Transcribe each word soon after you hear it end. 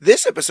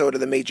This episode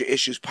of the Major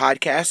Issues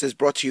Podcast is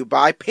brought to you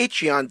by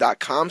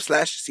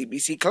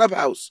patreon.com/CBC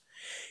Clubhouse.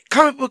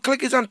 Comic Book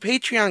Click is on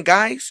Patreon,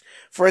 guys.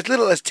 For as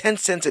little as 10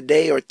 cents a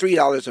day or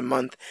 $3 a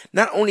month,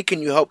 not only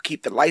can you help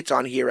keep the lights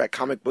on here at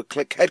Comic Book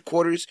Click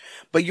headquarters,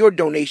 but your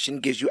donation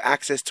gives you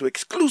access to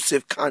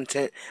exclusive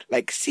content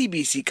like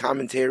CBC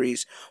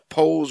commentaries,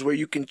 polls where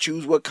you can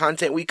choose what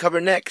content we cover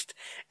next,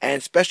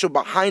 and special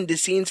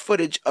behind-the-scenes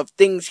footage of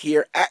things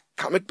here at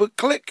Comic Book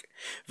Click.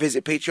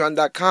 Visit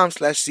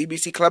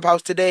patreon.com/CBC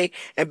Clubhouse today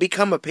and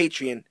become a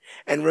Patreon.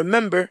 And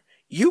remember,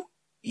 you,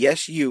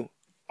 yes you,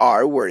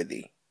 are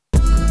worthy.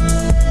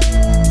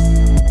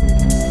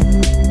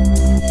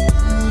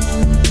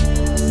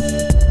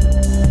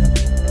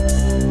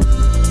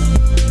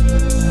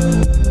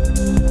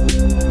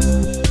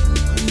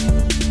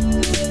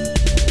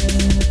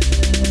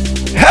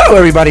 Hello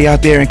everybody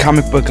out there in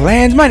comic book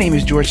land. My name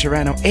is George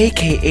Serrano,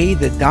 aka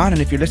The Don,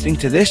 and if you're listening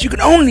to this, you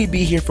can only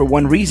be here for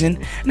one reason,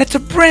 and it's a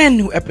brand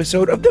new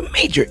episode of the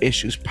Major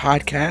Issues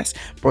Podcast,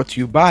 brought to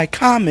you by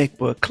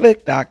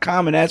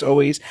comicbookclick.com. And as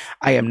always,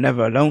 I am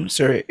never alone.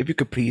 Sir, if you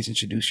could please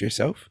introduce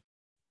yourself.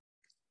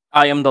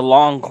 I am the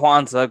Long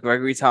Kwanzaa,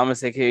 Gregory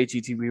Thomas, aka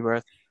GT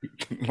Rebirth.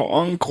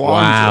 Long Kwanzaa.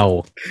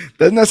 Wow.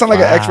 Doesn't that sound like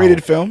an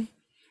X-rated film?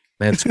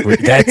 That's great.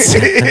 That's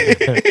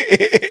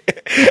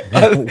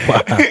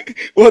wow.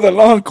 Well, the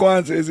Long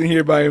Kwanzaa isn't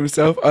here by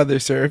himself. Other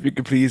sir, if you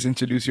could please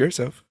introduce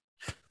yourself.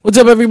 What's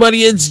up,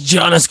 everybody? It's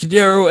John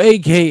Escudero,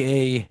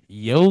 aka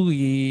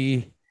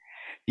Yogi.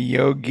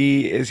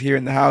 Yogi is here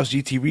in the house.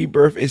 GT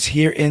Rebirth is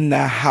here in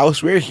the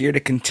house. We're here to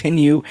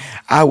continue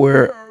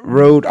our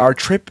road, our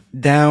trip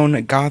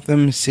down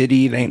Gotham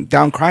City Lane,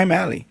 down Crime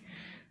Alley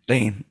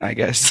Lane, I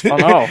guess. Oh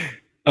no!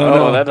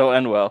 No. That don't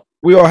end well.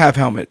 We all have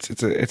helmets.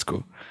 It's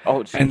cool.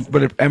 Oh, and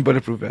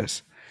bulletproof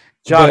vests.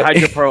 John, hide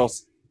your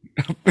pearls.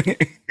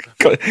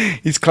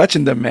 He's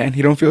clutching them, man.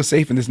 He don't feel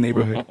safe in this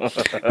neighborhood.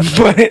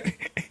 But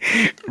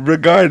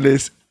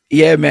regardless,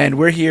 yeah, man,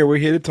 we're here. We're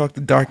here to talk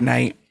the Dark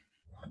Knight.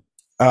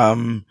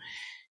 The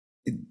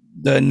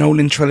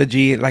Nolan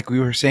trilogy, like we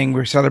were saying,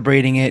 we're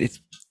celebrating it.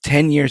 It's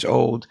 10 years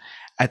old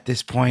at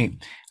this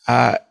point.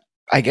 I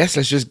guess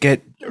let's just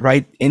get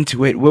right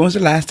into it. When was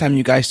the last time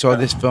you guys saw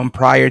this film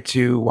prior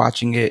to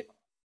watching it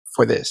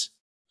for this?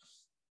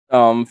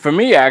 For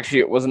me, actually,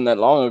 it wasn't that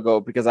long ago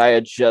because I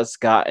had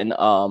just gotten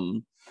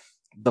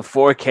the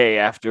 4K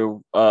after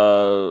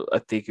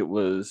I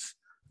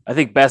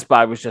think Best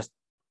Buy was just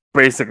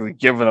basically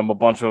giving them a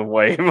bunch of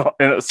away in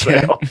a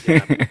sale.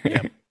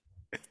 Yeah.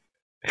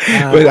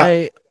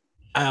 But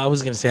I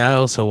was gonna say I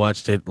also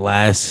watched it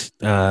last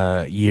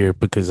year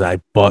because I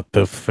bought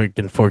the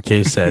freaking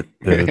 4K set,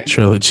 the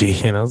trilogy,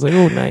 and I was like,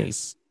 oh,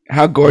 nice.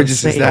 How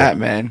gorgeous is that,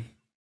 man?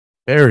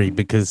 Very,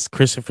 because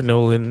Christopher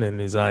Nolan and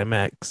his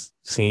IMAX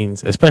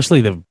scenes,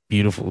 especially the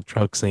beautiful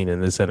truck scene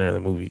in the center of the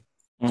movie,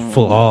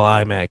 full all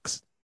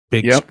IMAX,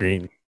 big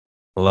screen.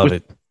 I love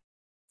it.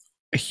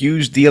 A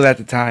huge deal at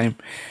the time.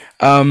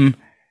 Well,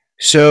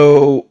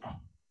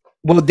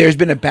 there's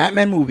been a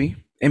Batman movie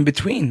in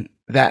between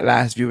that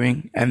last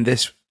viewing and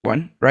this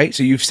one, right?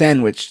 So you've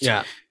sandwiched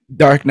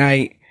Dark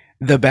Knight,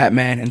 the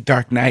Batman, and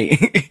Dark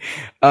Knight.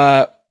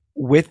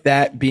 With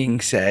that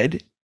being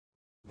said,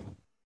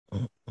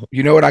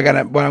 you know what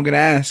I'm gonna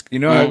ask.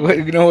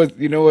 Eventually,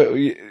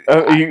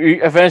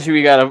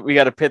 we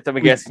gotta pit them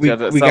against each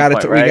other. We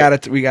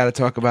gotta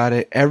talk about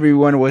it.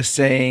 Everyone was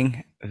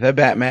saying the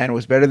Batman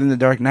was better than the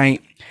Dark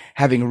Knight.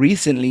 Having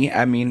recently,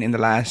 I mean, in the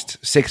last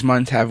 6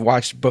 months, have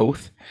watched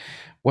both.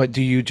 What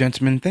do you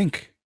gentlemen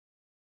think?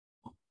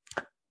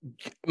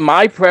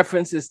 My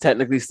preference is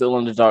technically still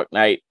on the Dark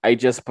Knight. I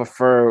just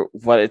prefer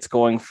what it's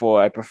going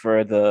for. I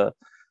prefer the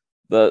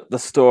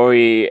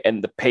story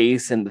and the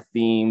pace and the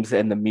themes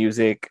and the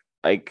music.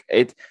 Like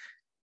it's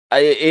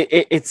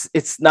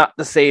not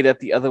to say that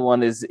the other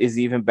one is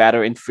even bad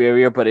or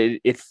inferior, but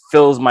it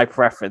fills my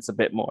preference a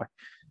bit more.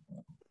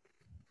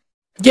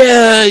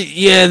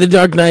 Yeah, the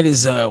Dark Knight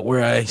is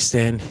where I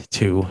stand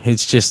too.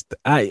 It's just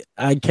I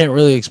can't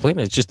really explain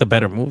it. It's just a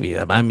better movie.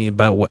 I mean,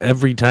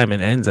 every time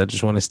it ends, I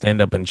just want to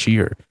stand up and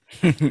cheer.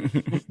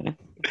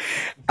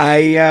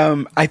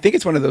 I think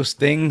it's one of those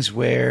things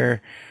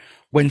where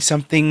when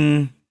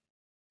something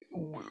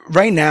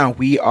right now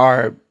we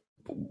are,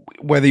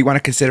 whether you want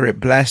to consider it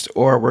blessed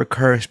or we're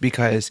cursed,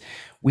 because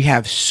we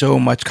have so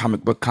much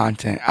comic book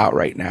content out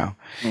right now,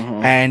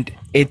 and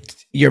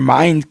your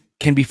mind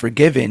can be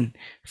forgiven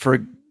for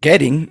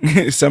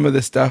getting some of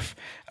the stuff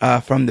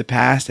from the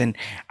past. And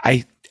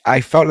I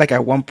felt like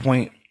at one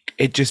point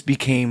it just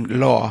became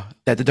law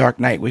that the Dark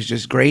Knight was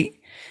just great.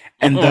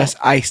 And thus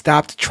I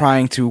stopped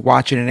trying to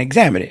watch it and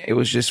examine it. It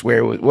was just where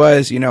it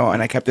was, and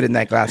I kept it in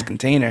that glass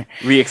container.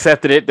 We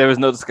accepted it. There was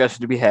no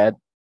discussion to be had.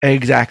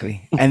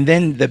 Exactly. And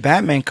then the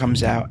Batman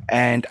comes out,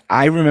 and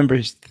I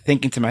remember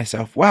thinking to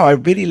myself, wow, I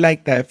really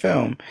like that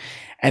film.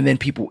 And then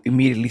people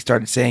immediately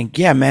started saying,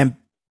 yeah, man,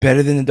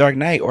 better than the Dark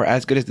Knight or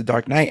as good as the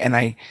Dark Knight. And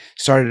I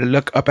started to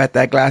look up at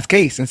that glass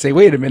case and say,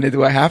 wait a minute,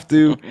 do I have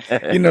to, do I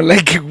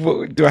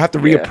have to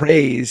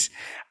reappraise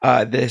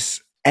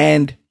this?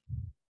 And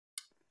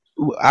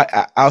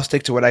I'll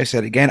stick to what I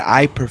said again.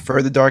 I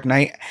prefer the Dark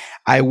Knight.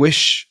 I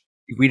wish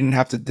we didn't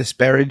have to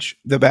disparage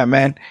the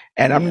Batman,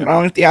 and I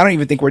don't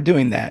even think we're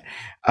doing that.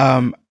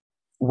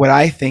 What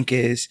I think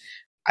is,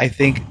 I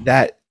think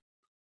that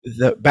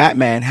the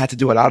Batman had to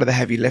do a lot of the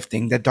heavy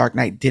lifting that Dark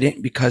Knight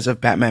didn't because of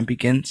Batman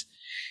Begins,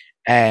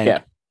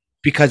 and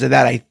because of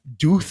that, I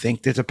do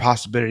think there's a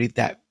possibility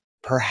that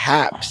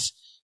perhaps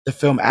the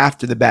film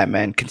after the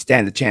Batman can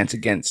stand a chance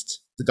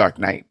against the Dark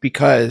Knight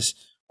because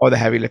all the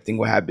heavy lifting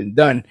will have been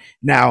done.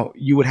 Now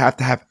you would have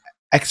to have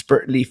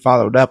expertly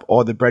followed up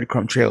all the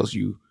breadcrumb trails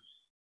you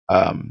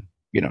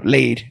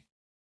laid,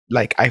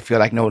 like I feel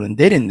like Nolan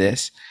did in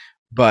this.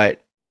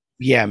 But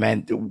yeah,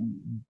 man,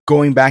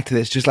 going back to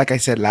this, just like I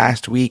said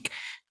last week,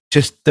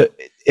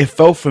 it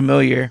felt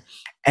familiar,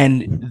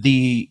 and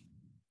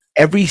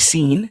every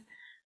scene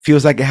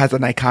feels like it has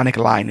an iconic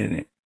line in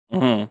it.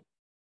 Mm-hmm.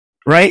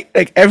 Right?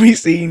 Like every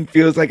scene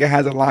feels like it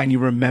has a line you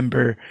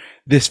remember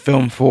this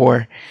film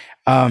for.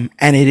 And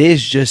it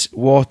is just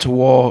wall to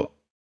wall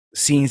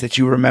scenes that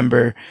you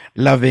remember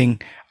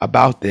loving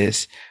about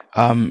this.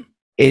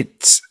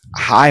 It's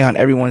high on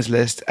everyone's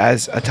list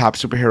as a top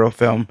superhero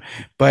film,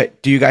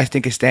 but do you guys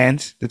think it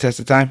stands the test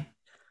of time?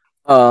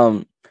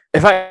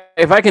 If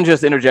I can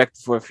just interject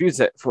for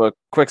a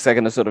quick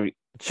second to sort of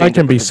I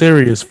can be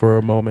serious for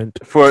a moment.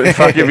 If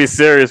I can be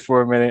serious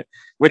for a minute,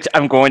 which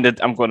I'm going to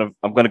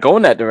go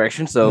in that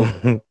direction.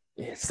 So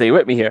stay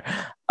with me here.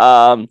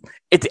 I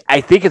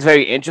think it's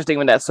very interesting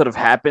when that sort of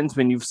happens,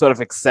 when you've sort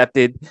of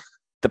accepted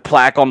the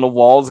plaque on the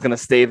wall is going to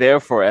stay there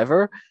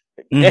forever.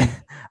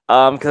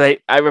 Because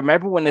I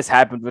remember when this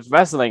happened with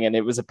wrestling, and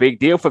it was a big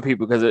deal for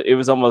people because it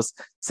was almost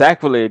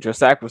sacrilege or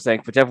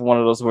sacrosanct, whichever one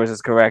of those words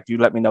is correct. You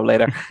let me know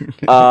later.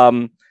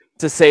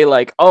 To say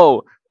like,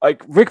 oh,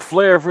 like Ric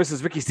Flair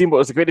versus Ricky Steamboat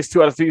was the greatest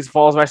 2 out of 3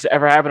 falls match that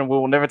ever happened, and we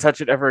will never touch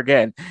it ever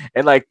again.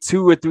 And like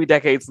 2 or 3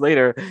 decades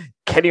later,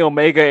 Kenny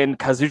Omega and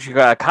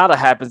Kazuchika Okada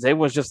happens. It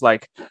was just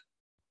like,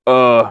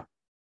 sir,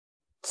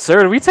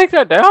 did we take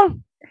that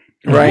down?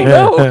 Right.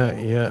 No.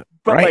 Yeah.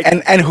 But right,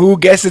 like, and who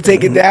gets to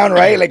take it down,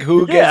 right? Like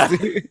who gets?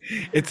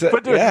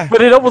 But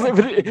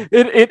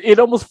it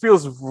almost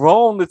feels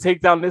wrong to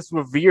take down this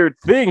revered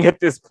thing at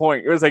this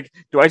point. It was like,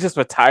 do I just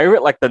retire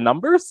it like the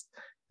numbers?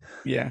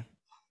 Yeah,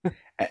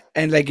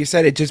 and like you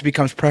said, it just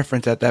becomes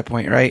preference at that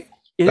point, right?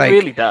 It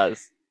really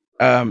does.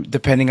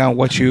 Depending on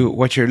what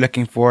you're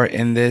looking for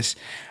in this,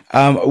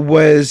 Yogi,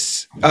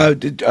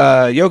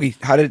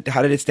 how did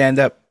it stand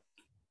up?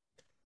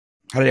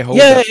 How did it hold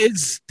up?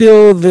 It's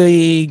still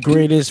the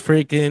greatest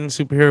freaking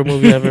superhero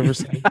movie I've ever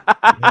seen in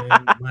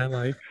my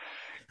life.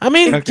 I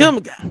mean,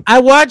 I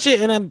watch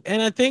it and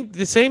I think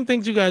the same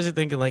things you guys are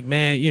thinking. Like,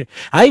 man,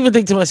 I even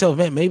think to myself,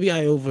 man, maybe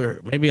I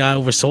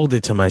oversold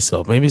it to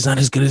myself. Maybe it's not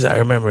as good as I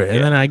remember.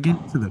 And then I get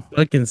to the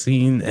fucking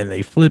scene and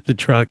they flip the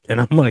truck, and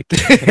I'm like,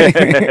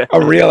 a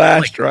real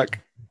ass truck.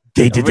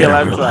 They did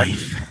that in real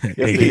life.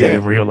 They did that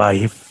in real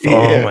life.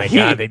 Oh my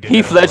god! They did.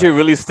 Heath Ledger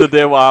really stood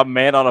there while a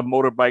man on a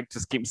motorbike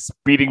just keeps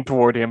speeding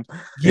toward him.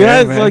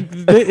 Yeah,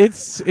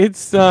 it's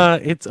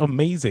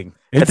amazing.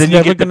 It's and then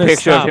you get the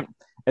picture stop. of him.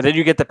 And then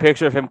you get the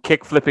picture of him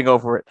kick flipping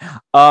over it.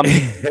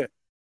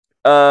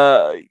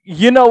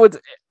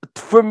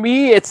 For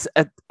me, it's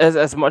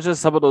as much as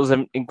some of those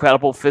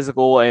incredible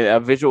physical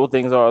and visual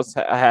things are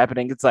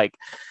happening. It's like,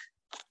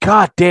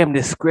 god damn,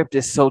 this script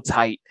is so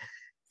tight.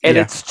 And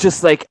it's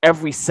just like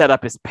every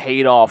setup is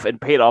paid off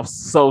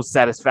so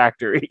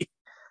satisfactory.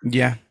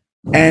 Yeah.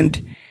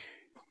 And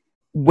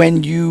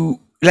when you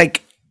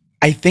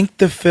I think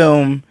the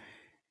film,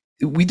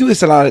 we do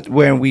this a lot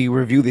when we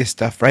review this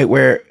stuff, right?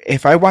 Where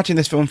if I'm watching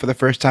this film for the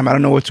first time, I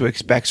don't know what to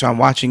expect. So I'm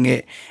watching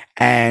it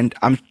and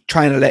I'm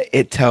trying to let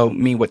it tell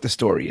me what the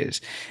story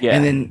is. Yeah.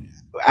 And then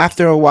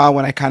after a while,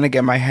 when I kind of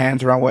get my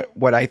hands around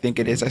what I think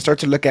it is, I start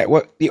to look at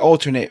what the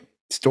alternate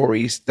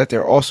stories that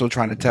they're also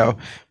trying to tell,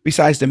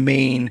 besides the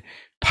main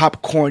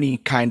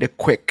popcorny kind of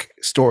quick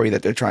story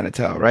that they're trying to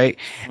tell, right?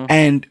 Mm-hmm.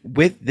 And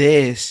with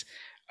this,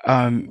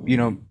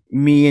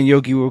 me and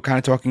Yogi were kind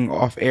of talking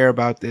off air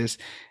about this.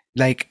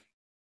 Like,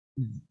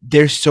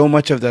 there's so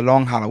much of the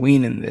Long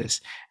Halloween in this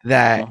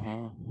that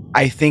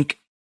I think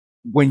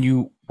when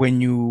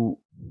you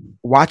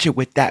watch it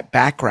with that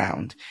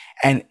background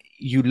and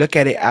you look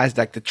at it as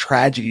like the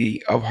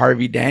tragedy of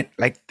Harvey Dent,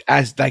 like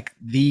as like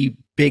the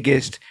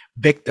biggest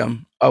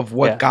victim of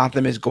what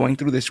Gotham is going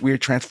through, this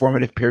weird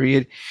transformative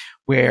period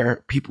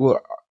where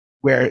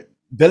where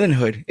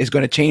villainhood is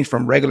going to change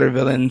from regular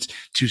villains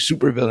to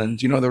super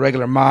villains, the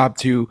regular mob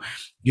to,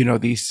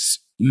 these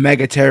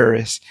mega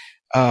terrorists.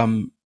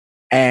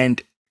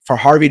 And for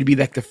Harvey to be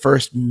like the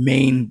first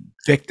main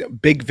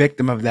big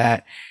victim of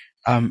that,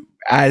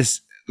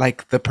 as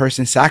like the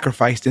person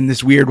sacrificed in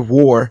this weird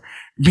war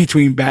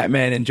between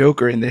Batman and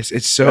Joker in this,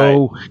 it's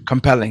so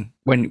compelling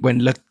when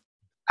looked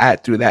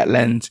at through that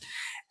lens.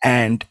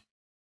 And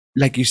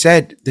like you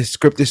said, the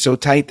script is so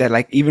tight that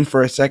like even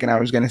for a second I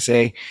was going to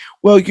say,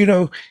 well,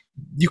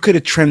 you could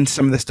have trimmed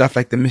some of the stuff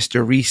like the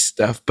Mr. Reese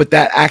stuff, but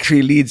that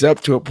actually leads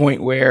up to a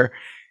point where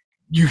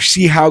you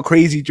see how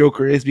crazy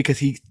Joker is because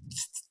he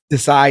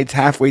decides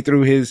halfway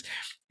through his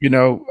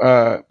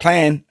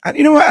plan.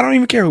 You know what? I don't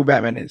even care who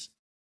Batman is.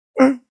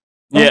 I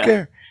Yeah. don't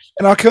care,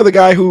 and I'll kill the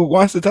guy who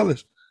wants to tell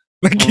us.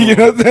 Like you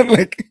know what I'm saying?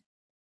 Like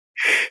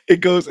it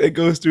goes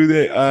through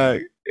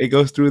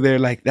there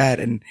like that,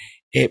 and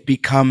it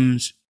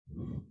becomes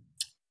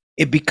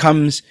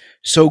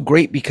so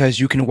great because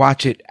you can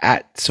watch it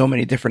at so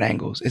many different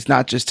angles. It's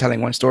not just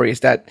telling one story. It's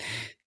that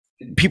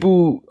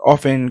people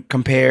often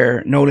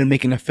compare Nolan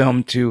making a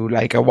film to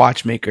like a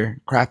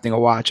watchmaker crafting a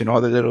watch and all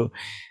the little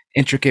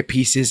intricate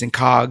pieces and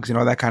cogs and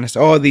all that kind of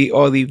stuff. All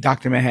the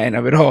Dr. Manhattan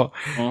of it all,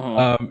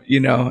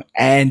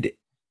 and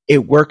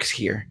it works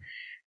here.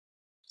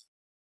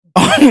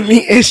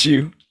 Only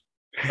issue.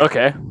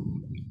 Okay.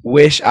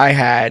 Wish I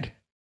had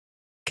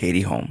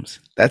Katie Holmes.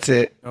 That's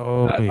it.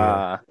 Oh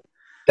yeah.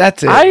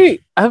 That's it.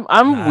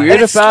 I'm weird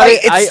It's about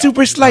slight. it. It's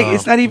super slight. No,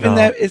 it's not even no.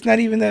 that. It's not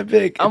even that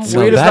big. I'm It's-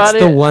 weird That's about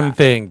the it. one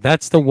thing.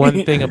 That's the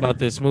one thing about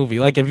this movie.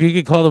 Like, if you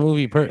could call the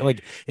movie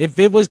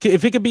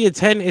if it could be a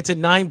 10, it's a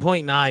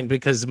 9.9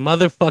 because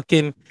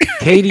motherfucking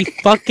Katie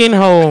fucking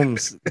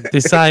Holmes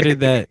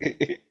decided that.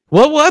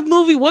 What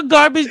movie? What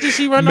garbage did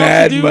she run off to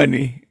Mad do?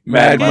 Money.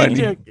 Mad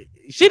Money.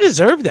 She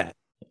deserved that.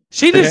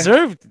 She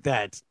deserved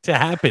that to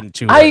happen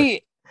to her.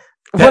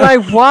 When I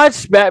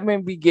watched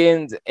Batman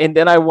Begins and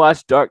then I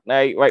watched Dark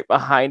Knight right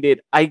behind it,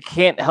 I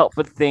can't help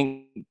but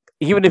think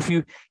even if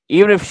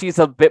she's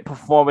a bit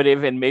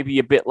performative and maybe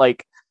a bit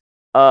like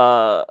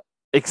hyper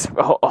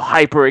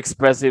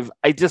expressive,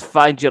 I just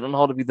find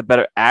Gyllenhaal to be the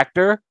better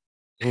actor.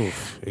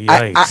 Oof,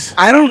 yikes.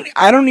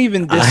 I don't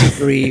even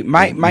disagree.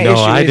 My no,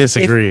 issue I is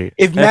disagree.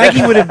 if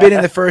Maggie would have been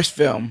in the first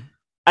film.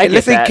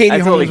 Let's say Katie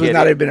Holmes would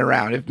not have been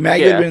around. If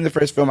Maggie had been in the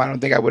first film, I don't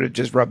think I would have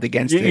just rubbed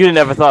against it. You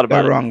never thought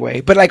about the it wrong way.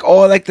 But like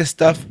all like the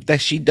stuff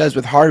that she does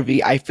with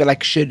Harvey, I feel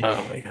like should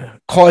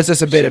cause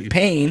us a bit of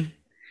pain,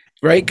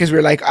 right? Because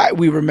we're like,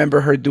 we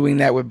remember her doing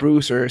that with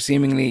Bruce, or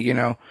seemingly,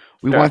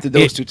 we wanted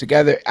those two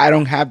together. I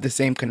don't have the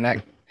same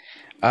connect,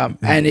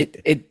 and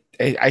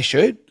I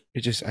should.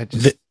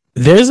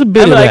 There's a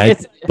bit of like,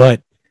 that,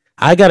 but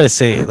I gotta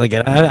say, like,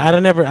 I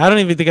don't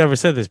even think I ever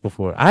said this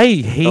before.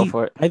 I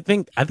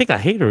think I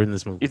hate her in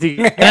this movie. You think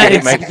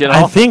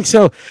I think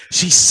so.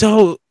 She's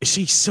so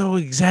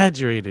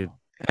exaggerated,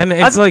 and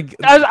it's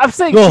I'm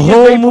saying the she's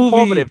whole very movie.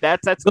 performative.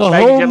 That's The what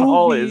Maggie whole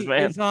Gyllenhaal movie is,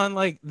 man. is on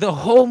like the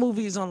whole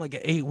movie is on like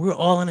an 8. We're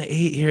all on an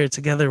 8 here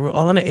together. We're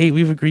all on an 8.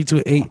 We've agreed to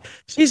an 8.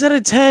 She's at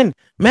a 10.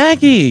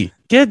 Maggie,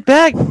 get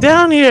back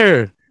down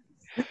here.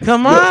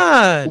 Come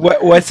on.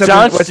 What's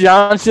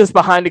John's just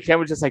behind the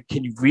camera, just like,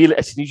 can you reel it?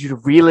 I just need you to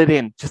reel it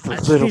in just a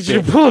little bit.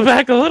 You to pull it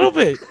back a little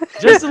bit,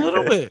 just a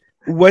little bit.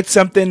 What's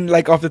something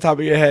like off the top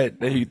of your head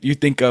that you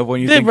think of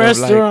when you think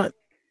restaurant? of like?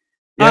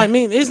 Yeah. I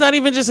mean, it's not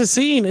even just a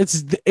scene.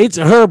 It's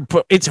her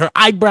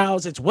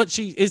eyebrows. It's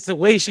the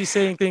way she's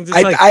saying things.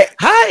 It's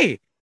hi.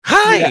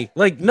 Yeah.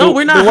 Like, no,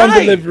 we're not. The one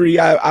delivery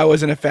I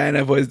wasn't a fan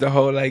of was the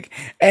whole like,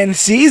 and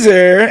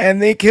Caesar,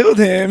 and they killed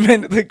him,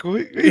 and like,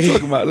 what are you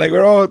talking about? Like,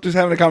 we're all just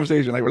having a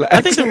conversation. Like, relax. I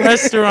think the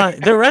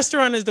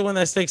restaurant is the one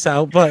that sticks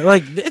out, but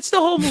like, it's the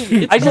whole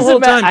movie. I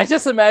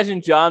just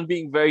imagine John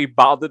being very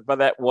bothered by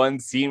that one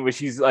scene where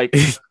she's like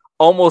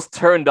almost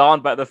turned on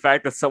by the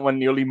fact that someone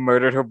nearly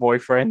murdered her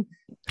boyfriend.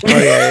 Oh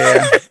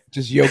yeah.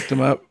 Just yoked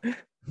him up.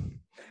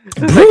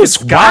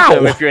 Bruce, wow.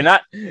 If you're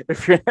not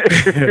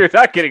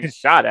getting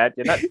shot at,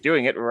 you're not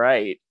doing it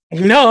right.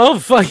 No,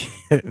 fuck.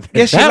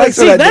 Yeah, she likes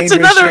all that that's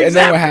another shit. And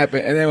then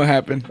what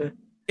happened?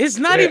 It's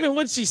not even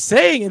what she's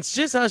saying. It's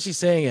just how she's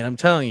saying it. I'm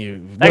telling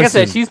you. Like I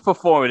said, she's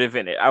performative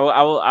in it. I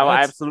will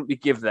absolutely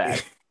give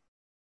that.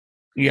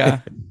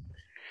 Yeah.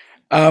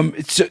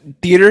 It's a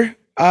theater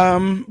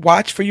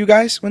watch for you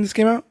guys when this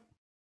came out?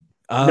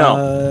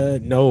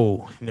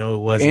 No, it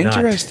was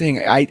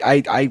interesting.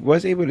 I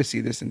was able to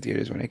see this in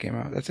theaters when it came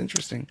out. That's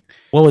interesting.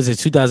 What was it?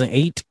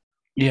 2008?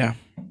 Yeah.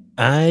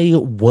 I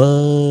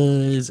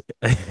was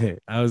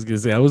gonna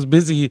say I was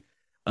busy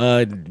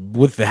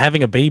with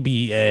having a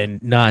baby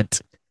and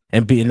not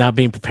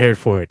being prepared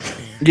for it.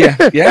 Yeah.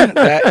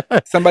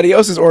 That somebody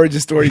else's origin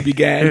story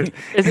began.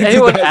 Is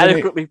anyone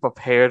adequately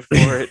prepared for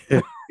it?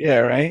 Yeah,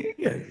 right.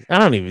 Yeah,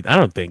 I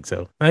don't think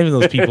so. Not even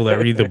those people that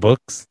read the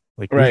books.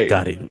 Like, right. We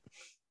got it.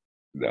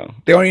 No,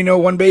 they only know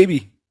one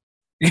baby.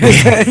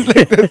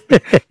 That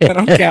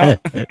don't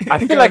count. I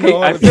feel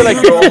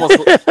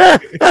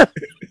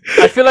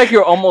like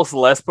you're almost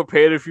less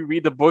prepared if you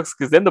read the books,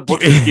 because then the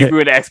books give you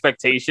an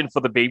expectation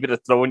for the baby to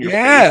throw in your face.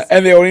 Yeah,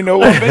 and they only know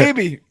one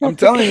baby. I'm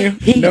telling you,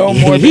 no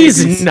more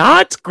babies. He's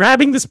not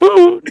grabbing the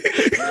spoon.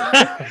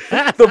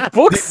 The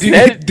books. Do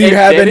you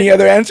have any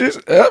other answers?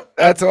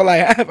 That's all I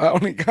have.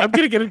 I'm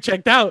gonna get him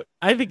checked out.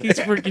 I think he's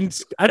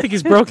freaking. I think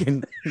he's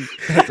broken.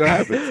 That's what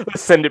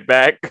happens. Send it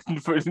back.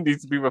 It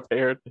needs to be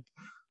repaired.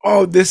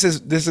 Oh, this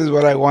is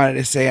what I wanted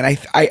to say, and I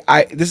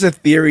this is a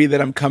theory that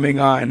I'm coming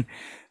on.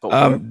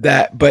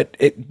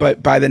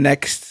 But by the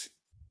next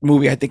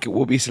movie, I think it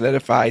will be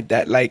solidified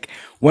that like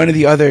one of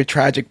the other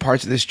tragic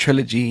parts of this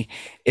trilogy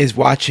is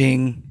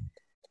watching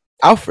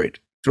Alfred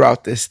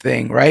throughout this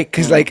thing, right?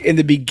 Because like in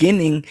the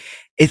beginning,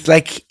 it's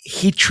like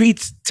he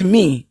treats, to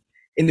me,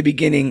 in the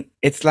beginning,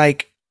 it's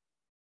like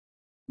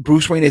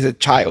Bruce Wayne is a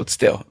child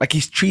still. Like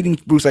he's treating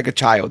Bruce like a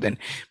child, and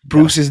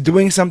Bruce is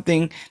doing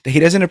something that he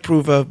doesn't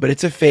approve of, but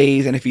it's a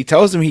phase. And if he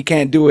tells him he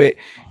can't do it,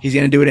 he's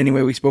gonna do it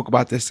anyway. We spoke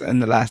about this in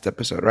the last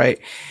episode, right?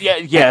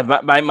 Yeah.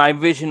 My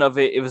vision of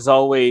it was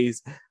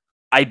always,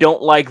 I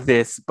don't like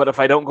this, but if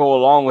I don't go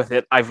along with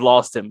it, I've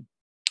lost him.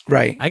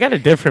 Right. I got a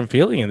different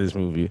feeling in this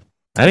movie.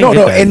 No.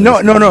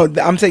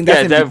 I'm saying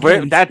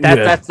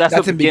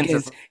that's in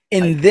Begins.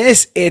 In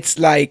this, it's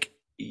like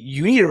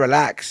you need to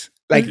relax.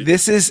 Like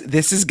this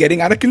is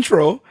getting out of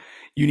control.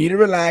 You need to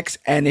relax,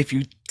 and if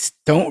you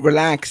don't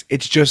relax,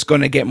 it's just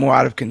gonna get more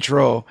out of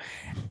control.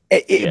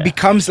 It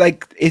becomes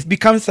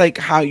like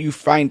how you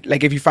find,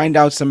 like if you find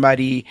out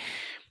somebody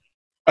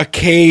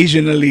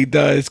occasionally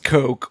does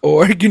coke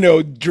or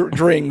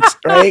drinks,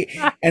 right,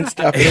 and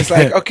stuff, and it's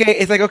like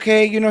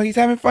okay, he's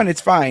having fun,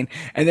 it's fine,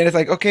 and then it's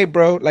like, okay,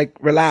 bro, like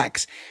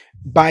relax.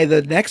 By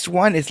the next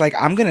one, it's like,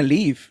 I'm gonna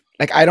leave.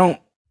 Like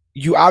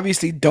you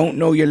obviously don't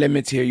know your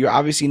limits here. You're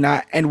obviously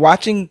not. And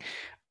watching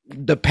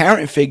the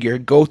parent figure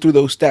go through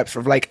those steps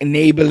of like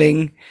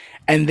enabling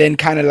and then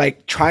kind of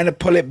like trying to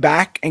pull it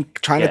back and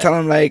trying to tell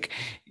him like,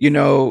 you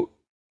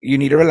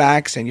need to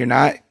relax and you're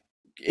not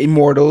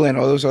immortal and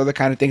all those other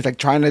kind of things, like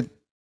trying to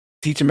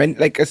teach him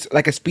like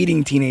a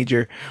speeding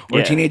teenager or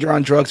a teenager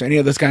on drugs or any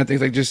of those kind of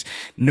things. Like just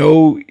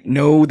know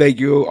that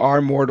you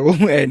are mortal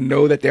and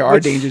know that there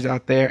are dangers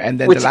out there. And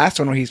then the last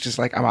one where he's just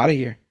like, I'm out of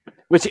here.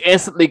 Which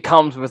instantly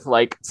comes with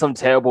like some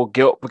terrible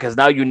guilt because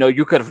now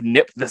you could have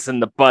nipped this in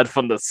the bud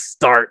from the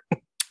start.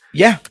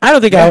 Yeah, I don't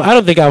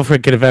think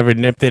Alfred could have ever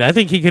nipped it. I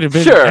think he could have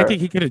been. Sure. I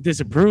think he could have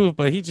disapproved,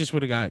 but he just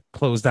would have got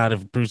closed out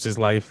of Bruce's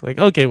life. Like,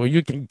 okay, well,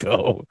 you can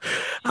go.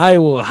 I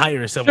will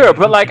hire someone. Sure,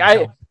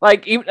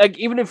 but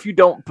even if you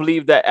don't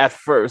believe that at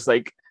first,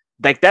 like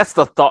that's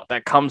the thought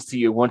that comes to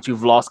you once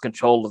you've lost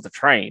control of the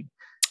train.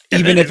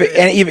 Even if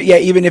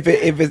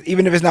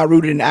it's not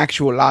rooted in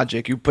actual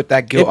logic, you put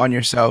that guilt on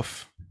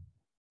yourself.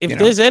 If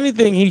there's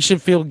anything he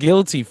should feel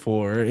guilty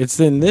for,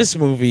 it's in this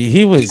movie.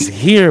 He was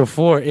here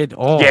for it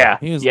all. Yeah.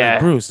 He was like,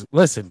 Bruce,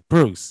 listen,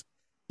 Bruce.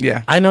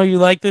 Yeah. I know you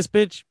like this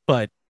bitch,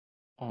 but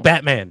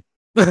Batman.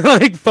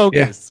 Like,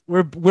 focus.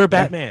 Yeah. We're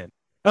Batman.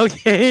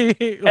 Okay.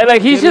 And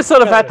like he's just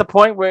sort of at the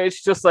point where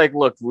it's just like,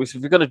 look, Bruce, if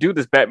you're gonna do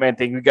this Batman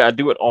thing, we gotta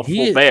do it all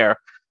full bear.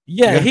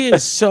 Yeah, he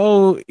is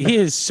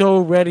so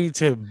ready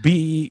to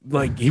be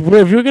like,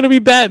 if you're gonna be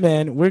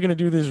Batman, we're gonna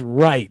do this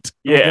right.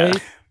 Yeah. Okay?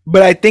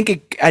 But I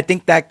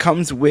think that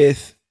comes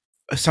with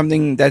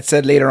something that's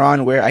said later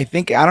on where I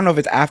don't know if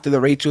it's after the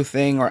Rachel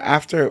thing or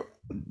after,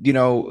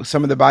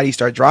 some of the bodies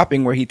start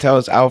dropping, where he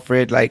tells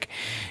Alfred like,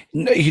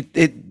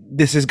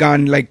 this has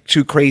gone like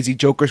too crazy.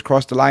 Joker's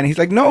crossed the line. And he's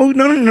like, no,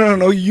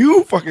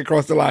 you fucking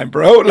crossed the line,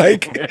 bro.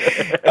 Like,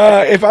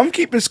 if I'm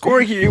keeping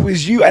score here, it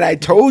was you. And I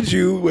told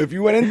you if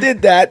you went and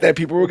did that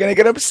people were going to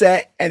get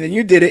upset. And then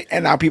you did it.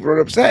 And now people are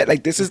upset.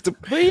 Like, this is the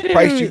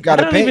price you got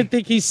to pay. I don't even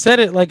think he said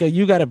it like a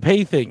you got to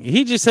pay thing.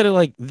 He just said it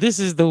like, this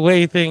is the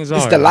way things are.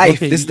 This is the life.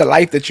 Okay, this is the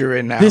life that you're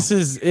in now. This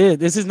is it.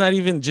 This is not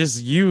even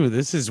just you.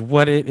 This is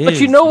what it is. But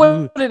you know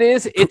what it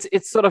is?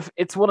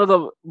 It's one of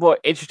the more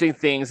interesting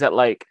things that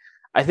like,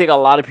 I think a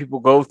lot of people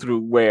go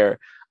through where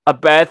a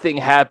bad thing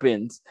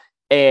happens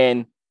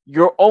and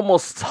you're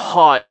almost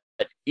taught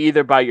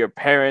either by your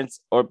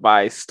parents or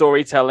by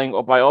storytelling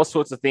or by all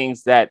sorts of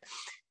things that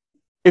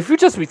if you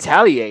just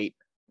retaliate,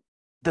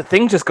 the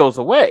thing just goes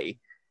away.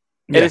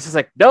 And it's just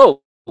like,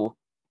 no,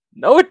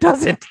 it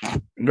doesn't.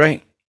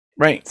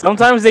 Right.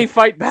 Sometimes they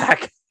fight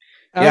back.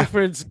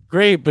 Alfred's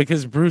great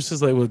because Bruce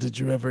is like, well, did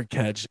you ever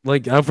catch?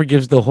 Like, Alfred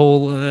gives the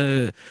whole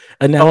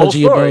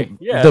analogy about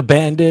the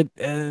bandit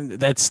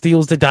that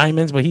steals the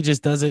diamonds, but he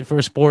just does it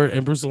for sport.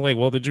 And Bruce is like,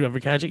 well, did you ever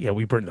catch it? Yeah,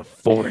 we burned the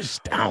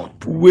forest down.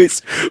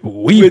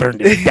 We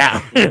burned it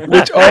down.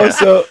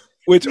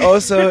 which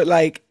also,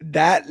 like,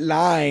 that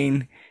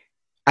line,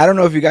 I don't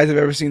know if you guys have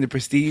ever seen The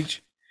Prestige,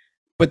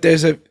 but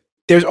there's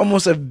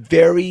almost a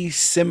very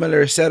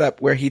similar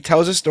setup where he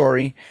tells a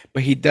story,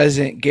 but he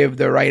doesn't give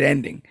the right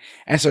ending.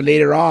 And so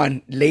later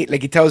on,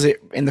 like he tells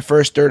it in the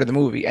first third of the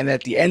movie. And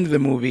at the end of the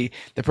movie,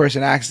 the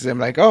person asks him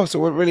like, oh, so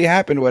what really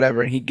happened?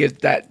 Whatever. And he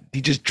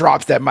just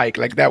drops that mic,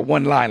 like that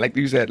one line, like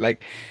you said,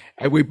 like,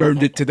 we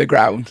burned it to the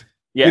ground.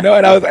 Yeah.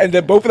 And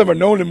then both of them are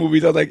known in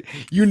movies. I was like,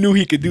 you knew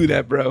he could do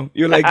that, bro.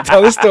 You're like,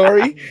 tell a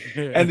story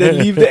and then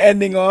leave the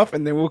ending off,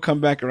 and then we'll come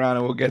back around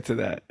and we'll get to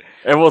that.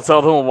 And we'll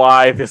tell them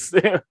why this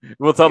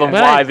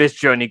this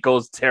journey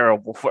goes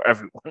terrible for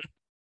everyone.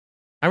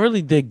 I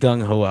really dig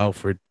Gung Ho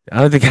Alfred.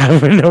 I don't think I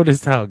ever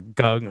noticed how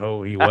gung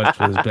ho he was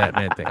for this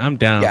Batman thing. I'm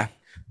down.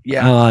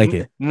 Yeah. I like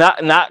it.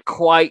 Not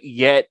quite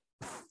yet.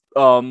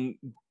 Budding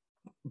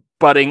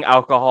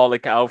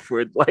alcoholic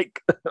Alfred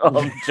like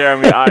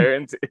Jeremy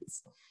Irons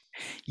is.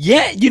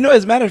 Yeah,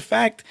 as a matter of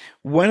fact,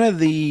 one of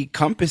the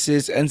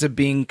compasses ends up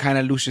being kind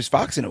of Lucius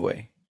Fox in a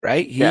way,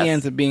 right? He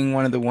ends up being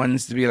one of the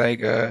ones to be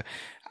like,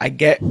 I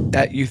get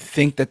that you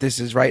think that this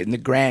is right in the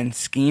grand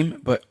scheme,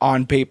 but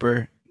on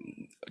paper,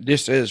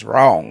 this is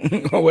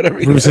wrong or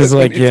whatever. Bruce is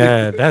like,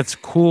 yeah, that's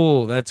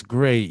cool. That's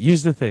great.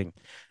 Use the thing.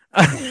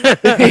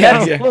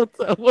 Yeah.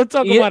 We'll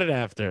talk Yeah. about it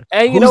after.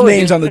 And you Whose know,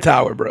 name's on the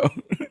tower, bro?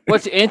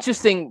 what's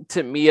interesting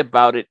to me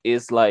about it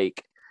is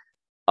like,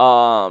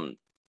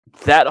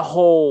 that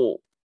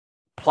whole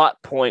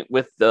plot point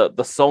with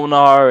the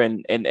sonar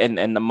and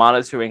the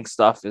monitoring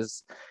stuff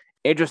is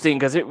interesting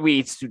because it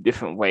reads two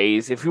different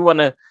ways. If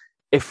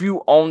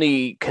you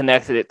only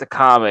connected it to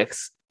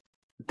comics,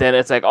 then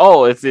it's like,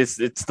 oh, it's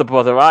the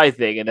Brother Eye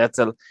thing, and that's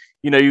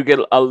you get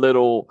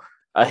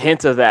a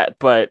hint of that,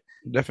 but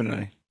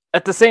Definitely.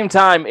 at the same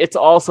time, it's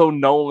also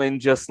Nolan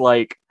just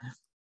like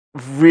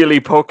really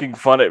poking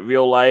fun at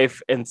real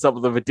life and some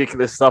of the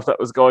ridiculous stuff that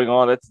was going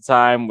on at the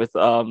time with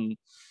Yeah,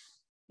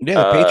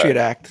 the Patriot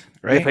Act,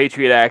 right? the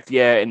Patriot Act,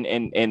 yeah,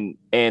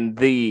 and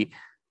the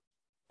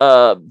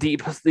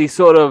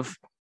sort of,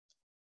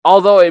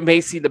 although it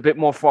may seem a bit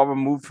more far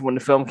removed from when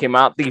the film came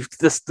out,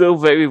 the still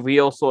very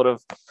real sort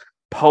of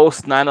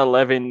post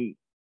 9/11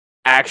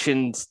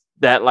 actions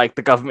that like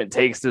the government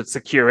takes to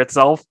secure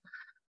itself.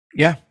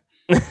 Yeah.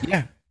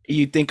 Yeah.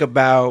 You think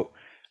about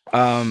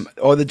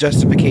all the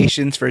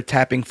justifications for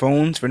tapping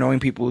phones, for knowing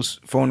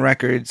people's phone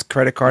records,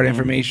 credit card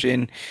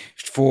information,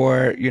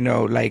 for,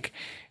 like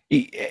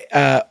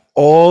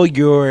all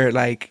your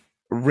like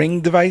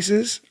Ring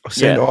devices,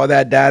 send all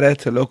that data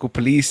to local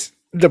police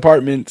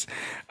departments.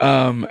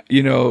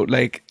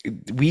 Like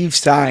we've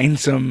signed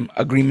some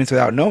agreements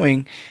without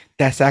knowing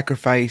that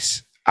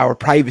sacrifice our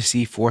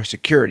privacy for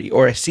security,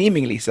 or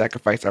seemingly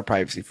sacrifice our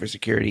privacy for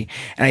security.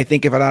 And I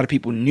think if a lot of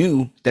people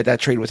knew that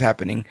trade was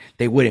happening,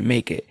 they wouldn't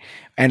make it.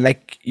 And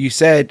like you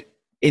said,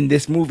 in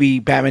this movie,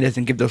 Batman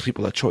doesn't give those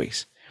people a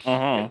choice.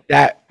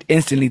 That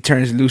instantly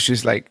turns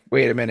Lucius like,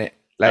 wait a minute.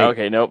 Like,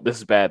 okay, nope, this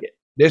is bad.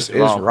 This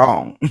is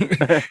wrong.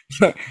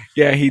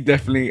 Yeah, he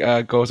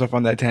definitely goes off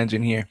on that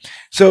tangent here.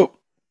 So,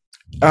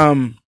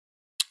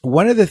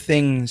 one of the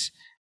things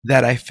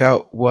that I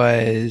felt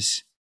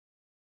was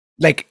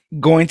like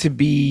going to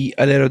be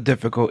a little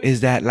difficult is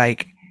that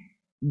like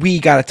we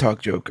gotta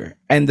talk Joker,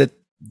 and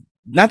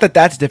not that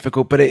that's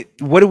difficult, but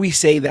what do we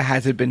say that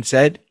hasn't been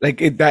said? Like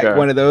that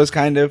one of those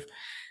kind of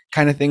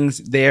things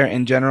there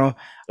in general.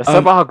 Let's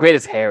talk about how great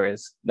his hair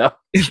is. No,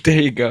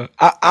 there you go.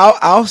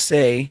 I'll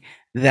say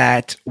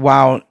that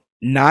while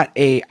not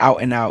a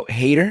out and out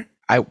hater,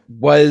 I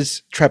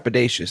was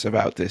trepidatious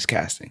about this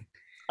casting.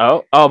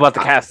 Oh, about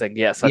the casting.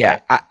 Yes. Okay.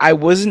 Yeah. I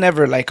was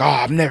never like, oh,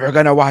 I'm never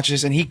going to watch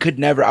this. And he could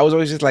never. I was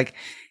always just like,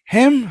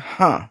 him?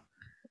 Huh.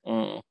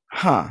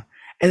 Huh.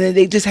 And then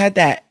they just had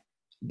that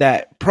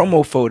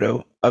promo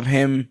photo of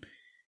him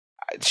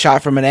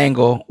shot from an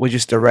angle with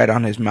just the red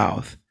on his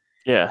mouth.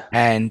 Yeah.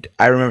 And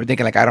I remember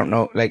thinking like, I don't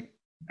know, like,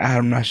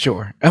 I'm not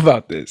sure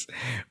about this.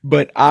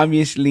 But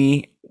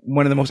obviously,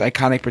 one of the most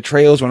iconic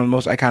portrayals, one of the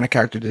most iconic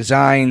character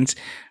designs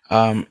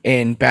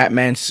in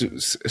Batman's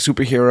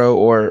superhero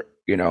or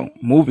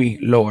movie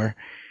lore.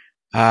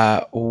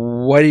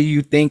 What do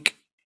you think,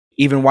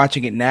 even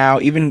watching it now,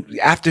 even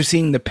after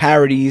seeing the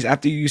parodies,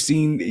 after you've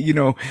seen,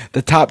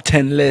 the top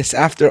 10 lists,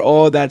 after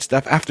all that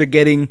stuff, after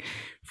getting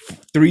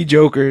 3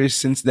 Jokers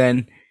since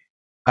then,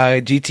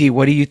 GT,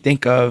 what do you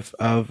think of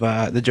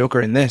the Joker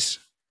in this?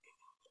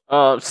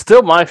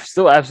 Still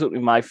absolutely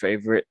my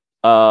favorite.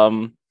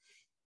 I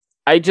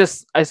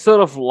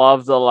sort of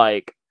love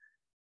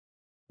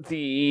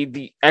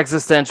the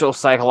existential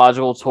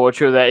psychological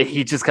torture that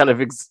he just kind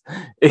of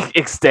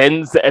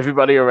extends to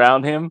everybody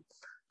around him.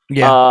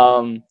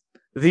 Yeah.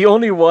 The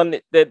only one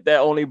that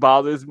only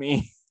bothers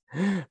me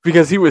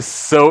because he was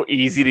so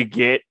easy to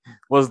get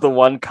was the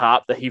one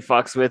cop that he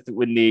fucks with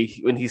when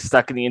he's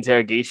stuck in the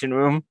interrogation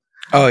room.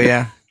 Oh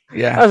yeah.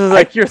 Yeah. I was just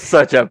like, you're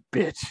such a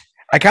bitch.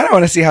 I kind of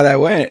want to see how that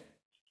went.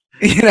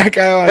 I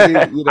kind of want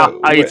to see,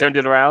 how you turned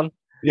it around.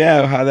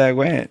 Yeah, how that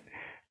went.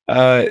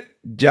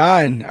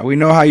 John, we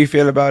know how you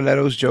feel about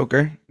Leto's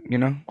Joker,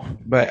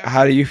 but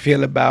how do you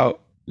feel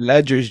about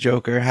Ledger's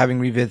Joker having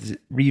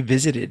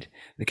revisited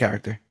the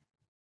character?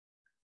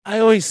 I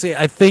always say,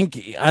 I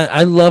think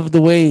I love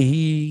the way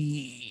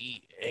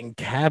he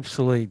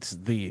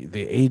encapsulates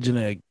the Agent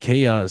of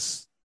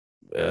Chaos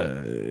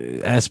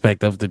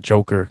aspect of the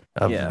Joker,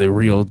 of the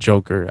real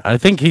Joker. I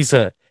think he's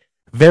a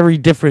very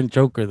different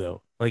Joker,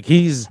 though. Like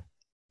his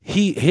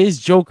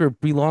Joker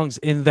belongs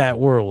in that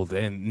world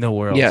and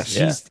nowhere else.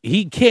 Yes,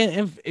 he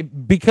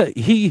can't, because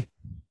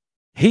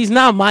he's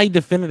not my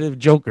definitive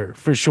Joker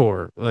for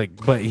sure. Like,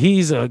 but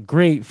he's a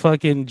great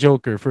fucking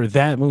Joker for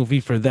that movie,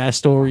 for that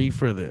story,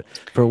 for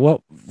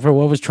what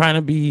was trying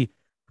to be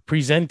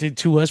presented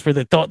to us, for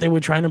the thought they were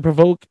trying to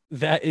provoke.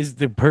 That is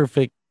the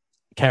perfect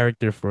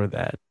character for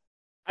that.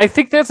 I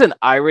think there's an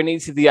irony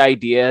to the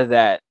idea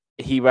that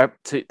he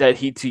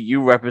to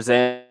you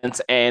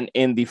represents, and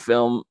in the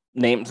film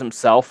names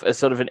himself as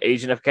sort of an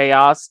agent of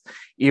chaos,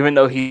 even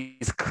though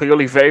he's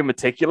clearly very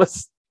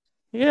meticulous.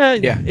 Yeah.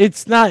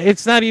 It's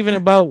not even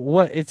about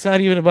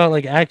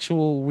like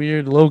actual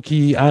weird,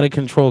 low-key, out of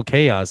control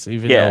chaos,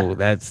 even though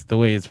that's the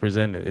way it's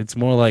presented. It's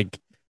more like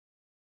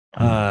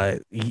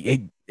the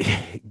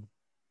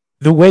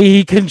way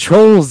he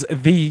controls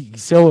the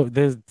so-called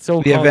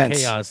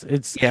events. chaos.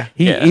 It's Yeah.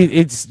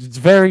 It's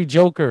very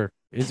Joker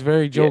It's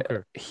very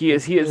Joker. Yeah,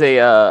 he is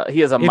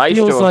a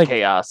maestro of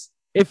chaos.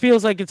 It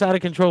feels like it's out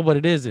of control, but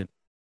it isn't.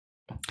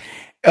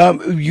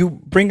 You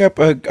bring up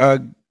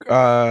a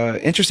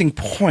interesting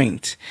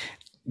point,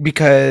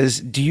 because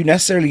do you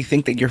necessarily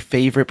think that your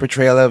favorite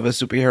portrayal of a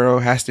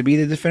superhero has to be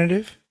the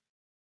definitive?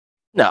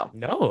 No.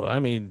 I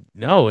mean,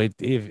 no. Those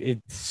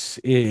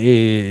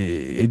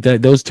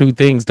two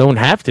things don't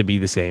have to be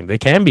the same. They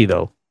can be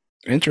though.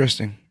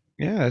 Interesting.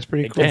 Yeah, that's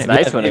pretty cool. It's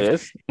nice when it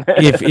is.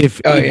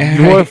 If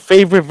your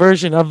favorite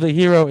version of the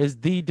hero is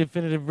the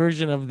definitive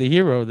version of the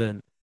hero,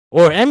 then,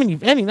 or any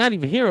not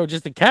even hero,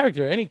 just a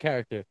character, any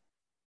character.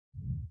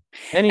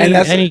 And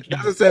that's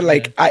what I said.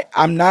 Like,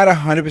 I'm not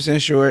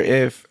 100% sure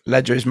if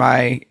Ledger is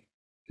my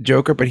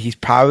Joker, but he's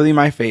probably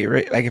my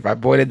favorite. Like, if I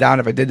boiled it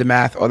down, if I did the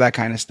math, all that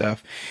kind of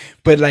stuff.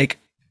 But like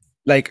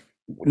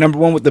number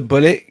one with the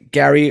bullet,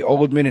 Gary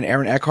Oldman and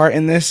Aaron Eckhart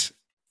in this,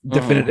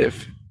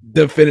 definitive.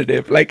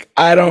 Like,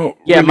 I don't.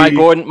 Yeah,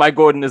 really... my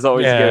Gordon is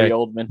always Gary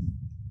Oldman.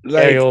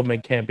 Like, Gary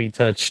Oldman can't be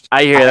touched.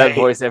 I hear that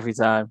voice every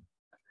time.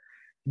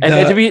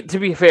 And to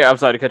be fair, I'm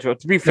sorry to cut you off.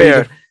 To be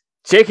fair,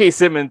 J.K.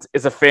 Simmons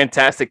is a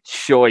fantastic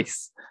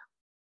choice,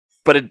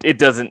 but it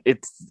doesn't.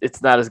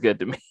 It's not as good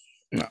to me.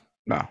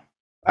 No.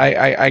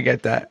 I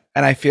get that,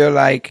 and I feel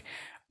like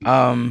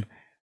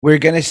we're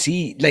gonna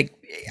see like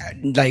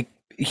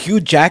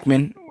Hugh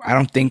Jackman.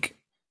 I think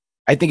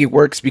it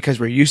works because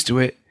we're used to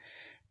it,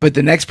 but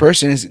the next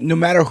person is, no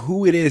matter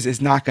who it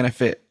is not gonna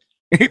fit.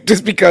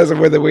 Just because of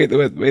the way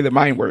the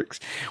mind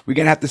works. We're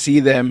gonna have to see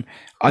them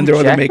under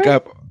all the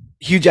makeup.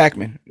 Hugh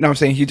Jackman. No, I'm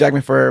saying Hugh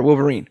Jackman for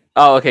Wolverine.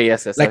 Oh, okay,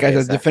 yes. Like,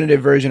 as a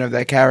definitive version of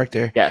that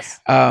character. Yes.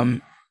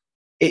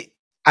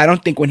 I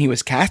don't think when he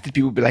was casted,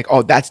 people would be like,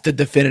 "Oh, that's the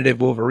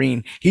definitive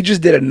Wolverine." He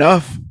just did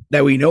enough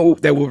that we know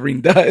that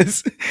Wolverine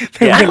does.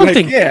 I don't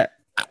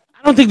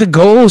think the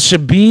goal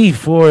should be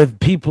for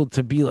people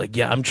to be like,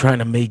 "Yeah, I'm trying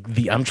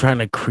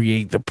to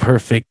create the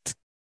perfect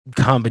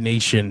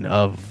combination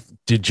of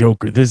the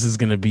Joker. This is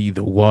gonna be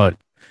the one."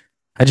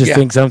 I just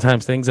think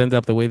sometimes things end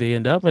up the way they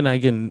end up, and I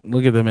can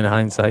look at them in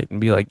hindsight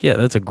and be like, "Yeah,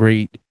 that's a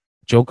great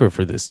Joker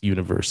for this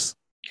universe."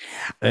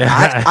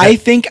 I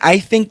think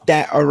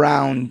that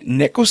around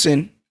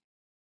Nicholson,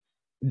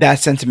 that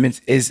sentiment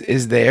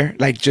is there.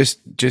 Like,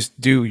 just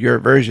do your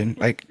version,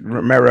 like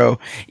Romero.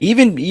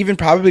 Even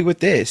probably with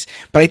this,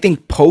 but I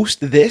think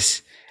post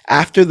this,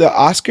 after the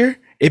Oscar,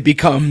 it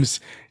becomes,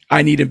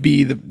 I need to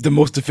be the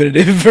most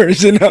definitive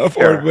version of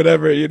or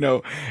whatever, you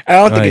know. And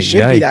I don't think it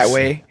should be that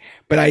way.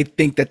 But I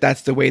think that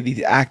that's the way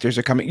these actors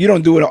are coming. You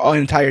don't do an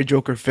entire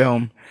Joker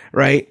film,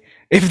 right?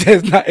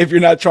 If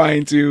you're not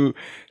trying to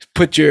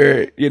put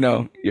your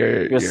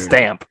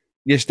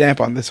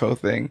stamp on this whole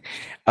thing.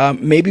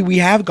 Maybe we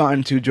have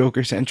gotten too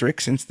Joker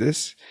centric since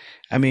this.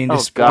 I mean,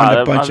 this spawned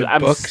a bunch of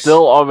books. I'm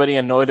still already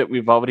annoyed that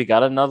we've already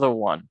got another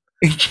one.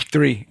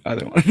 3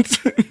 other ones.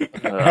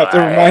 I have to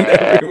remind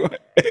everyone.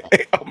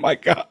 Oh my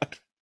god!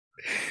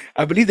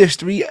 I believe there's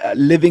 3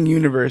 living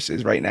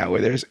universes right now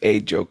where there's a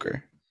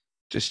Joker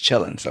just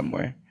chilling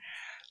somewhere.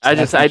 So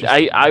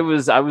I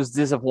was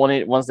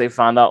disappointed once I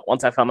found out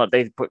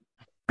they put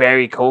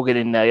Barry Keoghan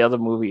in that other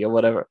movie or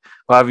whatever,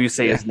 however you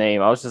say his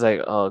name. I was just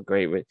like, oh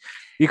great, but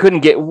you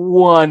couldn't get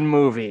one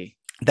movie.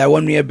 That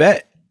won me a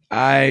bet.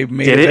 I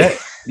made a bet.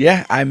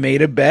 Yeah, I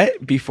made a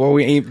bet before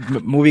the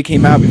movie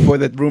came out, before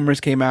the rumors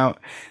came out.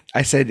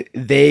 I said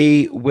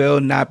they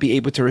will not be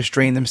able to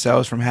restrain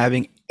themselves from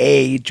having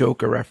a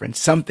Joker reference,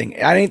 something.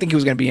 I didn't think he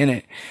was going to be in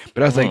it,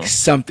 but I was like,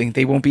 something.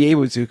 They won't be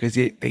able to because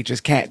they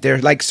just can't. They're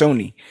like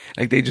Sony.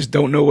 Like, they just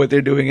don't know what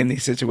they're doing in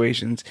these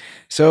situations.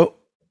 So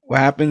what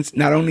happens?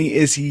 Not only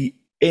is he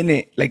in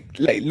it, like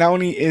not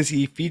only is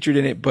he featured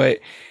in it, but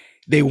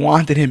they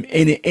wanted him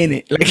in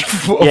it, like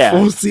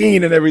full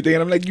scene and everything.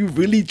 And I'm like, you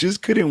really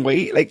just couldn't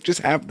wait? Like,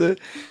 just have the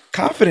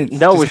confidence.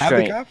 No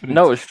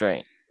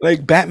restraint.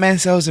 Like, Batman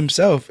sells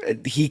himself.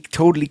 He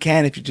totally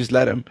can if you just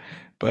let him.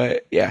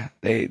 But yeah,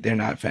 they're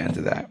not fans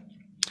of that.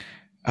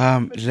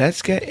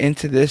 Let's get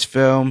into this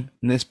film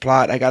and this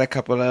plot. I got a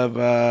couple of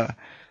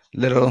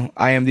little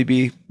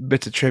IMDb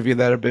bits of trivia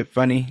that are a bit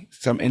funny,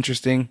 some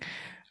interesting,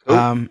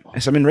 and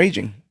some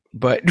enraging.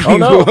 But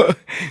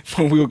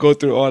we will go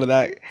through all of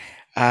that.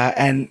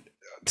 And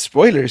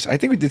spoilers. I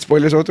think we did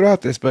spoilers all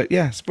throughout this, but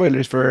yeah,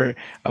 spoilers for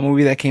a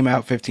movie that came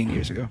out 15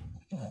 years ago.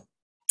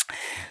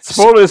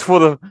 Spoilers for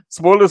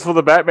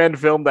the Batman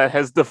film that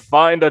has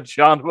defined a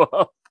genre.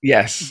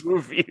 Yes.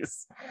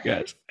 Movies.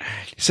 Yes.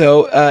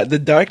 So, The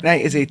Dark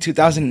Knight is a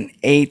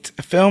 2008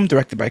 film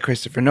directed by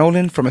Christopher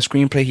Nolan from a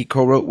screenplay he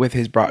co-wrote with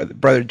his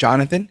brother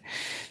Jonathan.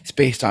 It's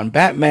based on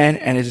Batman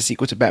and is a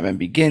sequel to Batman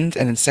Begins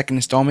and a second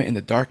installment in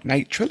the Dark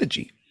Knight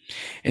trilogy.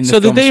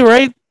 Did they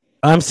write?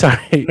 I'm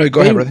sorry. No,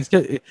 go ahead, brother.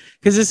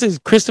 Because this is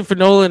Christopher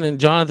Nolan and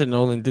Jonathan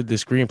Nolan did the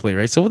screenplay,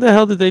 right? So what the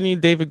hell did they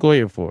need David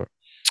Goyer for?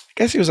 I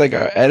guess he was like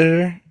an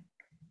editor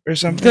or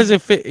something. Because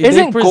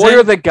isn't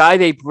Goyer the guy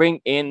they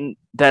bring in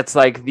that's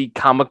like the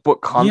comic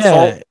book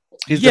consult?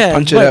 He's the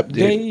punch it up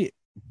dude. They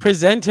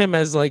present him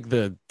as like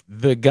the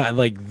guy,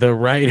 like the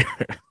writer.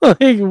 Like,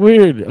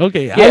 weird.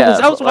 Okay,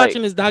 I was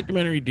watching his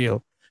documentary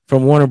deal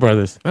from Warner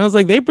Brothers. And I was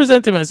like, they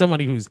present him as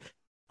somebody who's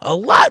a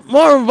lot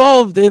more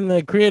involved in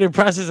the creative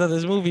process of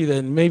this movie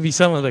than maybe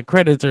some of the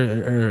credits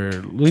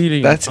are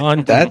leading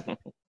on.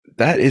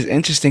 That is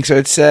interesting. So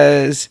it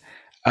says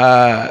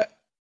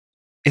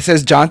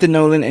Jonathan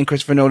Nolan and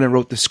Christopher Nolan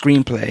wrote the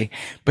screenplay,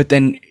 but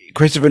then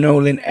Christopher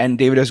Nolan and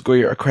David S.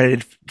 Goyer are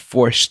credited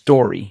for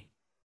story,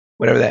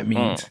 whatever that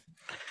means.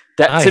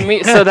 That to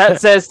me, so that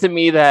says to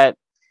me that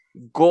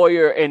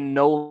Goyer and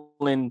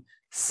Nolan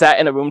sat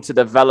in a room to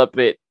develop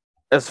it,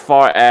 as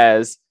far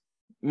as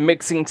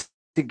mixing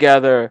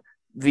together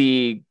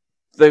the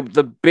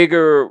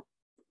bigger,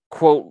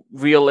 quote,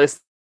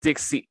 realistic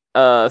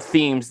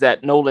themes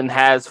that Nolan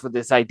has for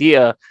this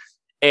idea,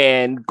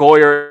 and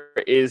Goyer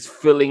is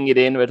filling it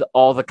in with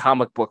all the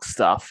comic book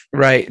stuff.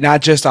 Right,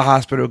 not just a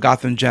hospital,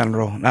 Gotham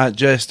General, not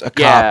just a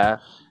cop,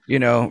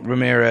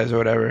 Ramirez or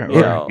whatever.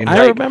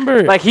 I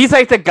remember, like he's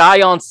like the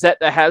guy on set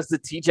that has to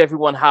teach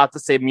everyone how to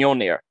say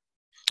Mjolnir.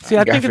 See,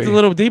 I think it's a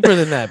little deeper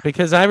than that,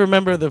 because I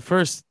remember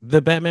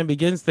the Batman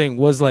Begins thing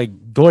was like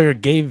Goyer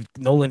gave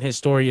Nolan his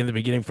story in the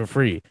beginning for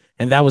free,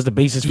 and that was the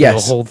basis for the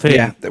whole thing.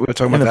 Yeah, we were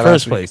talking about in the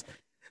first place.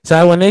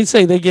 So when they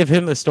say they give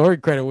him the story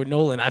credit with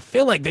Nolan, I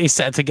feel like they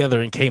sat together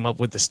and came up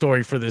with the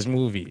story for this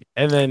movie.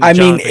 And then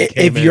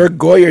if you're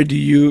Goyer, do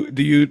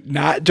you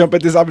not jump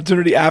at this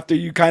opportunity after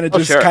you kind of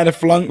kind of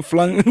flung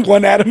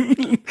one at him?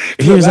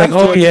 He was like,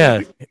 "Oh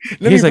yeah."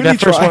 He's like, "That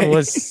first one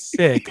was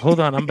sick.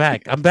 Hold on, I'm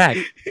back.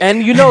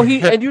 And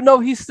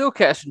he's still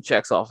cashing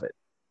checks off it.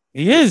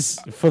 He is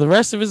for the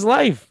rest of his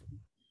life.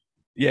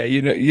 Yeah,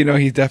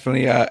 he's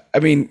definitely.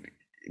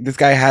 This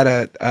guy had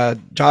a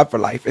job for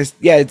life.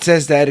 It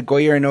says that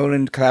Goyer and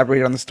Nolan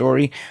collaborated on the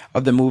story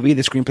of the movie.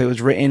 The screenplay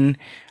was written.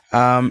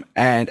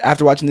 And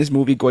after watching this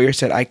movie, Goyer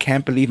said, "I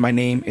can't believe my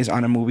name is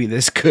on a movie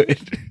this good."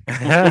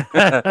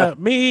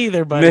 Me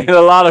either, buddy.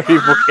 A lot of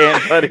people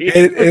can't, buddy.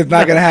 It's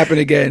not going to happen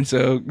again.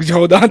 So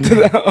hold on to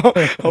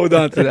that. Hold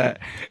on to that.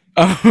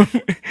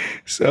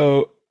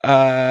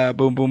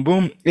 Boom, boom,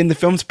 boom. In the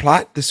film's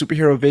plot, the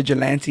superhero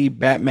vigilante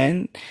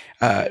Batman,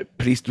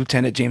 Police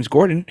Lieutenant James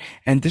Gordon,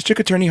 and District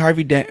Attorney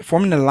Harvey Dent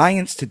form an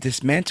alliance to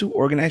dismantle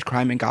organized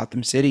crime in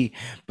Gotham City,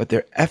 but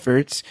their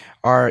efforts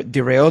are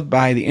derailed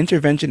by the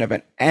intervention of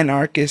an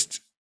anarchist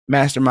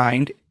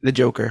mastermind, the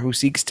Joker, who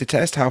seeks to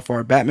test how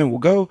far Batman will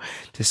go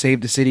to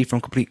save the city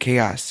from complete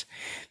chaos.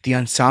 The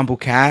ensemble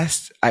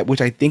cast, which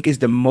I think is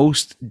the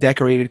most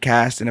decorated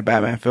cast in a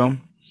Batman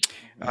film,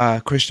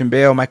 Christian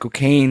Bale, Michael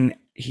Caine,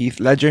 Heath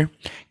Ledger,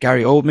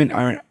 Gary Oldman,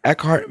 Aaron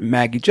Eckhart,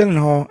 Maggie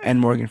Gyllenhaal, and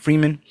Morgan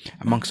Freeman,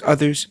 amongst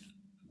others.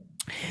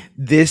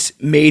 This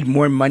made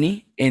more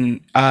money than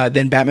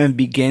Batman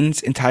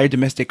Begins' entire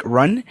domestic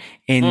run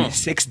in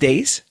 6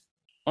 days.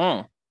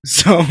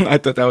 So I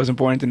thought that was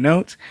important to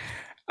note.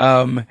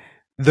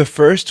 The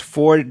first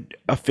 4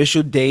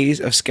 official days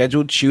of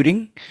scheduled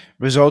shooting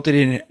resulted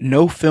in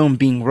no film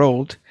being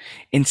rolled.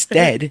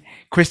 Instead,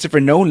 Christopher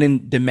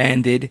Nolan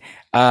demanded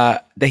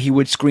that he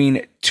would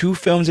screen 2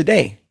 films a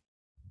day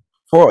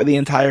for the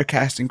entire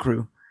cast and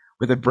crew,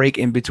 with a break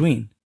in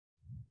between.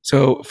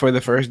 So for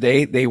the first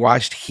day, they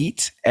watched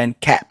Heat and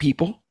Cat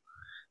People.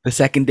 The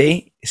second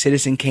day,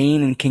 Citizen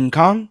Kane and King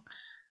Kong.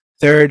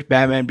 Third,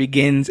 Batman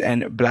Begins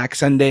and Black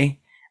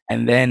Sunday.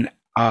 And then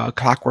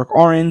Clockwork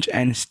Orange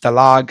and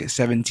Stalag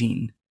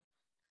 17.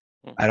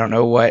 I don't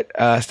know what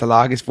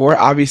Stalag is for.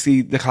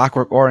 Obviously, the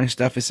Clockwork Orange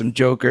stuff is some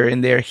Joker in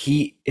there.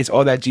 Heat is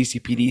all that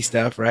GCPD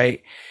stuff,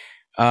 right?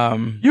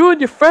 You and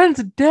your friends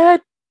are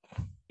dead.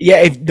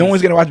 Yeah, if no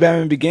one's gonna watch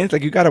Batman Begins,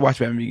 like you gotta watch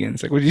Batman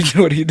Begins. Like, what are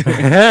you doing?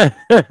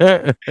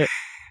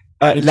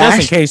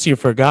 Just in case you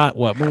forgot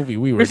what movie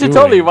we were. We should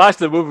totally watch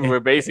the movie we're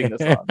basing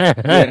this on.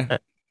 Yeah.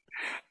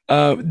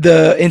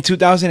 In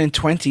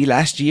 2020,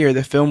 last year,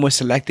 the film was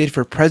selected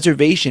for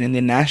preservation in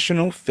the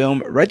National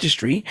Film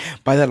Registry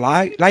by the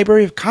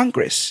Library of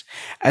Congress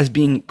as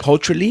being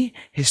culturally,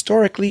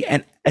 historically,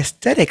 and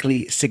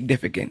aesthetically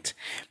significant,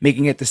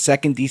 making it the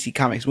second DC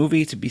Comics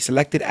movie to be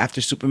selected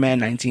after Superman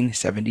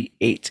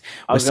 1978.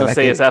 I was going to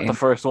say, is that the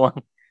first one?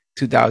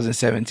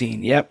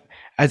 2017, yep.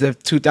 As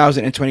of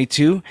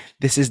 2022,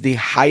 this is the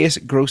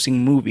highest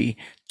grossing movie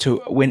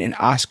to win an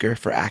Oscar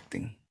for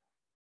acting.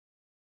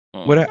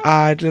 What an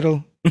odd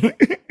little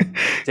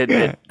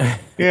tidbit.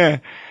 Yeah.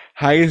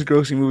 Highest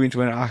grossing movie to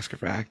win an Oscar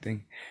for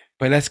acting.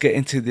 But let's get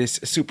into this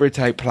super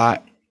tight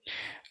plot.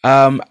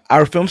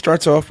 Our film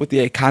starts off with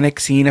the iconic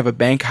scene of a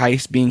bank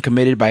heist being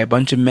committed by a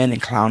bunch of men in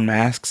clown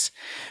masks.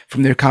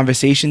 From their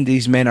conversation,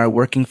 these men are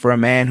working for a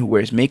man who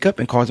wears makeup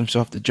and calls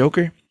himself the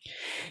Joker.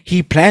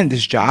 He planned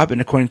this job,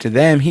 and according to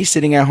them, he's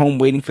sitting at home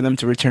waiting for them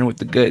to return with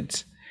the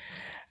goods.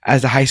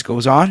 As the heist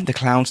goes on, the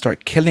clowns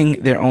start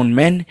killing their own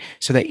men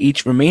so that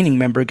each remaining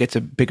member gets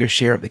a bigger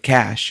share of the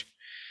cash.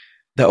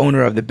 The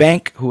owner of the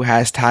bank, who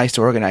has ties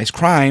to organized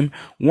crime,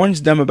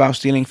 warns them about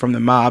stealing from the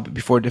mob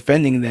before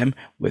defending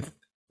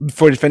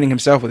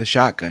himself with a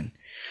shotgun.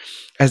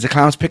 As the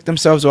clowns pick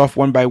themselves off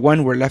one by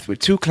one, we're left with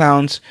 2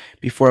 clowns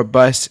before a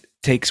bus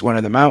takes one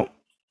of them out.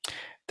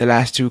 The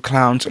last 2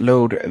 clowns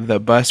load the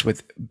bus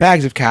with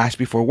bags of cash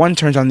before one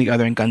turns on the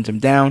other and guns him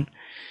down.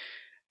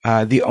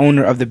 The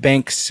owner of the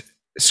banks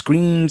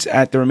screams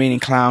at the remaining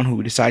clown,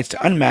 who decides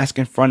to unmask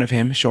in front of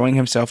him, showing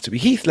himself to be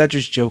Heath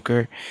Ledger's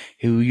Joker,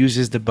 who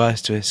uses the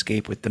bus to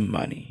escape with the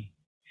money.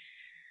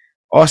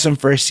 Awesome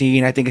first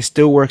scene. I think it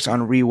still works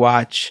on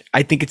rewatch.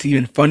 I think it's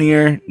even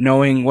funnier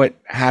knowing what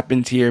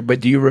happens here. But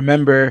do you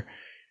remember,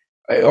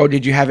 or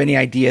did you have any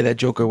idea that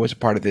Joker was a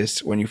part of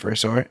this when you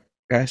first saw it,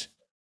 guys?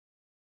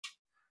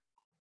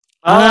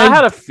 I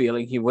had a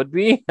feeling he would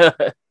be.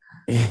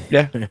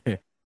 Yeah.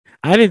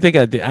 I didn't think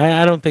I did.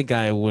 I don't think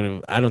I would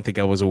have. I don't think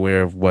I was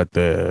aware of what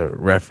the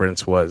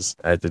reference was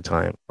at the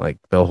time. Like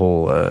the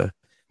whole the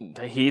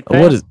Heat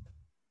thing? what is?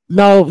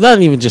 No,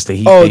 not even just the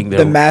Heat Oh, thing.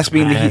 the mask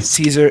being the mask.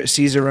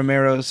 Caesar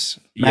Romero's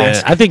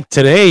mask. Yeah, I think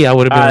today I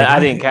would have been. Like, I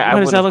didn't. I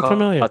Why does that wouldn't look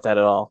familiar? caught that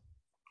at all.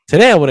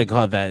 Today I would have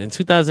caught that. In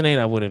 2008,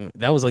 I wouldn't.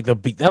 That was like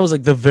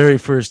the very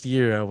first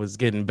year I was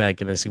getting back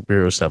into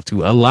superhero stuff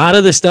too. A lot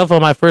of the stuff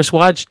on my first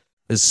watch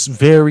is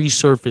very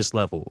surface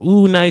level.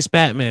 Ooh, nice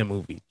Batman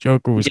movie.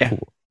 Joker was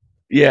cool.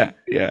 Yeah.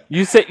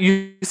 You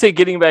say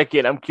getting back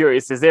in. I'm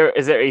curious. Is there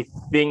a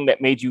thing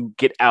that made you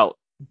get out?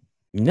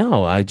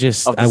 No, I Of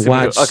the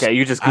watched. Okay,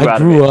 you just grew I out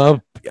grew of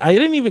it. up. I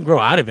didn't even grow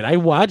out of it. I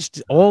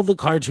watched all the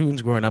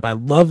cartoons growing up. I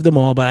loved them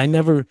all, but I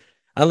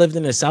lived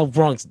in the South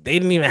Bronx. They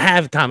didn't even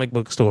have comic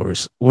book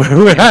stores where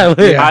I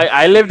lived. Yeah.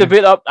 I lived a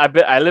bit up.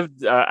 I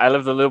lived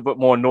a little bit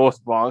more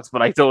North Bronx,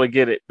 but I totally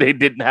get it. They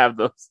didn't have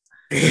those.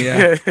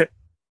 Yeah.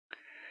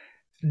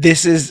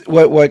 This is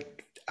what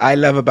I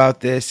love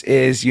about this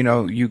is,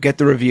 you get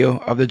the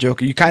reveal of the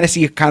Joker. You kind of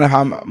see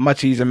how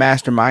much he's a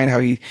mastermind, how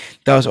he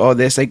does all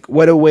this. Like,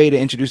 what a way to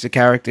introduce the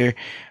character,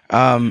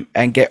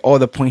 and get all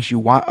the points you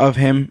want of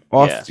him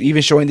off. Yeah.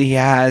 Even showing that he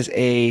has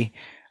a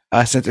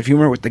sense of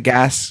humor with the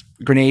gas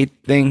grenade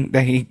thing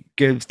that he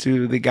gives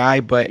to the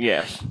guy. But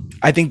Yeah.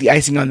 I think the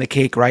icing on the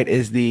cake, right,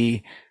 is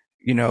the,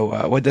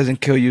 what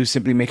doesn't kill you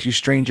simply makes you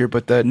stranger,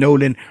 but the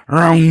Nolan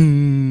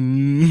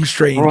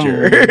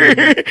stranger,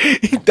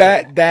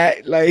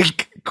 that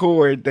like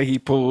chord that he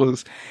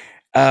pulls,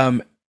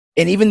 and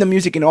even the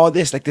music and all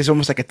this, like there's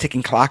almost like a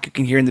ticking clock you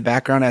can hear in the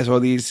background as all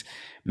these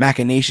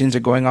machinations are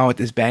going on with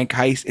this bank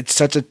heist. It's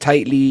such a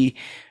tightly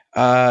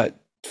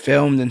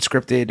filmed and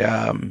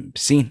scripted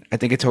scene. I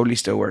think it totally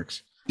still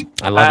works.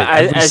 I love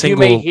it. As you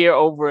may hear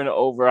over and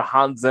over,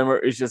 Hans Zimmer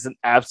is just an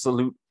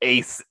absolute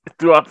ace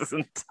throughout this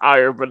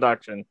entire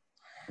production.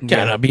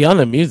 Yeah, beyond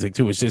the music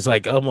too, it's just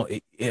like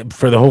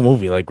for the whole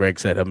movie, like Greg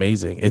said,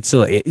 amazing. It's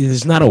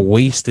not a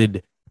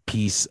wasted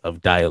piece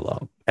of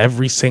dialogue.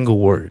 Every single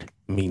word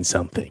means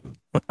something.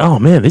 Oh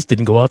man, this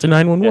didn't go out to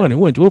 911. It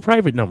went to a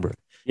private number.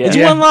 Yeah. It's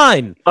one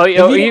line.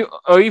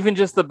 Or even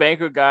just the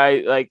banker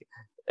guy, like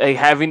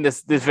having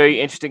this very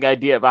interesting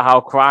idea about how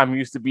crime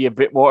used to be a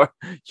bit more,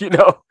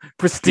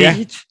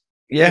 prestige.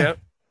 Yeah.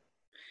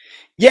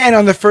 And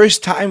on the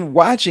first time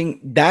watching,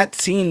 that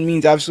scene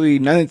means absolutely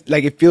nothing.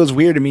 Like, it feels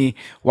weird to me.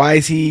 Why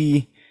does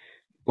he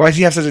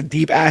have such a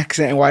deep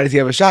accent, and why does he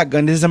have a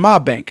shotgun? This is a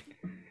mob bank.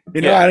 I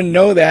didn't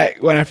know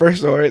that when I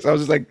first saw it. So I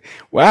was just like,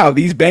 wow,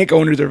 these bank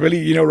owners are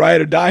really,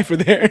 ride or die for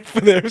their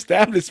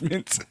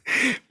establishments.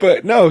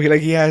 But no,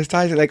 he has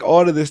ties. Like,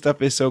 all of this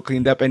stuff is so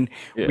cleaned up. And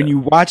when you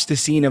watch the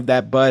scene of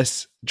that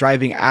bus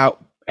driving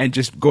out and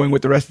just going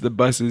with the rest of the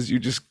buses, you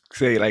just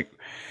say, like,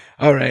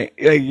 all right,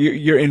 like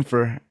you're in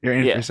for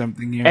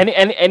something here.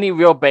 Any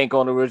real bank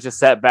owner would just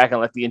sat back and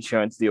let the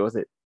insurance deal with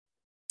it.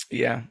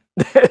 Yeah.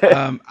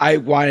 I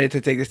wanted to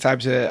take this time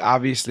to,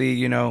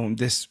 obviously,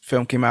 this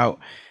film came out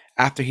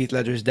after Heath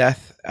Ledger's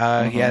death.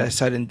 He had a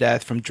sudden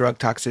death from drug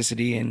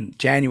toxicity in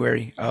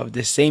January of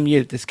this same year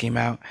that this came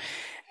out.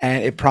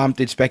 And it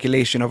prompted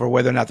speculation over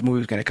whether or not the movie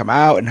was going to come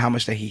out and how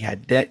much that he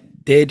had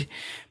did.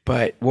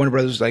 But Warner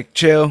Brothers was like,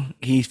 chill.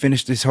 He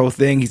finished this whole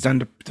thing. He's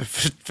done the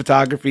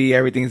photography.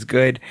 Everything's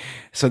good.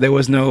 So there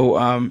was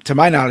no, to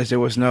my knowledge, there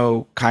was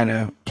no kind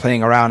of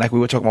playing around like we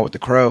were talking about with The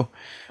Crow,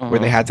 where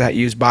they had to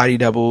use body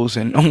doubles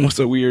and almost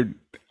a weird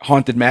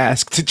haunted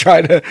mask to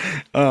try to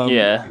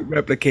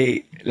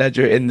replicate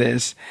Ledger in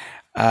this.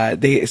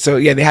 They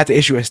had to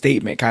issue a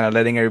statement kind of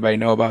letting everybody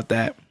know about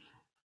that.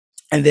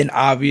 And then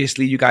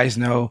obviously you guys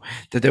know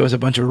that there was a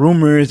bunch of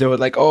rumors. They were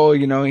like, oh,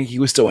 he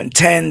was so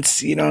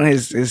intense,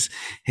 his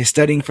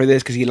studying for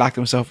this because he locked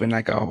himself in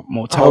like a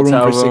motel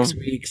room for 6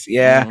 weeks.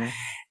 Yeah. Mm-hmm.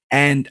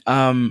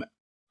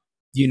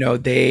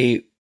 And,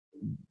 they,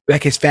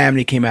 like, his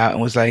family came out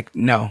and was like,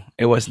 no,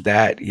 it wasn't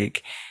that.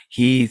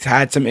 He's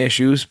had some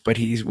issues, but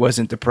he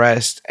wasn't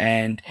depressed.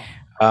 And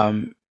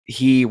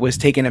he was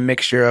taking a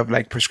mixture of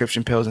like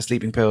prescription pills and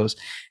sleeping pills.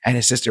 And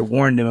his sister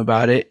warned him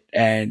about it.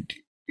 And,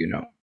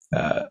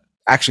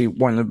 actually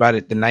warned him about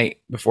it the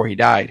night before he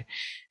died,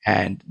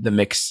 and the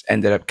mix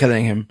ended up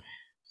killing him.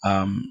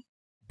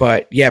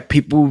 But yeah,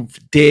 people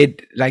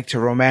did like to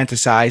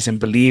romanticize and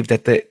believe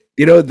that that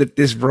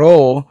this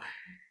role,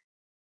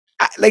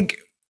 like,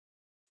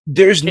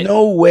 there's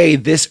no way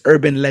this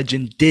urban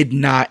legend did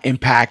not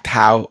impact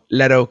how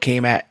Leto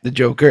came at the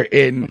Joker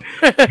in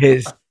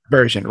his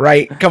version,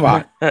 right? Come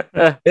on.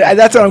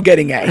 That's what I'm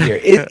getting at here.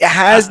 It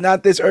has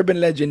not this urban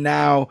legend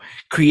now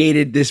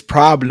created this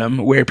problem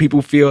where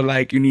people feel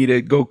like you need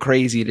to go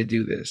crazy to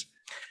do this.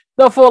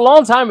 No, for a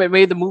long time, it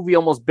made the movie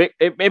almost big.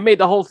 It made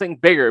the whole thing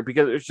bigger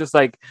because it was just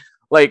like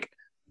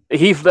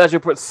Heath Ledger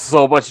put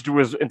so much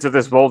into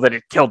this role that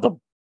it killed him.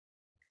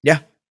 Yeah,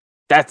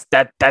 that's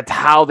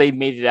how they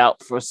made it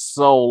out for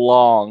so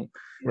long,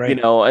 right?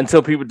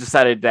 Until people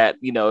decided that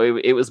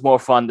it was more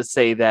fun to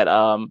say that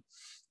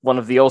one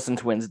of the Olsen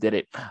twins did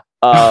it.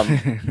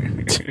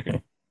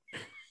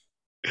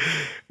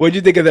 What'd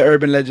you think of the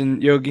urban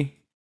legend, Yogi?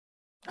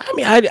 I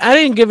mean, I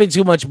didn't give it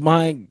too much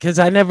mind because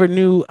I never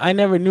knew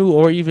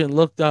or even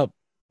looked up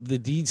the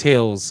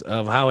details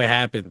of how it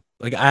happened.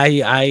 Like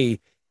I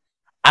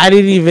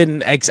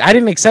didn't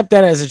accept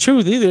that as a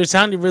truth either. It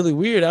sounded really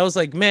weird. I was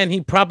like, man,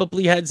 he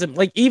probably had some,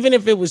 like, even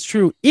if it was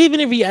true, even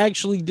if he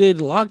actually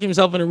did lock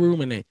himself in a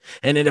room and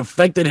it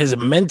affected his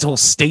mental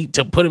state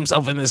to put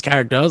himself in this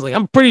character. I was like,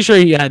 I'm pretty sure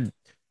he had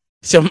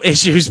some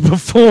issues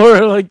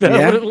before, like that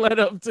would have led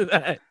up to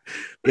that.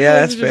 Yeah,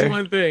 that's just fair.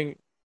 one thing.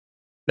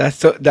 That's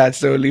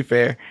totally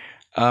fair.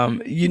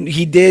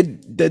 He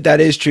did that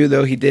is true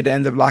though. He did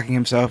end up locking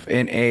himself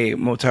in a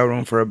motel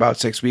room for about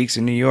 6 weeks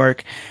in New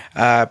York,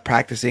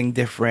 practicing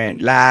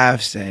different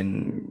laughs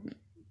and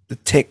the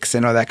ticks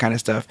and all that kind of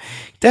stuff.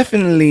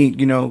 Definitely,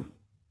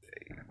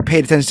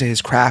 paid attention to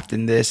his craft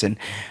in this, and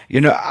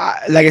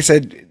like I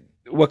said,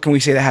 what can we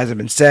say that hasn't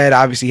been said?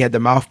 Obviously, he had the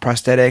mouth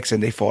prosthetics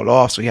and they fall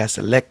off, so he has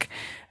to lick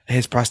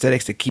his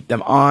prosthetics to keep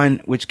them on,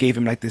 which gave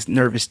him like this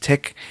nervous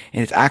tick in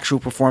his actual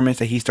performance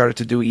that he started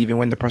to do even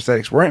when the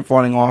prosthetics weren't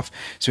falling off,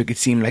 so it could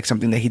seem like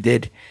something that he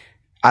did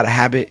out of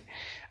habit.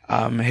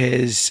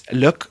 His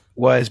look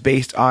was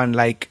based on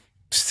like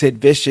Sid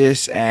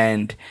Vicious,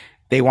 and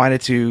they wanted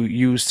to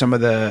use some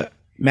of the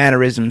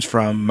mannerisms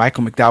from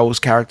Michael McDowell's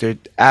character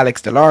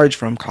Alex DeLarge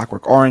from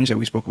Clockwork Orange that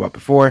we spoke about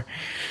before.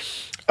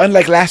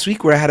 Unlike last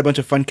week where I had a bunch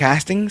of fun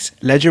castings,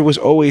 Ledger was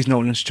always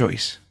Nolan's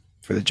choice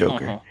for the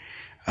Joker. Uh-huh.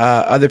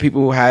 Other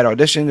people who had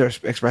auditioned or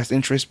expressed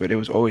interest, but it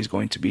was always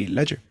going to be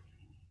Ledger.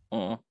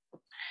 Uh-huh.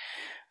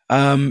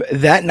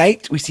 That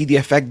night, we see the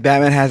effect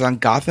Batman has on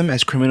Gotham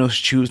as criminals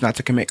choose not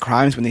to commit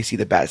crimes when they see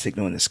the bat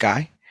signal in the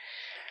sky.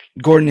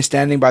 Gordon is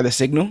standing by the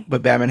signal,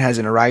 but Batman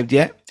hasn't arrived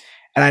yet.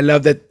 And I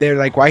love that they're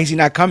like, why is he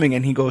not coming?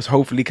 And he goes,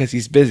 hopefully because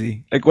he's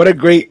busy. Like, what a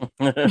great,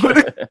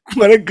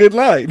 what a good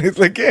line. It's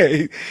like,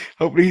 yeah,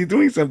 hopefully he's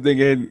doing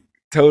something. And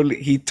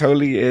he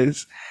totally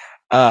is.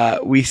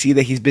 We see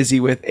that he's busy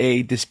with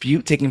a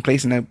dispute taking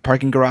place in a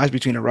parking garage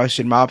between a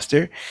Russian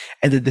mobster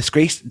and the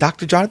disgraced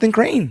Dr. Jonathan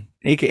Crane,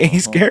 aka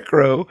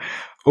Scarecrow,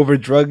 over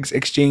drugs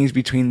exchanged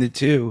between the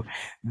two.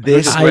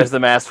 This wears the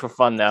mask for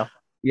fun now.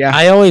 Yeah,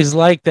 I always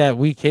like that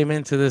we came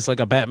into this like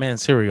a Batman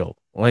serial.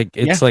 Like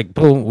it's like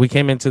boom, we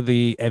came into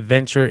the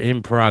adventure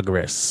in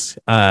progress.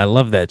 I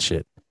love that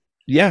shit.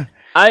 Yeah,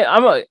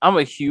 I'm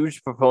a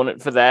huge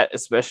proponent for that,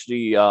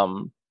 especially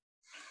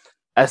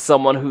as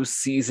someone who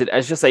sees it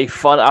as just a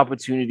fun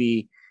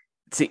opportunity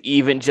to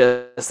even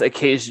just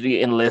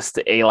occasionally enlist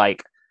a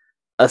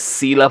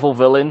C-level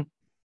villain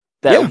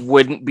that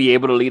wouldn't be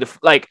able to lead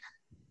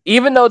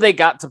even though they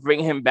got to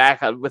bring him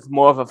back with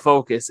more of a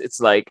focus, it's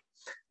like,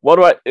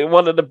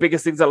 one of the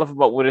biggest things I love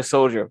about Winter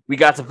Soldier, we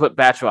got to put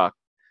Batroc.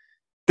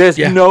 There's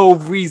no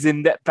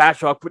reason that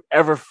Batroc would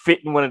ever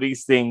fit in one of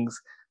these things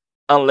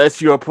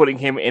unless you're putting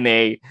him in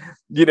a,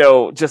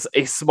 just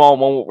a small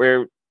moment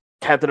where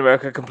Captain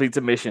America completes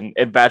a mission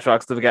and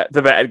Batroc's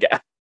the bad guy.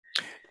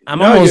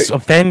 I'm almost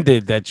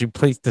offended that you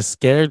placed the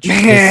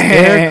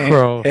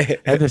Scarecrow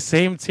at the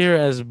same tier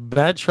as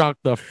Batroc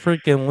the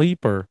freaking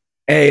Leaper.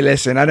 Hey,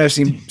 listen, I've never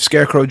seen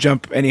Scarecrow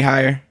jump any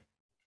higher.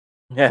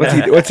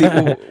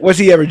 What's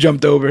he ever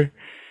jumped over?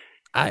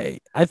 I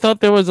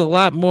thought there was a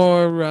lot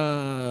more.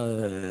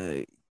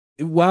 I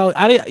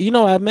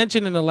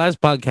mentioned in the last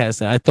podcast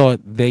that I thought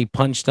they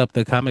punched up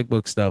the comic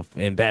book stuff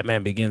in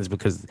Batman Begins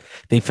because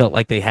they felt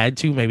like they had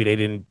to. Maybe they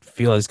didn't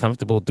feel as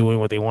comfortable doing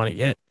what they wanted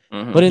yet.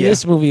 Mm-hmm. But in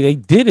this movie, they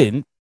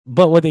didn't.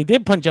 But what they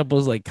did punch up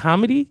was like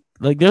comedy.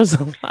 Like there's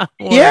a lot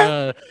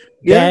more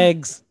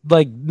gags.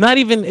 Like not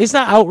even. It's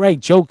not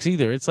outright jokes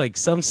either. It's like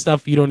some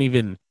stuff you don't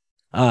even.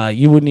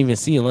 You wouldn't even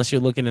see unless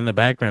you're looking in the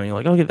background. And you're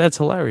like, okay, that's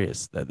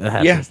hilarious. That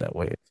happens that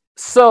way.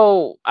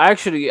 So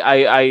actually,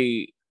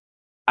 I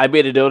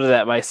made a note of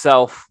that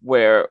myself.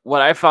 Where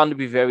what I found to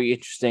be very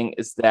interesting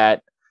is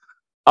that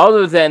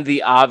other than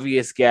the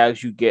obvious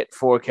gags you get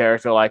for a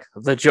character like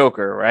the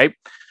Joker, right?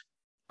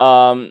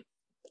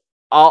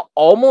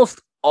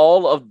 Almost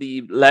all of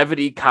the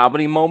levity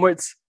comedy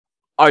moments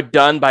are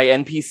done by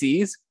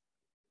NPCs.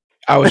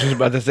 I was just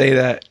about to say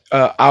that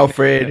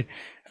Alfred.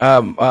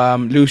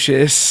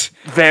 Lucius,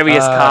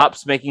 various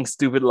cops making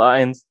stupid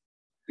lines,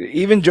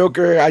 even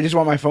Joker. I just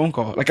want my phone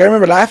call. Like I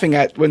remember laughing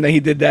at when he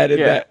did that at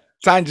that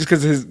time just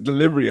because of his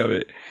delivery of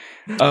it.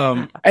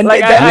 And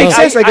that makes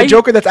sense. Like a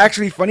Joker that's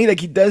actually funny. Like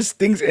he does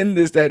things in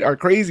this that are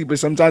crazy, but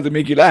sometimes it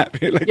make you laugh.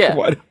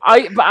 What?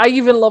 I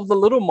even love the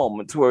little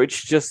moments where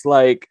it's just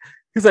like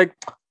he's like,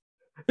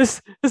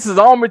 this is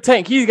armored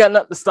tank. He's got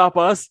nothing to stop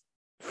us.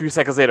 A few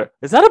seconds later,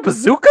 is that a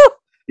bazooka?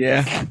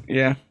 Yeah,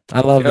 yeah. I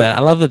love Yep. that.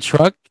 I love the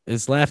truck.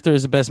 It's laughter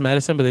is the best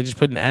medicine, but they just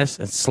put an S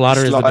and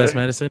slaughter is the best Slaughter.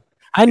 medicine.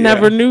 I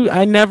never knew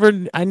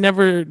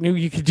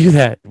you could do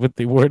that with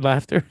the word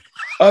laughter.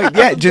 Oh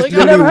yeah, just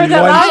Like, I never literally heard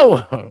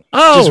that one.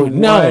 Oh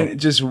no.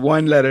 Just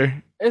one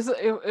letter.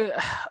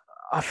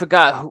 I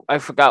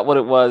forgot what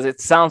it was.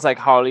 It sounds like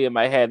Harley in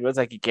my head. It's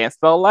like you can't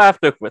spell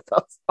laughter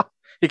without.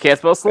 You can't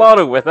spell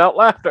slaughter without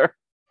laughter.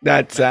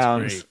 That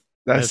sounds. great.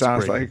 That That's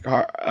sounds great.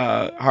 like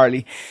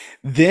Harley.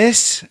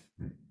 This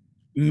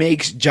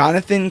makes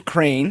Jonathan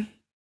Crane,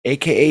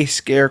 aka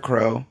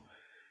Scarecrow,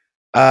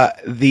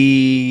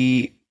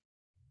 the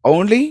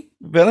only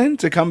villain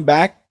to come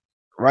back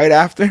right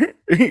after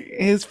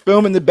his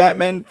film in the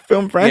Batman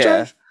film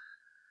franchise.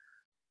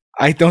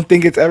 I don't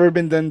think it's ever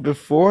been done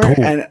before. Oh.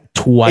 And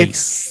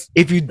Twice.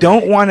 if you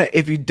don't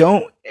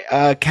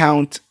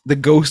count the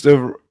ghost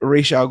of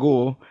Ra's al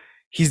Ghul,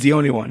 he's the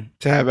only one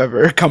to have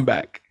ever come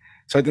back.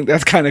 So I think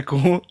that's kind of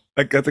cool.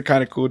 Like that's a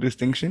kind of cool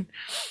distinction.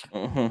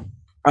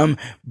 Mm-hmm.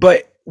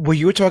 But what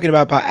you were talking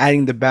about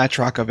adding the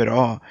Batroc of it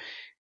all,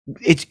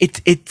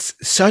 it's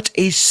such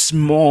a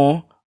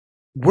small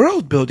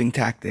world building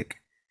tactic.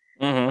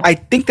 Mm-hmm. I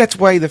think that's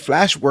why the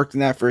Flash worked in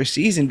that first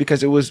season,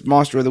 because it was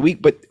Monster of the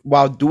Week. But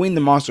while doing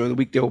the Monster of the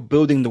Week, they were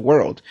building the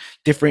world,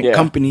 different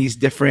companies,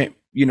 different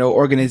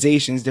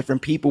organizations,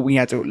 different people we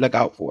had to look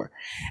out for,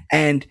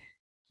 and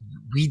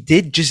we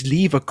did just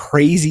leave a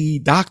crazy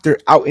doctor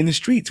out in the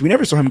streets. We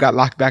never saw him got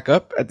locked back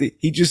up.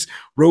 He just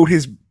rode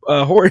his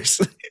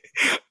horse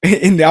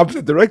in the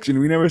opposite direction.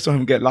 We never saw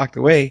him get locked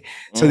away.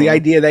 So the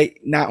idea that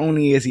not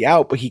only is he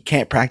out, but he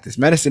can't practice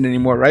medicine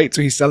anymore, right?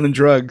 So he's selling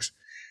drugs,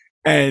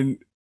 and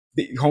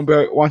the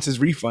homeboy wants his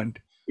refund,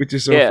 which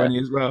is so funny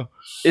as well.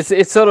 It's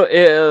sort of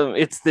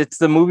it's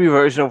the movie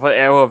version of what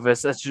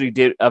Arrowverse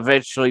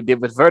eventually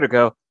did with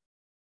Vertigo.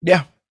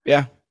 Yeah,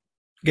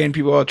 getting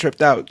people all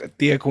tripped out.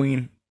 Thea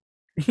Queen,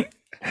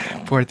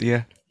 poor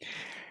Thea.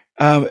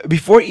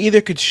 Before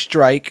either could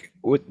strike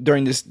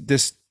during this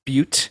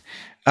dispute,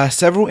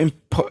 several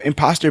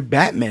imposter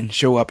Batmen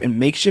show up in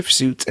makeshift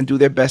suits and do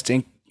their best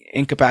to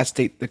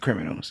incapacitate the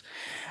criminals.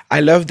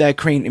 I love that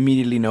Crane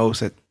immediately knows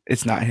that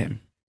it's not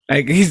him.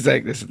 Like he's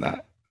like, this is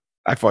not.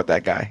 I fought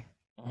that guy.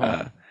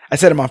 I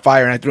set him on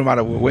fire and I threw him out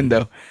of a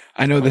window.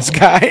 I know this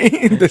guy.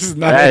 This is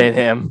not That ain't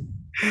him.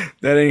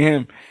 That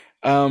ain't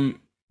him.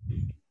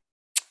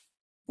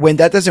 When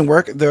that doesn't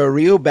work, the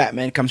real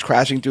Batman comes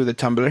crashing through the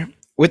tumbler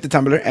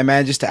and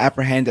manages to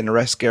apprehend and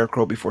arrest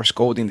Scarecrow before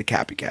scolding the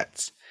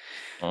copycats.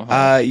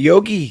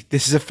 Yogi,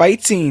 this is a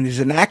fight scene. This is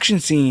an action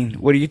scene.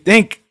 What do you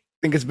think?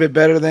 Think it's a bit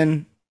better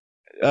than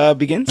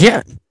Begins?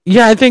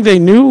 Yeah, I think they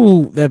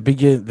knew that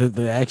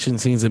the action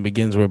scenes in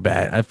Begins were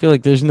bad. I feel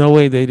like there's no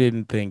way they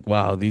didn't think,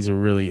 wow, these are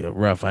really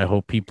rough. I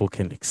hope people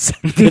can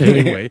accept it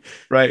anyway.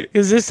 Right.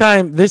 Because this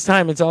time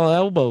it's all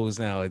elbows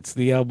now. It's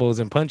the elbows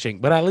and punching.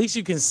 But at least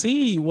you can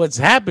see what's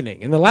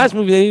happening. In the last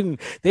movie,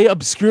 they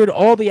obscured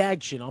all the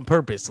action on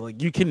purpose.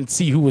 Like you can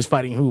see who was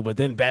fighting who, but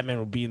then Batman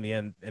will be in the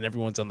end and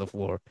everyone's on the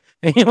floor.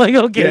 And you're like,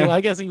 okay, well, I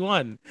guess he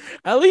won.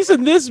 At least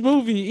in this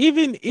movie,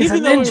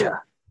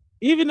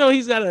 even though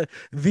he's got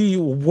the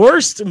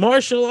worst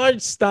martial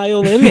arts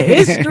style in the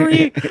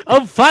history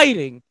of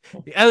fighting,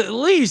 at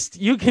least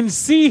you can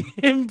see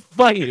him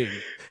fighting.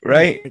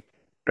 Right.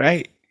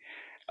 It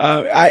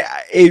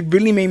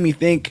really made me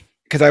think,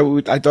 because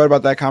I thought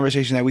about that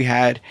conversation that we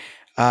had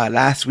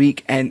last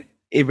week, and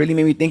it really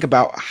made me think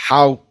about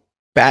how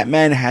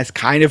Batman has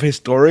kind of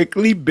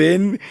historically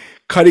been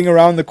cutting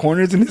around the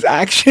corners in his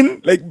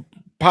action. Like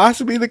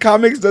possibly the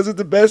comics does it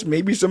the best.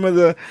 Maybe some of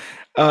the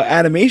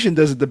animation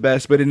does it the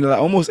best, but in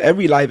almost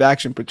every live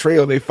action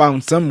portrayal, they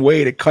found some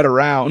way to cut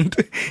around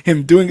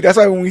him doing. That's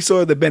why when we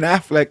saw the Ben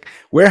Affleck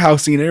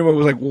warehouse scene, everyone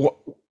was like, "What?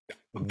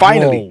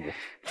 Finally,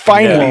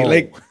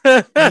 like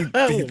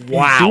he's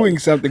doing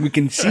something. We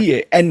can see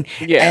it." And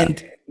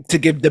to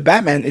give the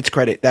Batman its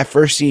credit, that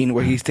first scene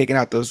where he's taking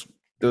out those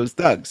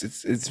thugs,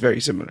 it's very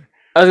similar.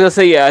 I was gonna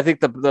say, I think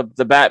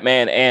the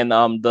Batman and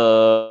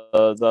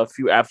the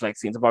few Affleck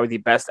scenes are probably the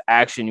best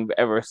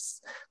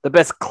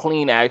best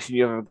clean action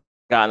you've ever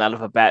gotten out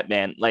of a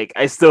Batman. Like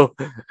I still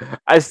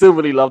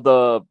really love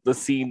the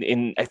scene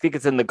in, I think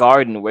it's in the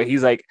garden, where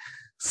he's like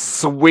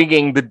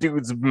swinging the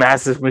dude's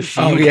massive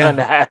machine gun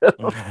at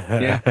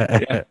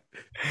him.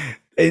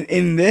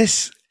 In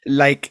this,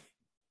 like,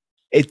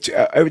 it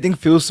everything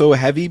feels so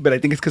heavy, but I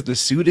think it's because the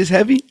suit is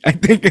heavy. I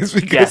think it's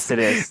because it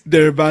is.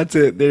 They're about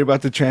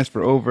to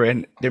transfer over,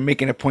 and they're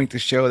making a point to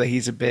show that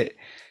he's a bit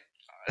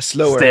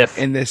slower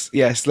in this.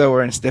 Yeah,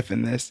 slower and stiff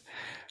in this.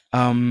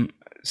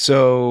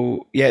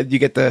 So yeah, you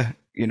get the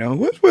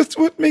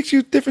what makes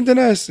you different than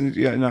us? And,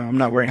 no, I'm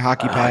not wearing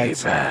hockey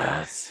pads.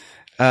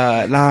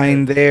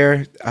 Line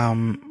there.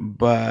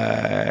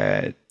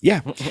 But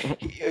yeah,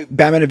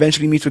 Batman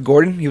eventually meets with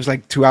Gordon. He was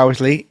like 2 hours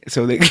late,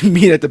 so they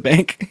meet at the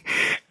bank,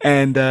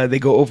 and they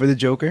go over the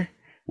Joker,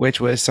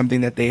 which was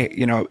something that they,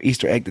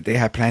 Easter egg that they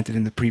had planted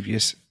in the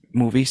previous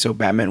movie, so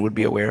Batman would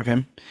be aware of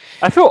him.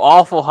 I feel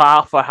awful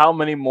for how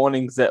many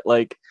mornings that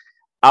like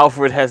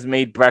Alfred has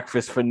made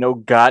breakfast for no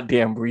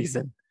goddamn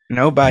reason.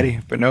 Nobody,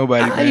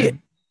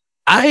 man.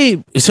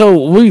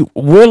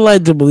 We're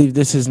led to believe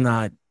this is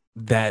not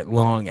that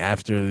long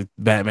after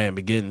Batman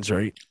Begins,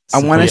 right?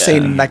 I want to say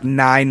Yeah. like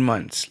 9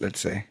 months, let's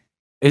say.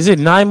 Is it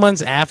 9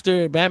 months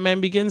after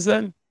Batman Begins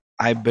then?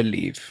 I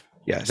believe.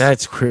 Yes.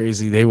 That's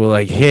crazy. They were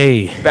like,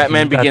 hey,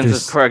 Batman you got Begins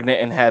this- was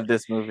pregnant and had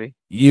this movie.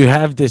 you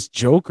have this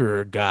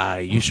Joker guy.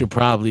 You should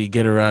probably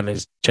get around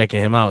to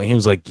checking him out. And he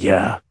was like,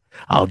 yeah,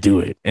 I'll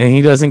do it. And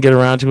he doesn't get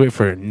around to it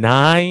for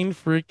 9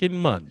 freaking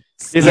months.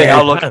 He's like,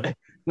 I'll look.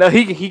 No,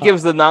 he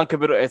gives the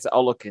non-committal. It's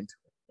I'll look into.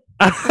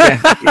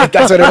 Yeah,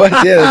 that's what it was.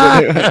 Yeah,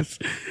 that's what it was.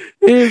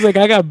 He was like,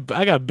 I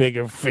got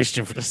bigger fish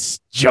for this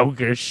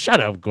Joker.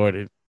 Shut up,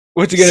 Gordon.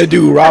 What's he gonna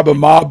do? Rob a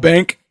mob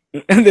bank?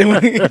 And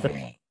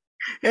then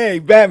hey,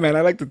 Batman,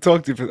 I'd like to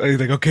talk to you. He's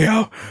like, okay,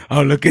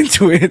 I'll look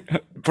into it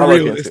for I'll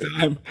real look this into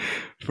time.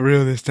 For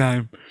real this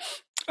time.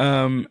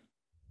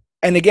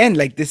 And again,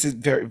 like this is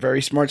very,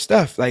 very smart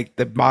stuff. Like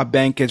the mob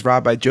bank is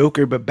robbed by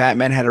Joker, but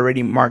Batman had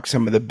already marked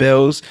some of the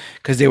bills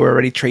because they were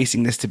already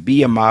tracing this to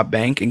be a mob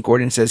bank. And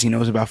Gordon says he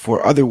knows about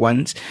 4 other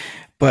ones.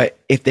 But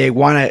if they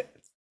want to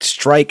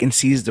strike and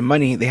seize the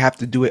money, they have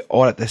to do it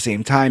all at the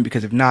same time,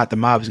 because if not, the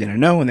mob is going to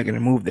know and they're going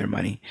to move their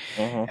money.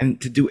 And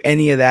to do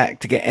any of that,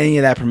 to get any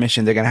of that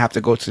permission, they're going to have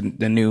to go to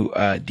the new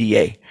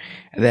DA.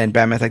 And then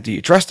Batman's like, do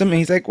you trust him? And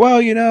he's like,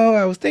 well,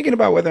 I was thinking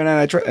about whether or not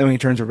I trust. And when he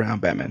turns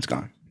around, Batman's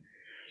gone.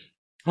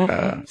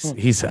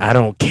 He said, I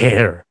don't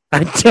care.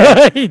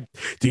 Do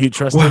you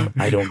trust him?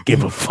 I don't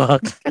give a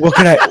fuck.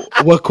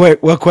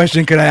 What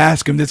question can I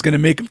ask him that's going to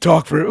make him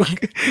talk for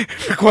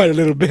quite a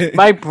little bit?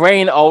 My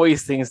brain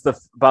always thinks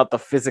about the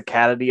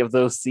physicality of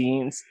those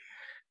scenes.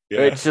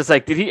 Yeah. It's just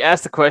like, did he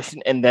ask the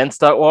question and then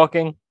start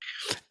walking?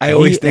 I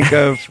always think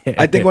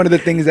one of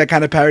the things that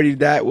kind of parodied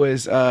that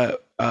was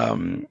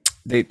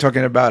they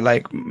talking about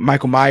like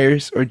Michael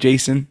Myers or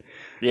Jason.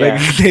 Yeah.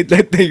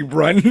 Like they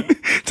run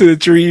to the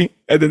tree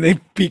and then they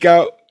peek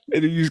out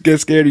and then you get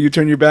scared and you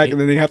turn your back and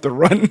then they have to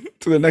run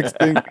to the next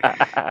thing.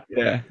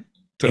 Yeah.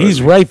 Totally.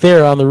 He's right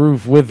there on the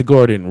roof with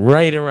Gordon,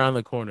 right around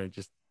the corner.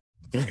 Just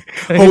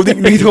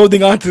he's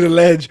holding on to the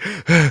ledge.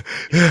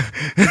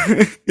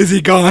 Is he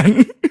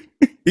gone?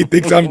 He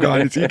thinks I'm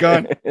gone. Is he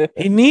gone?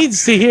 He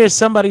needs to hear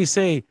somebody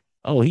say,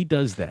 "Oh, he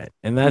does that,"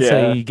 and that's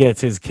how he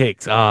gets his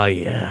kicks. Oh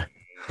yeah,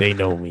 they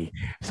know me.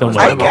 So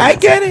I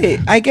get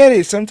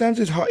it. Sometimes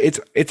it's hard.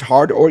 It's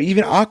hard or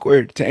even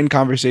awkward to end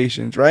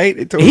conversations, right?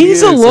 It totally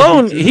He's is.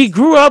 alone. He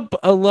grew up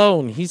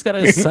alone. He's got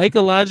a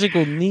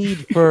psychological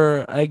need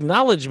for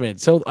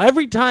acknowledgement. So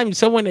every time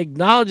someone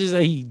acknowledges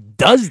that he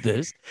does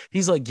this,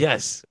 he's like,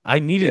 "Yes, I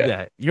needed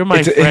that. You're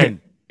my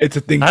friend. It's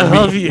a thing. I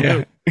love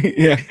you.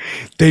 Yeah,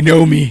 they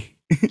know me.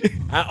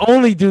 I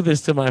only do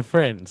this to my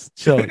friends."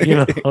 So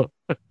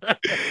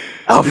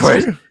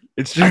Alfred,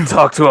 it's true. I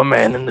talked to a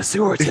man in the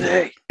sewer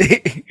today.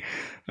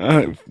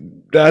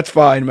 That's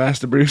fine,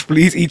 Master Bruce.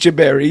 Please eat your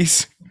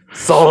berries.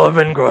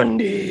 Solomon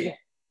Grundy.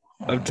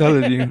 I'm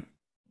telling you,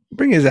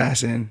 bring his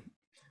ass in.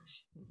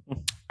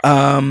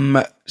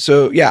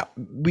 So yeah,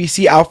 we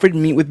see Alfred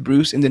meet with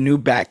Bruce in the new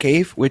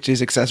Batcave, which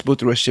is accessible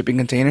through a shipping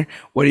container.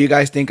 What do you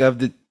guys think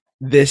of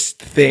this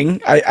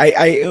thing?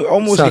 I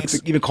almost hate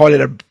to even call it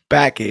a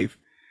Batcave.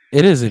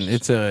 it isn't.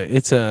 It's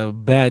a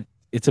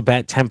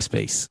bad temp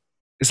space.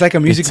 It's like a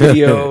music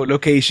video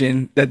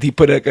location that he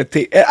put and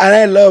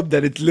I love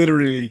that it's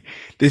literally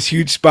this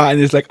huge spot and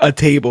there's like a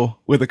table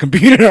with a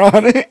computer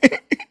on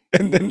it.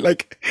 And then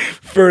like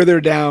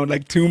further down,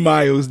 like 2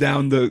 miles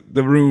down the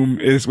room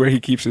is where he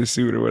keeps his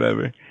suit or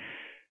whatever.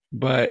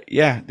 But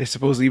yeah, they're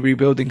supposedly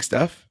rebuilding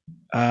stuff.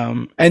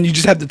 And you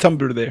just have the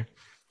tumbler there.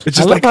 It's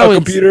just like a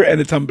computer and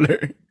a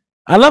tumbler.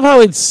 I love how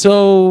it's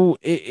so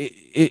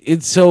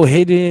it's so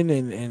hidden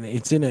and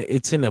it's in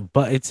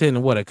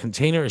a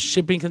container, a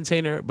shipping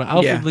container. But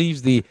Alfred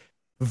leaves the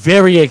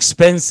very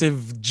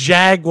expensive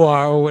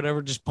Jaguar or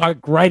whatever just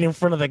parked right in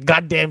front of the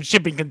goddamn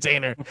shipping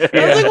container. I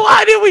was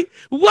like,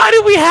 why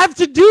did we have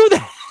to do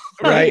that?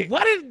 Right?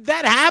 Why did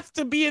that have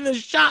to be in the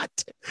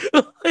shot?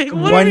 Like,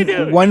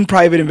 one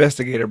private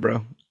investigator,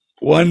 bro.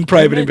 One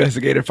private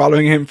investigator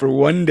following him for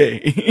 1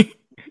 day.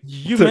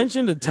 You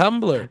mentioned a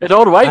tumbler. An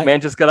old white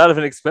man just got out of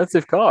an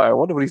expensive car. I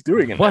wonder what he's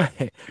doing in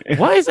there.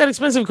 Why is that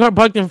expensive car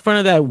parked in front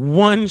of that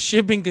one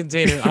shipping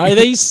container? Are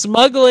they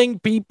smuggling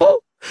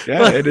people?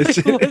 Yeah, it is.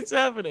 What's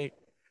happening?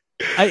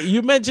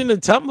 You mentioned a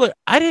tumbler.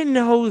 I didn't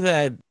know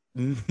that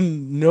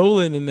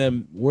Nolan and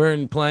them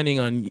weren't planning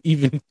on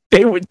even.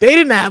 They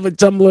didn't have a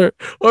tumbler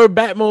or a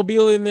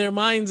Batmobile in their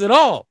minds at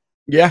all.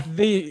 Yeah,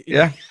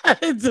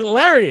 it's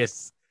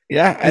hilarious.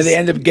 Yeah, and they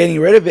end up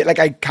getting rid of it. Like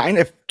I kind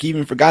of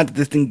even forgot that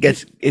this thing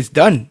it's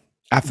done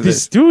after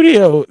this.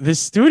 The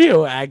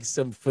studio asked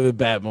him for the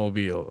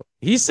Batmobile.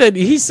 He said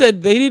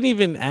they didn't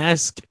even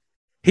ask.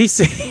 He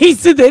said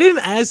they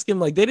didn't ask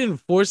him, like they didn't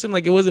force him,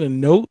 like it wasn't a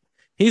note.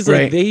 He's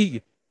like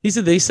He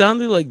said they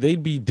sounded like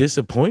they'd be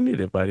disappointed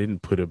if I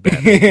didn't put a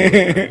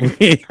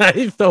Batmobile.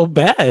 I felt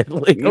bad.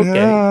 Like,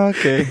 okay,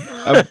 Okay.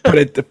 I'll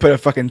put a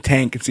fucking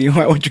tank and see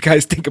what you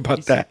guys think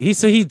about that. He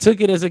said he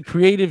took it as a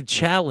creative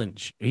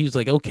challenge. He was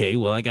like, okay,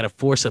 well, I got to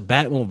force a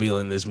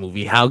Batmobile in this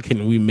movie. How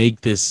can we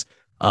make this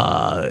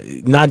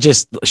not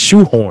just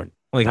shoehorn?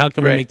 Like, how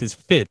can we make this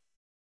fit?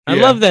 I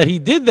love that he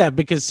did that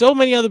because so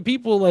many other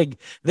people, like,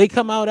 they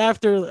come out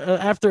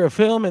after a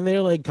film and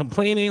they're like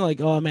complaining, like,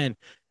 oh man,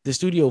 the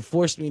studio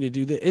forced me to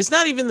do this. It's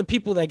not even the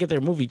people that get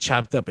their movie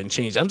chopped up and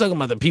changed. I'm talking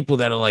about the people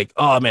that are like,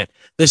 oh man,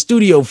 the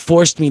studio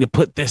forced me to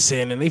put this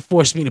in and they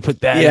forced me to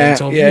put that in.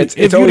 So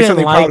it's always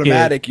something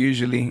problematic.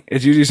 Usually,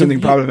 it's usually something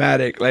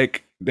problematic.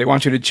 Like they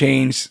want you to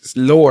change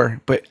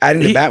lore, but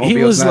adding the Batmobile. He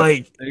was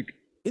like,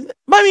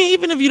 I mean,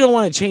 even if you don't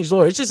want to change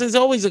lore, it's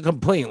always a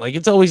complaint. Like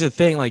it's always a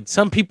thing. Like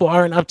some people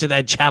aren't up to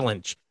that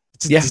challenge.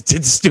 The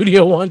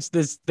studio wants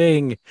this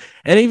thing,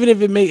 and even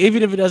if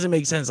it doesn't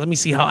make sense, let me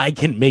see how I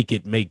can make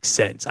it make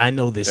sense. I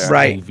know this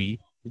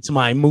movie; it's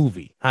my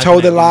movie. Toe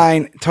the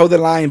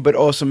line, but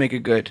also make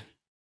it good.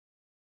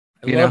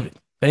 I love it.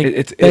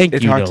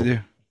 It's hard to do.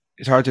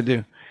 It's hard to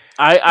do.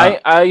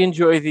 I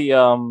enjoy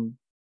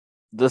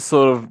the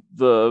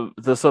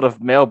sort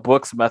of Mel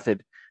Brooks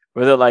method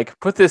where they're like,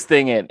 put this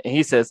thing in, and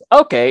he says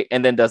okay,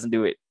 and then doesn't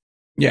do it.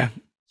 Yeah.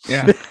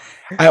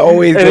 I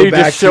always and go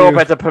back just show up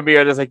at the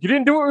premiere and it's like, you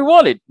didn't do what we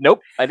wanted. Nope,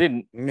 I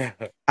didn't.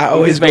 I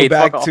always go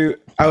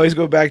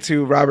back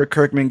to Robert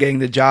Kirkman getting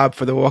the job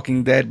for The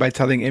Walking Dead by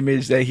telling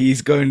Image that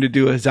he's going to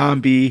do a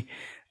zombie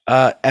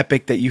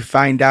epic that you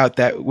find out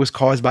that was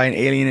caused by an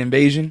alien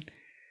invasion,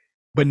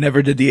 but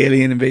never did the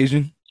alien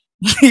invasion.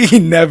 He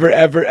never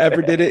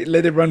ever did it.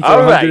 Let it run for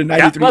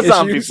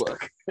 193 issues,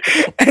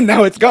 and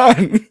now it's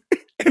gone.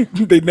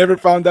 They never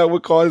found out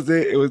what caused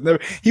it. It was never.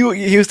 He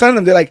was telling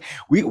them, they're like,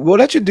 we'll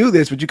let you do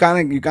this, but you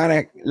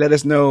gotta let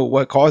us know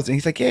what caused it.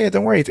 He's like, yeah,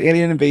 don't worry, it's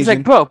alien invasion. He's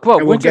like, bro,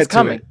 winter's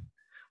coming.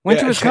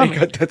 Winter was coming.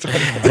 That's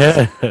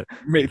what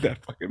made that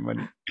fucking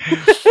money.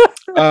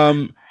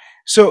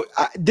 So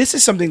this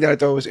is something that I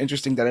thought was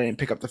interesting that I didn't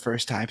pick up the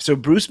first time. So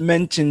Bruce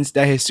mentions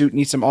that his suit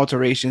needs some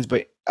alterations,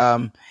 but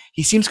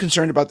he seems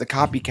concerned about the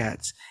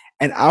copycats.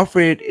 And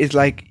Alfred is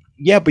like,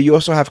 yeah, but you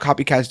also have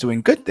copycats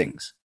doing good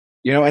things,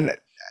 and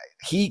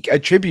he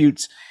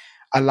attributes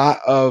a lot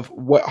of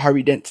what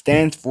Harvey Dent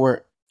stands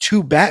for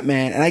to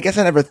Batman. And I guess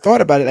I never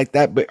thought about it like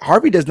that, but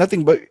Harvey does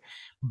nothing but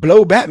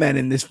blow Batman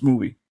in this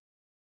movie.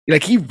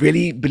 Like he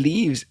really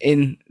believes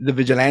in the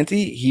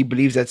vigilante. He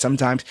believes that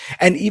sometimes,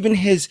 and even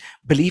his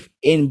belief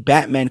in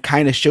Batman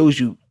kind of shows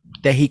you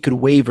that he could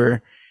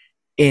waver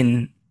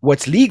in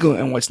what's legal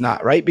and what's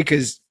not, right?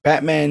 Because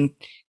Batman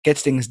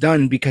gets things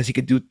done because he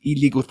could do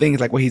illegal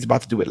things like what he's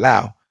about to do with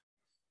Lau,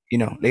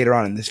 later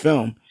on in this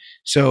film.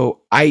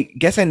 So I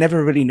guess I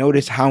never really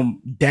noticed how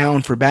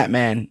down for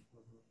Batman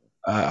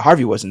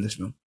Harvey was in this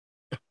film.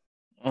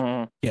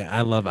 Yeah,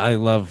 I love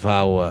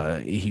how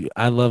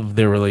I love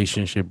their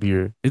relationship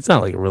here. It's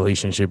not like a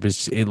relationship;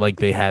 it's like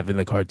they have in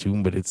the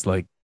cartoon, but it's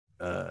like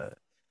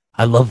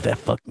I love that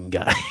fucking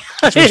guy.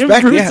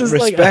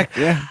 Respect.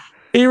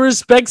 He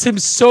respects him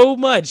so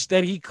much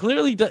that he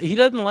clearly he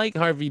doesn't like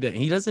Harvey Dent.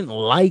 He doesn't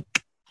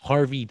like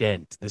Harvey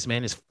Dent. This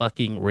man is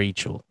fucking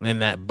Rachel,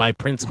 and that by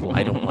principle,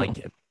 I don't like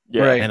him.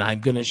 Yeah. Right. And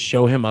I'm going to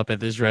show him up at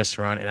this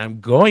restaurant and I'm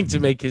going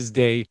to make his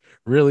day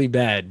really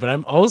bad. But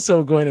I'm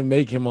also going to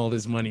make him all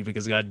this money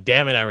because, God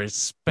damn it, I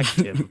respect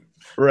him.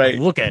 Right.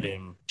 Look at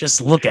him. Just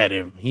look at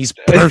him. He's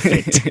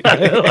perfect.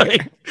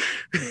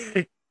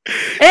 And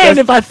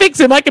if I fix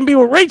him, I can be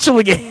with Rachel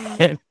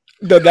again.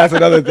 No, that's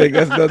another thing.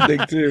 That's another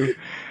thing, too.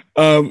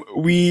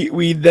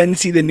 We then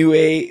see the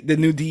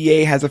new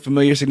DA has a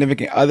familiar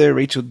significant other,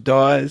 Rachel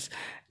Dawes,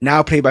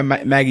 now played by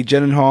Maggie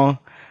Gyllenhaal.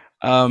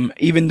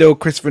 Even though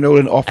Christopher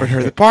Nolan offered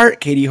her the part,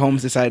 Katie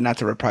Holmes decided not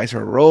to reprise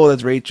her role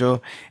as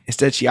Rachel.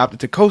 Instead, she opted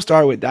to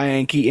co-star with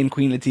Diane Keaton,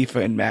 Queen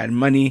Latifah, and Mad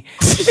Money.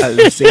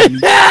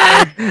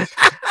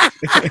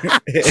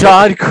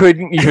 John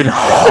couldn't even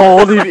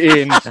hold it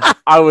in.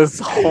 I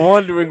was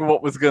wondering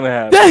what was gonna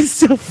happen. That's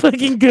so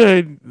fucking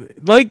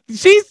good. Like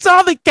she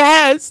saw the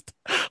cast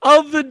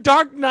of The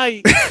Dark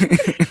Knight,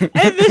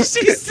 and then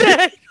she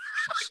said.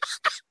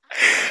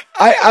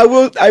 I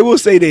will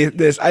say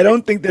this. I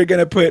don't think they're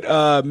gonna put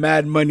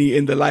Mad Money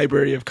in the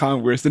Library of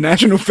Congress, the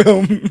National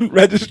Film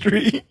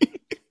Registry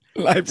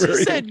Library.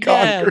 She said,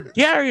 yeah,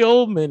 Gary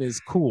Oldman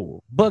is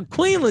cool, but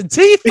Queen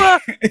Latifah.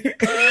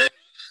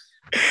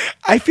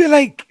 I feel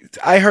like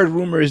I heard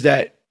rumors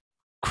that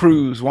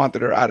Cruise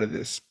wanted her out of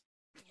this.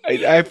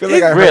 I feel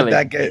like I heard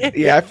that.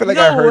 Yeah, I feel like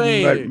I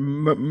heard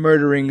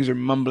murderings or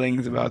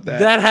mumblings about that.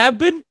 That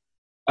happened.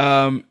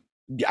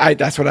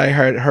 That's what I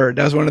heard.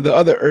 That was one of the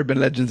other urban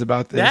legends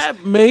about this.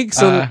 That makes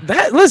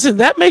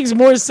that makes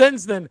more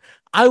sense than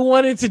I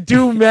wanted to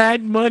do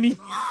Mad Money.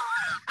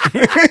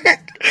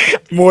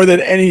 More than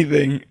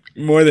anything.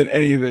 Oh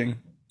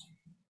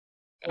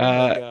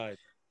my God.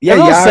 Yeah, I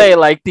will say,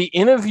 like, the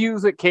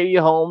interviews with Katie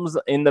Holmes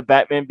in the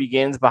Batman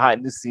Begins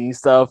behind the scenes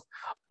stuff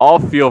all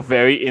feel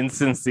very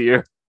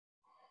insincere.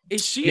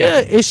 Is she Yeah.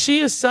 is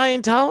she a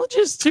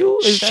Scientologist too?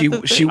 Is that She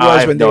the she thing? I was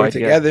have when they no were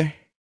idea. together.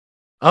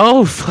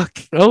 Oh fuck!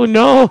 Oh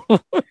no!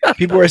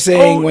 People were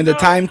saying Oh, when the no.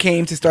 time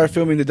came to start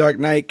filming The Dark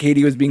Knight,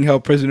 Katie was being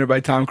held prisoner by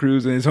Tom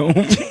Cruise in his home.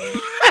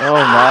 Oh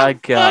my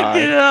Fucking God.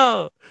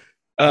 hell!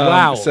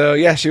 Wow. So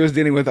yeah, she was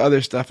dealing with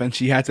other stuff, and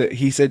she had to.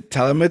 He said,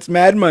 "Tell him it's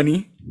mad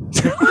money."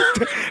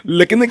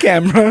 Look in the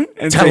camera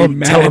and Tell say, him-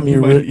 "Mad tell him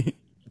you money."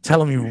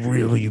 Tell him you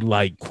really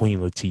like Queen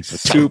Latifah.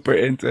 Super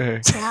into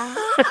her.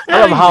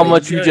 I love how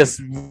much you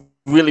just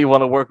really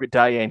want to work with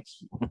Diane.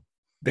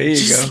 There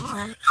you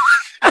go.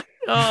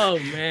 Oh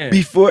man.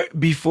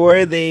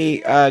 Before they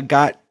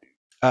got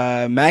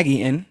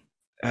Maggie in,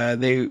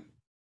 they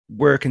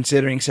were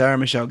considering Sarah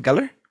Michelle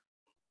Gellar,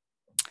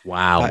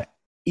 Wow.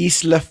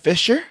 Isla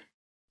Fisher,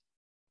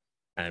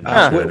 I'm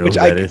not sure which who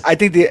that is. I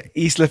think the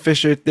Isla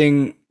Fisher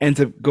thing ends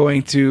up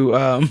going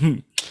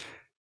to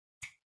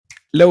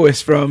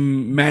Lois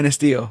from Man of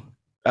Steel.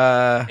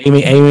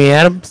 Amy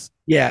Adams.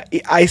 Yeah,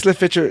 Isla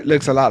Fisher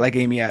looks a lot like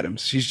Amy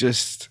Adams. She's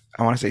just,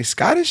 I want to say,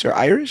 Scottish or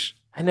Irish.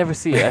 I never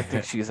see it. I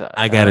think she's.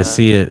 I gotta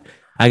see it.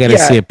 I gotta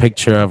yeah. see a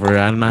picture of her.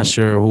 I'm not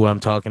sure who I'm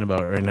talking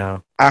about right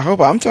now. I hope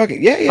I'm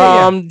talking.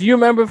 Yeah. Do you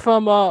remember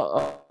from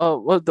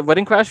what the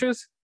Wedding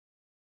Crashers?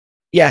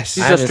 Yes.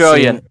 She's I haven't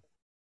Australian. seen-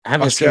 I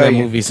haven't seen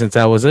Australian. that movie since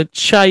I was a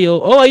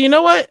child. Oh, you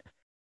know what?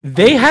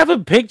 They have a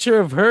picture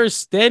of her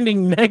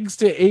standing next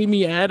to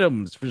Amy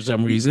Adams for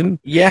some reason.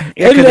 Yeah.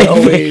 And 'Cause they- they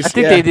always, I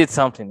think yeah. they did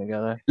something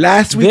together.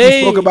 Last week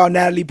They- we spoke about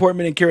Natalie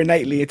Portman and Keira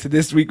Knightley. To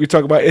this week we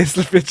talk about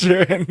Isla Fisher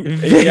and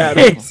Amy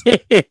Adams.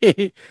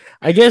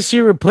 I guess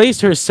she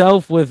replaced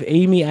herself with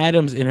Amy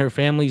Adams in her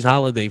family's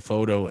holiday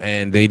photo,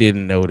 and they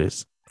didn't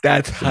notice.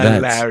 That's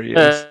That's-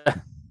 hilarious.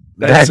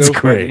 That's so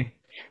great. funny.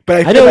 But I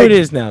I feel know like who it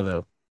is now,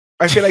 though.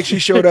 I feel like she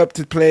showed up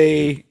to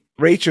play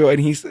Rachel,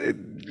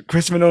 and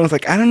Christopher Nolan's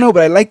like, I don't know,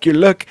 but I like your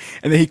look,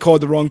 and then he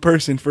called the wrong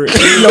person for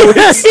He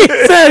Lois.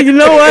 said, "You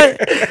know what?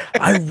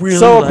 I really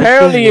So like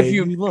apparently the if way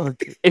you-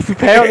 look."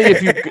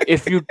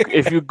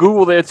 if you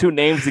Google their two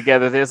names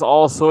together, there's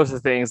all sorts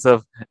of things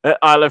of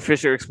Isla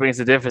Fisher explains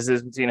the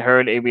differences between her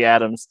and Amy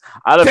Adams.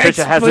 Isla That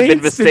Fisher hasn't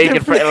been explains the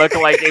mistaken for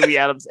looking like Amy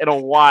Adams in a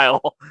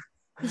while.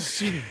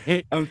 She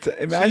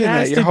Imagine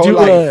has that your to whole do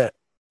life.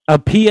 a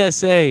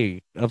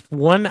PSA, a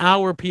 1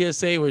 hour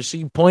PSA where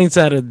she points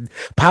at a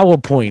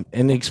PowerPoint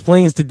and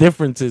explains the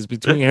differences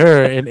between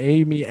her and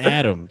Amy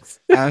Adams.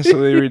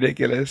 Absolutely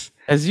ridiculous.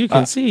 As you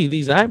can see,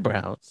 these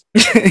eyebrows.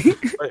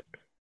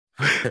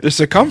 The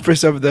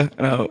circumference of the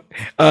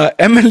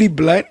Emily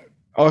Blunt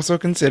also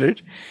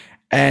considered,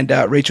 and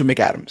Rachel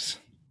McAdams.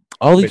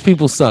 All these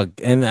people suck,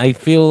 and I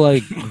feel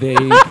like they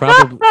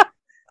probably.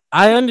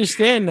 I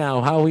understand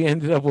now how we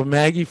ended up with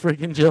Maggie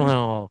freaking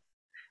Gyllenhaal.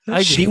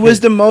 She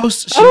was the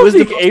most. I She don't was the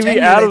think most Amy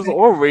tenured, I Adams think.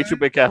 or Rachel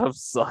McAdams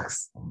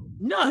sucks.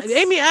 No,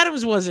 Amy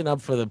Adams wasn't up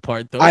for the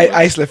part though.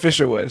 Isla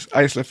Fisher was.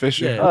 Isla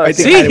Fisher. Yeah. I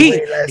think See, had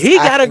way less he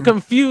got her acting.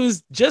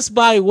 confused just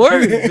by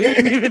words. He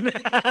didn't even-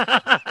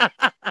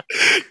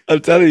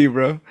 I'm telling you,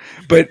 bro.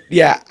 But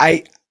yeah,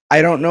 I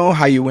don't know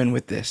how you win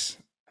with this.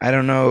 I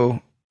don't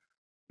know.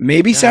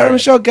 Maybe Sarah Nah.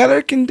 Michelle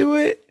Gellar can do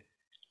it.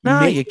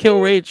 Nah, Maybe. you kill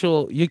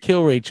Rachel. You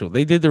kill Rachel.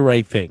 They did the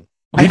right thing.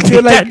 I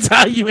feel like- that's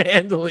how you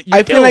handle it. You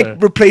I feel kill like her.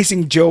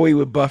 replacing Joey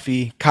with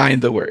Buffy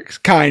kind of works.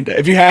 Kinda.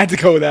 If you had to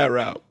go that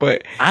route.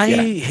 But I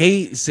yeah.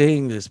 hate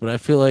saying this, but I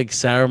feel like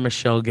Sarah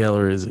Michelle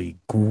Gellar is a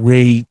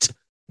great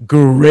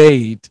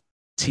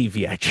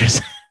TV actress.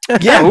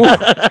 Yeah.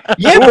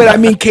 Yeah, but I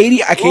mean Katie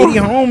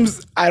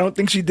Holmes, I don't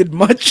think she did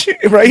much,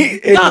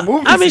 right? In the No,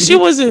 movie. I mean, she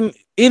wasn't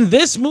in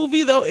this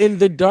movie though. In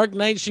The Dark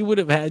Knight, she would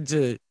have had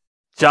to.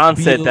 John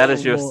Be said a that little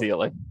is your more-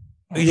 ceiling.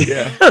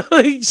 Yeah.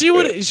 Like, she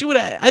would. She would.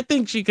 I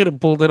think she could have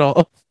pulled it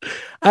off.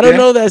 I don't Yeah.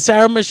 know that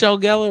Sarah Michelle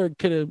Gellar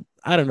could have.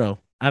 I don't know.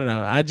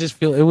 I just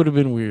feel it would have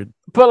been weird.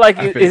 But like,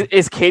 I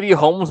is Katie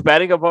Holmes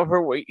batting above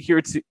her weight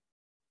here too?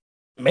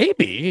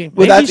 Maybe.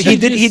 Well, Maybe he she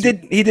did. He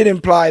just- did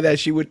imply that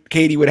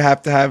Katie would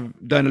have to have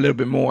done a little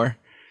bit more.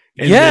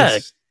 in Yeah,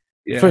 this.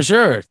 Yeah. for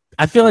sure.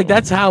 I feel like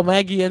that's how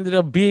Maggie ended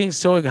up being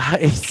so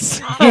high,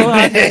 so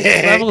high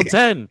level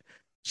 10.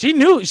 She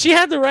knew she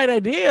had the right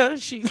idea.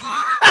 She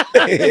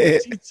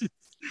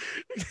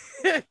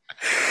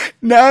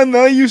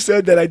Now you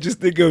said that, I just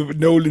think of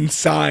Nolan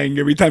sighing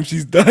every time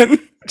she's done.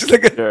 Just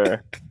like a,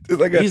 Sure. just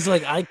like a. he's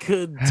like, I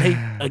could take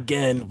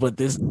again, but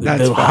the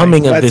That's fine.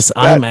 humming of That's- this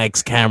that-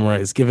 IMAX camera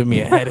is giving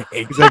me a headache.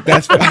 He's like,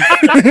 that's fine.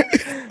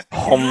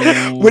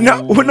 we're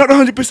not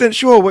 100%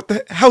 sure what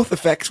the health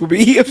effects will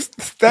be of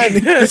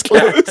standing this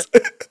close.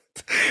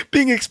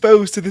 Being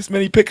exposed to this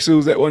many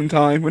pixels at one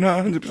time. We're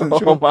not 100% Oh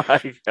sure.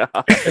 my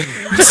god.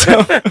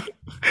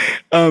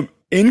 So,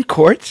 in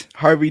court,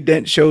 Harvey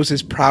Dent shows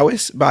his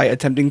prowess by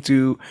attempting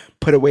to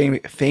put away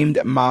famed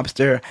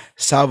mobster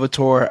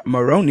Salvatore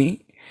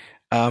Maroni.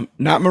 Not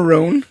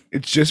Marone,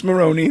 it's just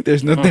Maroni.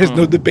 There's no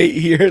debate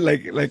here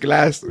like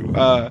last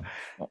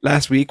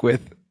week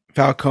with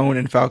Falcone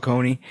and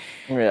Falcone.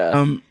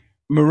 Yeah.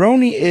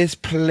 Maroni is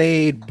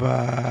played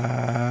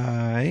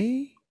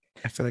by.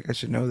 I feel like I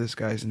should know this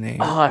guy's name.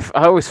 Oh,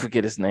 I always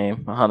forget his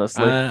name.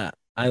 Honestly.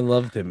 I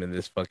loved him in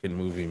this fucking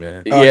movie,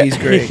 man. Oh, he's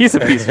great. He's a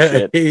piece of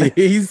shit.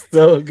 He's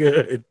so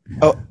good.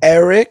 Oh,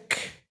 Eric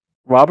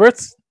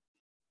Roberts?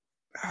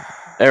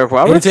 Eric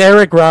Roberts? It's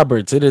Eric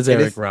Roberts. It is It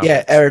Eric is- Roberts.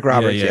 Yeah, Eric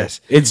Roberts. Yeah, yeah.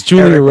 Yes. It's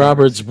Julia Eric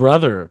Roberts'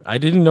 brother. I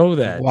didn't know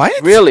that. What?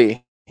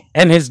 Really?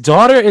 And his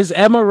daughter is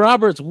Emma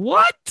Roberts.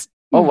 What?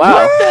 Oh, wow.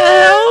 What the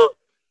hell?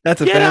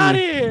 That's a Get out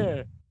of family.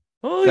 here.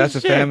 Holy That's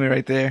shit. a family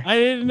right there. I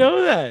didn't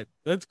know that.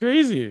 That's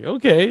crazy.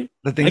 Okay.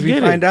 The things I we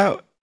get find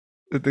out.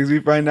 The things we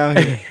find out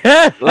here.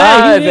 Live he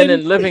and in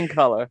didn't, living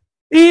color.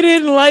 he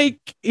didn't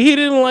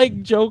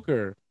like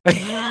Joker.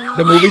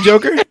 The movie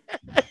Joker?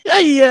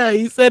 Yeah,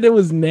 he said it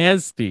was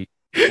nasty.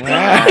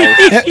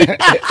 Nice.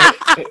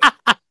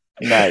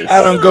 Nice.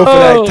 I don't go for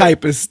Oh. that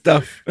type of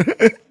stuff.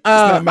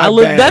 not my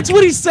bag. That's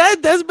what he said.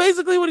 That's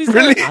basically what he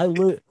said.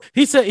 Really?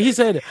 He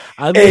said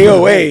I live Hey, in yo,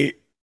 hope. hey.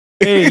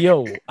 Hey,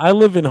 yo, I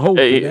live in hope.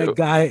 Hey, and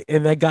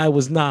yo. that guy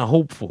was not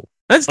hopeful.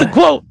 That's the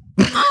quote.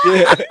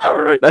 Yeah, All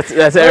right. That's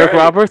All Eric right.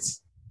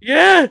 Roberts?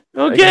 Yeah.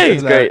 Okay.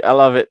 It's great. I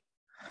love it.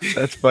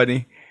 that's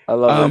funny. I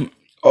love it.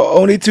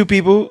 Only two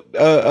people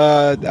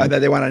that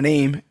they want to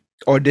name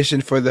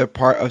auditioned for the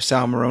part of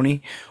Sal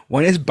Maroni.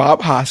 One is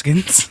Bob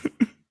Hoskins,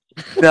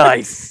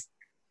 Nice.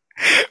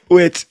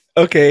 which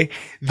okay.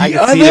 The I can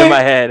other, see it in my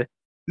head.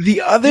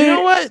 the other, You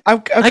know what? I'm I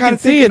kind can of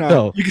see thinking it, of.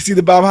 though. You can see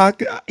the Bob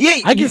Hoskins. Yeah,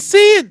 I can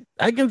see it.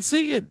 I can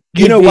see it.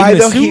 You know In why the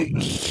though?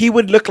 suit? He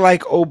would look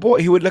like oh boy.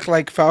 He would look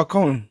like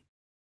Falcone.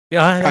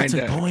 Yeah, that's a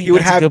kinda. point. He would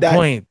That's a have good that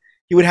point.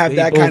 He would have They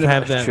that both kind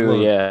have of that True,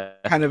 look. yeah.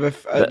 kind of a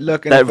That,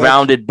 look. And that a look.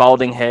 rounded,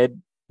 balding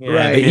head. Yeah,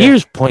 Right, the yeah.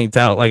 ears point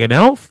out like an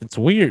elf. It's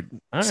weird. All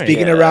right.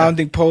 Speaking of Yeah.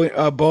 rounding,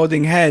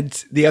 balding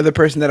heads, the other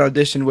person that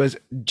auditioned was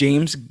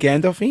James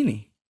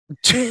Gandolfini.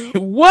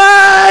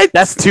 What?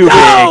 That's too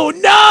No,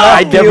 big. no.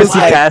 I never feels see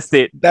like- past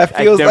it. That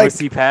I feels never like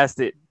see past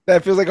it.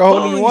 that feels like a hole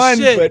in Holy one.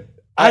 shit. But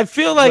I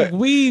feel like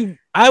but-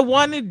 I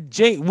wanted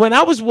when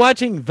I was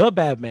watching The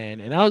Batman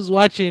and I was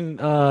watching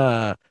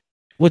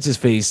what's his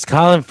face?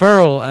 Colin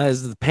Farrell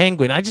as the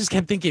Penguin. I just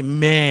kept thinking,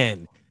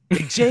 man,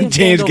 if James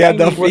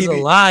Gandolfini was Gandolfini.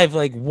 alive.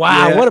 Like,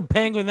 wow, Yeah. what a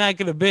penguin that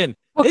could have been.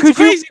 Well, It's could you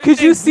crazy could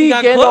that you we see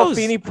got close.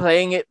 Gandolfini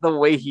playing it the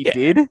way he Yeah.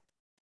 did?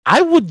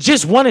 I would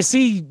just want to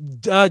see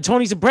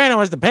Tony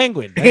Soprano as the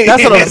Penguin.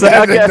 That's what I'm saying.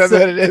 I guess That's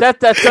what it is. that's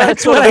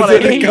That's sort what of I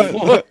what I aim mean.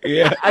 for.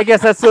 Yeah. I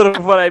guess that's sort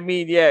of what I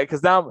mean. Yeah,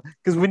 because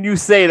when you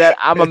say that,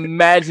 I'm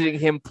imagining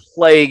him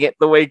playing it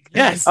the way.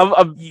 Yes. I'm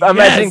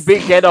imagining Yes.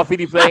 Big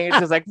Gandolfini playing it,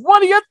 just like,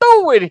 what are you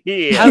doing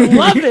here? I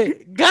love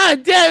it.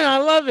 God damn, I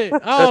love it.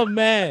 Oh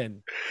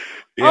man,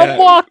 I'm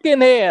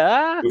walking here.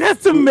 Huh?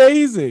 that's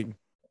amazing.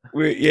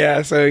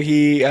 Yeah, so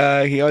he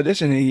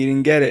auditioned and he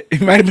didn't get it.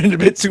 It might have been a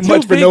bit too Too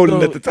much for big, Nolan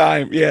though. at the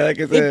time. Yeah,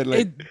 like I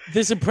said,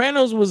 The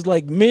Sopranos was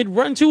like mid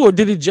run too, or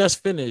did it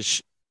just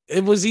finish?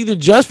 It was either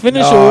just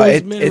finished no, or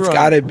it was mid it's run.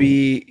 got to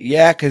be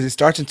because it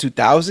starts in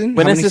 2000.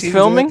 When How is many this seasons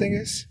filming? That thing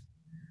is?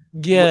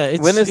 Yeah,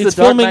 it's When is it's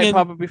the Dark filming Knight in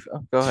probably?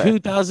 Go ahead.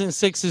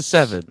 2006 or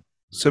 7.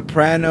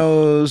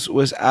 Sopranos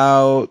was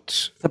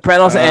out.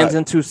 Sopranos Uh, ends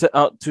in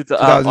 2007.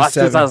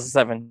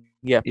 2007.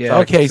 Yeah. Yeah.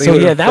 Okay, so you were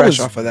yeah, that fresh was-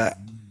 off of that.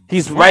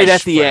 He's right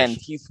at the Fresh. end.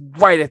 He's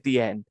right at the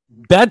end.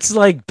 That's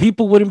like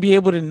people wouldn't be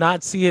able to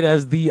not see it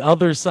as the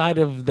other side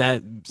of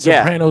that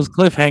Yeah. Sopranos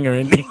cliffhanger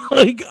and be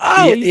like,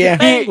 oh, Yeah, he's yeah. the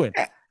Penguin.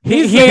 He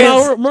He's he the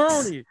is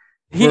Maroni.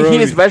 he Maroni.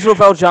 is Reginald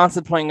Bell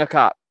Johnson playing a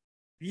cop.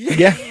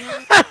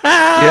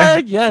 Yeah,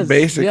 yes,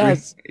 basically.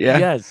 yes, Yeah.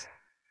 yes.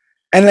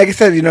 and like I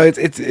said,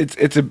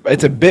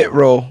 it's a bit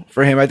role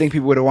for him. I think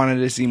people would have wanted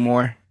to see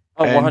more.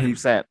 Oh, And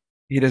 100%.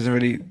 He doesn't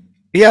really.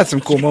 He had some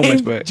cool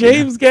moments, but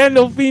James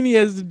Gandolfini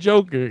as the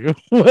Joker.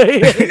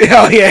 Wait,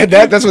 oh yeah,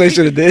 that's what they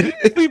should have did.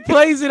 he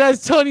plays it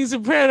as Tony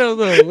Soprano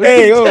though.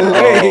 Hey, oh, Oh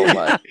hey.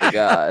 my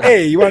god.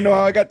 Hey, you want to know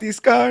how I got these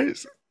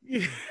scars?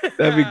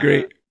 That'd be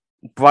great.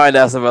 Brian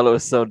Azzarello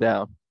is so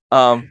down.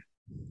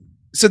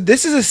 So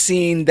this is a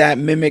scene that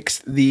mimics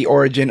the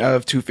origin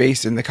of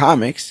Two-Face in the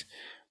comics,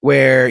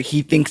 where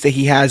he thinks that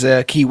he has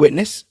a key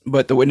witness,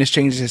 but the witness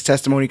changes his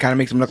testimony, kind of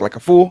makes him look like a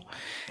fool,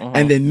 Mhm.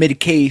 and then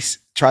mid-case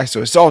tries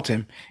to assault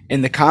him.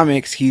 In the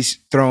comics, he's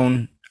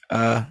thrown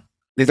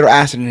they throw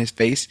acid in his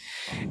face.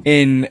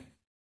 In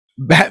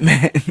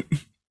Batman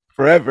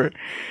Forever,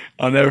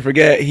 I'll never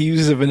forget, he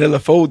uses a vanilla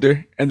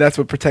folder, and that's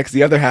what protects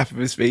the other half of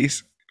his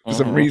face. For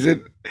some Mhm.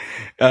 reason,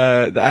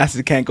 the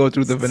acid can't go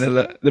through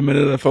the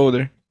manila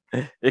folder.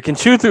 It can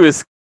chew through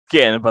his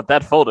skin, but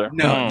that folder.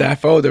 No, that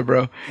folder,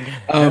 bro.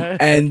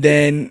 And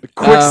then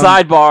Quick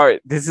sidebar.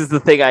 This is the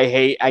thing I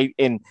hate.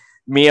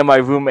 Me and my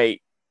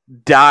roommate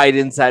died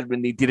inside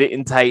when they did it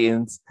in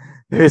Titans.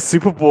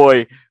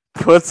 Superboy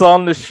puts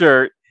on the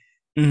shirt,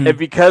 mhm. and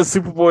because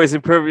Superboy is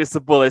impervious to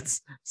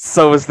bullets,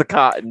 so is the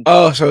cotton.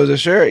 Oh, so it's a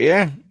shirt,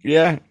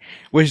 yeah.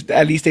 Which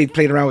at least they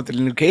played around with the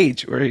Luke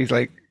Cage, where he's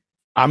like,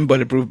 "I'm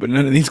bulletproof, but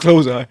none of these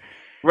clothes are."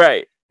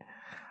 Right.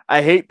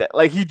 I hate that.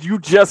 Like you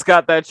just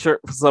got that shirt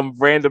from some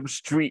random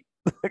street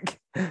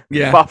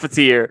Yeah.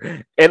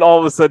 profiteer, and all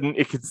of a sudden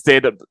it can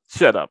stand up.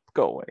 Shut up.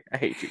 Go away. I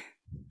hate you.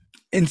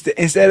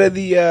 Instead of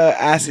the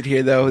acid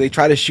here, though, they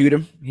try to shoot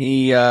him.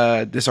 He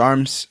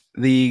disarms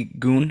the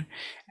goon,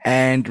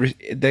 and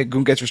the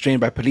goon gets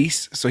restrained by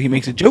police. So he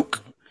makes a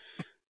joke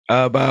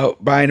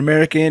about buying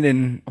American,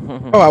 and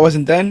I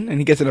wasn't done, and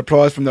he gets an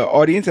applause from the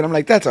audience, and I'm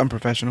like, that's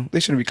unprofessional. They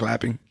shouldn't be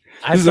clapping.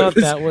 I thought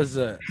that was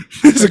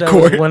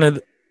one of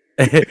the,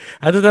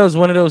 I thought that was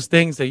one of those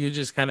things that you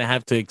just kind of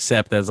have to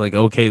accept as like,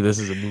 okay, this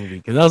is a movie.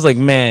 Because I was like,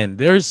 man,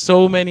 there's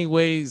so many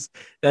ways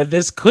that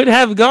this could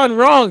have gone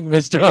wrong,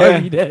 Mr.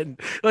 Harvey Dent.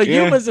 Like,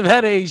 you must have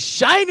had a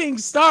shining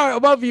star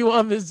above you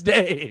on this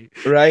day.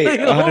 Right, Like,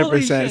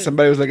 100%.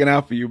 Somebody was looking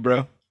out for you,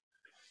 bro.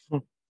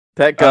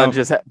 That gun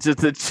just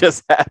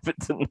happened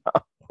to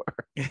not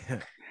work.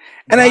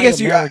 And I guess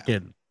we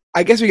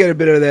get a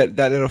bit of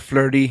that little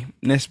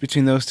flirtiness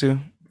between those two,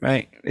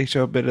 right? They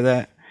show a bit of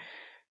that.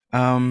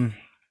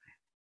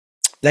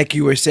 Like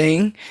you were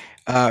saying,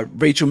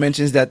 Rachel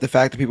mentions that the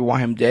fact that people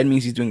want him dead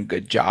means he's doing a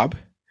good job.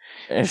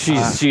 And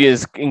she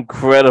is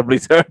incredibly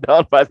turned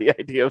on by the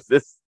idea of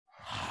this.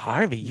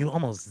 Harvey, you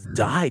almost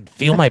died.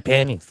 Feel my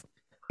panties.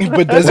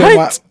 But doesn't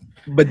want.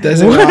 But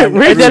doesn't want.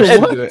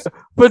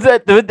 But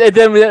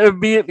that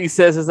immediately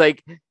says it's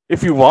like,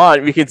 if you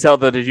want, we can tell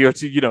that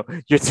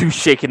you're too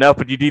shaken up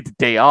and you need the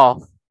day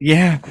off.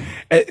 Yeah,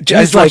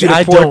 just like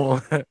I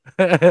don't.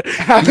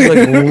 He's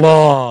like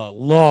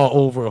law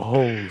over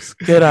hoes.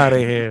 Get out of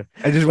here.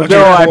 I just want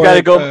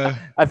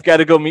I've got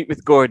to go meet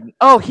with Gordon.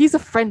 Oh, he's a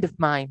friend of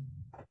mine.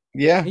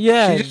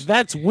 Yeah,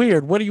 that's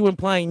weird. What are you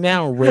implying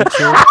now,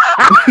 Rachel?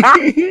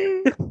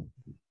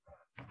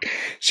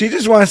 She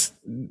just wants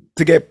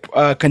to get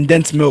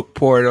condensed milk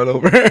poured all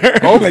over her.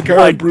 Oh like her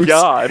and Bruce,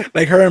 God.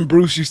 Like her and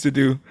Bruce used to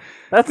do.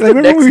 That's like,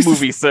 the next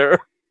movie, sir.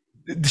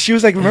 She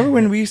was like, remember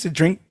when we used to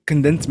drink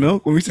condensed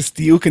milk? When we used to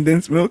steal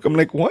condensed milk? I'm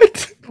like,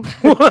 what?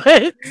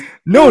 What?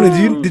 No,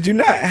 did you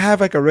not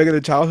have like a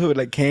regular childhood with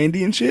like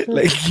candy and shit?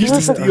 Like you used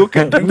to steal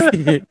condensed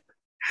milk?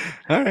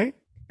 All right.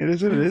 It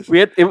is what it is.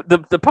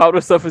 The powder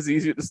stuff is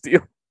easier to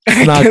steal.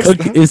 It's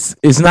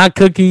not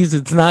cookies.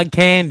 It's not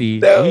candy.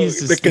 No, we used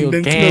to steal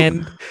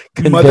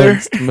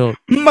condensed milk.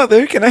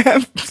 Mother, can I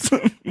have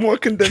some more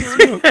condensed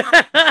milk?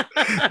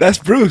 That's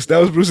Bruce. That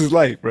was Bruce's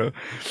life, bro.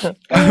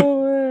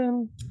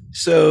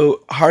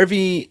 So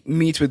Harvey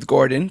meets with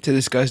Gordon to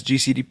discuss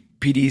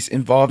GCPD's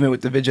involvement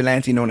with the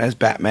vigilante known as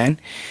Batman.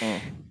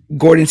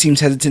 Gordon seems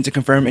hesitant to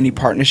confirm any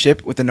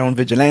partnership with the known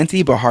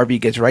vigilante, but Harvey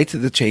gets right to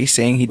the chase,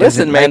 saying he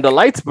doesn't. Listen, man, the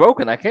light's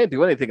broken. I can't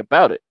do anything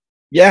about it.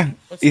 Yeah,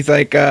 he's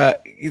like,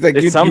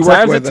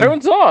 sometimes it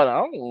turns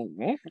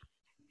on.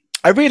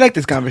 I really like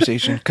this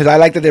conversation because I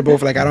like that they're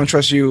both like, I don't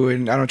trust you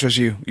and I don't trust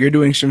you. You're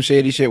doing some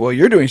shady shit. Well,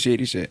 you're doing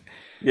shady shit.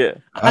 Yeah,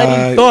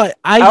 I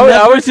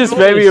was just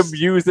very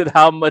amused at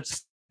how much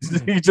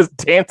he just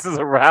dances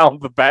around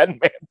the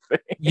Batman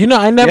thing.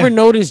 I never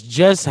noticed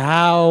just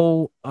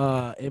how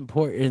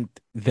important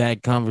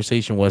that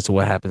conversation was to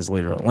what happens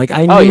later on. Like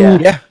I knew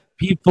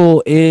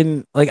people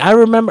in I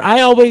remember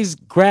I always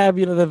grab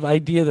the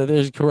idea that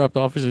there's corrupt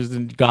officers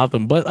in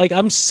Gotham, but like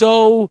I'm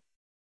so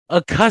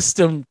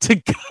accustomed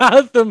to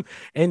Gotham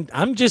and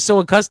I'm just so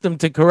accustomed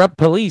to corrupt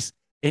police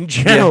in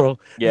general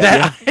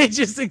I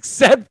just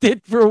accept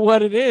it for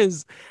what it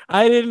is.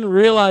 I didn't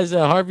realize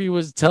that Harvey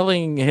was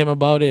telling him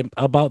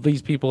about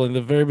these people in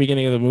the very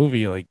beginning of the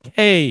movie. Like,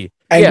 hey,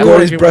 and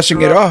Gordon's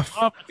brushing it off.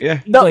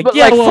 Yeah, no,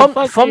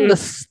 but from the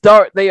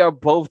start, they are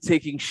both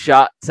taking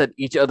shots at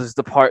each other's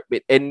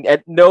department, and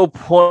at no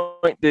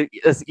point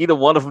does either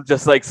one of them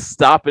just like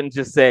stop and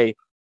just say,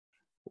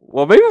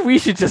 "Well, maybe we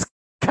should just."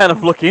 Kind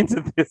of look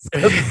into this.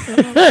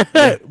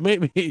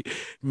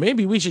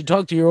 maybe we should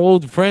talk to your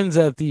old friends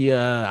at the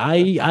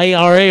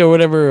IRA or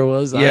whatever it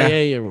was.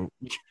 IA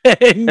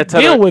and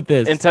deal with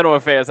this. Internal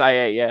Affairs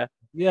IA, IA.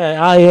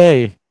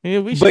 Yeah,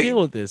 we should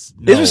deal with this.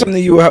 This was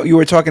something you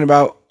were talking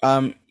about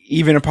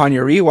even upon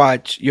your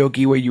rewatch,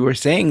 Yogi, where you were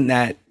saying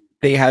that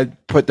they had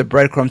put the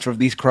breadcrumbs for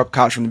these corrupt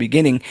cops from the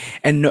beginning,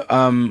 and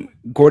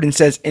Gordon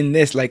says in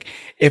this, like,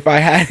 if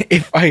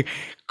I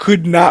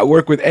could not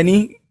work with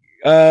any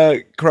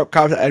corrupt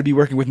cops, I'd be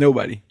working with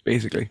nobody,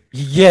 basically.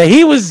 Yeah,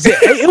 he was.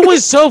 It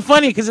was so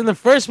funny because in the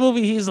first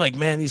movie he's like,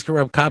 man, these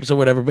corrupt cops or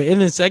whatever, but in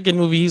the second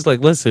movie he's like,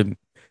 listen,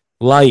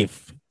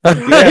 life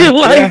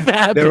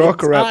happens. They're all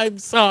corrupt. I'm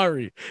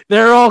sorry,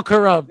 they're all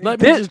corrupt.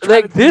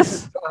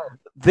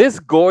 This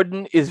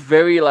Gordon is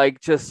very like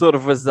just sort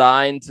of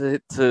resigned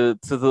to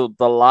the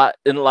lot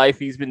in life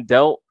he's been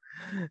dealt.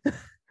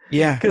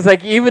 Yeah, because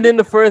like even in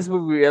the first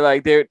movie,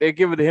 like they're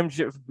giving him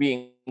shit for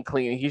being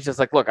clean. He's just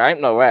like, look, I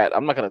ain't no rat.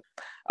 I'm not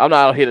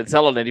out here to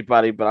tell on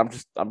anybody, but I'm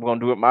gonna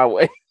do it my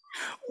way.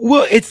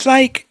 Well, it's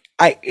like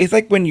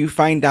when you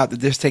find out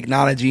that there's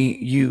technology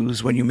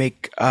used when you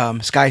make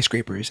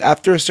skyscrapers.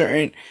 After a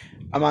certain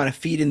amount of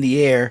feet in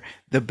the air,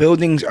 the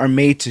buildings are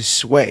made to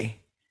sway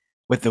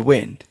with the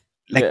wind,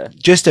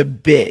 just a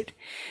bit.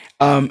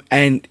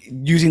 And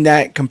using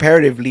that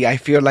comparatively, I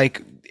feel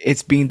like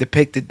it's being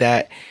depicted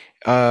that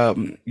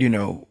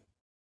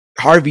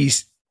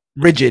Harvey's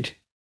rigid,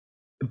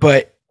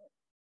 but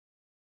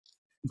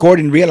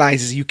Gordon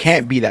realizes you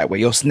can't be that way.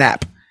 You'll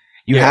snap.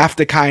 You have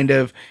to kind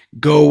of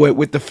go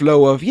with the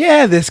flow of,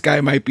 yeah, this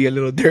guy might be a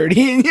little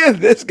dirty, and yeah,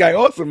 this guy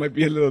also might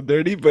be a little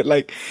dirty, but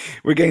like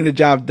we're getting the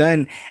job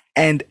done.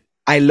 And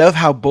I love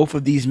how both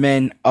of these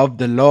men of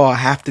the law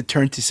have to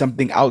turn to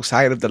something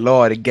outside of the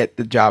law to get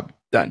the job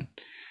done.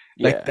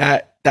 Like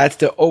that's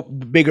the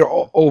bigger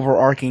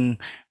overarching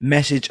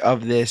message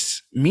of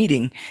this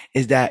meeting,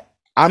 is that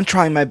I'm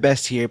trying my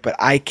best here, but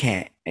I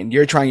can't. And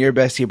you're trying your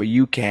best here, but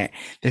you can't.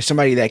 There's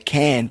somebody that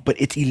can, but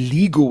it's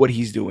illegal what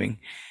he's doing.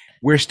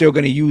 We're still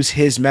going to use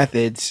his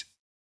methods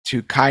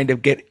to kind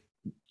of get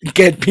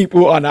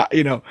people on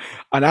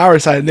our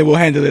side, and then we'll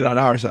handle it on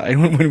our side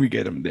when we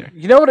get them there.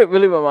 You know what it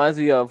really reminds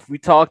me of? We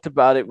talked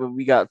about it when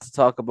we got to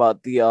talk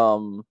about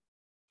the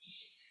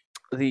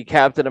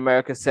Captain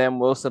America Sam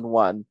Wilson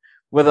one,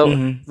 where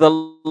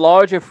the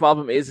larger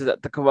problem is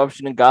that the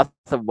corruption in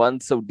Gotham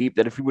runs so deep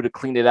that if we were to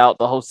clean it out,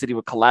 the whole city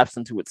would collapse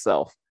into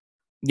itself.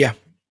 Yeah.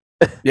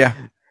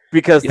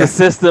 Because the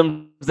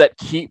systems that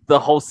keep the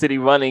whole city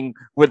running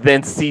would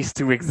then cease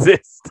to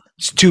exist.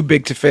 It's too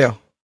big to fail.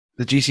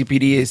 The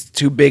GCPD is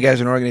too big as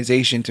an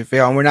organization to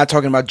fail. And we're not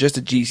talking about just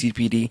the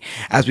GCPD.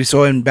 As we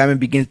saw in Batman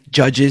Begins,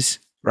 judges,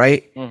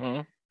 right?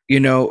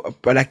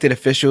 Elected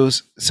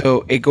officials.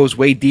 So it goes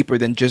way deeper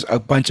than just a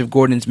bunch of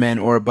Gordon's men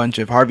or a bunch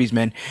of Harvey's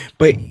men.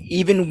 But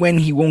even when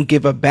he won't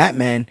give up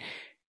Batman,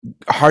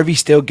 Harvey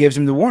still gives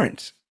him the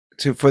warrants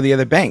for the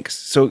other banks.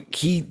 So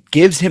he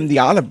gives him the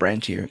olive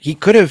branch here. He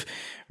could have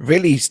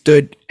really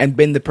stood and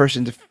been the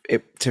person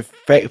to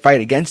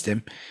fight against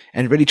him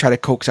and really try to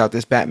coax out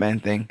this Batman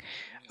thing.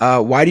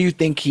 Why do you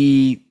think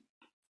he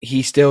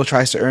still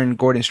tries to earn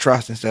Gordon's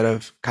trust instead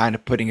of kind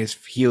of putting his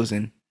heels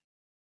in?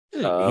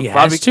 He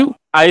has to.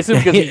 I assume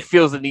because he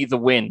feels the need to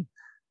win.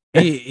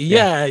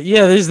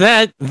 There's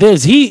that.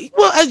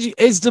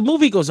 As the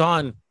movie goes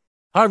on,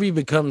 Harvey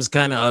becomes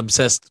kind of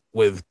obsessed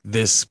with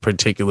this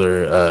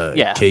particular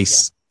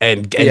case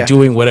and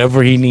doing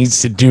whatever he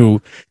needs to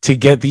do to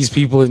get these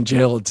people in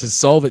jail, to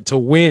solve it, to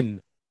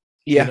win.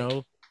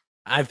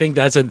 I think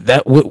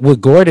that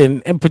with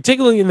Gordon, and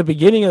particularly in the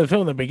beginning of the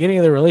film, the beginning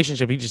of the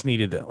relationship, he just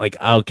needed that. Like,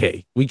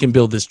 okay, we can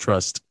build this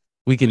trust.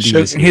 We can do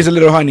this. Here's a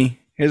little honey.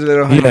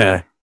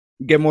 Yeah.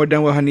 Get more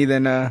done with honey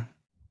than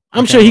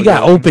I'm sure he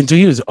got open too.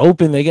 He was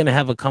open. They're gonna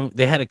have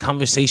they had a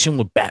conversation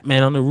with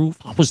Batman on the roof.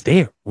 I was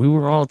there. We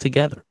were all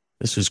together.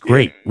 This was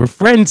great. We're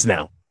friends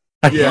now.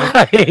 Yeah.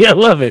 I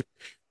love it.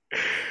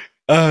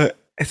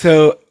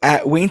 So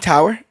at Wayne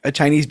Tower, a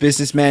Chinese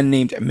businessman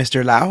named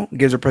Mr. Lau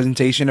gives a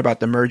presentation about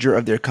the merger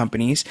of their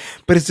companies,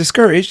 but is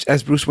discouraged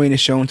as Bruce Wayne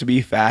is shown to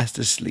be fast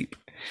asleep.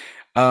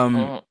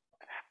 I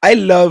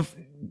love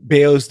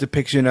Bale's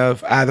depiction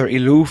of either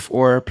aloof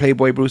or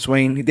Playboy Bruce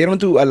Wayne. They don't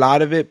do a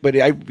lot of it, but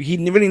he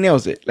really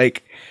nails it.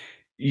 Like,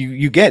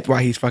 you get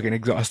why he's fucking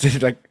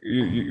exhausted. Like,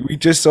 we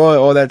just saw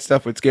all that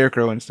stuff with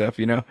Scarecrow and stuff,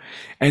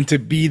 and to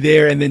be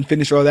there and then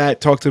finish all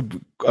that, talk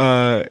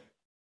to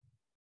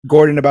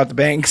Gordon about the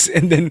banks,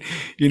 and then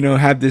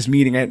have this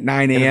meeting at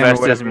 9 a.m.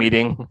 Investors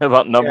meeting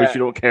about numbers you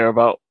don't care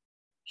about.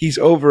 He's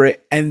over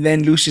it, and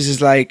then Lucius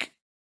is like,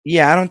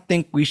 "Yeah, I don't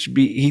think we should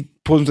be." He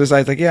pulls him to the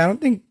side, like, "Yeah, I don't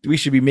think we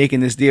should be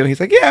making this deal." He's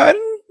like, "Yeah,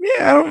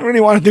 I don't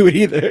really want to do it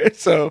either.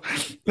 So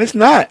let's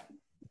not."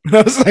 And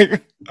I was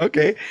like,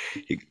 "Okay."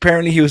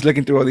 Apparently, he was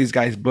looking through all these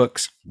guys'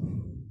 books.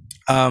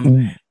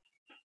 Go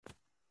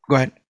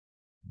ahead.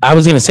 I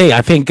was gonna say,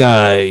 I think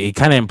he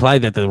kind of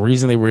implied that the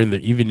reason they were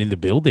even in the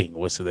building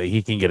was so that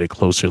he can get a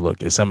closer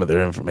look at some of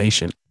their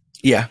information.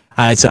 Yeah.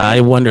 So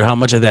I wonder how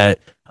much of that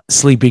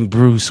sleeping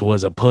Bruce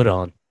was a put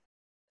on.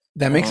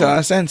 That makes a lot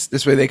of sense.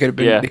 This way they could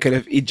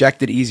have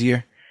ejected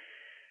easier.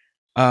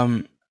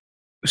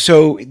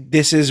 So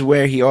this is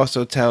where he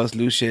also tells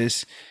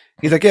Lucius,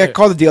 he's like, "Yeah,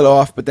 call the deal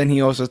off," but then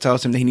he also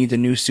tells him that he needs a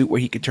new suit where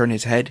he could turn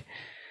his head.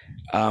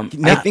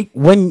 I think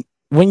when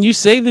you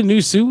say the new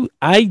suit,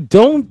 I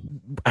don't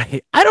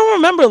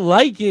remember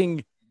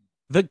liking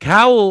the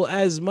cowl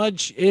as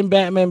much in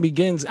Batman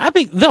Begins. I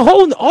think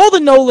all the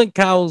Nolan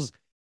cowls,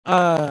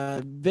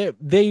 they're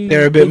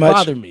a bit much.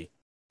 Bother me.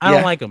 I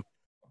don't like them.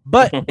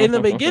 But in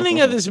the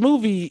beginning of this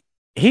movie,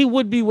 he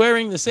would be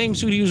wearing the same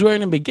suit he was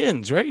wearing in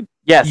Begins, right?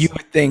 Yes, you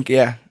would think,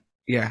 yeah.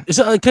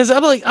 So, because I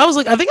was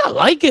like, I think I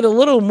like it a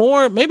little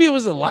more. Maybe it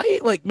was a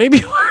light, like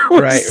maybe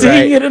we're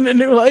seeing it in a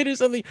new light or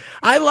something.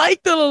 I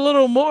liked it a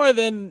little more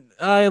than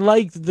I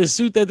liked the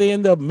suit that they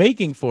end up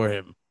making for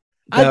him.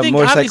 The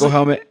motorcycle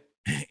helmet.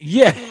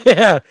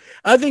 Yeah.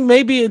 I think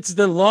maybe it's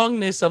the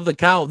longness of the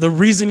cowl. The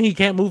reason he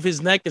can't move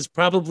his neck is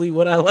probably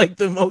what I like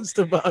the most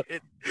about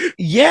it.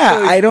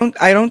 Yeah, I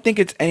don't think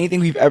it's anything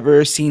we've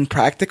ever seen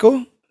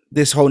practical.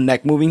 This whole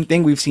neck moving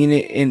thing, we've seen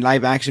it in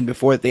live action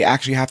before. They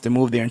actually have to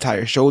move their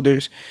entire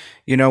shoulders.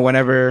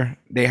 Whenever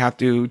they have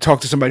to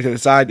talk to somebody to the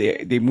side,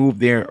 they move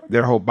their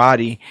whole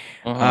body.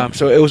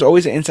 So it was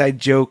always an inside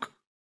joke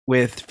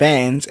with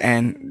fans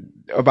and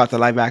about the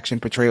live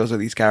action portrayals of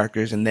these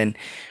characters. And then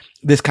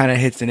this kind of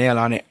hits the nail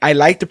on it. I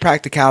like the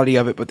practicality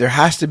of it, but there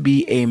has to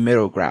be a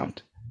middle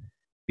ground.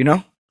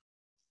 And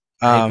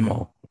I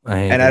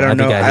don't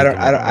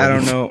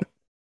know.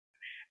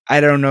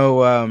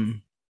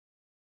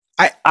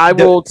 I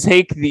will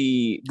take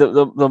the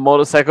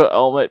motorcycle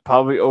helmet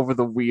probably over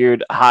the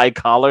weird high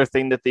collar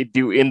thing that they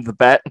do in the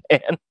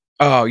Batman.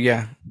 Oh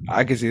yeah,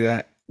 I can see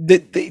that.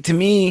 To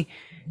me,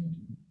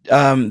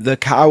 the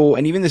cowl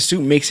and even the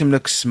suit makes him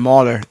look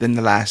smaller than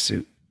the last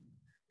suit.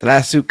 The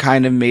last suit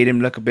kind of made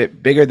him look a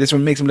bit bigger. This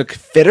one makes him look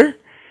fitter,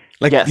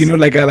 like Yes.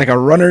 like a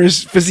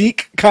runner's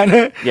physique kind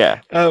of.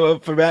 Yeah.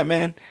 For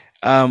Batman.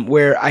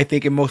 Where I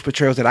think in most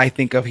portrayals that I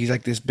think of, he's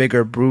like this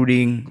bigger,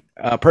 brooding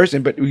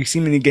person, but we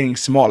seem to be getting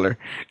smaller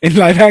in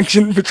live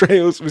action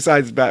portrayals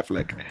besides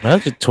Batfleck.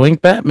 That's a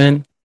twink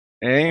Batman.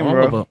 Hey, All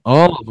bro. of them.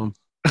 All of them.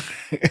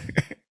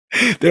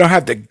 They don't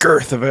have the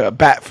girth of a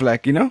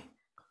Batfleck, you know?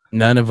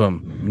 None of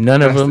them.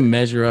 None of them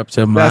measure up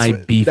to my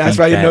beefy. That's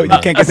why you know you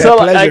Batman. can't get So, that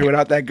pleasure like-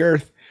 without that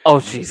girth. Oh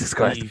Jesus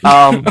Christ. Beef.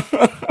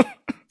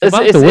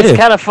 It's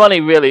kind of funny,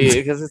 really,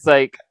 because it's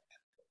like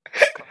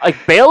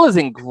Bale is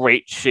in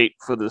great shape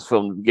for this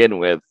film to begin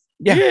with.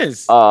 Yeah.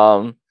 Yes.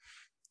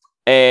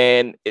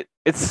 And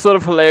it's sort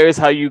of hilarious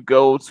how you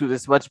go to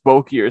this much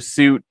bulkier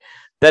suit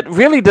that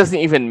really doesn't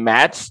even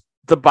match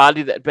the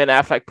body that Ben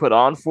Affleck put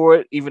on for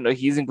it, even though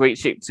he's in great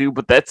shape too.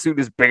 But that suit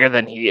is bigger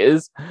than he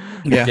is.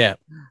 Yeah. Yeah.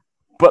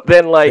 But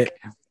then, like,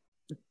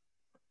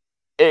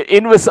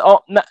 it was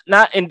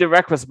not in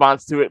direct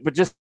response to it, but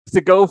just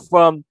to go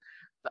from,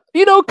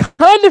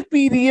 kind of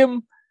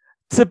medium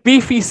to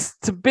beefy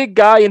to big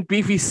guy in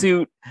beefy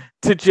suit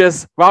to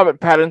just Robert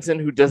Pattinson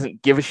who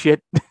doesn't give a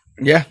shit.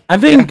 Yeah. I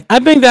think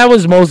that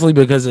was mostly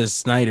because of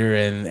Snyder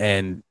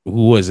and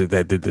who was it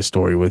that did the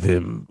story with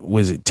him?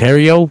 Was it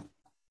Terrio?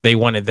 They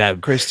wanted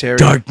that Chris Terry.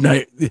 Dark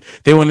Knight.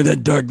 They wanted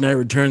that Dark Knight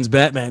Returns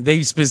Batman.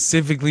 They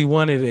specifically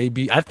wanted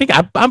I think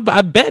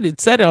I bet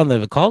it said it on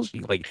the call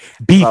sheet, like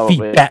beefy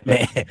Probably.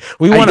 Batman.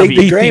 We I want a dig the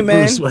beefy gray,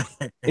 man. Bruce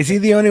Wayne. Is he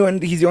the only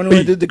one? He's the only one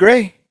who did the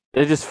gray.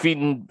 They're just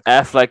feeding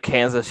Affleck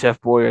cans of Chef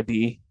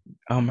Boyardee.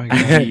 Oh my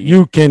god.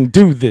 You can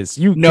do this.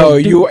 You No,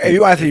 can do you this. if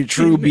you want to see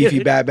true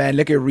beefy Batman,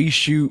 look at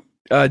reshoot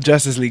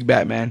Justice League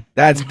Batman.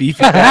 That's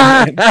beefy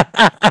Batman.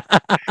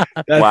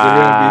 That's the real beefy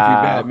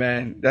Wow.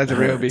 Batman. That's a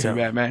real beefy Tell-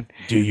 Batman.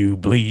 Do you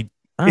bleed?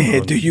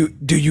 I don't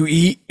Do you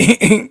eat?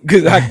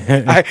 Because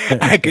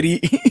I could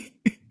eat.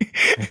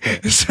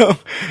 So,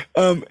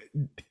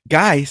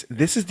 guys,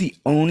 this is the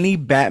only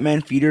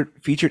Batman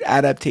featured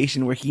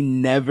adaptation where he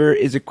never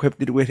is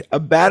equipped with a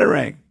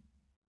batarang.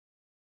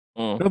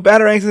 Mm. No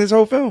batarangs in this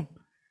whole film.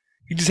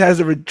 He just has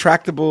a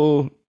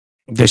retractable,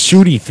 the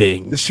shooty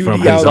thing the from shooty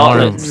his out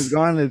gauntlets. his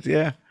gauntlets.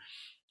 Yeah.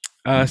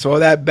 So all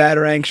that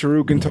batarang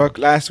Sharukan talk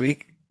last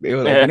week. They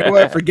were like, you know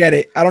what? Forget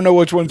it. I don't know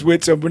which one's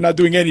which, so we're not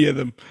doing any of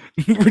them.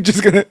 We're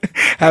just gonna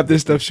have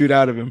this stuff shoot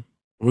out of him.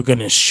 We're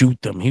gonna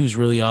shoot them. He was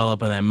really all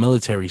up on that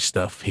military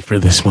stuff for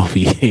this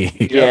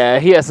movie. Yeah,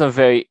 he has some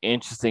very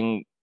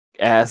interesting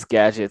ass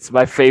gadgets.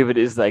 My favorite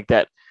is like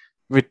that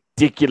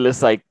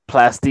ridiculous like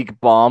plastic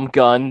bomb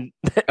gun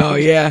Oh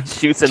yeah,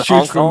 shoots in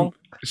Hong Kong.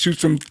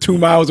 Shoots from 2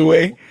 miles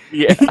away.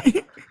 Yeah.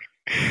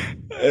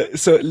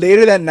 So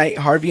later that night,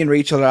 Harvey and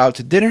Rachel are out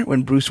to dinner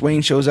when Bruce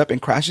Wayne shows up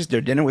and crashes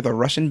their dinner with a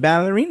Russian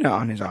ballerina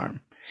on his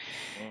arm.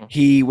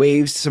 He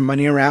waves some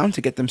money around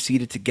to get them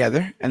seated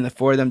together, and the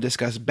four of them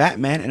discuss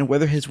Batman and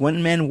whether his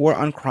one-man war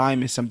on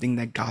crime is something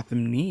that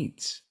Gotham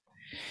needs.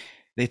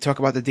 They talk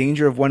about the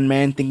danger of one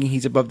man thinking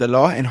he's above the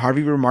law, and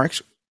Harvey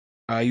remarks,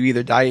 you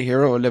either die a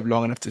hero or live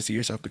long enough to see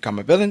yourself become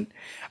a villain.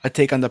 A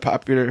take on the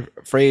popular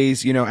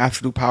phrase,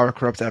 absolute power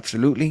corrupts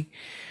absolutely.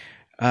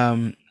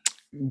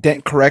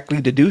 Dent correctly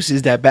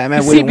deduces that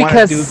Batman See, wouldn't want to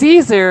because do...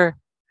 Caesar.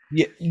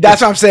 Yeah,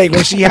 that's what I'm saying.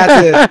 When she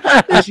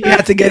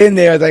had to get in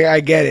there, I was like,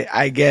 I get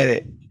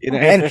it.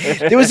 And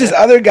there was this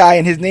other guy,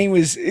 and his name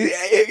was.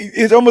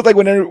 It's almost like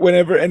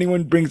whenever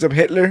anyone brings up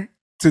Hitler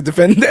to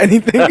defend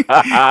anything.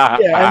 Yeah,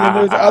 and then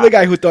there was the other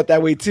guy who thought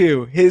that way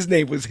too. His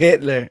name was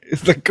Hitler.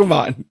 It's like, come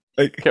on,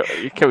 like,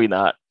 Can we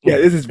not? yeah,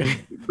 this is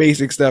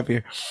basic stuff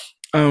here.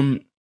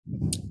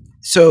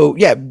 So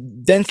yeah,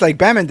 Dent's like,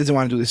 Batman doesn't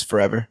want to do this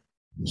forever.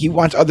 He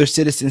wants other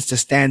citizens to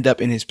stand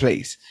up in his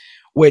place,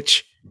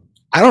 which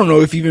I don't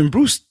know if even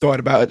Bruce thought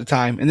about at the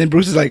time. And then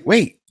Bruce is like,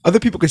 wait, other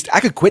people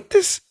I could quit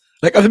this?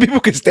 Like, other people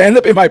could stand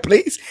up in my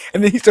place?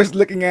 And then he starts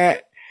looking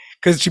at,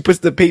 because she puts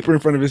the paper in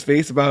front of his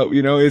face about,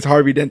 is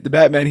Harvey Dent the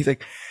Batman? He's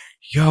like,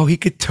 yo, he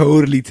could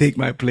totally take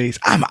my place.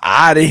 I'm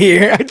out of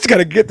here. I just got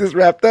to get this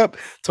wrapped up.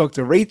 Talk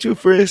to Rachel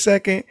for a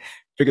second.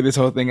 Figure this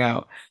whole thing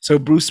out. So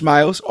Bruce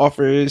smiles,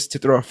 offers to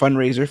throw a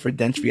fundraiser for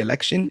Dent's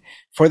re-election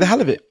for the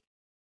hell of it.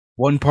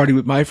 One party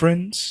with my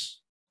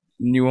friends,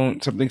 and you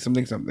won't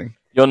something.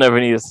 You'll never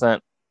need a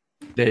cent.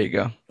 There you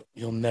go.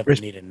 You'll never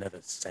need another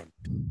cent.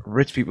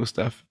 Rich people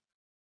stuff.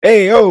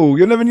 Hey,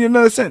 you'll never need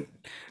another cent.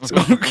 So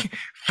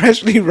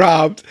freshly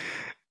robbed,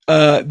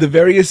 the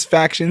various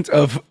factions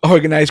of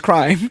organized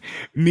crime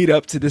meet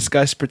up to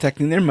discuss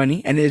protecting their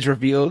money, and it is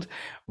revealed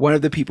one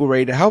of the people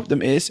ready to help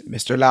them is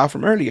Mr. Lau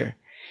from earlier.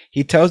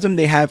 He tells them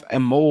they have a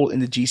mole in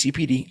the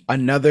GCPD,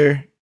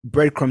 another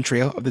breadcrumb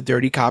trail of the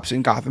dirty cops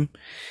in Gotham.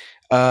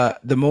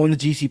 The mole in the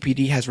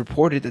GCPD has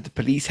reported that the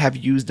police have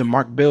used the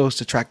marked bills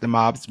to track the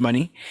mob's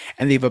money,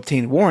 and they've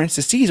obtained warrants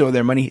to seize all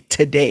their money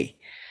today.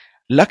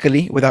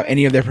 Luckily, without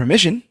any of their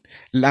permission,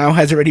 Lau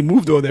has already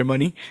moved all their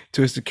money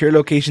to a secure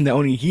location that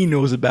only he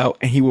knows about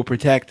and he will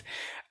protect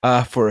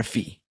for a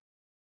fee.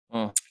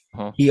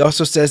 He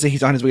also says that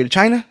he's on his way to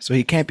China, so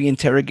he can't be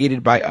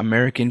interrogated by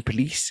American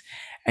police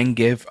and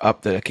give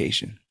up the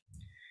location.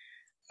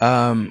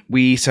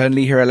 We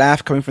suddenly hear a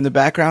laugh coming from the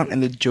background,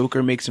 and the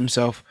Joker makes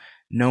himself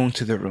known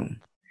to the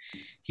room.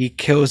 He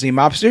kills a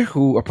mobster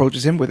who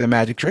approaches him with a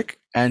magic trick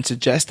and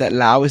suggests that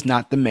Lau is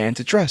not the man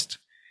to trust.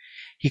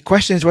 He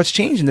questions what's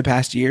changed in the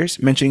past years,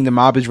 mentioning the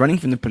mob is running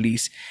from the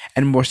police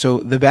and more so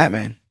the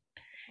Batman.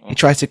 He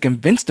tries to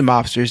convince the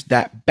mobsters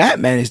that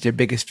Batman is their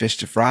biggest fish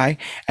to fry,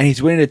 and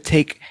he's willing to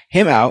take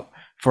him out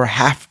for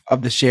half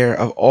of the share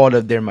of all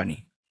of their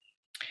money.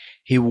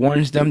 He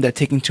warns them that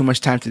taking too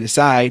much time to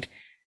decide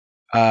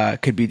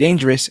could be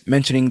dangerous,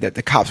 mentioning that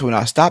the cops will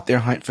not stop their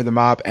hunt for the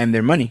mob and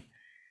their money.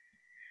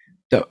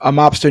 A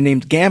mobster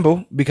named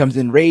Gamble becomes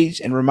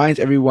enraged and reminds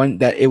everyone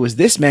that it was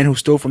this man who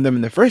stole from them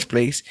in the first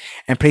place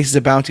and places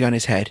a bounty on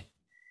his head.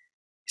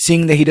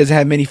 Seeing that he doesn't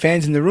have many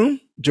fans in the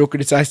room, Joker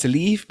decides to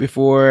leave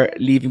before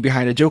leaving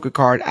behind a Joker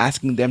card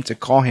asking them to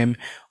call him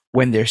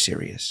when they're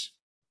serious.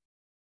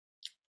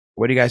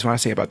 What do you guys want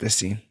to say about this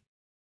scene?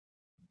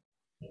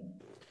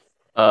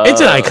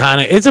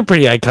 It's a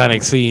pretty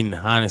iconic scene,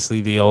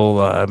 honestly. The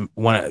old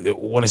want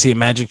to see a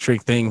magic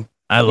trick thing.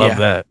 I love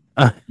that.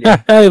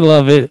 Yeah. I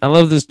love it. I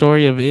love the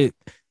story of it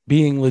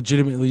being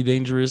legitimately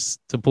dangerous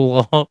to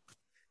pull off.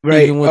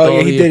 Right. Oh,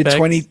 yeah, he did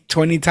it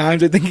 20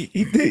 times. I think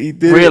he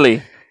did. Really?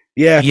 It.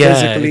 Yeah,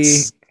 physically.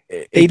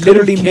 They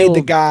literally made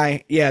the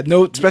guy. Yeah,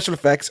 no special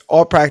effects,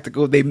 all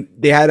practical. They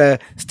had a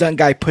stunt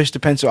guy push the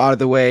pencil out of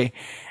the way,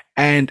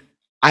 and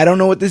I don't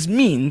know what this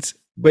means,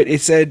 but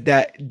it said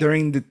that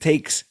during the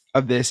takes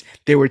of this,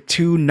 there were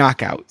 2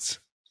 knockouts.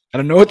 I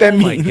don't know what that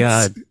means. Oh my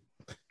god.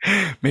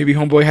 Maybe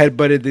homeboy had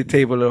butted the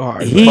table a little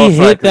hard. He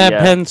hit that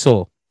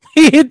pencil.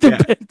 He hit the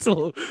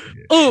pencil.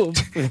 Oh,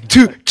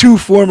 two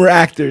former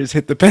actors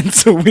hit the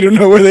pencil. We don't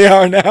know where they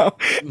are now.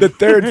 The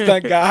third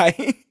stunt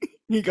guy,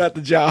 he got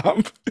the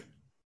job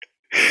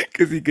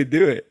because he could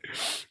do it.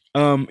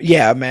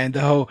 Yeah, man.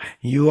 The whole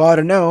 "you ought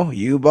to know,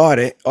 you bought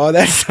it," all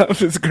that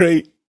stuff is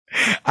great.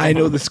 I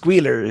know the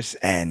squealers,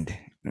 and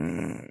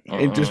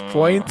it just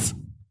points.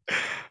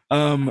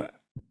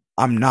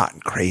 I'm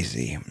not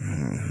crazy.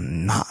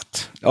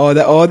 Not. All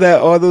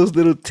those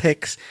little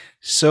ticks,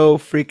 so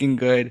freaking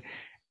good.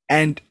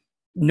 And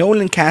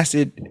Nolan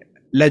casted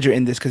Ledger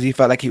in this because he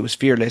felt like he was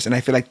fearless, and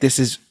I feel like this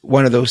is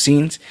one of those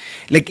scenes.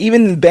 Like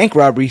even in the bank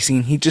robbery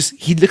scene, he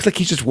looks like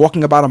he's just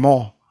walking about a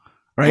mall,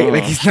 right?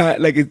 Like he's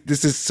not like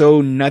this is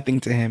so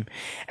nothing to him.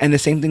 And the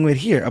same thing with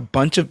here, a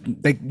bunch of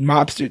like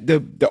mobster,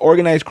 the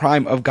organized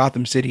crime of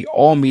Gotham City,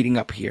 all meeting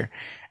up here,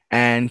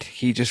 and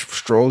he just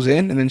strolls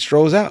in and then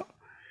strolls out.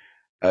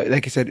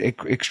 Like I said,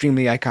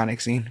 extremely iconic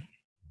scene.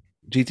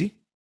 GT?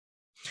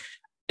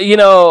 You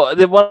know,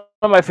 one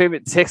of my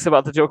favorite ticks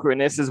about the Joker in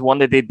this is one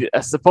that they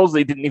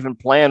supposedly didn't even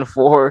plan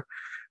for,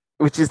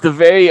 which is the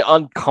very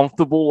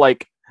uncomfortable,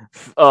 like,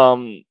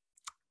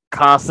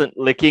 constant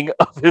licking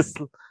of his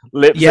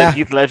lips that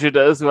Heath Ledger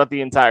does throughout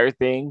the entire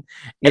thing.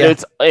 And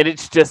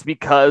it's just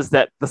because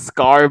that the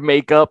scar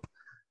makeup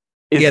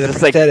is the just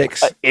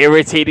prosthetics. Like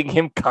irritating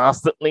him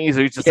constantly.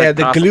 So he's just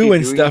the glue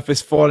and stuff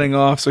is falling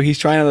off. So he's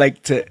trying to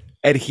like to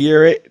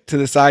adhere it to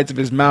the sides of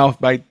his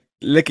mouth by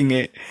licking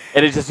it,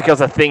 and it just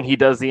becomes a thing he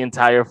does the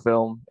entire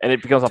film, and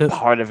it becomes a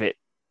part of it.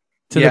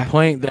 To the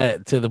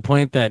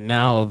point that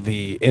now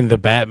in the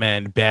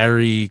Batman,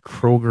 Barry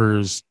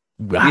Kroger's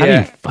how do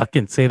you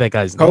fucking say that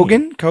guy's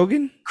name?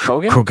 Krogan.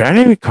 Hulk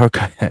Krogan.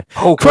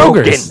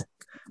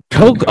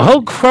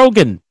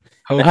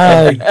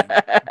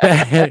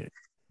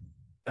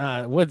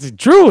 What's it?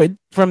 Druid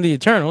from the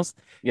Eternals?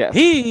 Yeah,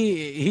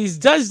 he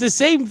does the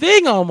same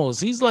thing almost.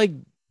 He's like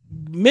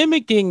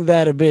mimicking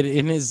that a bit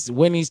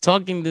when he's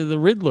talking to the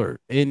Riddler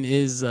in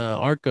his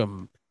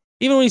Arkham.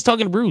 Even when he's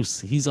talking to Bruce,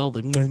 he's all the.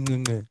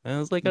 And I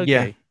was like,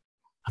 okay,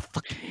 I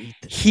fucking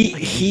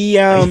hate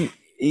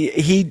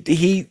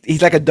this.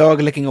 He's like a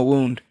dog licking a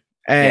wound,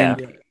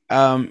 and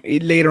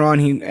later on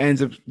he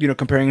ends up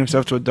comparing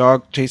himself to a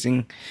dog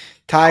chasing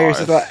tires,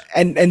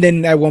 and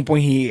then at one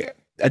point he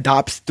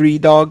adopts 3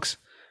 dogs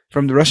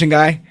from the Russian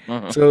guy.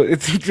 So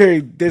it's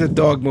there's a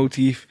dog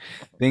motif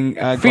thing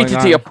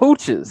featured to your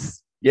pooches.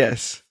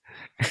 Yes.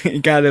 He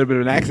got a little bit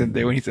of an accent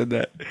there when he said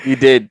that. He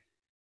did.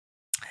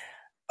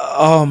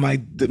 Oh, my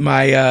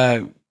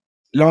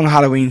long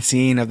Halloween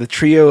scene of the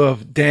trio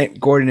of Dent,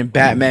 Gordon, and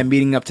Batman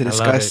meeting up to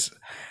discuss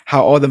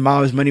how all the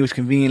mob's money was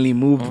conveniently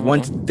moved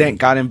once Dent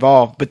got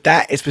involved. But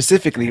that is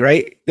specifically,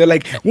 right? They're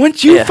like,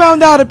 once you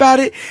found out about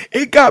it,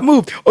 it got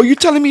moved. Oh, you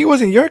telling me it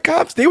wasn't your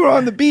cops? They were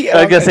on the beat.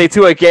 I was gonna say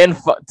to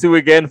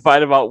again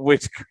fight about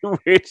which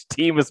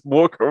team is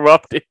more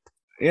corrupted.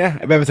 Yeah,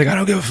 and Batman's like, I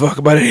don't give a fuck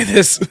about any of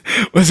this.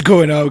 What's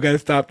going on? We gotta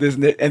stop this.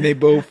 And they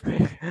both.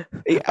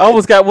 I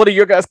almost got one of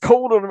your guys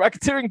cold on the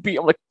racketeering beat.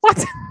 I'm like,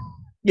 what?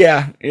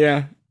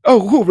 Yeah.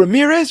 Oh, who?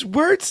 Ramirez?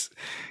 Words?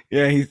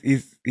 Yeah,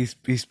 he's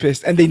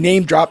pissed. And they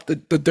name dropped the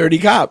dirty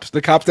cops,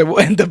 the cops that will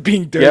end up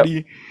being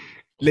dirty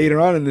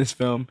later on in this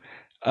film.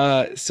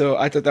 So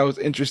I thought that was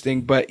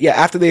interesting. But yeah,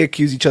 after they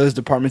accuse each other's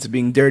departments of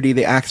being dirty,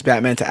 they ask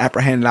Batman to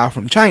apprehend Lau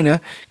from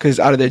China because it's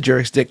out of their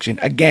jurisdiction.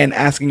 Again,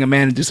 asking a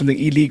man to do something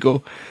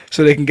illegal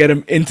so they can get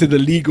him into the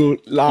legal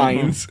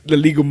lines, the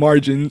legal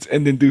margins,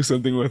 and then do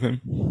something with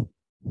him.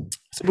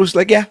 So Bruce is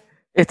like, yeah.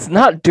 It's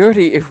not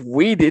dirty if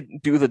we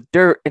didn't do the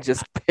dirt and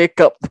just pick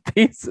up the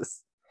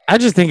pieces. I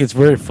just think it's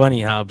very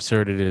funny how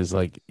absurd it is.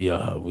 Like,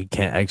 yeah, we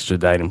can't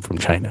extradite him from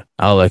China.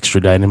 I'll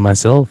extradite him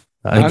myself.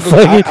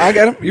 I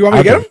get him. You want me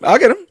to get him? I'll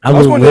get him. I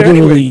will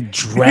literally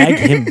drag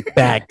him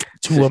back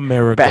to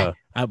America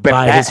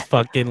by his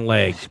fucking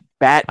leg.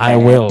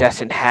 Batman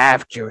doesn't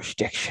have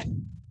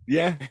jurisdiction.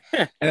 Yeah,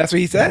 and that's what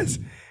he says.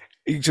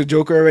 So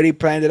Joker already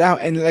planned it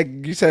out, and like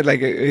you said,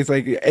 like it's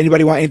like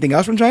anybody want anything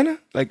else from China?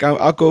 Like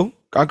I'll go,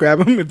 I'll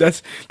grab him if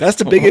that's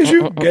the big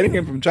issue. Getting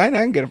him from China,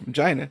 I can get him from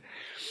China.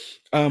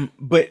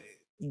 But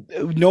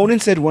Nolan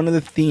said one of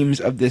the themes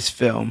of this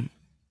film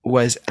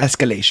was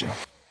escalation.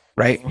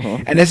 Right.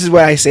 And this is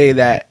where I say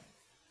that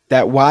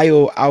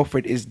while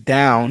Alfred is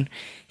down,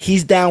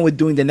 he's down with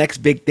doing the next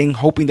big thing,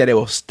 hoping that it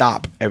will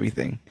stop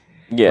everything.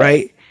 Yeah.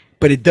 Right.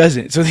 But it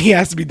doesn't. So he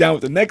has to be down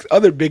with the next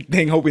other big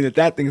thing, hoping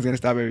that thing is going to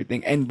stop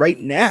everything. And right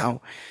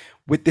now,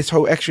 with this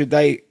whole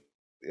extradite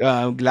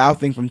Lau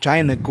thing from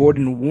China,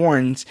 Gordon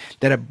warns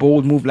that a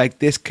bold move like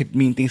this could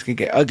mean things could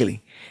get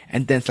ugly.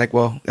 And then it's like,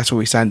 well, that's what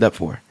we signed up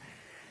for.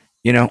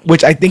 You know,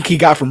 which I think he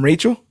got from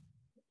Rachel.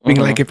 Being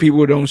like, if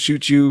people don't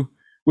shoot you,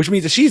 which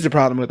means that she's the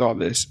problem with all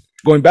this.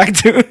 Going back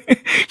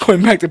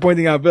to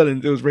pointing out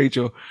villains, it was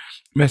Rachel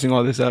messing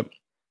all this up.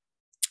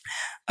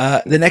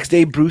 The next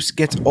day, Bruce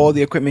gets all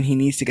the equipment he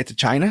needs to get to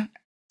China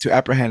to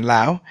apprehend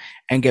Lau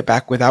and get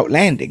back without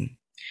landing.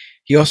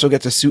 He also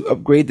gets a suit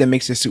upgrade that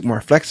makes his suit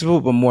more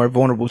flexible but more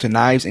vulnerable to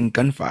knives and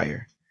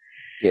gunfire.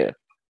 Yeah.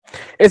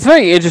 It's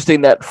very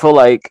interesting that for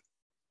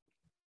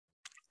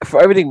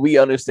everything we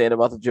understand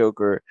about the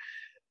Joker,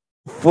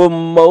 for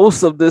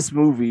most of this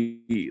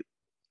movie,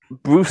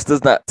 Bruce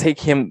does not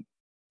take him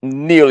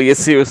nearly as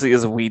seriously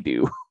as we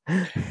do.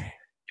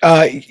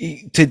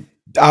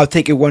 I'll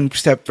take it one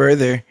step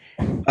further.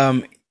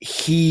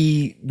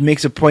 He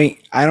makes a point,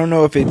 I don't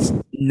know if it's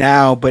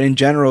now, but in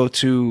general,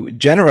 to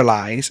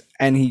generalize,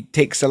 and he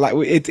takes a lot.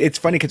 It's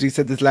funny because we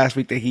said this last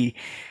week that he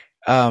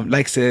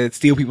likes to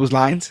steal people's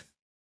lines.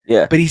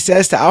 Yeah. But he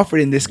says to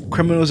Alfred in this,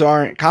 criminals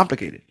aren't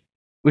complicated,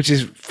 which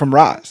is from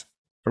Ra's,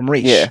 from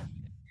Ra's. Yeah.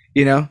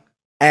 You know?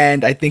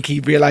 And I think he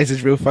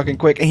realizes real fucking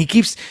quick. And he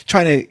keeps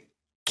trying to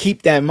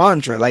keep that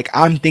mantra. Like,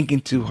 I'm thinking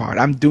too hard.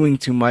 I'm doing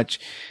too much.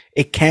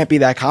 It can't be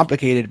that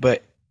complicated,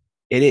 but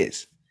it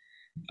is.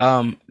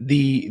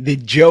 The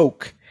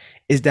joke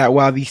is that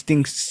while these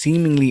things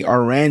seemingly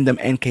are random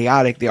and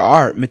chaotic, they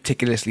are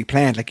meticulously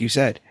planned, like you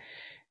said.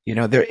 You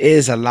know, there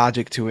is a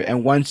logic to it.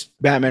 And once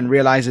Batman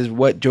realizes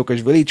what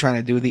Joker's really trying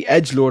to do, the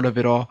edgelord of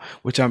it all,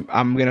 which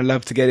I'm gonna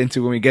love to get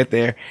into when we get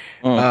there,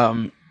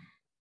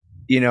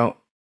 you know,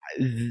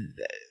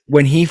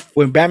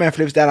 when Batman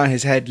flips that on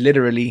his head,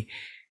 literally,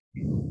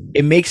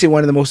 it makes it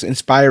one of the most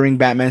inspiring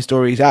Batman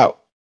stories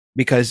out,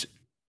 because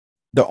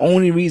the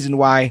only reason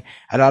why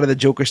a lot of the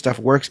Joker stuff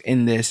works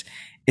in this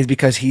is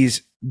because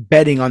he's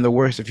betting on the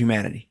worst of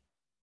humanity.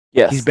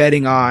 Yes. He's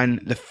betting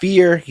on the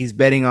fear, he's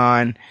betting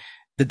on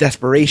the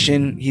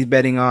desperation, he's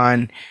betting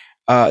on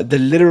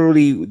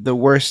literally the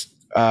worst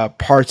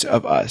parts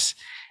of us,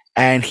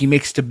 and he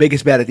makes the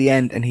biggest bet at the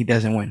end and he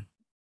doesn't win.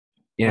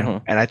 You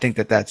know, and I think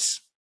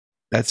that's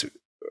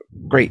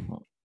great.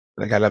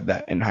 Like, I love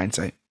that in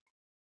hindsight.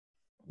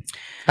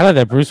 I like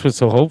that Bruce was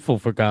so hopeful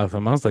for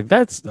Gotham. I was like,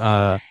 that's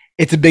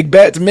it's a big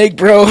bet to make,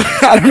 bro.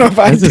 I don't know if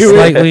I do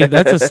it.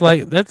 That's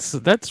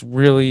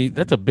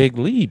a big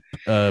leap,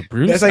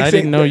 Bruce. Like I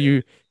didn't know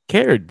you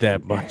cared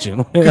that much.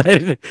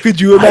 Could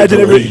you imagine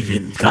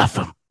in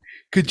Gotham?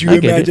 Could you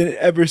imagine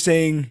ever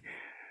saying,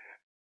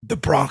 "The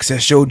Bronx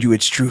has showed you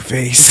its true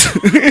face"?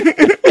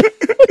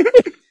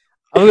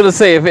 I was gonna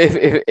say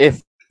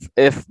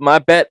if my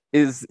bet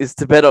is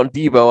to bet on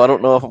Debo, I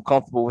don't know if I'm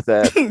comfortable with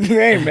that.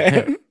 Hey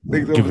man,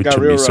 give it to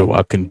me so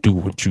I can do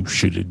what you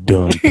should have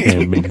done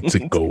 10 minutes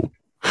ago.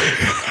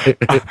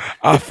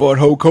 I fought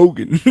Hulk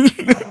Hogan.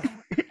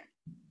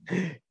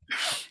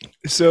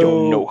 So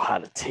don't know how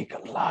to take a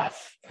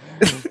life.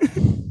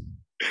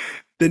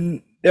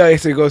 Then so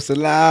it goes to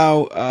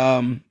Lau.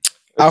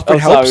 Alfred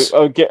helps.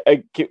 Sorry,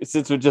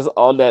 since we're just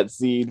on that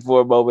scene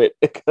for a moment,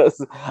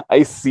 because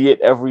I see it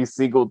every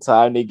single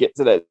time they get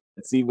to that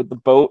scene with the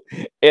boat,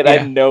 and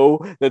I know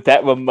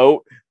that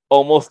remote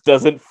almost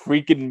doesn't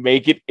freaking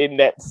make it in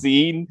that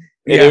scene,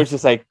 and it was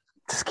just like,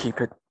 just keep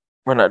it.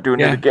 We're not doing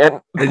it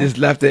again. They just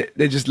left it.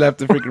 They just left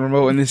the freaking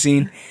remote in the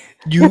scene.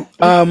 You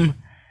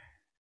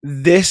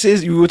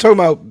you were talking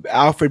about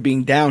Alfred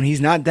being down.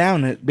 He's not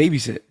down at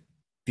babysit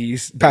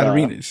these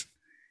ballerinas.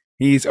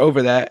 He's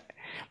over that.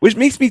 Which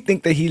makes me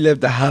think that he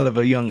lived a hell of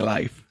a young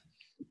life.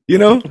 You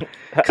know?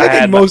 I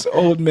think most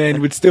old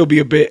men would still be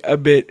a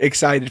bit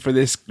excited for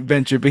this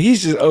venture, but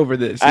he's just over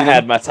this. I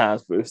had my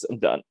times, Bruce. I'm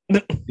done.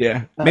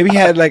 Yeah. Maybe he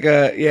had like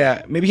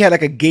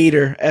a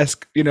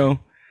gator-esque, you know,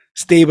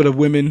 stable of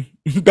women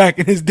back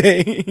in his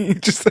day.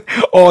 Just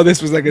all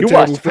this was like a You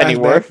terrible watched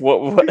Pennyworth?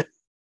 flashback. What?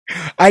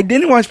 I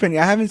didn't watch Penny.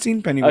 I haven't seen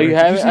Oh, Pennyworth. you Did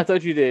haven't? see- I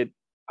thought you did.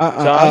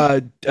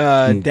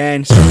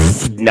 Dan.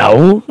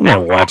 No, I'm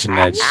not watching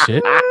that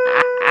shit.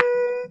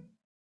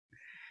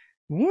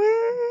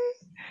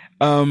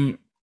 What?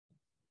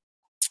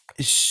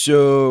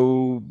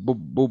 So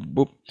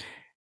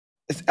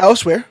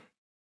elsewhere,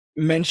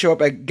 men show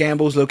up at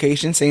Gamble's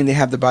location saying they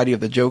have the body of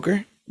the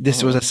Joker.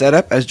 This was a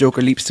setup as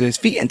Joker leaps to his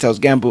feet and tells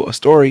Gamble a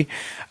story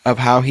of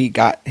how he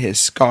got his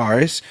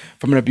scars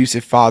from an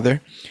abusive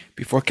father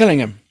before killing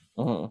him.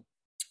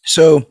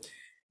 So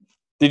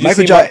Did you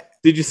Michael see? J-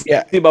 Did you see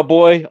yeah. my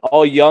boy,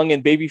 all young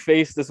and baby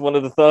faced, as one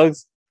of the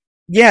thugs?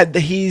 Yeah,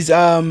 he's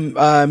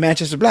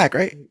Manchester Black,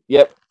 right?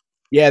 Yep.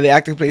 Yeah, the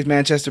actor who plays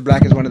Manchester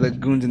Black is one of the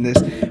goons in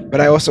this. But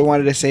I also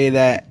wanted to say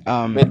that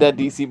Made that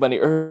DC money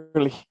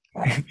early.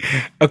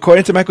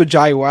 according to Michael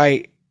Jai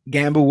White,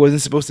 Gamble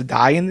wasn't supposed to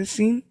die in this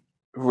scene.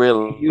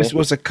 Really? He was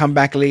supposed to come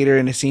back later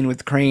in a scene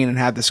with Crane and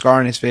have the scar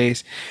on his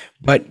face,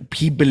 but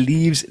he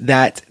believes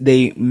that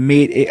they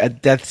made it a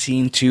death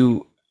scene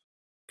to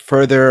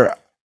further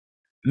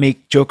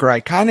make Joker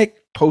iconic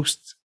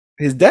post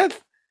his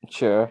death.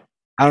 Sure.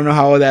 I don't know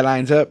how all that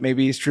lines up.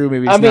 Maybe it's true.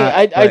 Maybe it's not.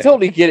 I but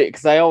totally get it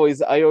because I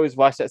always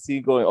watch that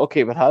scene going,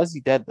 okay, but how is he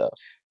dead though?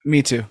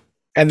 me too.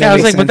 And Yeah, I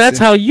was makes like, but sense that's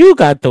too. how you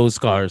got those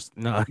scars.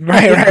 No,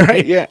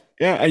 Right. Yeah.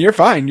 And you're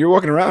fine. You're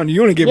walking around.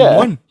 You only gave him Yeah.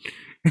 one,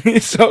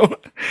 so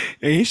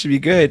yeah, he should be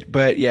good.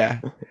 But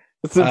yeah,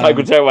 This is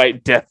Michael J.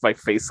 White death by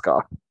face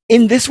scar.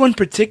 in this one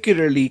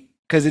particularly,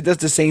 because it does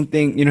the same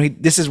thing. You know,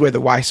 this is where the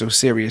 "why so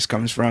serious"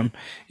 comes from.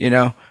 You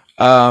know,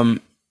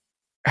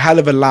 hell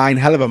of a line,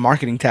 hell of a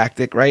marketing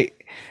tactic, right?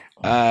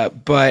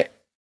 But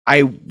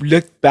I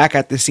looked back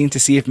at the scene to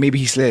see if maybe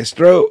he slit his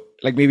throat.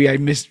 Like maybe I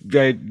missed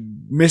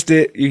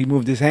it. He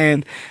moved his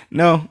hand.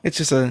 No, it's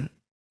just a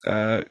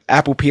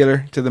apple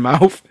peeler to the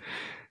mouth,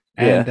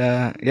 and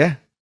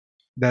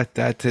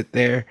that's it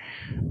there.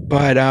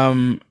 But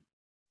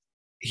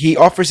he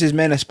offers his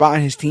men a spot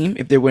on his team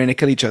if they're willing to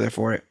kill each other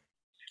for it.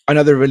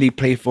 Another really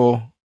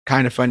playful,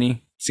 kind of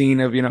funny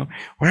scene of, you know,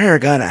 we're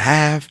gonna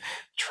have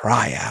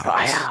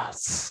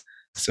tryouts.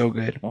 So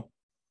good.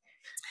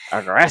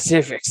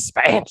 Aggressive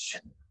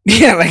expansion.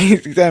 Yeah, like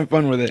he's having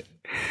fun with it.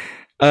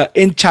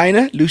 In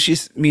China,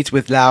 Lucius meets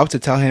with Lau to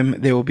tell him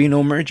there will be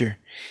no merger.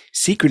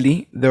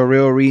 Secretly, the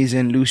real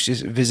reason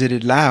Lucius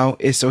visited Lau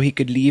is so he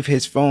could leave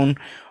his phone,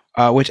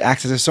 which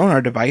acts as a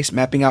sonar device,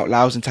 mapping out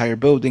Lau's entire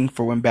building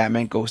for when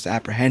Batman goes to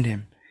apprehend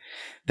him.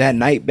 That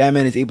night,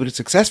 Batman is able to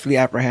successfully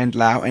apprehend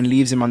Lau and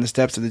leaves him on the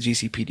steps of the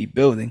GCPD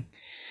building.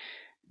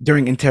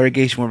 During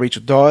interrogation with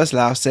Rachel Dawes,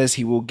 Lau says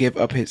he will give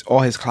up all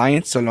his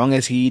clients so long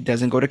as he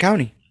doesn't go to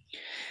county.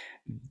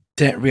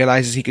 Dent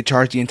realizes he could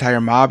charge the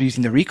entire mob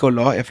using the RICO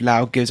law if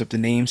Lau gives up the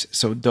names,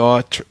 so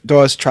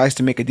Dawes tries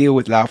to make a deal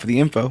with Lau for the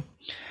info.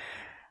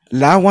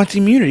 Lau wants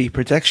immunity,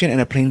 protection,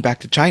 and a plane back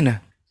to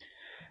China.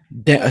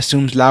 Dent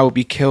assumes Lau will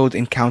be killed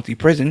in county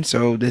prison,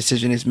 so the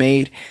decision is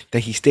made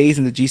that he stays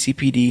in the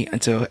GCPD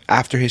until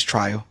after his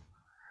trial.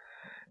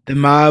 The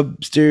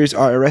mobsters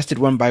are arrested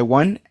one by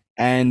one,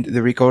 and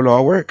the RICO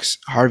law works.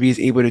 Harvey is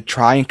able to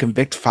try and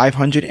convict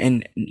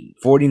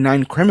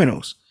 549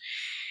 criminals.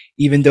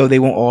 Even though they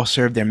won't all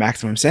serve their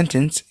maximum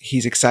sentence,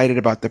 he's excited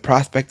about the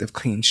prospect of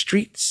clean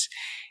streets,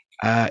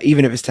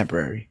 even if it's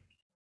temporary.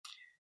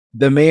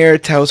 The mayor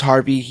tells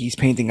Harvey he's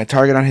painting a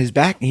target on his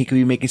back and he could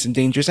be making some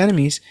dangerous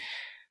enemies.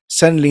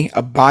 Suddenly,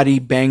 a body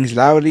bangs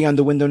loudly on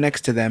the window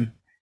next to them,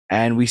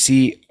 and we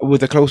see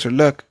with a closer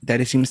look that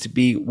it seems to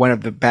be one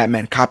of the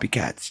Batman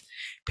copycats,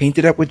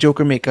 painted up with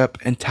Joker makeup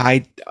and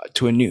tied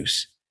to a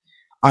noose.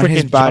 On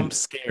his freaking body, jump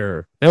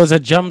scare. There was a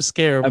jump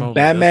scare. A moment.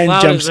 Batman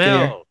Loud jump as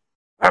scare. hell.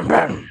 Bam,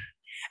 bam.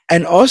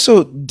 and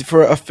also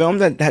for a film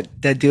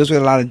that deals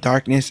with a lot of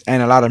darkness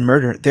and a lot of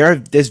murder,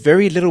 there's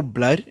very little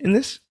blood in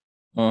this.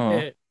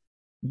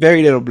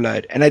 Very little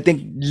blood, and I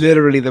think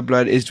literally the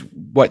blood is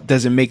what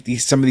doesn't make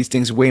some of these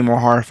things way more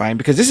horrifying,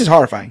 because this is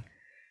horrifying.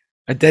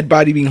 A dead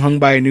body being hung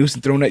by a noose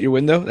and thrown at your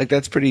window, like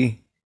it's pretty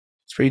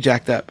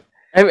jacked up.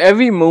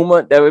 Every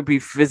moment that would be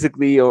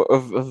physically or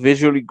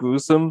visually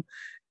gruesome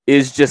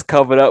is just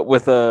covered up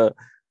with a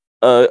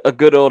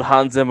good old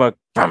Hans Zimmer.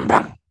 Bam,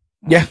 bam.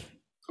 Yeah,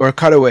 or a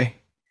cutaway.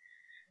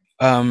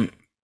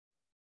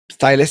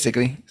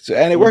 Stylistically, so,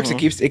 and it works.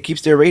 It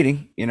keeps their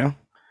rating, you know.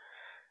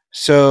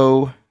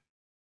 So,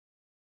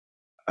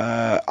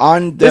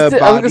 on the body,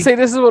 I was gonna say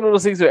this is one of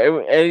those things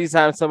where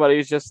anytime somebody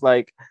is just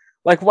like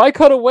why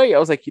cut away? I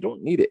was like, you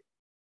don't need it.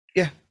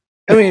 Yeah,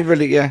 I mean,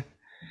 really, yeah.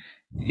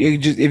 You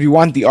just, if you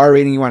want the R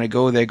rating, you want to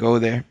go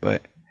there.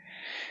 But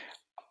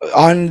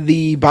on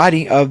the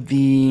body of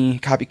the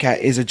copycat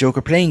is a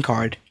Joker playing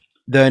card.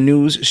 The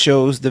news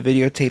shows the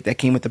videotape that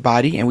came with the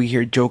body, and we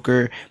hear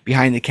Joker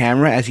behind the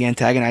camera as he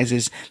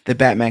antagonizes the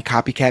Batman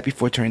copycat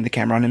before turning the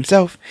camera on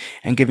himself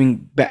and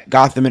giving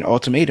Gotham an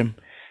ultimatum.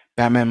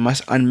 Batman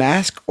must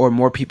unmask or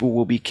more people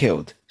will be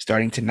killed,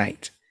 starting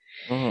tonight.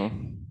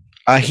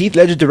 Heath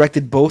Ledger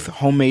directed both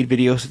homemade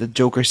videos that the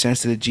Joker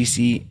sends to the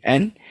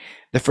GCN.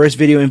 The first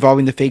video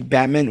involving the fake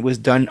Batman was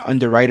done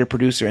under writer,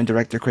 producer, and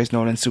director Chris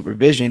Nolan's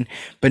supervision,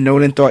 but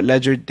Nolan thought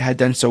Ledger had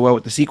done so well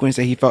with the sequence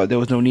that he felt there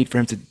was no need for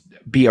him to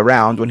be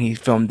around when he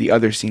filmed the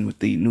other scene with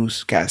the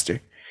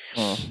newscaster.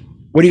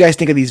 What do you guys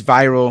think of these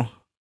viral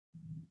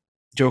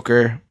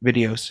Joker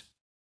videos?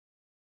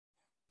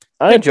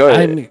 I enjoy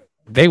it. mean,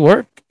 they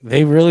work.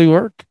 They really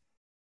work.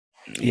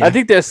 Yeah. I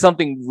think there's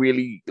something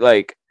really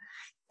like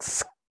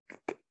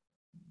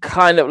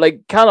kind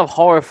of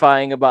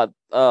horrifying about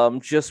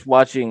just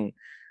watching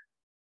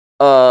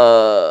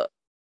a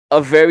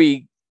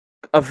very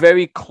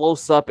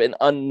close up and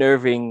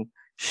unnerving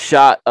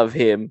shot of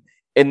him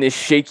in this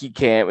shaky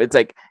cam. It's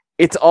like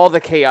it's all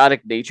the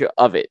chaotic nature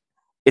of it.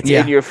 It's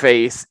in your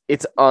face,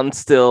 it's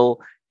unstill,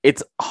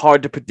 it's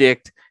hard to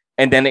predict,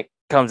 and then it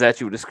comes at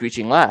you with a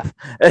screeching laugh.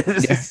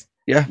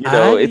 Yeah. You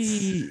know,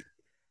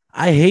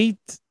 I hate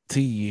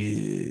to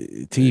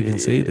even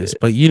say this,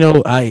 but you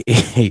know,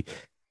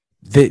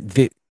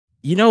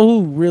 you know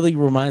who really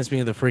reminds me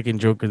of the freaking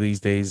Joker these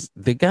days?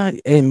 The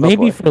guy, and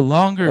maybe for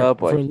longer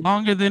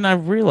than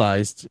I've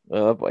realized.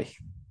 Oh boy.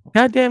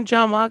 Goddamn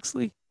John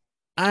Moxley.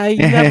 I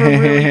never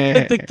really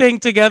put the thing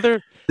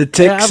together. The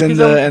ticks and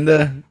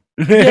the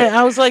yeah,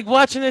 I was like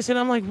watching this and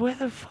I'm like, where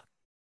the fuck?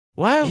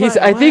 Why?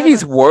 I think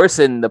he's worse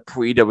in the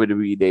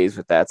pre-WWE days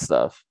with that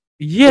stuff.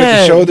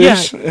 Yeah, with the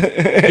shoulders.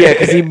 Yeah,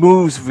 because he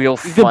moves real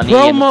funny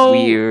and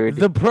weird.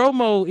 The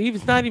promo,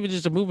 it's not even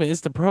just a movement,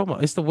 it's the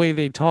promo. It's the way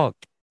they talk.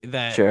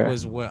 That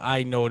was what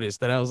I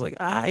noticed. That I was like,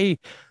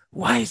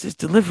 why is this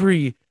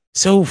delivery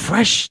so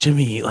fresh to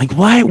me? Like,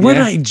 why would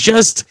I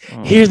just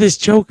hear this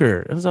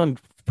Joker? It was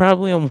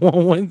probably on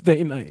one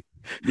Wednesday night.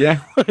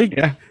 Yeah.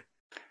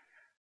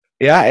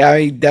 Yeah,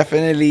 I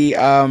definitely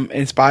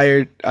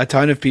inspired a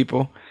ton of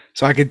people,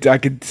 so I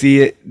could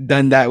see it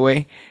done that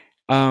way.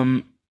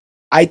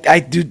 I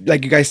do,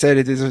 like you guys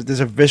said, there's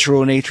a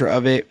visceral nature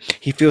of it.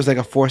 He feels like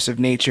a force of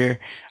nature,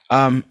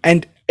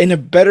 and in a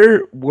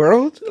better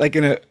world, like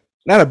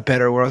not a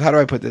better world. How do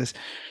I put this?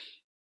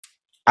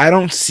 I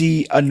don't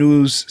see a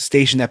news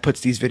station that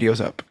puts these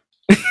videos up.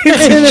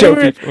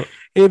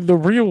 In the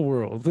real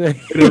world,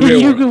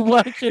 you can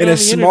watch it in a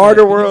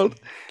smarter world.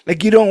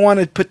 Like, you don't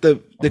want to put the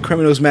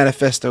criminal's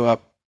manifesto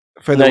up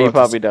for the world. You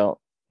probably don't.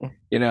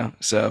 You know,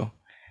 so.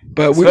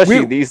 But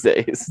especially these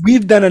days,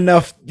 we've done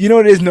enough. You know,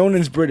 it is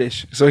Nolan's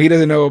British, so he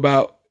doesn't know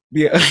about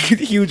the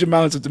huge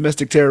amounts of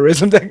domestic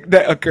terrorism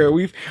that occur.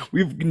 We've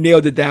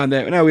nailed it down.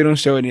 That no, we don't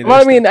show any of that.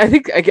 Well, I mean, I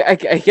think I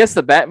guess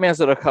the Batman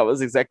sort of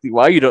covers exactly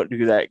why you don't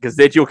do that, because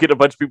then you'll get a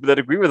bunch of people that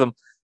agree with him.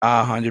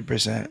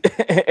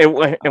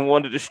 100%. and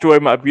want to destroy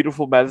my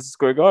beautiful Madison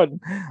Square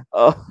Garden.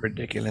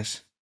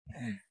 Ridiculous.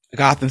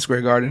 Gotham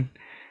Square Garden.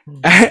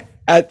 At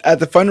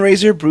the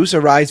fundraiser, Bruce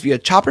arrives via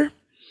chopper,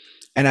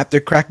 and after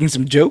cracking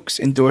some jokes,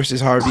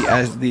 endorses Harvey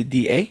as the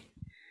DA.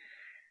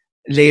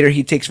 Later,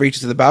 he takes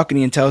Rachel to the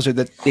balcony and tells her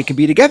that they can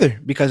be together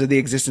because of the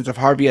existence of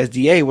Harvey as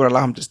DA would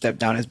allow him to step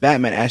down as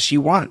Batman as she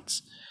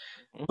wants.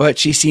 But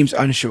she seems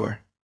unsure.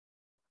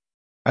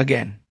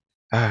 Again.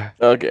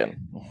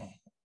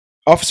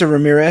 Officer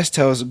Ramirez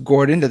tells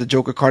Gordon that the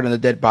Joker card on the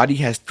dead body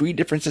has 3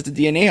 different sets of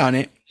DNA on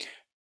it,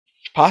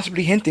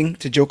 possibly hinting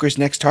to Joker's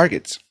next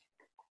targets.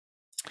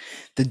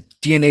 The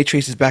DNA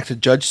traces back to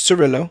Judge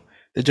Cirillo,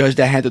 the judge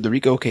that handled the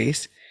Rico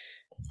case,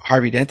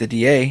 Harvey Dent, the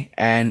DA,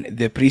 and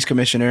the police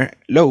commissioner,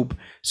 Loeb,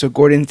 so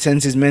Gordon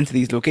sends his men to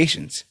these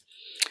locations.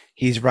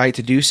 He's right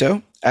to do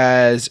so,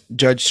 as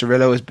Judge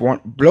Cirillo is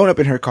blown up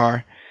in her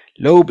car,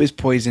 Loeb is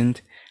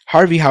poisoned.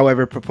 Harvey,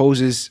 however,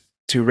 proposes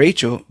to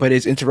Rachel, but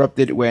is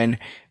interrupted when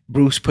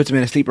Bruce puts him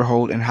in a sleeper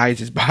hold and hides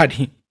his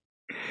body.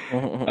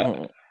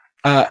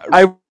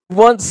 I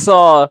once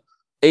saw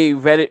a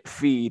Reddit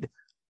feed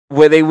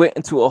where they went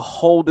into a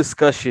whole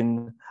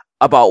discussion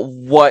about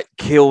what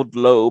killed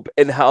Loeb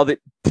and how that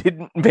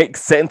didn't make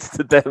sense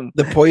to them.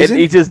 The poison? And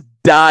he just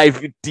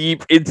dived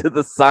deep into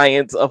the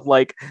science of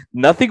like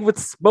nothing with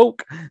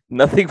smoke,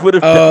 nothing would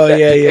have done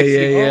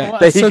that.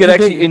 That he could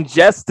actually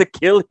ingest to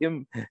kill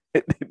him.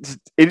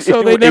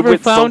 So they never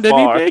found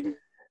anything?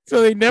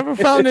 So they never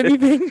found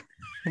anything?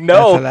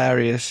 No. That's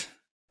hilarious.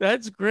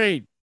 That's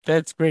great.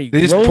 That's great.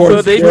 They just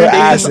poured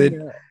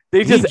acid.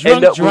 They just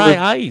end up dry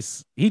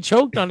ice. He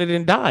choked on it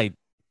and died.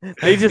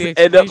 They just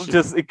end up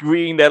just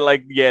agreeing that,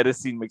 like, yeah, this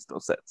scene makes no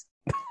sense.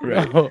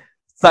 Right. No.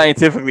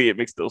 Scientifically, it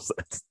makes no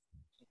sense.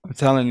 I'm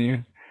telling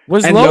you.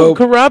 Was Loeb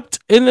corrupt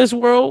in this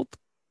world?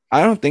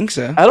 I don't think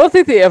so. I don't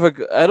think they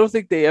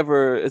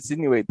ever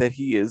insinuate that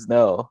he is.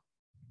 No,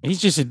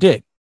 he's just a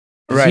dick.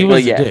 Right. He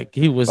was a dick.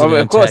 He was an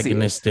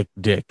antagonistic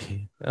dick.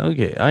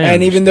 Okay.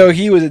 And even though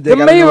he was a dick,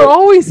 the mayor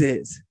always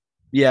is.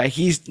 Yeah,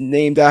 he's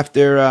named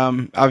after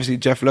obviously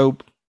Jeff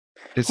Loeb,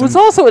 who's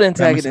also an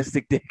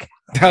antagonistic dick.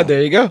 Oh,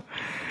 there you go.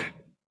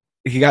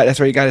 That's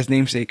where he got his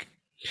namesake.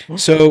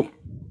 So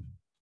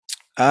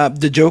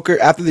the Joker,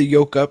 after he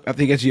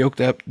gets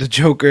yoked up, the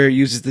Joker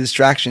uses the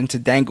distraction to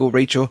dangle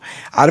Rachel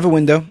out of a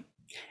window,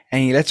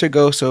 and he lets her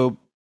go. So,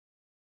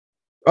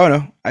 oh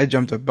no, I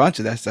jumped a bunch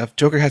of that stuff.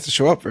 Joker has to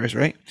show up first,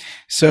 right?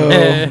 So,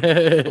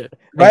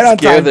 right on time.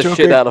 Scare the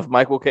shit out of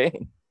Michael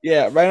Caine.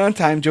 Yeah, right on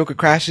time, Joker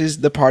crashes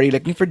the party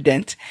looking for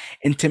Dent,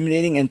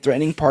 intimidating and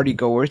threatening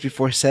partygoers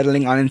before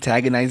settling on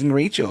antagonizing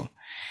Rachel.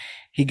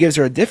 He gives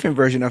her a different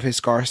version of his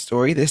scar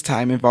story, this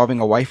time involving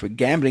a wife with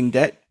gambling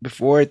debt.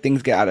 Before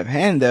things get out of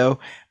hand, though,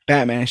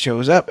 Batman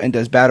shows up and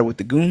does battle with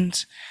the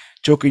goons.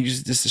 Joker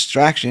uses this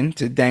distraction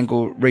to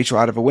dangle Rachel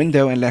out of a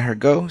window and let her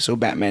go, so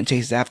Batman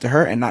chases after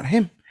her and not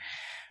him.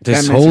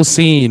 This Batman's- whole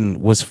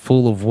scene was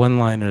full of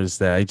one-liners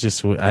that I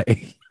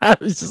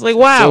was just like,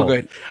 wow. So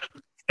good.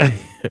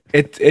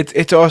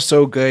 It's all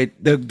so good.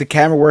 The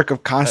camera work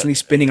of constantly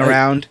spinning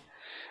around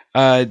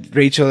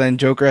Rachel and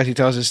Joker as he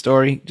tells his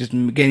story, just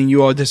getting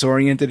you all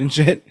disoriented and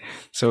shit.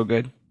 So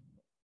good.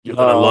 You're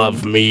gonna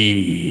love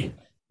me.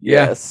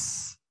 Yeah.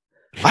 Yes.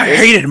 I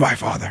hated my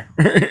father.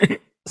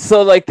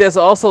 So like, there's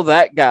also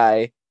that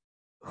guy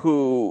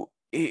who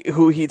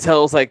he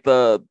tells like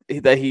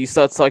that he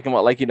starts talking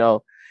about, like, you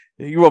know,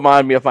 you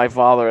remind me of my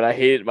father and I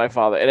hated my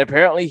father, and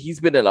apparently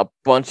he's been in a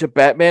bunch of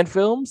Batman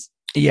films.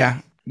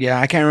 Yeah.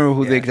 I can't remember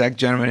who the exact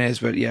gentleman is,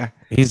 but yeah.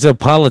 He's a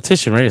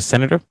politician, right? A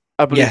senator?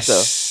 I believe Yes.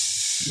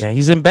 so. Yeah,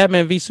 he's in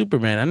Batman v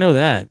Superman. I know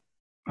that.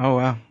 Oh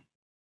wow.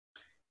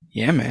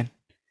 Yeah, man.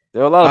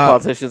 There are a lot of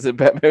politicians in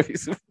Batman v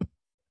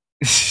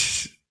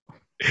Superman.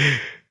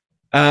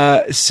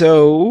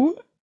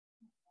 So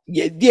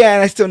yeah,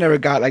 and I still never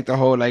got like the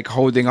whole like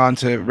holding on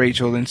to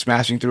Rachel and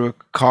smashing through a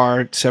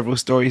car several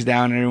stories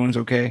down and everyone's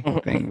okay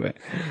thing, but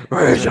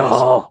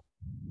Rachel.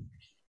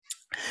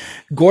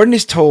 Gordon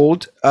is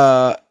told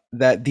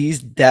that these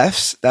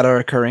deaths that are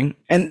occurring,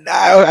 and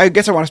I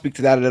guess I want to speak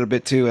to that a little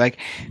bit too. Like,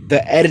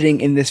 the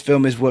editing in this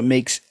film is what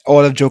makes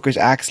all of Joker's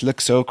acts look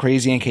so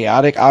crazy and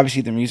chaotic.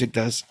 Obviously, the music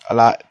does a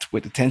lot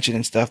with the tension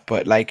and stuff,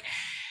 but like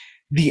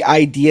the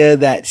idea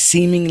that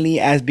seemingly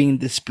as being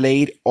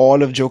displayed,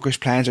 all of Joker's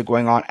plans are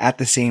going on at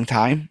the same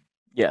time.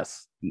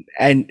 Yes.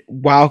 And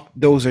while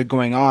those are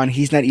going on,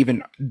 he's not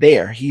even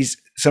there. He's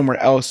somewhere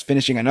else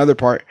finishing another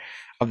part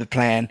of the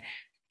plan,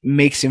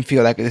 makes him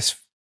feel like this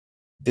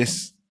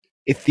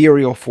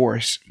ethereal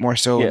force more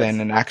so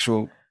than an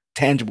actual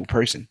tangible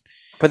person.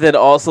 But then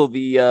also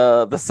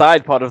the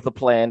side part of the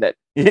plan that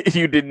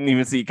you didn't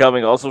even see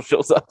coming also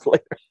shows up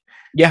later.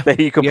 Yeah. That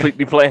he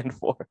completely planned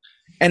for.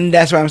 And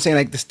that's why I'm saying,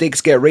 like, the stakes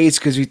get raised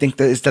because we think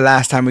that it's the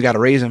last time we got to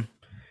raise them.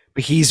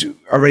 But he's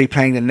already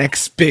planning the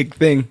next big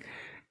thing,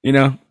 you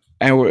know?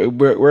 And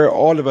we're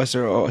all of us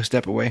are a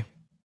step away.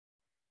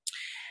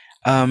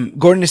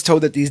 Gordon is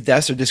told that these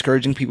deaths are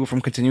discouraging people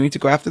from continuing to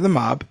go after the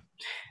mob.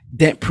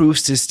 Dent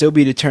proves to still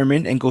be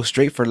determined and goes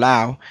straight for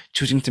Lau,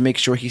 choosing to make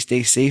sure he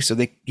stays safe so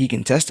that he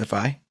can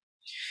testify.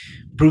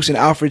 Bruce and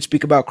Alfred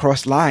speak about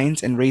crossed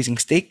lines and raising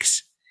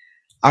stakes.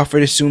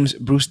 Alfred assumes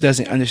Bruce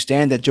doesn't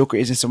understand that Joker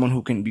isn't someone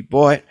who can be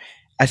bought,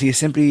 as he is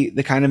simply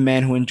the kind of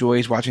man who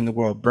enjoys watching the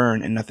world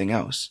burn and nothing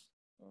else.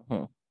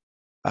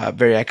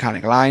 Very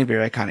iconic line,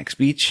 very iconic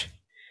speech.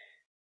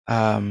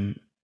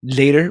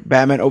 Later,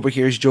 Batman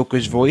overhears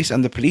Joker's voice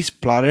on the police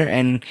blotter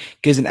and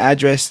gives an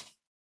address.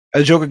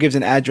 Joker gives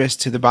an address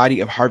to the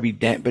body of Harvey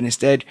Dent, but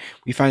instead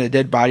we find the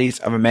dead bodies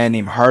of a man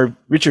named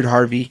Richard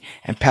Harvey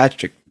and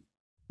Patrick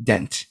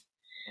Dent.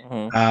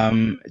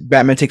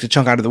 Batman takes a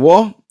chunk out of the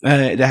wall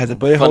that has a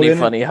bullet hole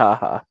in it,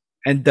 haha,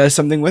 and does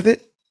something with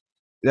it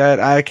that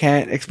I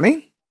can't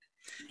explain.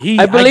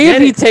 I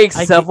believe he takes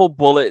several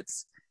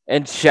bullets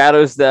and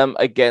shatters them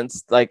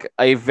against like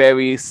a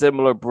very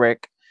similar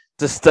brick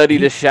to study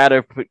the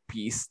shatter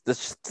piece, to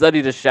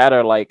study the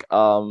shatter like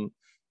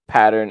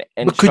pattern,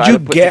 and but could you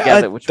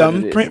get a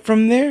thumbprint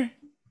from there?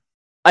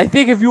 I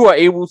think if you are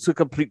able to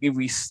completely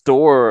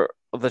restore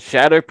the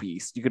shatter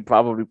piece, you could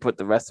probably put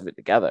the rest of it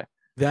together.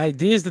 The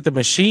idea is that the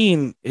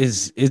machine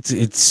is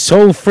it's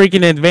so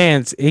freaking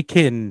advanced. It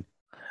can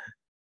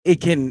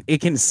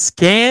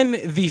scan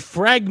the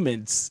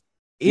fragments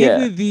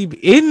in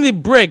the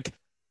brick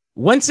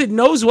once it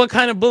knows what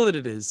kind of bullet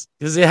it is,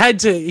 because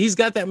he's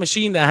got that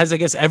machine that has, I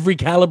guess, every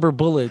caliber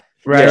bullet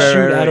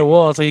shoot at a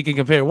wall, so he can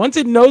compare. Once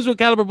it knows what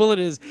caliber bullet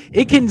it is,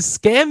 it can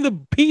scan the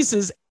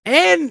pieces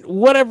and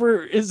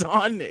whatever is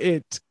on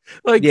it.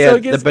 Like, so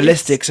the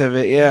ballistics of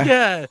it,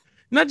 yeah.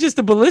 Not just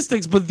the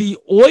ballistics, but the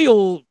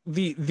oil,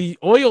 the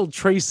oil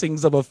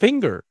tracings of a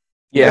finger.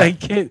 Yeah.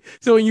 Like,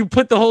 so when you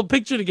put the whole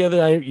picture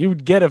together, you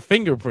would get a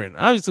fingerprint.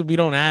 Obviously, we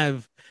don't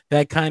have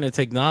that kind of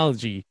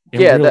technology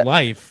in real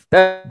life.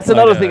 That's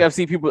another thing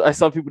I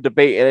saw people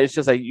debate, and it's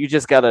just like, you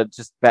just gotta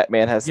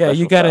Batman has. Yeah,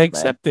 you gotta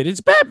accept it.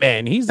 It's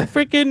Batman. He's the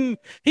freaking.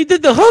 He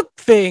did the hook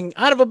thing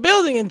out of a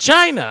building in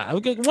China.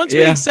 Once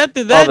we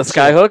accepted that, the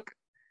sky hook.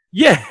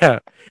 Yeah.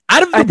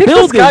 Out of the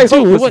building, the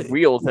skyhook was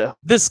real though.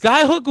 The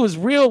skyhook was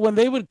real when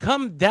they would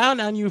come down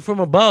on you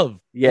from above.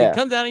 Yeah, they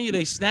come down on you,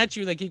 they snatch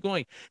you, they keep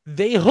going.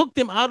 They hooked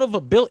him out of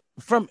a build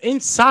from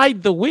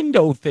inside the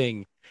window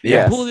thing.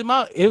 Yeah, pulled him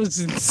out. It was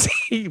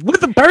insane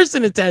with a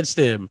person attached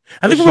to him.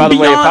 I think by the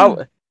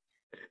way,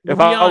 if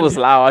I was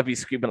Lau, I'd be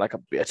screaming like a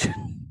bitch.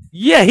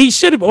 Yeah, he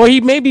should have, or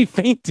he maybe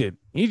fainted.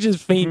 He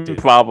just fainted,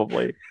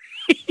 probably.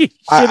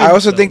 I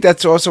also think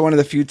that's also one of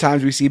the few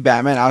times we see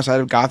Batman outside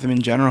of Gotham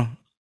in general.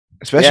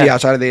 especially Yeah.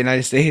 outside of the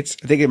United States.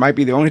 I think it might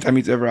be the only time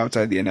he's ever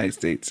outside the United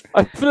States.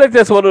 I feel like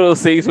that's one of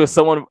those things where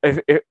someone,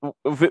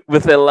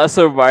 with a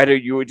lesser writer,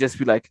 you would just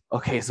be like,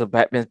 okay, so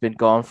Batman's been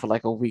gone for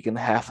like a week and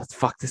a half. Let's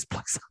fuck this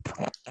place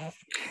up.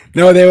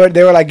 No,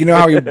 they were like, you know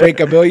how you break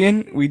 1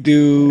 billion? We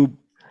do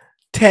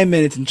 10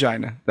 minutes in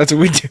China. That's what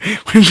we do.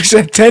 We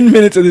spent 10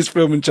 minutes of this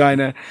film in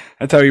China.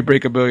 That's how we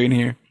break 1 billion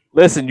here.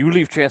 Listen, you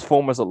leave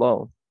Transformers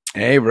alone.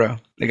 Hey, bro,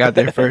 they got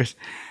there first.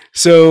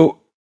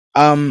 So,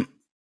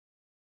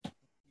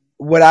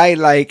 what I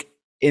like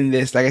in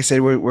this, like I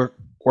said, we're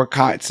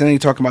constantly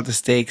talking about the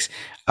stakes.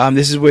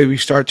 This is where we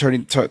start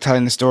telling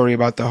the story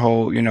about the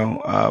whole,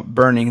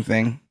 burning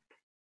thing.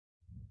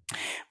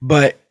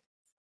 But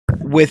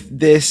with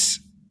this,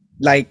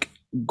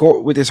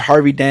 with this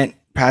Harvey Dent,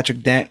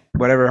 Patrick Dent,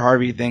 whatever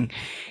Harvey thing,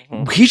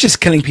 he's just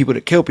killing people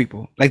to kill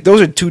people. Like,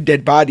 those are 2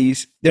 dead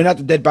bodies. They're not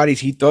the dead bodies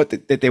he thought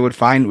that they would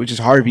find, which is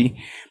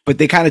Harvey. But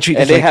they kind of treat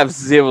and they have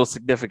zero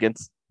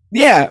significance.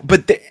 Yeah,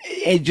 but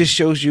it just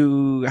shows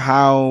you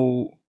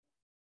how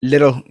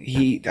little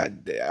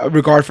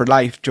regard for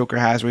life Joker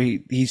has, where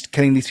he's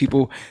killing these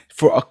people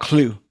for a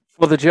clue,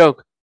 for the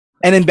joke.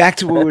 And then back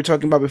to what we were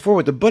talking about before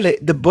with the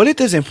bullet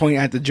doesn't point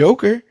at the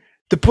Joker.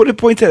 The bullet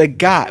points at a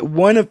guy,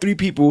 one of 3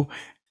 people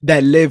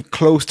that live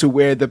close to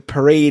where the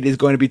parade is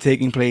going to be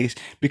taking place,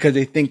 because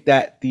they think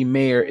that the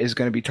mayor is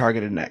going to be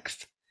targeted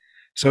next.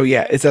 So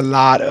yeah, it's a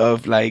lot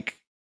of like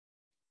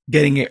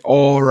getting it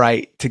all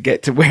right to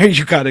get to where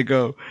you gotta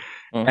go.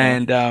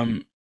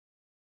 And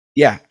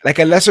yeah, like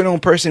a lesser known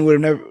person would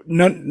have never,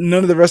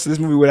 none of the rest of this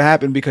movie would have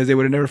happened, because they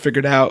would have never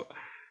figured out,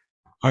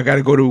 I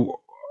gotta go to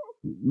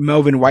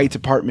Melvin White's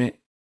apartment,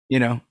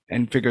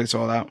 and figure this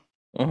all out.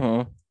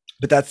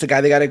 But that's the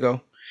guy they gotta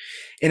go.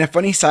 In a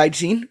funny side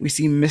scene, we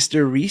see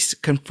Mr. Reese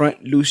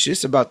confront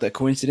Lucius about the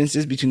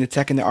coincidences between the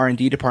tech and the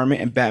R&D department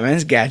and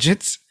Batman's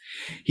gadgets.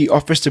 He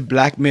offers to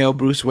blackmail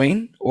Bruce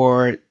Wayne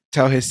or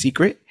tell his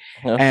secret.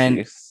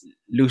 And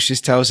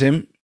Lucius tells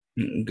him,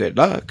 good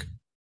luck.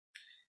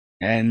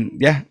 And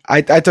yeah,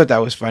 I thought that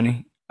was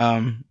funny.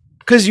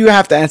 Because you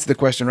have to answer the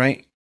question,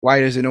 right?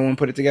 Why doesn't no one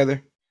put it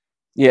together?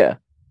 Yeah.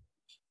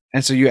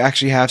 And so you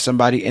actually have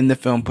somebody in the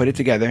film put it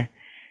together.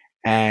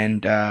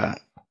 And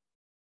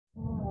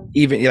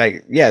even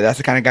like, yeah, that's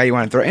the kind of guy you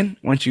want to threaten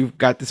once you've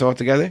got this all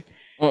together.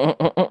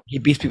 He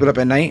beats people up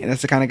at night, and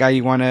that's the kind of guy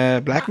you want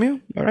to blackmail.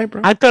 All right,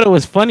 bro. I thought it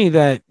was funny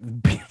that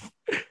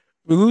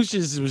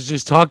Lucius was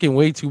just talking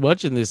way too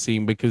much in this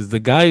scene, because the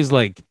guy's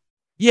like,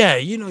 yeah,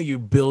 you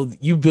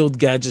build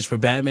gadgets for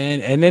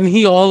Batman, and then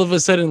he all of a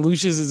sudden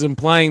Lucius is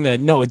implying that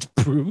no, it's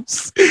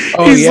Bruce.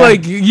 Oh, he's yeah.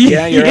 like,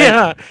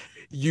 Yeah. Right.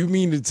 You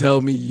mean to tell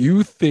me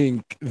you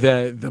think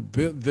that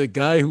the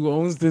guy who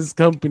owns this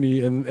company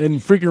and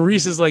freaking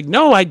Reese is like,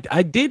 no, I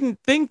didn't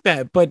think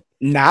that, but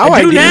now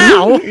I do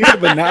now. Yeah,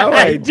 but now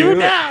I do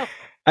now.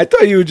 I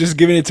thought you were just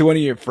giving it to one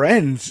of your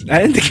friends. I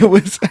didn't think it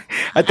was.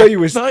 I thought you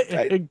were.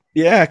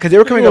 Yeah, because they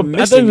were coming up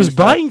missing. I thought he was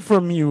buying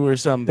from you or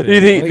something. You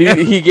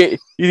think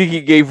he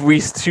gave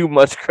Reese too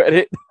much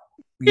credit?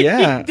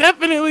 Yeah, he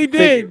definitely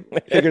did.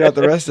 Figured out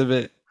the rest of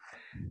it.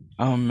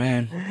 Oh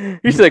man,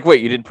 he's like,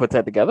 wait, you didn't put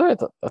that together? I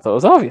thought it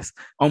was obvious.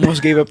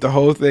 Almost gave up the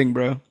whole thing,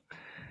 bro.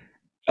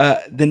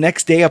 The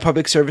next day, a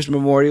public service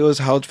memorial is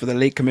held for the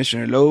late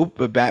Commissioner Loeb,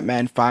 but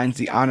Batman finds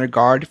the honor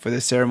guard for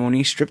the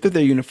ceremony stripped of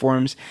their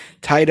uniforms,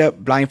 tied up,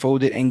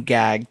 blindfolded, and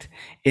gagged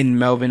in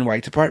Melvin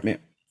White's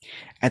apartment.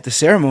 At the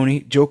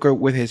ceremony, Joker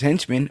with his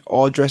henchmen,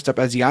 all dressed up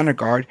as the honor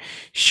guard,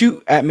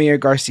 shoot at Mayor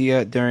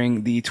Garcia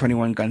during the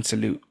 21-gun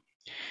salute.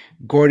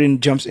 Gordon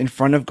jumps in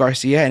front of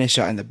Garcia and is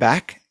shot in the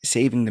back,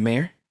 saving the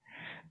mayor.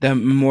 The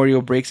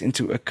memorial breaks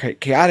into a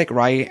chaotic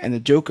riot, and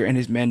the Joker and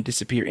his men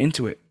disappear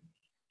into it.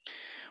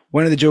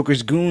 One of the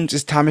Joker's goons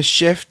is Thomas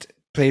Shift,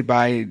 played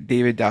by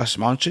David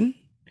Dastmalchian,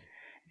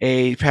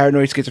 a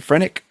paranoid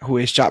schizophrenic who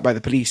is shot by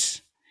the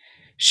police.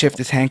 Shift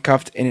is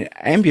handcuffed in an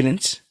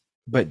ambulance,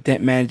 but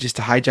Dent manages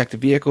to hijack the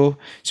vehicle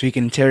so he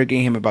can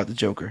interrogate him about the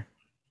Joker.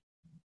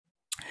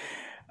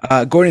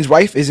 Gordon's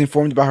wife is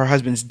informed about her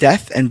husband's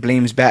death and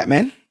blames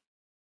Batman.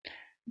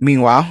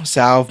 Meanwhile,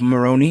 Sal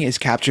Maroni is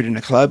captured in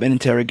a club and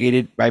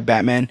interrogated by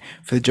Batman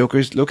for the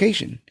Joker's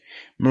location.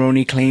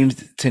 Maroni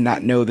claims to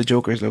not know the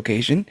Joker's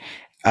location,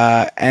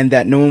 and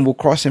that no one will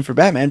cross him for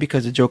Batman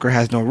because the Joker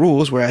has no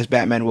rules, whereas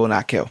Batman will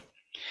not kill.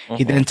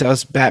 He then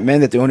tells Batman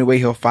that the only way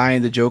he'll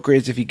find the Joker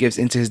is if he gives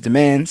in to his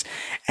demands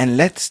and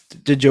lets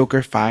the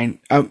Joker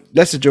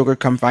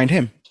come find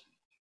him.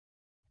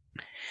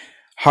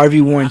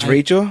 Harvey warns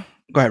Rachel.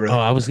 Go ahead, bro. Oh,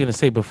 I was gonna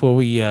say before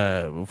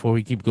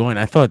we keep going,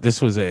 I thought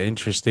this was an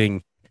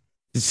interesting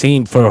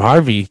scene for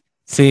Harvey,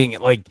 seeing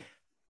like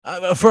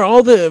for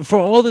all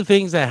the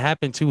things that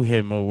happened to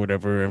him or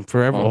whatever, and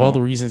for all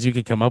the reasons you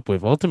could come up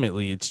with.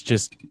 Ultimately, it's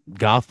just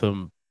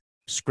Gotham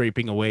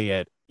scraping away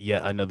at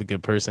yet another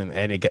good person,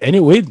 and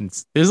it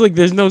wins.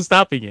 There's no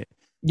stopping it.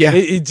 Yeah,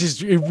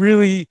 it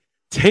really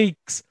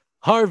takes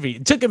Harvey.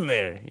 It took him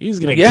there. He was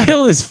gonna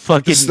kill his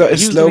fucking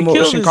slow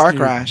motion car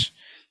crash.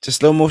 It's a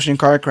slow motion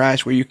car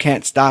crash where you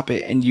can't stop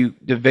it, and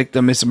the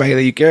victim is somebody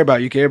that you care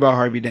about. You care about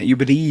Harvey Dent. You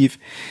believe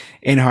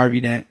in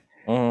Harvey Dent.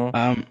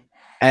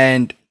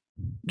 And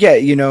yeah,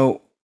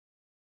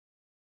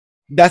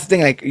 that's the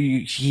thing. Like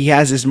he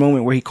has this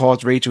moment where he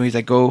calls Rachel. He's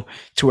like, "Go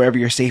to wherever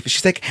you're safe." And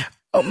she's like,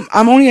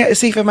 "I'm only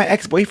safe at my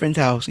ex-boyfriend's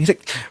house." And he's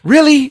like,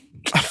 "Really?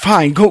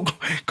 Fine, go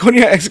to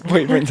your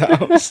ex-boyfriend's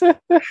house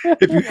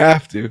if you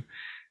have to."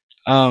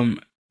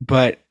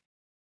 But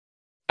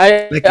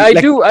I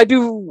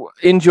do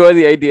enjoy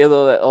the idea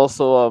though that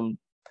also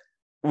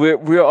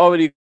we're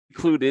already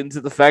clued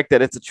into the fact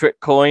that it's a trick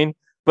coin,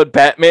 but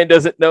Batman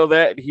doesn't know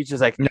that. He's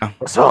just like, no,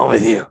 what's wrong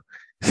with you?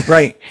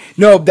 Right.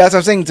 No, that's what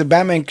I'm saying. So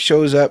Batman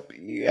shows up.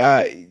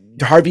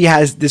 Harvey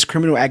has this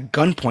criminal at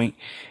gunpoint.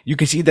 You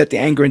can see that the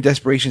anger and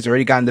desperation has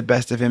already gotten the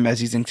best of him as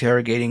he's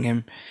interrogating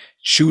him,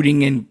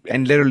 shooting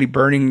and literally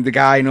burning the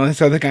guy and all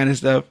this other kind of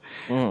stuff.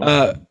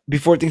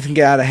 Before things can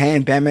get out of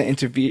hand, Batman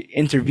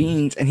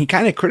intervenes and he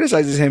kind of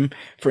criticizes him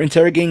for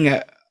interrogating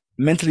a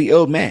mentally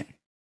ill man.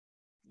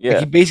 Yeah. Like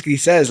he basically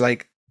says,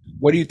 like,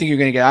 what do you think you're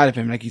going to get out of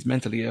him? Like he's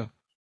mentally ill.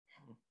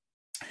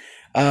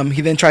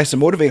 He then tries to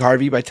motivate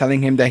Harvey by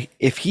telling him that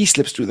if he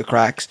slips through the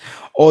cracks,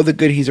 all the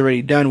good he's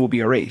already done will be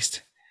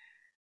erased.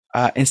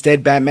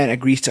 Instead, Batman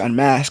agrees to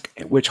unmask,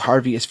 which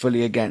Harvey is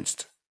fully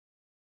against.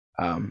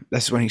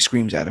 That's when he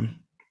screams at him.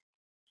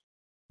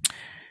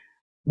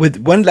 With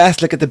one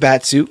last look at the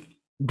Batsuit,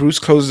 Bruce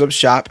closes up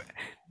shop.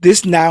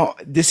 This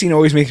scene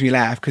always makes me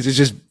laugh because it's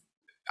just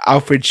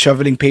Alfred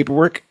shoveling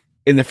paperwork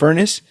in the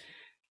furnace,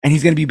 and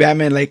he's gonna be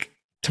Batman like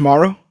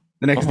tomorrow,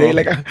 the next day.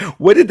 Like,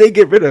 what did they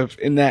get rid of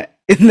in that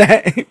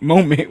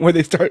moment where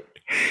they start?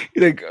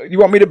 Like, you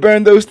want me to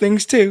burn those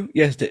things too?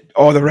 Yes,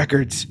 all the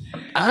records.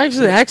 I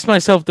actually asked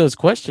myself those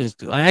questions.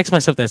 I asked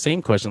myself that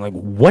same question. Like,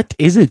 what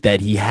is it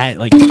that he had?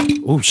 Like,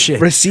 oh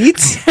shit,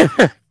 receipts.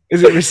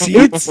 Is it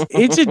receipts?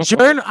 It's a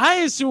journal. I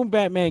assume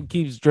Batman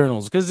keeps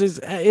journals because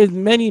it's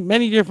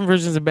many different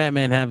versions of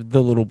Batman have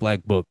the little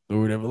black book or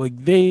whatever.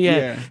 Like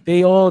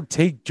they all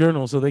take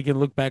journals so they can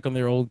look back on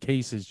their old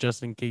cases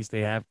just in case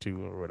they have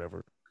to or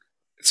whatever.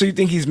 So you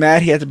think he's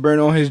mad he had to burn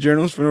all his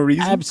journals for no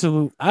reason?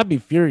 Absolutely. I'd be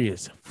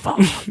furious.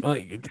 Fuck.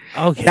 Like,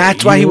 okay.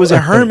 That's why he was a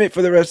hermit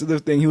for the rest of the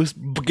thing. He was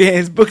getting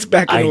his books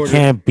back in order. I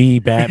can't be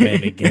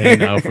Batman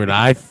again, Alfred.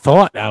 I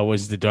thought I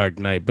was the Dark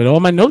Knight, but all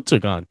my notes are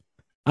gone.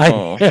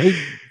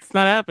 It's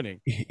not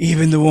happening.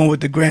 Even the one with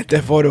the Grand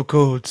Theft Auto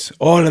codes.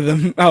 All of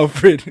them,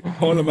 Alfred.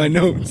 All of my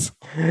notes.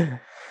 I'm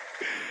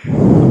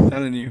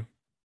telling you.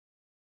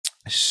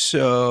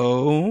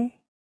 So,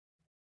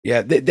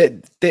 yeah,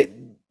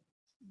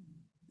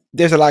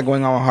 there's a lot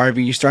going on with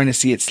Harvey. You're starting to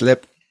see it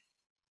slip.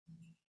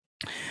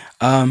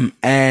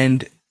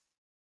 And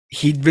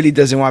he really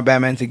doesn't want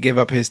Batman to give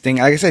up his thing.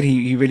 Like I said,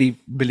 he really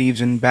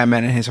believes in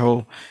Batman and his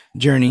whole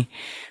journey.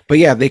 But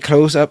yeah, they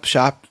close up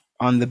shop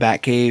on the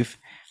Batcave.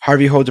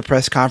 Harvey holds a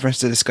press conference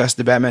to discuss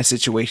the Batman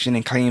situation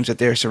and claims that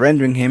they're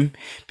surrendering him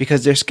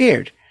because they're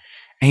scared.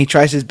 And he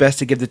tries his best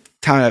to give the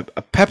town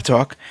a pep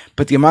talk,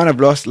 but the amount of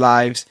lost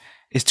lives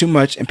is too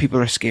much and people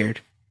are scared.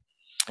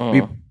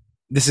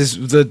 This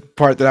is the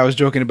part that I was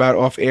joking about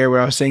off air where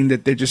I was saying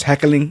that they're just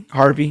heckling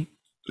Harvey.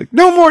 Like,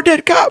 no more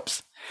dead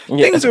cops. Yeah.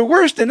 Things are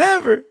worse than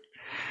ever.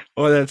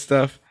 All that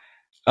stuff.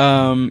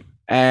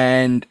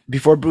 And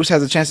before Bruce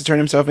has a chance to turn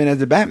himself in as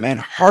the Batman,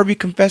 Harvey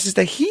confesses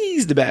that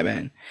he's the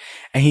Batman.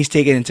 And he's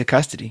taken into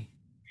custody.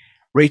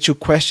 Rachel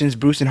questions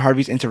Bruce and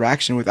Harvey's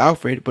interaction with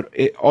Alfred, but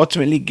it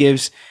ultimately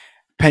gives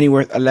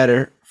Pennyworth a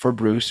letter for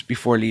Bruce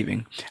before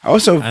leaving. I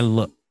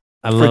love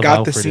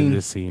Alfred in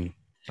this scene.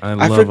 I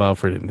love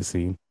Alfred in the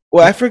scene.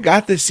 Well, I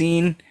forgot the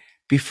scene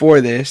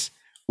before this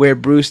where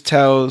Bruce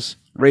tells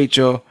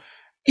Rachel,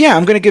 yeah,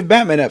 I'm going to give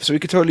Batman up so we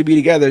could totally be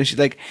together. And she's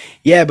like,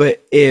 yeah,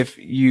 but if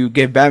you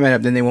give Batman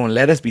up, then they won't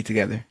let us be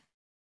together.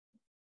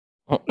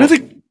 And I was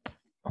like,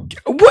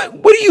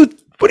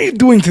 what are you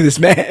doing to this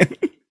man?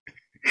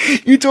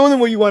 You told him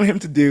what you wanted him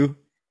to do,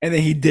 and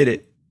then he did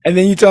it. And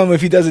then you tell him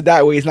if he does it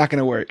that way, it's not going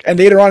to work. And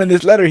later on in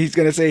this letter, he's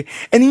going to say,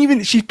 and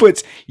even she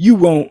puts, you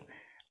won't.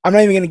 I'm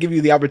not even going to give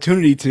you the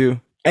opportunity to.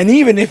 And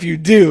even if you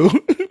do,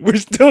 we're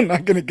still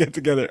not going to get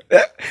together.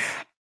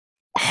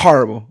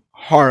 Horrible.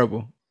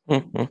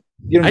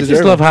 I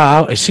just love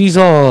how she's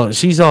all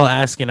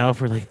asking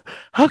Alfred, like,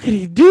 how can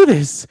he do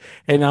this?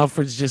 And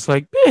Alfred's just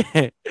like,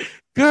 man,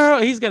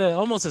 girl, he's got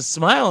almost a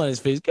smile on his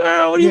face.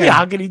 Girl, what do you mean?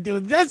 How can he do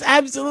it? That's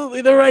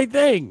absolutely the right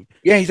thing.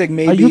 Yeah, he's like,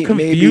 maybe. Are you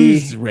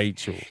confused,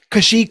 Rachel?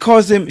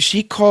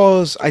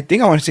 Because I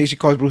think I want to say she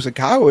calls Bruce a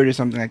coward or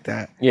something like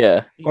that.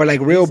 Yeah. Or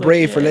like real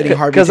brave for letting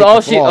Harvey take the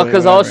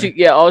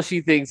fall. All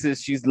she thinks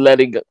is she's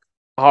letting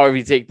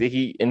Harvey take the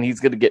heat and he's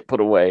going to get put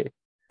away.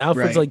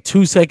 Alfred's like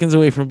 2 seconds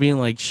away from being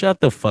like, shut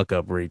the fuck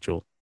up,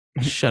 Rachel.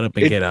 Shut up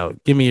and get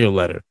out. Give me your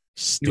letter.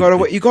 You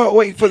gotta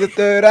wait for the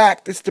third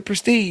act. It's the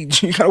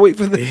Prestige. You gotta wait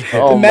for the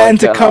man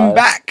to come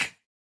back.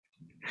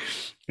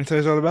 That's what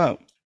it's all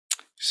about.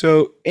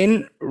 So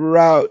en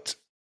route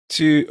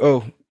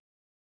to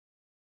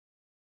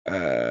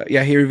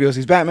he reveals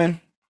he's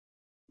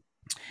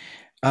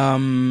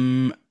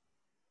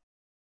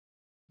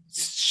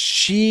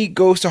She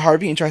goes to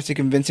Harvey and tries to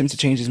convince him to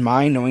change his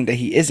mind, knowing that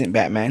he isn't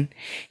Batman.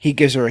 He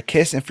gives her a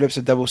kiss and flips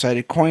a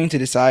double-sided coin to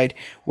decide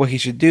what he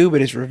should do,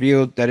 but it's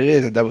revealed that it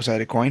is a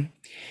double-sided coin.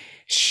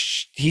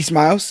 He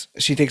smiles.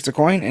 She takes the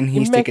coin, and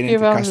he's taken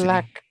into custody.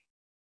 Luck.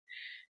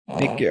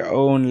 Make your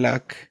own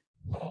luck.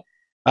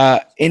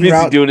 En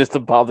route doing this to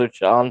bother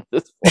John.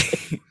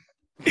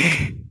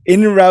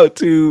 En route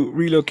to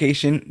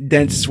relocation,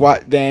 Dent's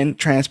SWAT van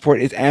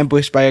transport is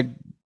ambushed by a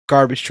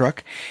garbage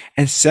truck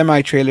and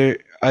semi-trailer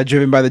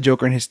driven by the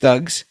Joker and his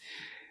thugs.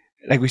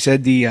 Like we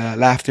said, the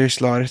laughter,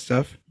 slaughter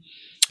stuff.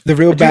 The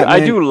real Batman.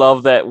 I do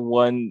love that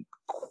one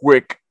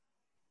quick,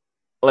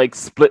 like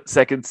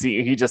split-second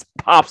scene. He just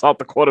pops out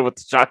the corner with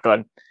the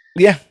shotgun.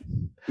 Yeah.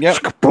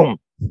 Yep. Boom.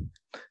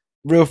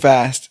 Real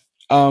fast.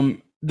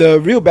 The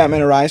real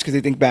Batman arrives because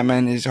they think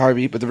Batman is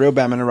Harvey, but the real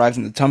Batman arrives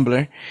in the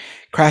Tumbler,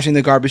 crashing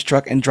the garbage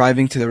truck and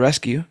driving to the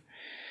rescue.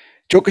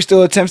 Joker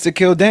still attempts to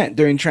kill Dent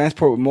during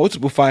transport with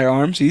multiple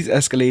firearms. He's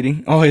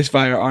escalating all his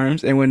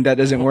firearms, and when that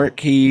doesn't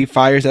work, he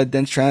fires at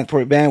Dent's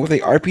transport van with a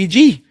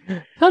RPG.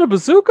 Not a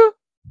bazooka?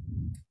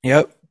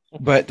 Yep,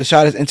 but the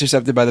shot is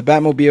intercepted by the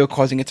Batmobile,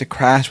 causing it to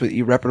crash with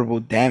irreparable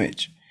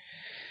damage.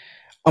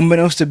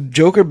 Unbeknownst to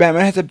Joker,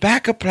 Batman has a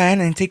backup plan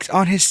and takes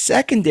on his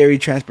secondary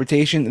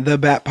transportation, the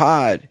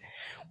Batpod,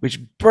 which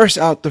bursts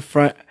out the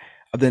front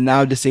of the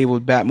now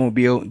disabled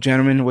Batmobile.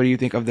 Gentlemen, what do you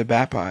think of the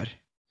Batpod?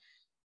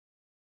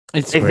 I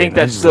think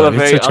that's still a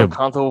very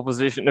uncomfortable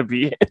position to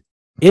be in.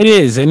 It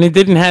is, and it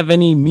didn't have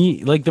any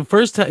meat. Like in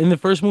the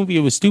first movie,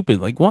 it was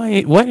stupid. Like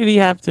why did he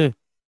have to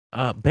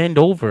bend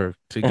over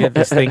to get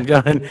this thing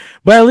done?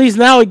 But at least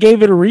now it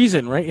gave it a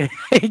reason, right?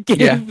 It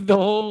gave the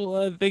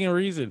whole thing a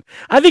reason.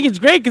 I think it's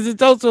great because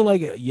it's also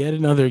like yet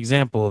another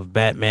example of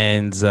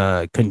Batman's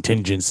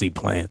contingency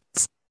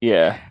plans.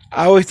 Yeah,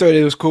 I always thought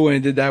it was cool when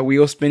it did that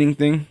wheel spinning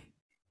thing,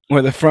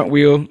 where the front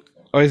wheel,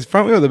 or is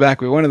front wheel or the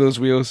back wheel, one of those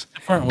wheels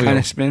kind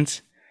of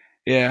spins.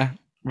 Yeah,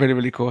 really,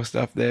 really cool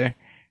stuff there.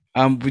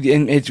 And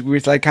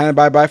it's like kind of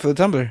bye-bye for the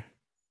Tumbler,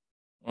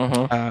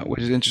 which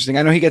is interesting.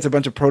 I know he gets a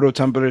bunch of proto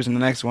Tumblers in the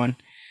next one,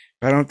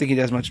 but I don't think he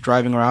does much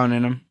driving around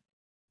in them.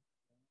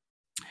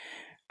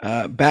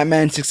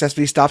 Batman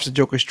successfully stops the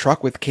Joker's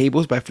truck with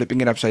cables by flipping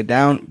it upside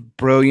down.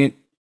 Brilliant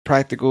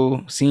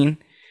practical scene.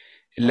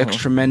 It looks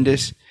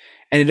tremendous.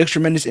 And it looks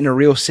tremendous in a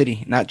real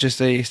city, not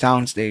just a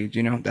soundstage.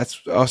 You know, that's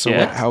also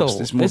what helps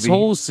this movie.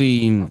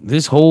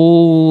 This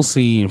whole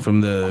scene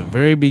from the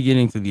very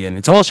beginning to the end.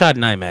 It's all shot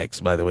in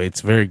IMAX, by the way.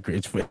 It's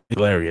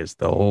hilarious.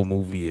 The whole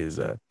movie is.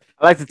 I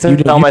like to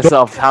tell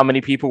myself how many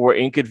people were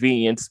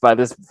inconvenienced by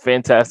this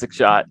fantastic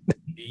shot.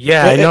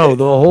 Yeah, I know.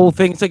 The whole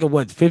thing. It's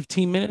like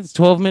 15 minutes,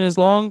 12 minutes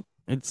long.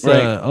 It's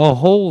a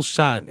whole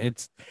shot.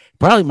 It's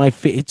probably my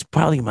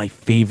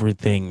favorite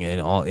thing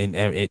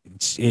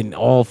in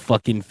all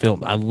fucking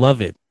film. I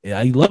love it.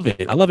 I love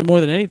it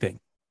more than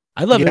anything.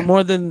 I love it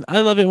more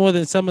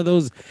than some of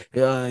those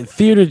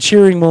theater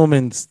cheering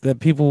moments that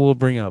people will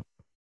bring up.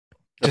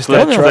 Just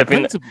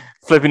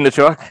flipping the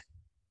truck.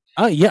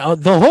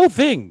 The whole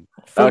thing.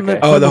 From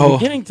the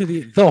beginning to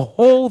the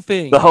whole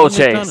thing. The whole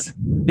chase.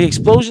 The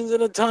explosions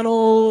in the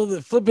tunnel,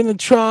 the flipping the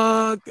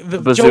truck,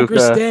 the Joker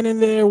standing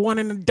there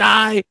wanting to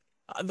die.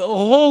 The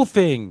whole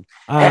thing.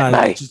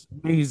 It's just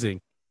amazing.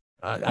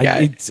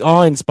 It's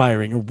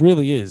awe-inspiring. It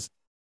really is.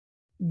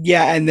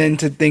 Yeah, and then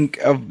to think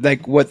of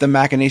like what the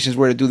machinations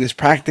were to do this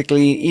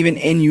practically, even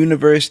in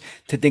universe,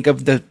 to think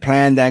of the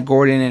plan that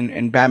Gordon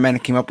and Batman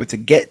came up with to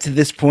get to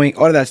this point.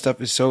 All of that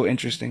stuff is so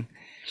interesting.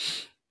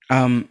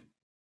 So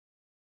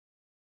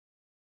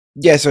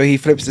he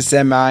flips the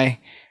semi,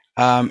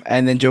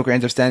 and then Joker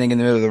ends up standing in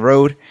the middle of the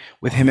road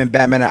with him and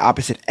Batman at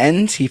opposite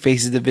ends. He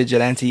faces the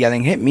vigilante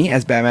yelling, "Hit me,"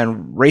 as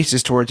Batman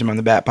races towards him on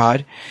the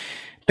Batpod.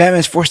 Batman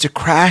is forced to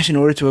crash in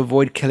order to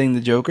avoid killing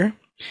the Joker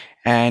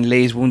and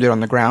lays wounded on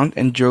the ground,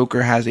 and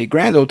Joker has a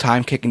grand old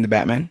time kicking the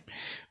Batman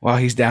while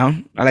he's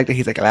down. I like that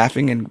he's like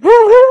laughing and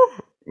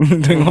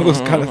doing all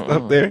those kind of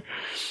stuff there.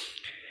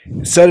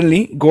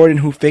 Suddenly, Gordon,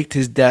 who faked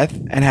his death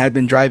and had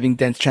been driving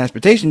Dent's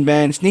transportation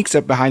van, sneaks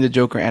up behind the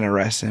Joker and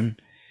arrests him.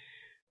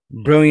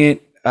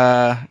 Brilliant,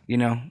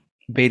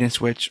 bait and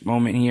switch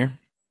moment here.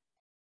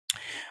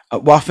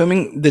 While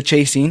filming the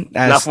chase scene,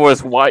 not for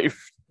his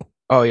wife.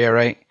 Oh yeah,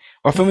 right.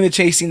 While filming the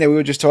chase scene that we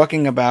were just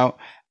talking about,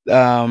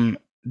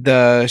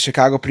 the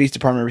Chicago Police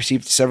Department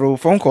received several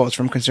phone calls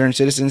from concerned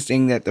citizens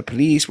saying that the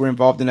police were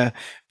involved in a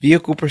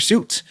vehicle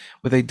pursuit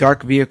with a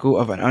dark vehicle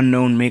of an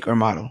unknown make or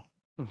model.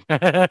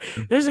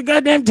 There's a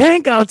goddamn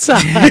tank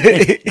outside.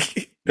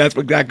 That's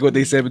exactly what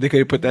they said, but they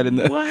couldn't put that in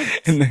the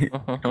question.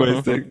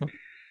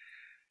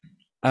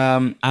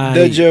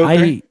 The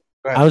Joker.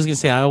 I was gonna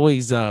say I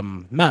always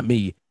not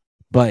me,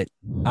 but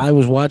I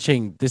was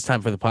watching this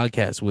time for the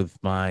podcast with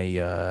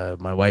my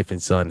my wife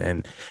and son,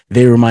 and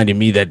they reminded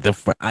me that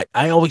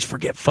I always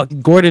forget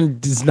fucking Gordon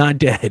is not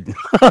dead.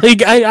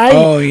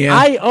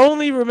 I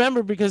only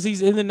remember because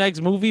he's in the next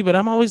movie, but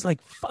I'm always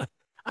like fuck.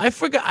 I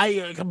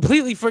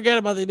completely forget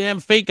about the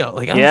damn fake out.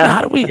 Like,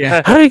 how do we get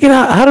out?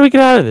 How do we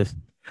get out of this?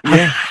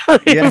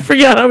 I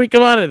forget how we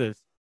come out of this.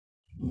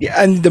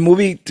 Yeah, and the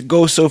movie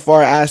goes so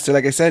far as to,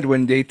 like I said,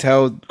 when they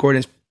tell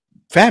Gordon's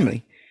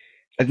family,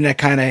 I think that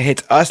kind of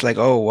hits us like,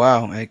 oh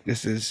wow, like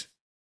this is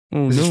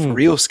for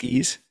real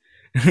skis.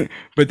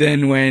 But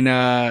then when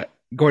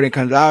Gordon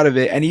comes out of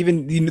it, and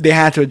even they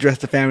had to address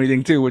the family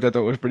thing too, which I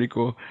thought was pretty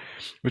cool,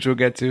 which we'll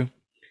get to.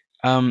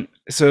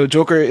 So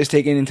Joker is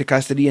taken into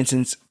custody, and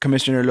since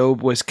Commissioner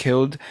Loeb was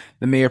killed,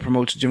 the mayor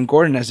promotes Jim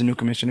Gordon as the new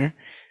commissioner.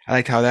 I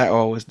liked how that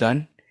all was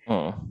done.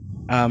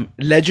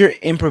 Ledger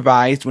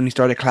improvised when he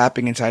started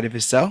clapping inside of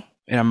his cell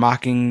in a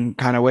mocking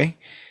kind of way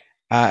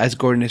as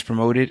Gordon is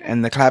promoted.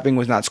 And the clapping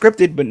was not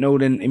scripted, but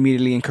Nolan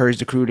immediately encouraged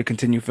the crew to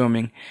continue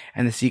filming,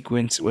 and the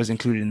sequence was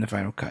included in the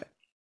final cut.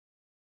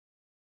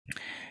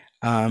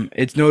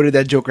 It's noted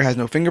that Joker has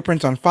no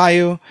fingerprints on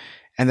file,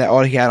 and that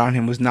all he had on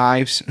him was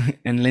knives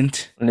and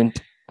lint.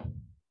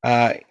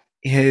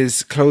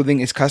 His clothing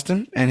is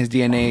custom, and his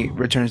DNA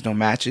returns no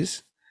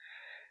matches.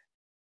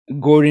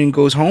 Gordon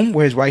goes home,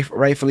 where his wife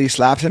rightfully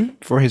slaps him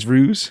for his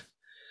ruse.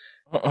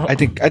 I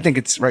think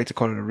it's right to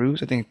call it a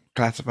ruse. I think it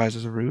classifies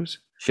as a ruse.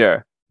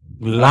 Sure.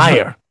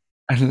 Liar.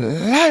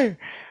 Liar.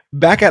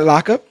 Back at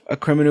lockup, a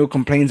criminal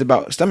complains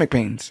about stomach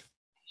pains.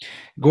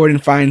 Gordon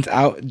finds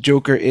out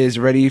Joker is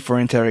ready for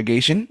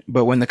interrogation,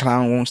 but when the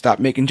clown won't stop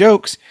making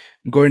jokes,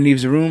 Gordon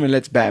leaves the room and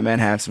lets Batman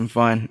have some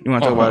fun. You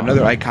want to talk about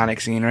another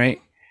iconic scene,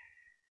 right?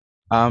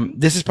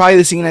 This is probably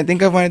the scene I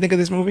think of when I think of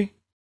this movie.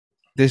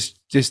 There's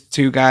just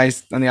two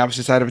guys on the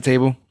opposite side of a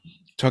table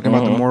talking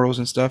about the morals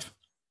and stuff.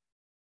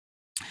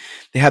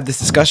 They have this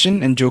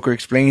discussion, and Joker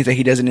explains that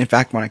he doesn't in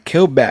fact want to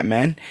kill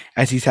Batman,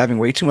 as he's having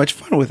way too much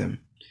fun with him.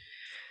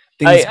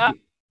 Go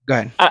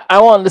ahead.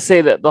 I wanted to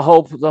say that the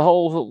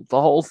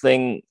whole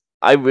thing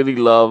I really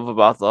love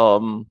about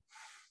the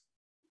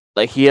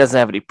like he doesn't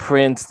have any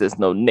prints. There's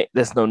no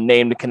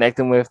name to connect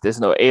him with. There's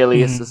no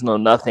alias. There's no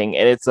nothing,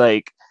 and it's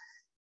like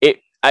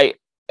I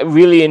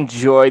really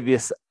enjoy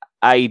this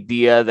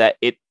idea that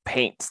it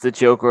paints the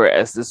Joker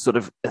as this sort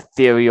of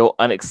ethereal,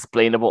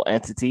 unexplainable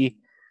entity.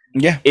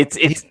 Yeah, it's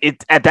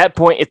at that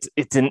point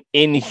it's an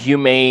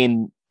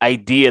inhumane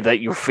idea that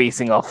you're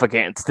facing off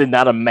against, and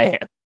not a man.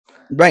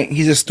 Right,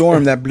 he's a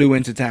storm that blew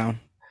into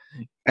town,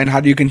 and how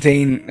do you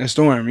contain a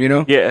storm? You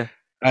know, yeah.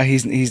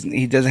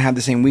 He doesn't have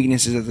the same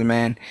weaknesses as a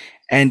man,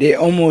 and it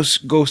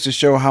almost goes to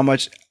show how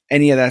much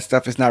any of that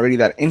stuff is not really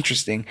that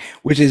interesting,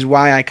 which is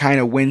why I kind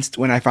of winced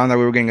when I found out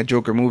we were getting a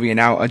Joker movie and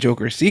now a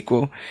Joker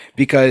sequel,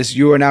 because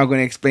you are now going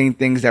to explain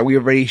things that we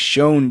already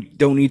shown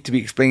don't need to be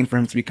explained for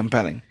him to be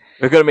compelling.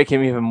 We're going to make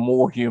him even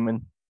more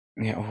human.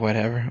 Yeah,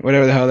 whatever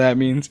the hell that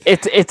means.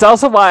 It's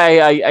also why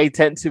I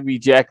tend to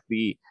reject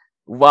the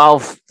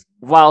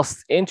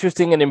whilst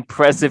interesting and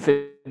impressive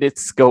in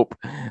its scope,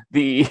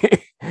 the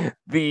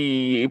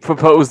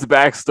proposed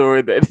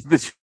backstory that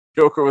the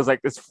Joker was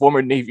like this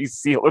former Navy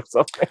SEAL or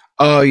something.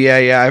 Oh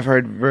yeah, I've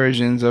heard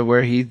versions of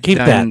where he's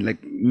done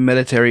like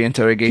military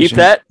interrogation. Keep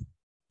that.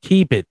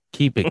 Keep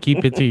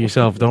it to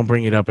yourself. Don't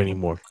bring it up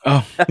anymore.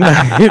 Oh,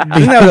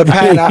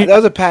 that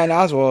was a Patton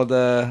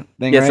Oswalt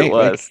thing, yes, right? It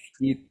was. Like,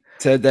 he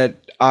said that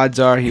odds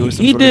are he was.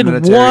 He did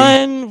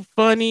one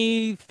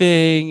funny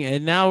thing,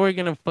 and now we're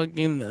gonna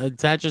fucking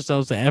attach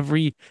ourselves to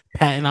every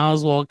Patton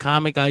Oswalt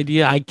comic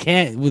idea. I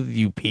can't with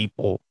you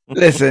people.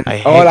 Listen,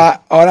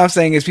 all I'm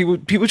saying is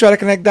people try to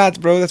connect dots,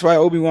 bro. That's why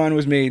Obi-Wan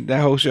was made. That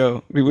whole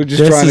show, people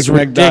just trying to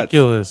connect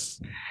ridiculous.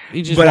 Dots.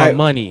 He just want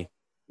money.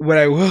 What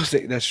I will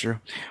say, that's true.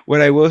 What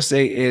I will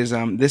say is,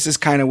 this is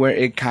kind of where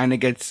it kind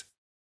of gets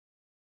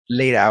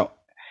laid out.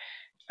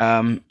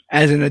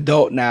 As an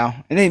adult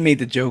now, and they made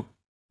the joke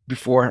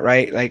before,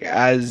 right? Like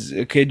as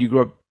a kid, you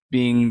grew up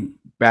being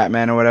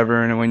Batman or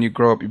whatever, and when you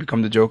grow up, you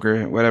become the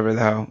Joker, whatever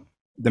the hell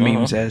the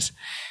meme says.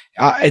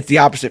 It's the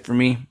opposite for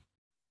me.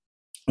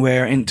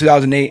 Where in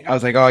 2008, I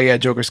was like, oh yeah,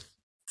 Joker's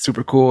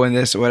super cool and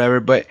this or whatever,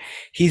 but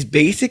he's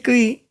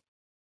basically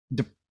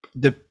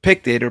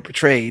depicted or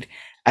portrayed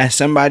as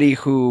somebody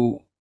who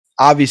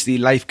obviously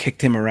life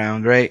kicked him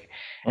around, right?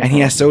 And he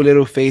has so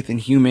little faith in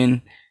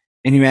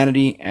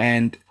humanity,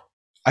 and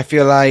I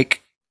feel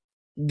like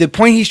the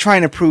point he's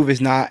trying to prove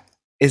is not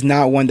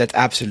one that's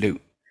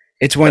absolute.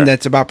 It's one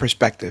that's about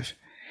perspective.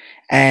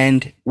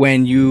 And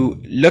when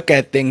you look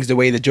at things the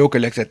way the Joker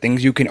looks at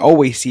things, you can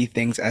always see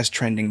things as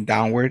trending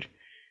downward.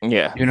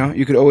 Yeah. You know,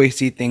 you could always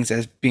see things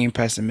as being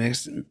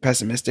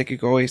pessimistic. You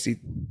could always see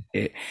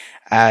it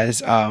as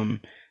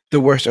the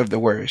worst of the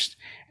worst.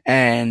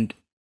 And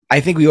I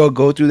think we all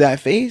go through that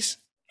phase.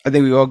 I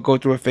think we all go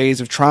through a phase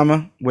of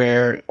trauma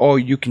where all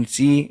you can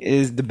see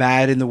is the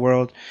bad in the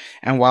world.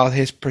 And while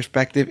his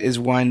perspective is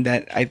one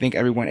that I think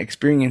everyone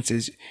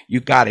experiences, you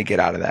got to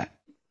get out of that.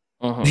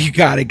 You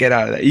got to get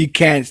out of that. You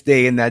can't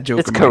stay in that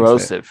Joker mindset. It's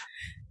corrosive.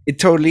 It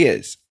totally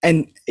is.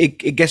 And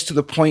it gets to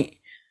the point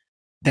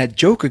that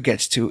Joker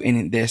gets to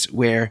in this,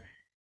 where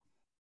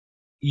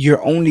your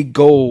only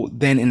goal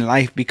then in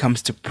life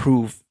becomes to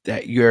prove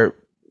that your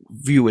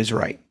view is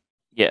right.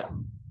 Yeah.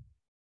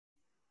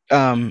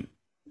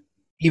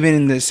 Even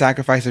in the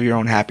sacrifice of your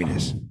own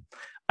happiness.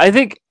 I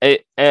think,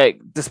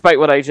 despite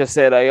what I just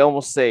said,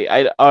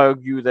 I'd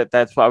argue that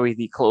that's probably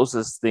the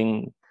closest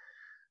thing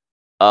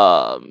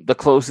the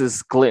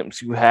closest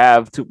glimpse you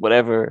have to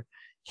whatever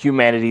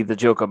humanity the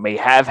Joker may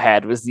have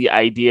had was the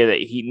idea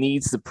that he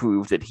needs to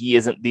prove that he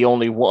isn't the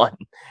only one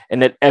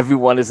and that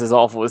everyone is as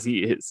awful as he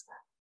is.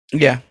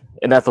 Yeah.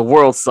 And that the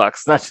world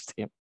sucks, not just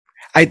him.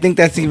 I think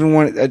that's even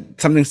one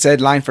something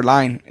said line for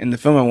line in the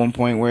film at one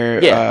point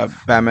where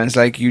Batman's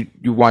like, you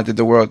wanted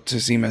the world to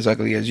seem as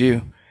ugly as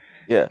you.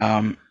 Yeah.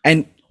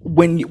 And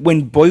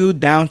when boiled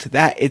down to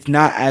that, it's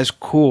not as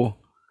cool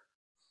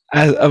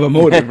as of a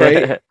motive,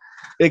 right?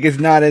 Like, it's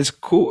not as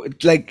cool.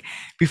 Like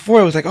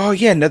before, it was like, oh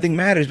yeah, nothing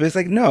matters, but it's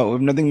like, no,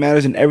 if nothing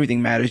matters and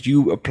everything matters,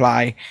 you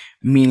apply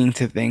meaning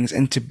to things,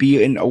 and to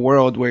be in a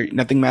world where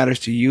nothing matters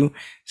to you,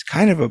 it's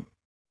kind of a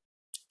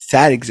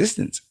sad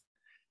existence.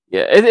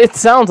 Yeah, it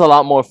sounds a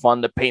lot more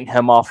fun to paint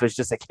him off as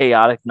just a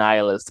chaotic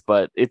nihilist,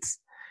 but it's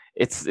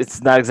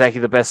not exactly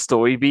the best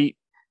story beat.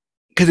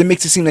 Because it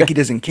makes it seem like he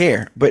doesn't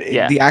care. But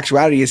the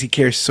actuality is he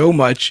cares so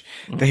much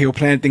that he'll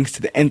plan things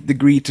to the nth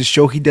degree to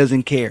show he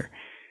doesn't care.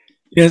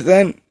 You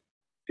understand?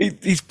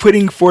 He's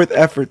putting forth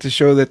effort to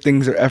show that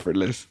things are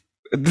effortless.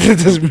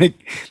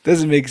 It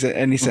doesn't make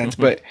any sense.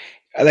 But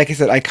like I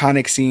said,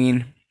 iconic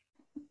scene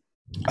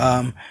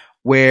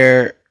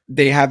where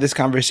they have this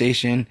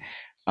conversation.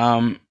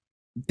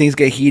 Things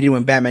get heated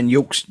when Batman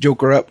yokes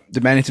Joker up,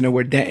 demanding to know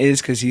where Dent is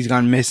because he's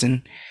gone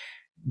missing.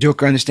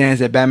 Joker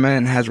understands that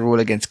Batman has a rule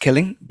against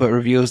killing, but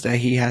reveals that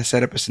he has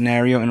set up a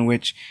scenario in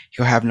which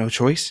he'll have no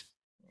choice.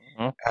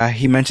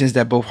 He mentions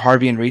that both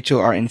Harvey and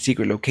Rachel are in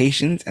secret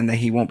locations and that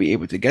he won't be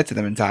able to get to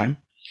them in time.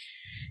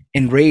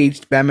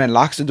 Enraged, Batman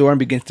locks the door and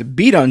begins to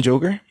beat on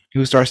Joker,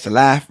 who starts to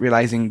laugh,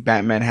 realizing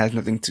Batman has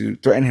nothing to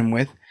threaten him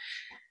with.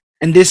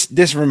 And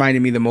this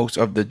reminded me the most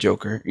of the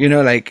Joker. You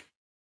know, like,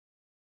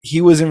 he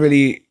wasn't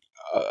really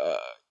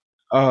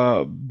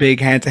a big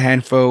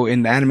hand-to-hand foe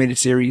in the animated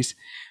series,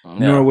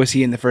 nor was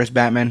he in the first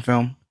Batman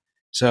film.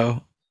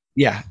 So,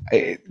 yeah,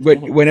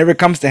 whenever it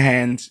comes to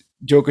hands,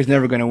 Joker's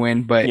never going to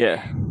win. But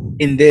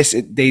in this,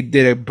 they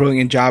did a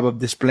brilliant job of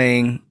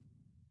displaying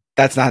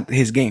that's not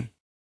his game.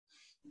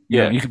 You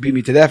know, you could beat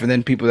me to death, and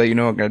then people that you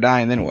know are going to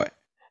die, and then what?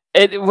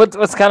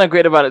 What's kind of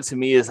great about it to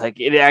me is like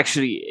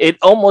it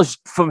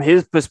almost, from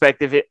his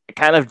perspective, it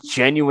kind of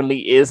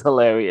genuinely is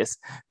hilarious,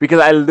 because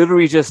I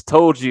literally just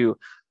told you,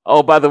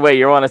 oh, by the way,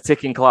 you're on a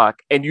ticking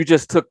clock, and you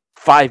just took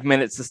 5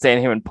 minutes to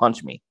stand here and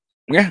punch me.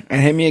 Yeah,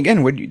 and hit me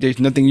again. There's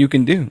nothing you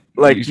can do.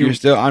 Like, you're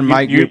still on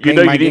my. You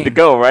know you need to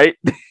go, right?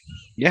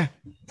 Yeah,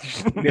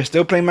 you're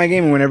still playing my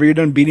game, and whenever you're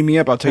done beating me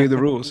up, I'll tell you the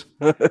rules.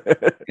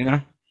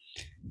 You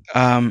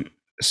know.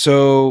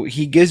 So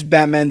he gives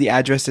Batman the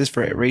addresses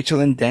for Rachel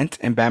and Dent,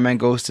 and Batman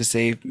goes to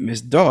save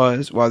Miss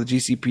Dawes, while the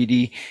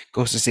GCPD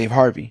goes to save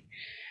Harvey.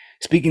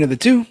 Speaking of the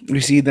two, we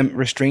see them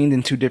restrained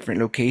in two different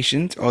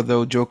locations,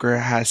 although Joker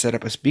has set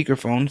up a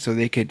speakerphone so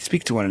they could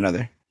speak to one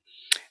another.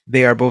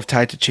 They are both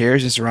tied to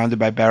chairs and surrounded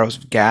by barrels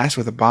of gas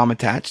with a bomb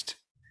attached.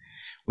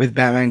 With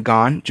Batman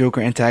gone, Joker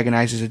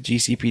antagonizes a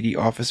GCPD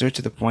officer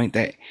to the point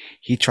that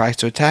he tries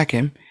to attack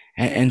him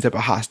and ends up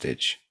a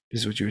hostage.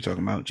 This is what you were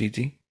talking about,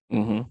 GT.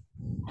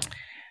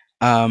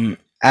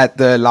 At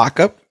the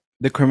lockup,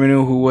 the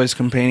criminal who was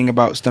complaining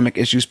about stomach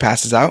issues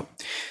passes out,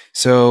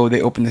 so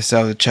they open the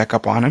cell to check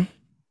up on him.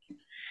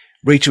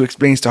 Rachel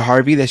explains to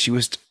Harvey that she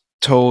was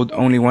told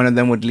only one of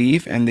them would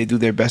leave, and they do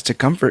their best to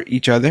comfort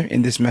each other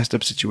in this messed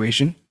up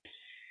situation.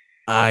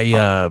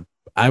 I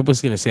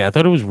was gonna say, I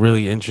thought it was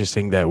really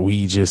interesting that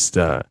we just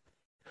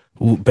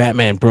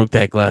Batman broke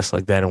that glass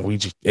like that, and we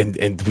just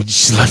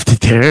left it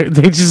there.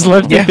 They just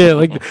left it there.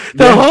 Like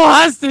the whole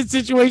hostage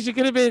situation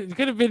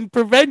could have been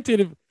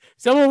prevented if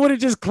someone would have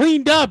just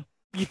cleaned up.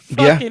 You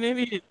fucking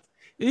idiot!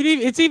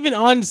 It's even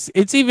on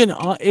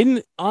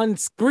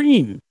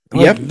screen.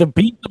 Like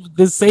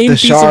the same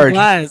piece of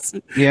glass.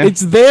 Yeah,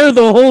 it's there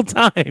the whole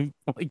time.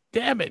 Like,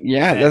 damn it.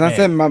 Yeah, that's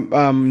not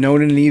that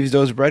Nolan leaves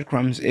those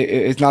breadcrumbs.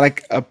 It's not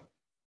like a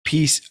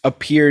piece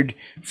appeared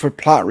for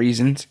plot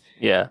reasons.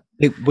 Yeah,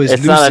 it's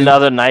loosened. Not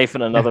another knife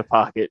in another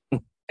pocket.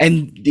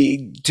 And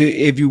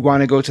if you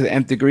want to go to the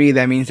nth degree,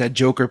 that means that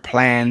Joker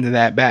planned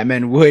that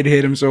Batman would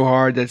hit him so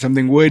hard that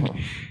something would,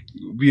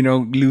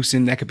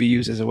 loosen that could be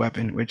used as a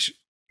weapon, which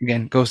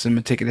again goes to the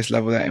meticulous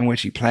level in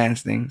which he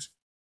plans things.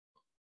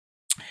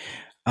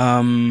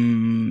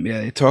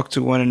 They talk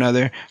to one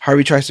another.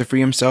 Harvey tries to free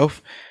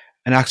himself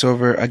and knocks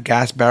over a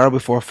gas barrel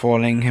before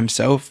falling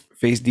himself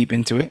face deep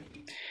into it.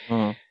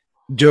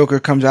 Joker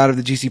comes out of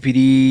the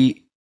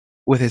GCPD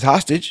with his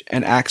hostage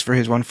and asks for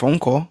his one phone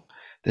call.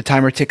 The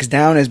timer ticks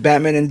down as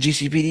Batman and the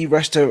GCPD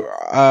rush to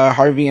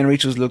Harvey and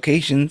Rachel's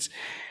locations.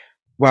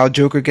 While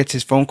Joker gets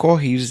his phone call,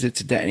 he uses it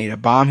to detonate a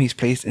bomb he's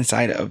placed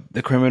inside of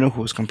the criminal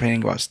who was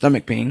complaining about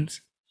stomach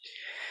pains.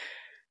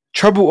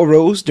 Trouble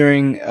arose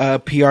during a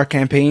PR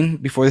campaign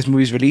before this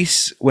movie's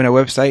release when a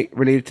website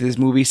related to this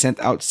movie sent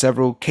out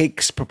several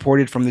cakes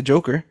purported from the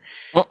Joker,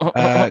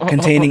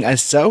 containing a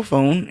cell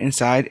phone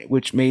inside,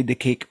 which made the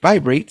cake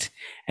vibrate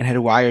and had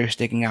wires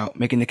sticking out,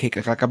 making the cake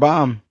look like a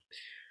bomb.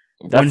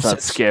 That's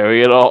not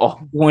scary at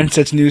all. One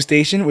such news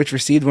station, which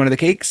received one of the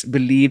cakes,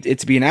 believed it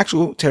to be an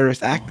actual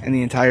terrorist act, and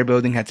the entire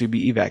building had to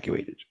be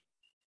evacuated.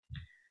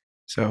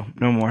 So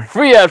no more.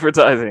 Free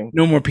advertising.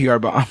 No more PR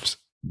bombs.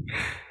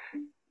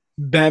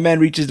 Batman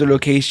reaches the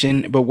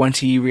location, but once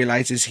he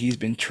realizes he's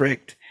been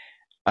tricked,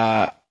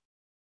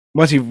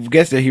 once he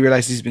gets there, he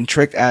realizes he's been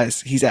tricked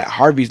as he's at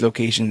Harvey's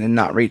location and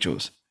not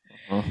Rachel's.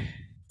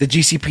 The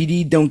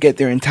GCPD don't get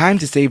there in time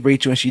to save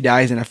Rachel, and she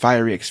dies in a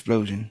fiery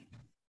explosion.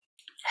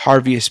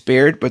 Harvey is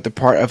spared, but the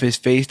part of his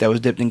face that was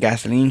dipped in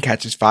gasoline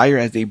catches fire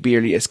as they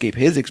barely escape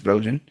his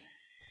explosion.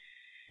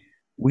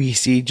 We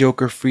see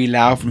Joker free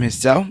Lau from his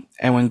cell,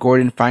 and when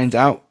Gordon finds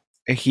out,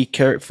 he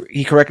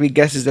correctly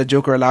guesses that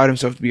Joker allowed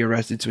himself to be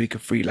arrested so he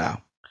could free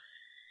Lau.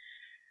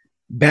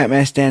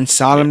 Batman stands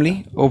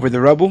solemnly over the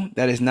rubble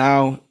that is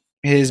now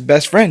his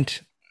best friend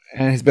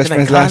and his best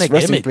friend's last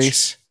resting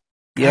place.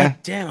 Yeah. God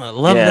damn, I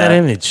love that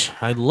image.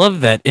 I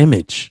love that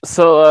image.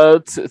 So,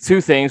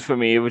 two things for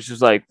me, which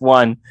is like,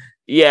 one,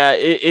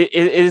 it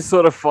is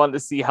sort of fun to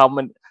see how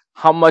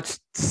much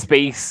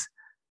space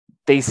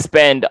they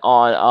spend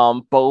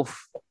on both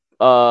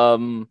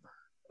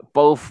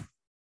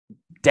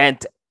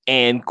Dent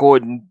and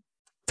Gordon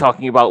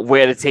talking about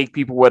where to take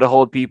people, where to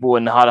hold people,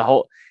 and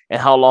how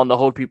long to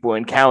hold people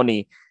in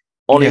county,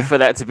 only for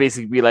that to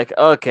basically be like,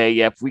 okay,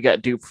 yep, we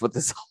got duped for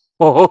this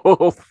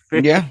whole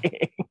thing.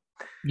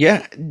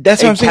 Yeah,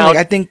 that's what I'm saying. Like,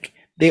 I think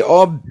they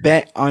all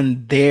bet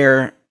on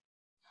their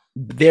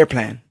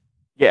plan.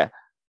 Yeah.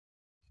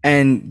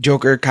 And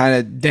Joker kind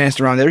of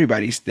danced around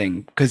everybody's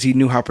thing because he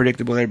knew how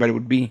predictable everybody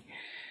would be.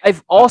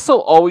 I've also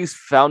always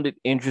found it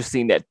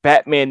interesting that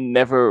Batman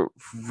never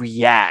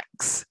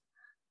reacts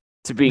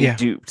to being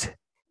duped.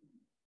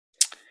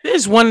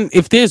 If beyond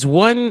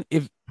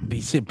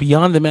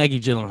the Maggie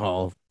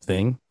Gyllenhaal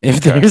thing,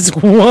 if there's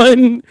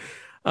one,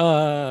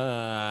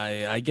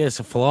 I guess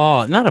a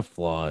flaw, not a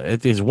flaw.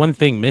 If there's one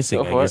thing missing,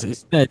 I guess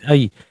it's that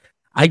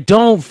I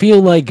don't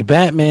feel like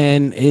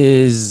Batman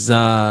is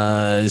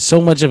so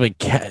much of a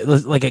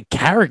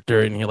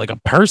character in here, like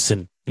a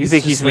person. You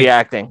think he's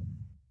reacting?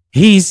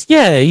 He's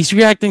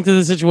reacting to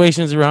the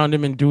situations around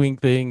him and doing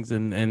things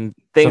and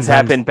things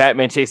happen.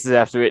 Batman chases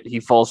after it. He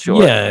falls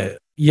short.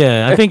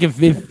 Yeah. I think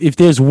if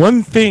there's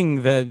one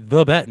thing that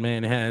the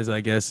Batman has,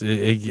 I guess,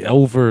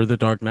 over the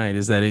Dark Knight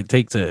is that it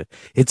takes the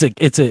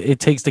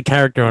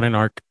character on an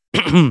arc.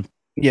 And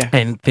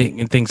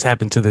things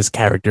happen to this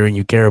character and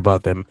you care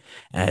about them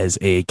as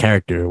a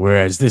character,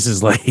 whereas this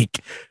is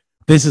like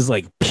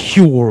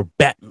pure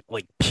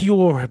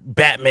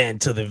Batman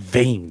to the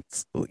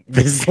veins.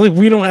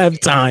 We don't have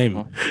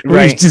time.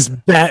 We're just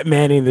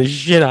Batmaning the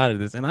shit out of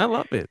this, and I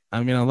love it.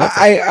 I mean,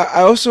 I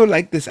also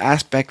like this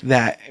aspect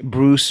that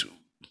Bruce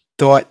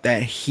thought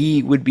that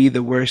he would be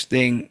the worst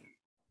thing,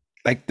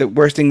 like the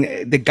worst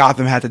thing that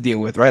Gotham had to deal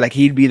with, right? Like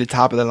he'd be the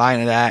top of the line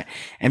of that,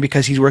 and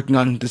because he's working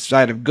on the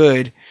side of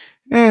good,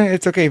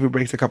 it's okay if he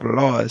breaks a couple of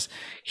laws.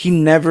 He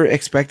never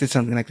expected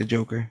something like the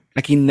Joker.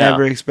 Like he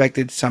never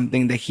expected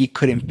something that he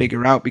couldn't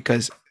figure out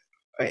because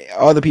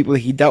all the people that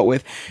he dealt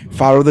with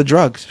follow the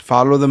drugs,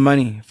 follow the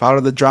money,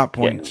 follow the drop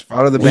points,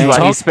 follow the bank.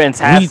 Why he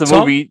spends half the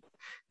movie.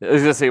 I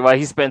was gonna say why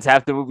he spends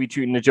half the movie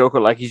treating the Joker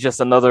like he's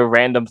just another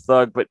random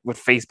thug, but with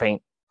face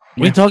paint.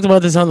 We talked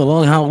about this on the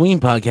Long Halloween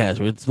podcast,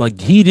 where it's like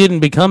he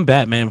didn't become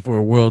Batman for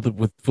a world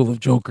full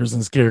of Jokers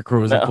and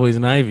Scarecrows and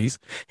Poison Ivies.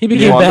 He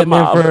became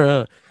Batman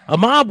for a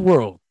mob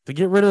world to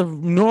get rid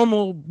of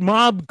normal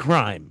mob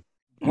crime.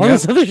 All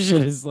this other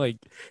shit is like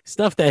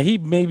stuff that he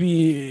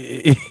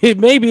maybe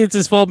it's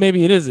his fault,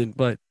 maybe it isn't,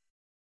 but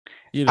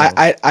you know.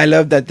 I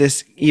love that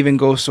this even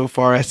goes so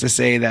far as to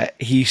say that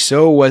he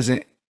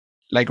wasn't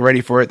like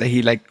ready for it that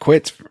he like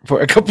quits for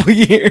a couple of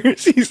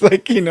years. He's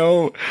like,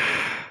 good.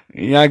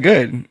 Like,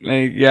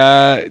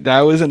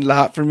 that was a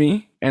lot for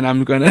me, and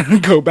I'm gonna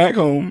go back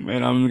home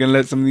and I'm gonna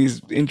let some of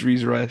these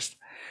injuries rest.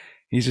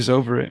 He's just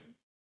over it.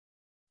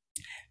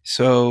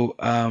 So,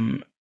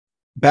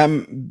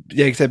 Batman,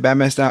 like I said,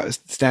 Batman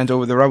stands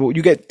over the rubble.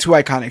 You get two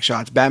iconic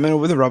shots: Batman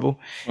over the rubble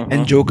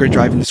and Joker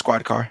driving the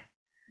squad car.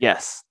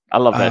 Yes, I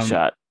love that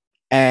shot,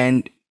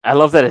 and I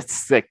love that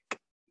it's like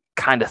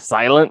kind of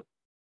silent.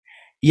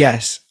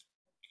 Yes,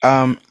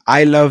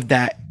 I love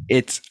that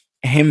it's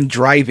him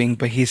driving,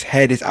 but his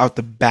head is out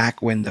the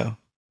back window.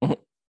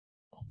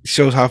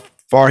 Shows how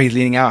far he's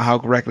leaning out, how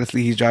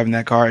recklessly he's driving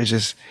that car. It's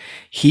just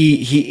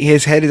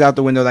his head is out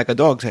the window like a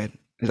dog's head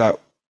is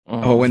out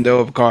a window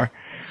of a car.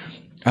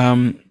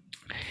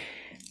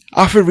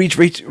 Alfred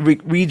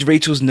reads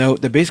Rachel's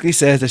note that basically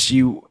says that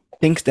she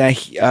thinks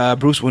that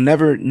Bruce will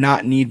never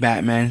not need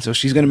Batman, so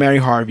she's gonna marry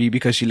Harvey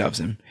because she loves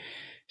him.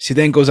 She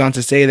then goes on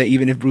to say that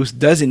even if Bruce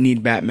doesn't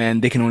need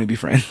Batman, they can only be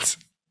friends.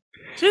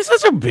 She's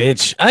such a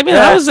bitch. I mean,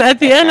 I was at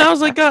the end. I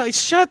was like, oh,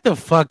 "Shut the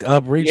fuck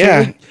up, Rachel." Yeah.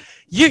 Like,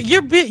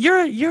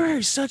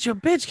 you're such a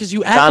bitch because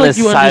you act like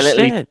you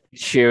understand.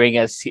 Cheering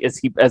as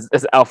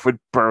Alfred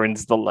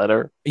burns the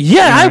letter.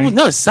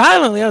 Yeah,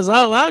 silently. I was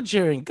out loud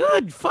cheering.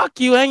 Good, fuck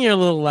you and your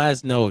little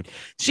last note.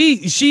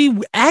 She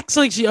acts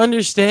like she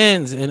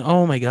understands, and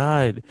oh my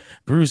god,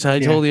 Bruce, I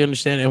totally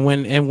understand.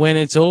 And when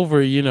it's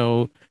over,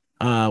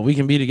 we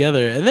can be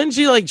together. And then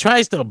she like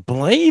tries to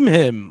blame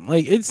him.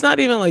 Like it's not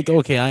even like,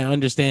 okay, I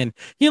understand.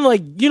 Kind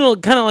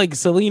of like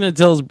Selena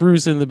tells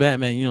Bruce in the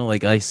Batman,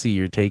 like I see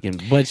you're taken,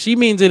 but she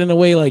means it in a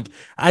way like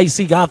I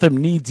see Gotham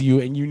needs you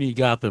and you need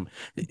Gotham.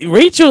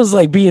 Rachel's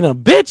like being a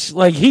bitch,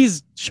 like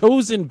he's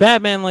chosen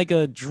Batman like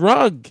a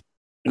drug.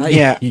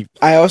 I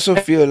also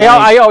feel like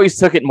I always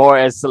took it more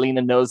as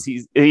Selena knows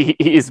he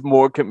is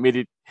more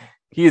committed.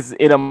 He is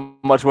in a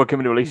much more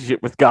committed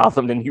relationship with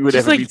Gotham than he would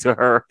ever be to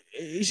her.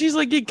 She's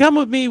like, "You come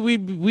with me,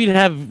 we'd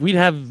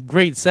have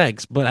great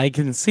sex, but I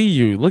can see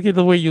you. Look at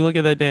the way you look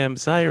at that damn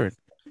siren."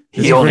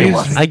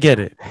 I get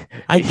it.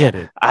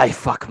 I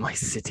fuck my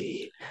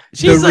city.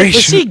 She's like,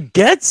 but she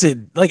gets it.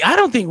 Like, I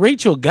don't think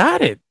Rachel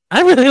got it.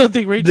 I really don't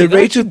think Rachel. The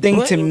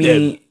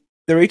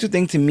Rachel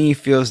thing to me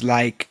feels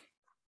like,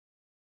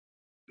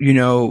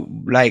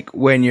 like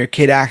when your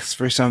kid asks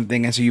for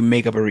something and so you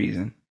make up a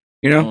reason,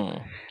 they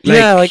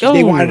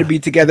wanted to be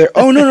together.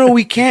 Oh, no,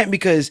 we can't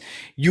because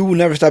you will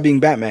never stop being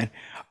Batman.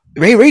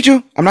 Hey,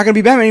 Rachel, I'm not going to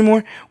be Batman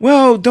anymore.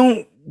 Well,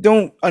 don't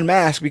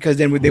unmask because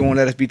then they won't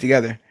let us be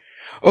together.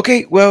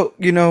 Okay, well,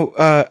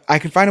 I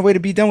can find a way to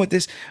be done with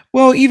this.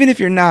 Well, even if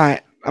you're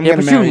not, I'm going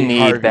to marry Harvey. You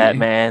need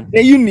Batman.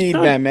 Yeah, you need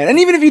Batman. And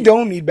even if you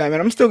don't need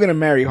Batman, I'm still going to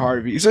marry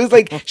Harvey. So it's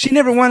like she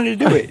never wanted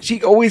to do it.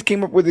 She always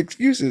came up with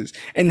excuses.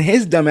 And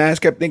his dumbass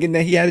kept thinking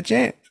that he had a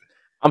chance.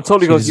 I'm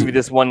totally going to give you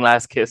this one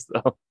last kiss,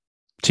 though.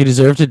 She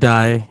deserved to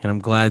die, and I'm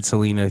glad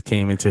Selena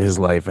came into his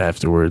life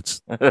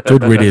afterwards.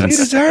 Good riddance. She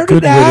deserved to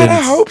die.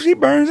 I hope she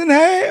burns in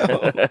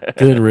hell.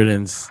 Good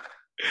riddance.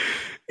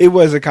 It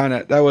was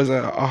that was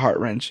a heart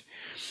wrench.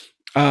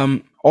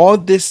 All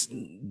this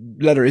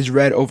letter is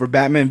read over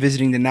Batman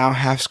visiting the now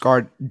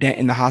half-scarred Dent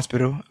in the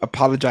hospital,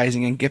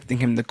 apologizing and gifting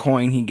him the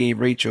coin he gave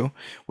Rachel,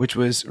 which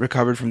was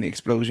recovered from the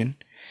explosion.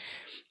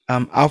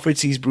 Alfred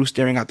sees Bruce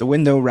staring out the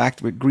window,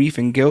 racked with grief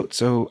and guilt,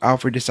 so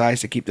Alfred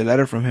decides to keep the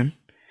letter from him,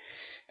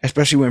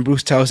 especially when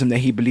Bruce tells him that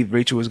he believed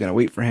Rachel was going to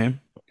wait for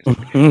him.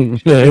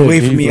 Wait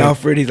for me,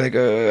 Alfred. He's like,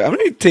 I'm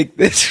going to take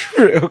this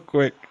real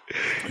quick.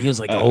 He was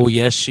like, oh,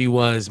 yes, she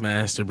was,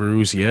 Master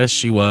Bruce. Yes,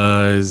 she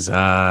was.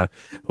 I'm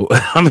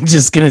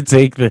just going to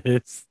take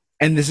this.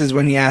 And this is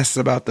when he asks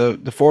about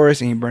the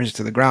forest and he burns it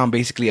to the ground,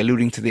 basically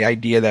alluding to the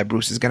idea that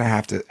Bruce is going to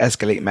have to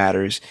escalate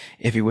matters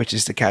if he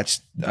wishes to catch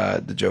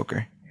the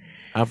Joker.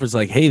 Alfred's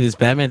like, hey, this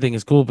Batman thing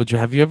is cool, but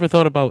have you ever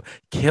thought about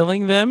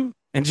killing them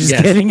and just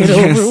getting it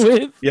over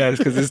with? Yes,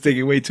 because it's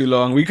taking way too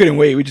long. We couldn't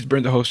wait. We just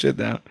burned the whole shit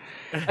down.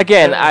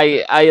 Again,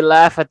 I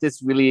laugh at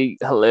this really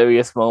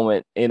hilarious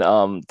moment in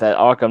that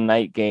Arkham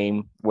Knight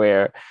game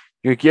where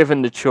you're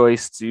given the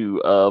choice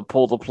to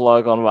pull the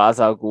plug on Ra's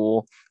al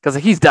Ghul because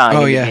he's dying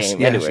in the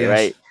game anyway,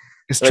 right?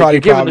 It's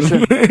Trotty problem.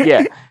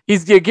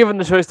 You're given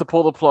the choice to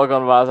pull the plug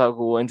on Ra's al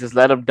Ghul and just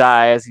let him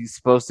die as he's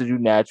supposed to do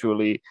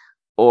naturally,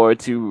 or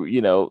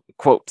to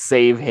quote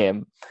save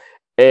him,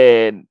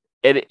 and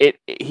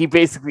he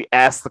basically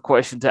asked the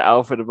question to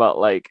Alfred about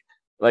like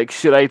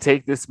should I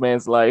take this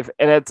man's life,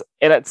 and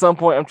at some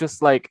point I'm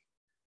just like,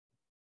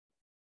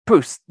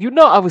 Bruce,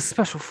 I was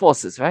special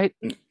forces, right?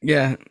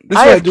 Yeah, this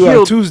is what I do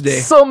on Tuesday.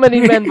 So many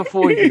men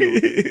before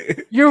you.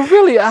 You're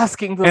really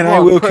asking the wrong person, and I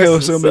will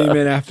kill so many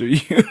men after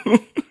you.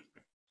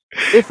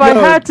 If I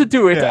had to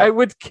do it, I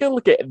would kill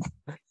again.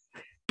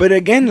 But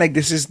again, like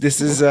this is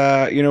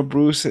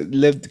Bruce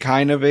lived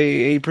kind of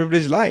a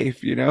privileged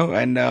life,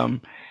 and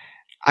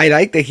I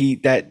like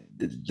that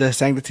the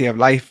sanctity of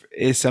life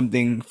is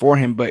something for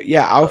him. But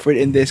yeah, Alfred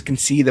in this can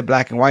see the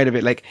black and white of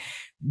it. Like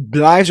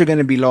lives are going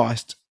to be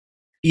lost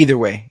either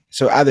way.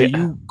 So either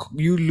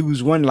you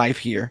lose one life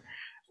here,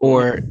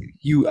 or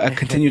you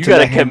continue to. You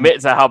got to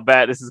commit to how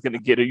bad this is going to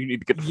get, or you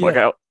need to get the fuck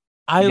out.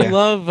 I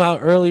love how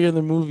earlier in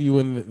the movie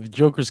when the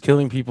Joker's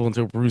killing people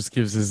until Bruce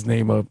gives his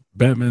name up,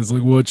 Batman's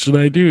like, "What should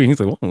I do?" He's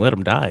like, "Well, let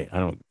him die." I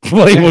don't.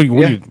 What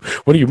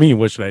do you mean?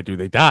 What should I do?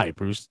 They die,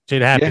 Bruce.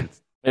 Shit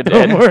happens. Yeah.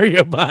 Don't worry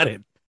about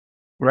it.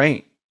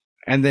 Right.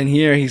 And then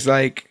here he's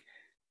like,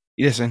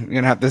 listen, you're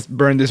gonna have to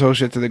burn this whole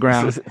shit to the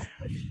ground.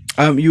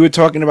 You were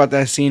talking about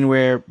that scene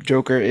where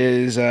Joker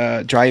is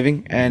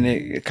driving and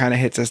it kind of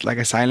hits us like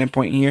a silent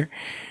point here.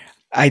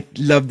 I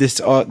love this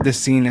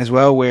scene as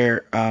well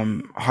where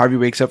Harvey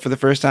wakes up for the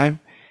first time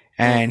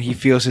and he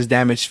feels his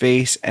damaged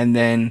face, and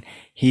then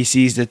he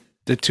sees the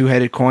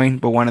two-headed coin,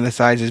 but one of the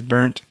sides is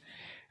burnt.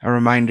 A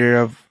reminder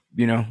of,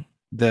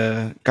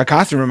 a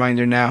constant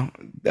reminder now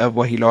of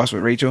what he lost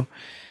with Rachel.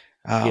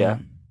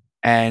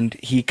 And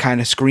he kind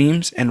of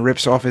screams and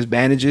rips off his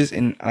bandages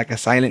in like a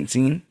silent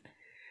scene.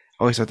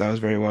 I always thought that was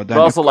very well done.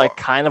 But also like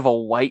kind of a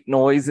white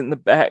noise in the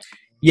back.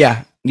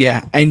 Yeah.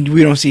 And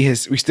we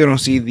still don't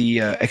see the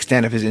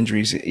extent of his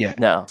injuries yet.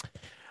 No.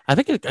 I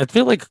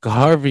feel like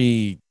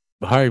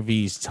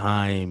Harvey's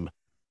time,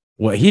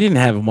 he didn't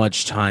have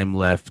much time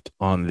left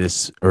on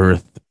this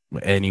earth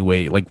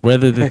anyway, like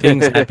whether the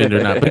things happened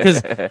or not,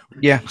 because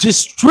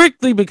just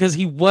strictly because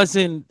he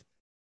wasn't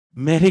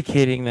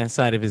medicating that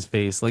side of his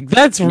face. Like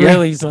that's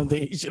really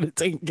something he should have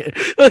taken care.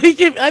 Like,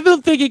 I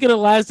don't think he could have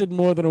lasted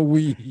more than a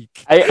week.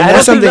 I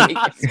that's don't something-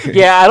 think.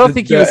 Yeah, I don't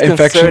think he The was concerned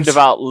infections.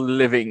 about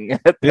living. Yeah,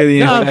 the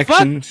No,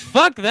 infections.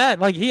 fuck that.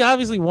 Like he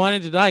obviously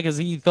wanted to die because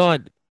he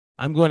thought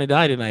I'm going to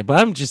die tonight. But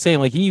I'm just saying,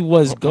 like he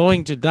was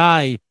going to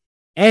die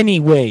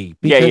anyway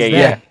because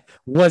Yeah.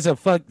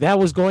 that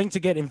was going to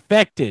get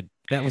infected.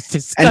 That was And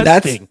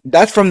disgusting.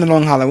 that's from the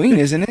Long Halloween,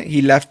 isn't it?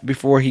 He left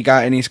before he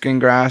got any skin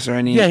grafts or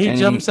any. Yeah, he any-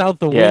 jumps out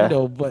the Yeah.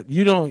 window, but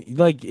you don't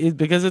like it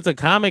because it's a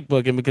comic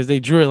book and because they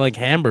drew it like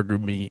hamburger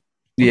meat.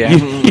 Yeah,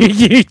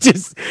 You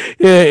just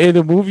in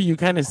the movie you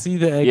kind of see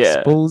the Yeah.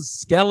 exposed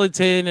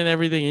skeleton and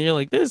everything, and you're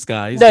like, this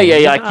guy's No,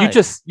 going to like die.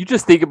 you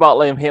just think about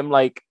him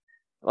like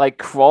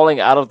crawling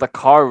out of the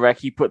car wreck.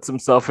 He puts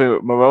himself in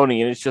with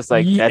Maroni, and it's just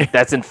like Yeah.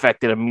 that's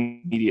infected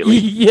immediately.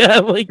 Yeah,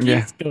 like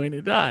Yeah. he's going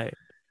to die.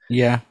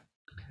 yeah.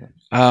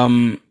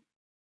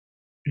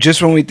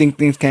 Just when we think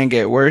things can't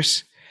get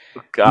worse,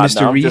 God,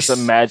 Mr. now I'm just Reese-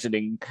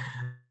 imagining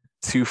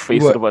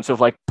Two-Face What? with a bunch of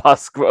like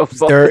pus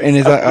growths on dirt in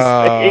his on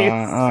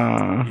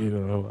eye. You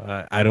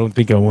know, I don't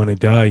think I want to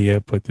die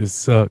yet, but this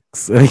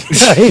sucks.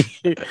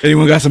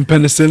 Anyone got some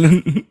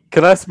penicillin?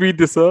 Can I speed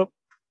this up?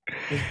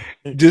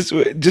 just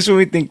when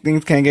we think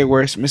things can't get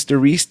worse, Mr.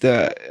 Reese,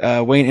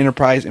 the Wayne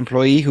Enterprise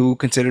employee who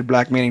considered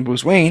blackmailing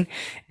Bruce Wayne,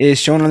 is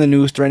shown on the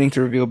news threatening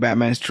to reveal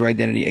Batman's true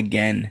identity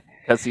again.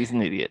 Because he's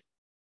an idiot.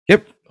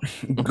 Yep.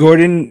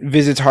 Gordon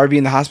visits Harvey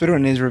in the hospital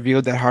and is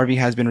revealed that Harvey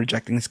has been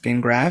rejecting skin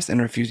grafts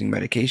and refusing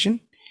medication.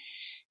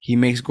 He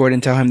makes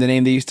Gordon tell him the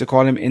name they used to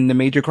call him in the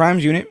Major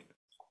Crimes Unit,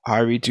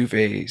 Harvey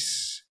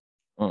Two-Face.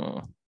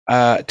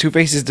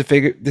 Two-Face's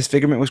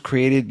disfigurement was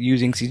created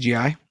using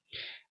CGI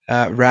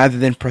rather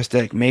than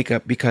prosthetic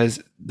makeup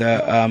because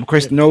the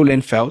Chris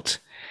Nolan felt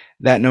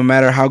that no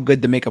matter how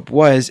good the makeup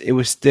was, it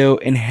was still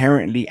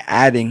inherently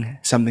adding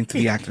something to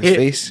the actor's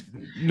face.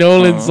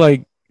 Nolan's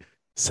like,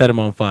 set him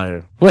on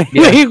fire. Wait,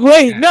 Yeah.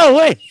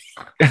 wait.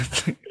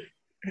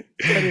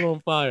 Set him on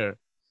fire.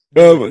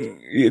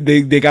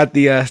 They got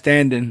the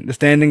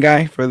stand-in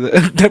guy for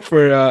the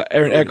for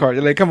Aaron Eckhart.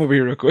 They're like, come over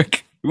here real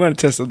quick. We want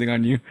to test something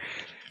on you.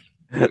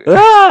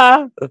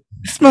 Ah! It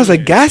smells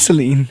like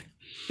gasoline.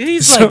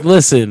 He's So- like,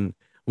 listen,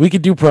 we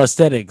could do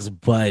prosthetics,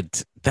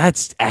 but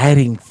that's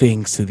adding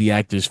things to the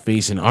actor's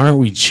face. And aren't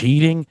we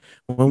cheating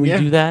when we Yeah.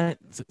 do that?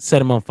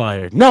 Set him on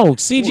fire. No,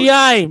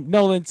 CGI,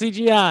 Nolan,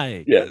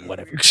 CGI. Yeah,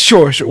 Whatever.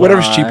 Sure.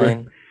 Whatever's cheaper.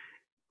 Fine.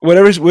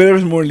 Whatever's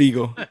more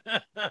legal.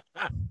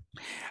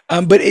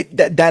 But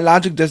that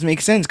logic does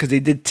make sense because they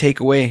did take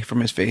away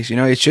from his face. You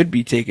know, it should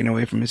be taken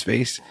away from his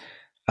face.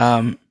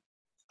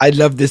 I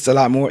love this a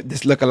lot more.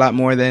 This look a lot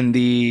more than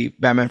the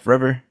Batman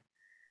Forever.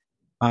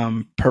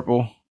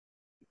 Purple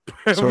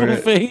Purple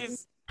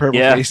face.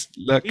 Yeah. face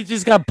look. He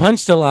just got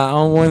punched a lot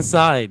on one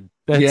side.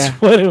 That's Yeah.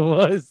 what it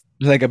was.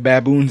 Like a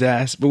baboon's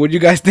ass. But what do you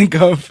guys think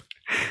of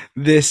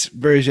this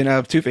version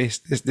of Two-Face?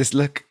 This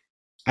look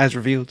as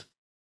revealed.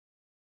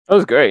 That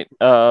was great.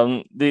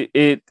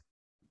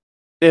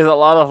 There's a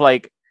lot of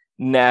like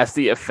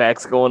nasty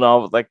effects going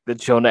on with like the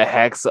Jonah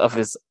Hex of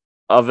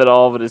it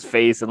all with his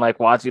face and like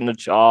watching the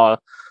jaw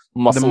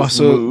muscles The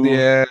muscle,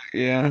 move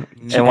yeah.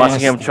 and watching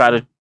him try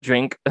to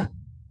drink.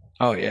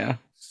 Oh yeah.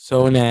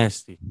 So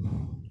nasty.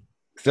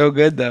 So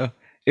good though.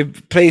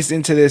 It plays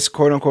into this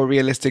quote unquote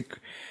realistic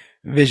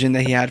vision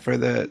that he had for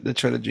the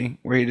trilogy,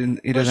 where he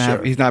doesn't have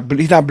sure. he's not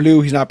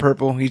blue, he's not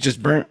purple, he's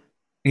just burnt.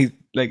 He's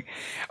like,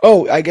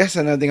 oh, I guess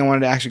another thing I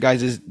wanted to ask you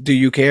guys is, do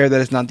you care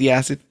that it's not the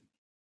acid?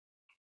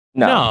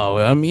 No,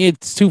 I mean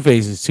it's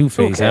Two-Face is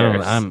Two-Face.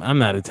 cares? I'm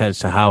not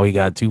attached to how he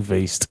got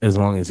Two-Faced as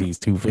long as he's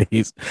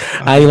Two-Faced.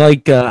 I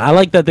like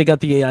that they got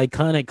the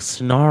iconic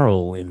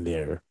snarl in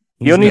there.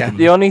 The only Yeah.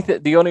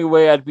 the only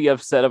way I'd be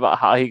upset about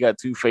how he got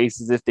Two-Face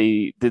is if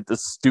they did the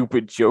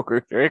stupid Joker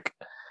trick.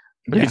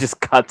 But Yeah. he just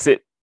cuts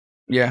it.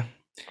 Yeah,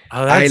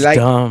 Oh, that's I like-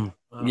 dumb.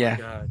 Oh, yeah.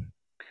 my God.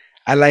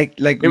 I like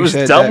It we was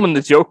said dumb that- when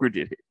the Joker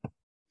did it.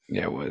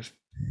 Yeah, it was.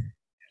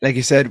 Like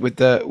you said, with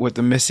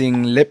the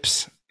missing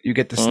lips, you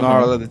get the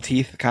snarl of the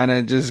teeth, kind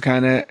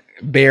of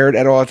bared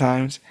at all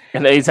times.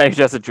 And anytime he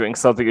tries to drink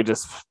something, it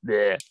just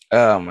yeah.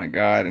 Oh my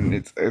god, and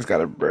it's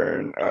gotta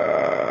burn.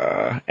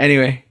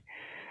 Anyway,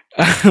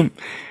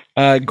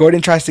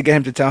 Gordon tries to get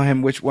him to tell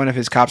him which one of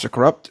his cops are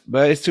corrupt,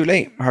 but it's too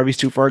late. Harvey's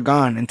too far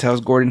gone and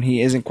tells Gordon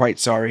he isn't quite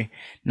sorry,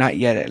 not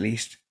yet at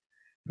least.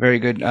 Very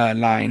good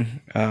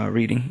line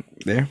reading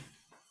there.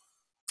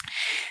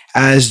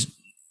 As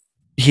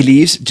he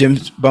leaves, Jim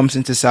bumps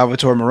into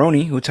Salvatore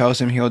Maroni, who tells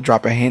him he'll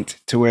drop a hint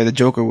to where the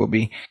Joker will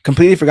be.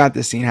 Completely forgot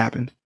this scene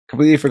happened.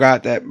 Completely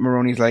forgot that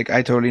Maroni's like,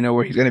 I totally know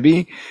where he's gonna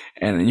be,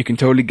 and you can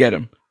totally get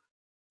him.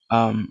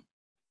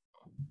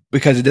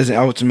 Because it doesn't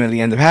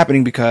ultimately end up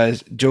happening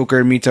because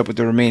Joker meets up with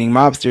the remaining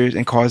mobsters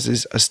and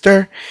causes a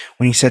stir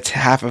when he sets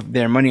half of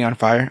their money on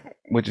fire,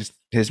 which is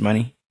his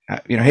money.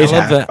 His I love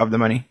half that. of the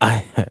money.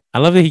 I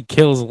love that he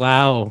kills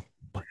Lau.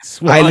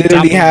 I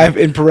literally have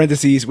in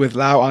parentheses with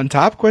Lau on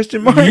top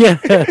question mark. Yeah.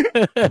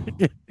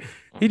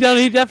 He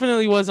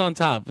definitely was on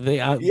top. They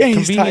Yeah,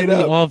 he's tied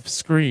conveniently up. off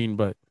screen,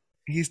 but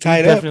He's he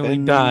tied up. definitely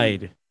and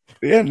died.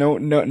 Yeah, no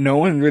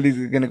one really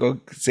is gonna go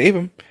save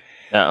him.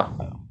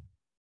 No.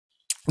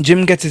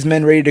 Jim gets his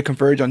men ready to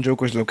converge on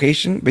Joker's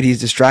location, but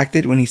he's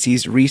distracted when he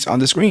sees Reese on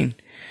the screen.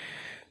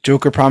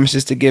 Joker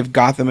promises to give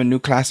Gotham a new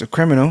class of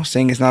criminal,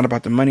 saying it's not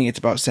about the money, it's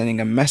about sending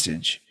a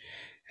message.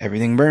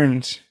 Everything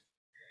burns.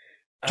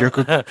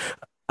 Joker.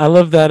 I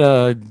love that.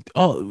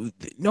 Oh,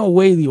 no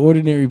way! The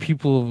ordinary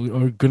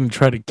people are gonna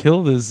try to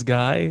kill this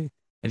guy.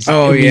 And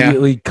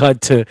immediately cut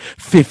to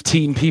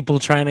 15 people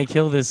trying to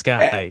kill this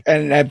guy.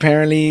 And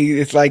apparently,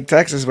 it's like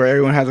Texas, where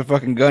everyone has a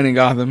fucking gun in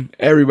Gotham.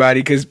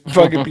 Everybody, because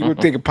fucking people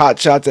taking pot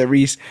shots at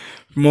Reese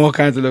from all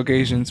kinds of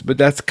locations. But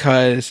that's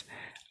because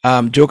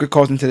Joker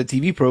calls into the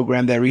TV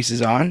program that Reese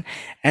is on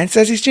and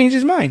says he's changed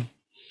his mind.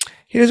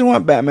 He doesn't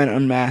want Batman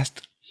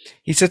unmasked.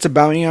 He sets a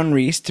bounty on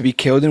Reese to be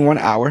killed in 1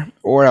 hour,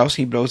 or else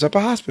he blows up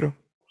a hospital.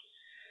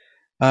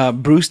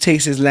 Bruce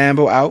takes his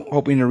Lambo out,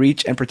 hoping to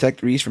reach and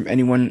protect Reese from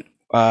anyone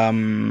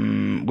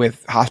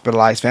with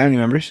hospitalized family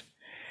members.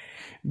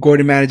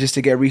 Gordon manages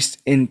to get Reese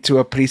into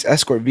a police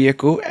escort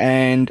vehicle,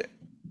 and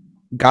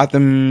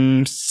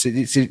Gotham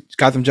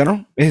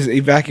General is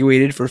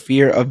evacuated for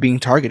fear of being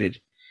targeted.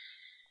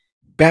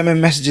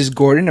 Batman messages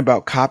Gordon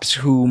about cops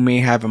who may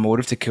have a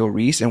motive to kill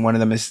Reese, and one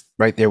of them is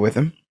right there with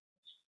him.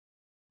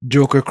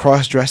 Joker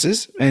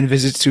cross-dresses and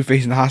visits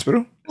Two-Face in the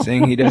hospital,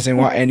 saying he doesn't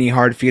want any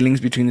hard feelings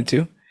between the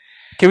two.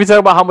 Can we talk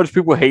about how much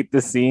people hate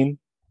this scene?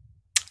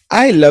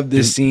 I love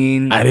this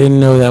scene. I didn't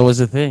know that was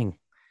a thing.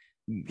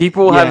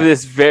 People have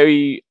this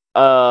very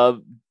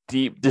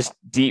deep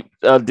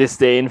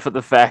disdain for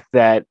the fact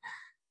that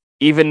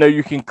even though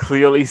you can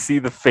clearly see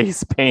the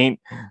face paint,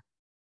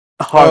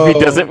 Harvey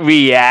doesn't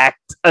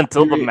react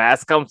until the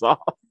mask comes off.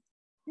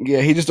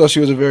 Yeah, he just thought she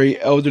was a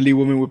very elderly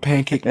woman with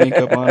pancake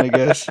makeup on, I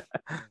guess.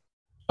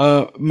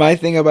 My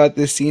thing about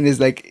this scene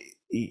is like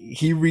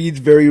he reads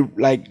very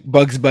like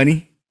Bugs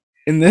Bunny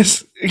in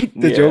this,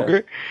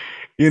 Joker.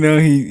 You know,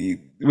 he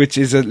which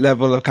is a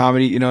level of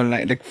comedy, you know,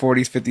 like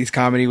 40s, 50s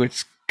comedy,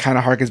 which kind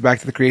of harkens back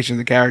to the creation of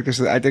the character.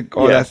 So I think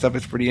all that stuff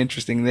is pretty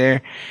interesting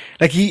there.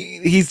 Like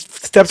he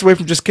steps away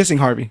from just kissing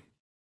Harvey,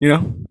 you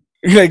know,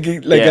 like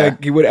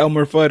he would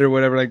Elmer Fudd or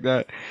whatever like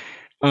that.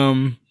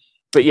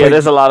 But yeah,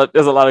 there's a lot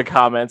of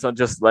comments on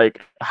just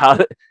like how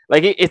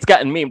it's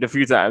gotten memed a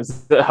few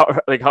times.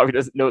 Like Harvey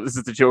doesn't know this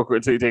is the Joker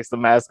until he takes the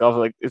mask off.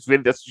 Like it's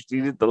really just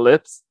the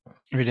lips.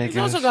 Ridiculous.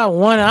 He's also got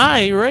one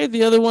eye, right?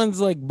 The other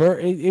one's like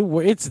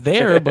it's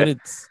there, but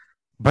it's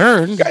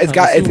burned.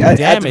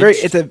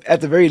 It's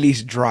at the very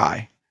least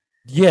dry.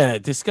 Yeah,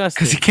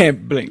 disgusting. Because he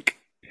can't blink.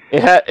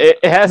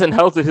 It hasn't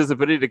helped his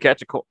ability to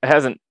catch a coin. It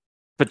hasn't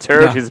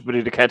perturbed his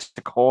ability to catch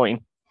the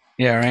coin.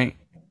 Yeah, right.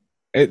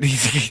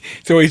 He's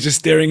always just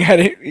staring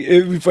at it.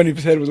 It'd be funny if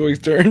his head was always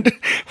turned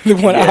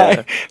with one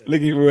eye,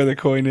 looking for where the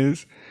coin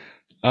is.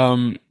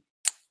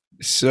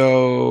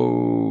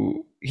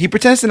 So he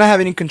pretends to not have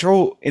any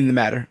control in the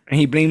matter, and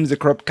he blames the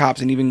corrupt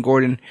cops and even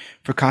Gordon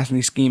for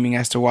constantly scheming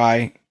as to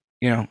why,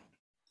 you know,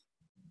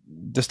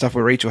 the stuff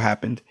with Rachel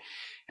happened.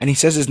 And he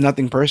says it's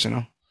nothing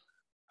personal.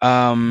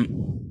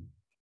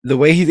 The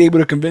way he's able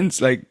to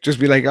convince, like, just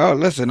be like, oh,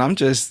 listen, I'm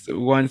just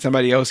wanting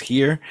somebody else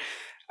here.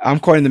 I'm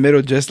caught in the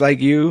middle just like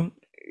you.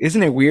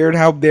 Isn't it weird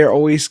how they're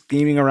always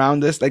scheming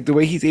around this? Like the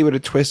way he's able to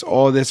twist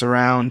all this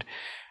around.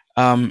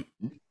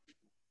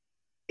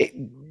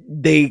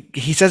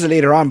 He says it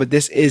later on, but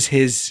this is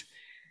his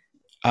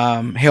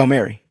Hail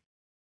Mary.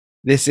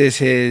 This is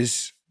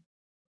his,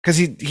 because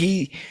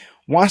he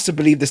wants to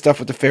believe the stuff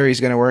with the fairy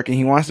is going to work, and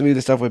he wants to believe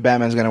the stuff with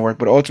Batman is going to work.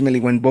 But ultimately,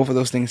 when both of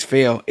those things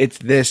fail, it's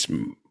this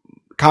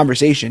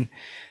conversation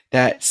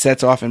that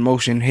sets off in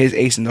motion his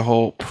ace in the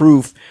hole,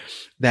 proof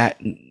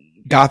that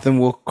Gotham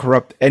will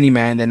corrupt any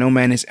man, that no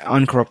man is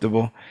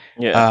uncorruptible.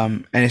 Yeah.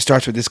 And it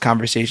starts with this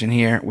conversation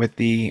here with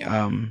the,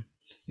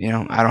 you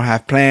know, I don't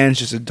have plans,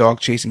 just a dog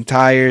chasing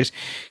tires.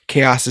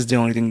 Chaos is the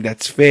only thing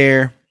that's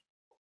fair.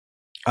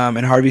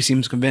 And Harvey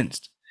seems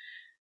convinced.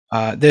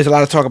 There's a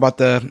lot of talk about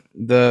the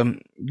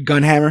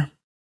gun hammer,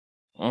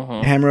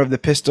 hammer of the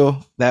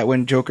pistol, that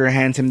when Joker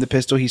hands him the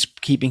pistol, he's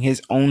keeping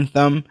his own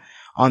thumb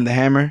on the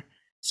hammer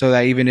so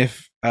that even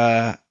if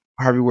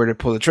Harvey were to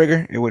pull the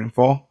trigger, it wouldn't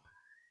fall.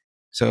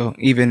 So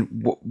even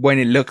when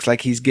it looks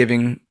like he's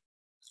giving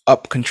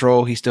up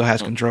control, he still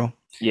has control.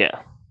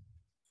 Yeah.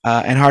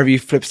 And Harvey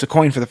flips the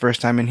coin for the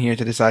first time in here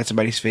to decide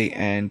somebody's fate,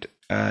 and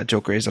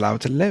Joker is allowed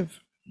to live.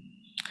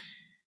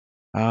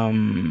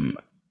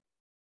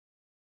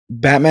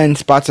 Batman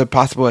spots a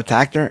possible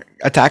attacker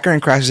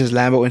and crashes his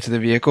Lambo into the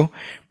vehicle,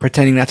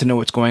 pretending not to know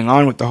what's going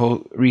on with the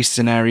whole Reese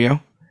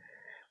scenario.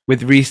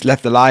 With Reese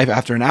left alive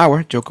after an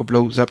hour, Joker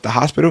blows up the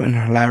hospital in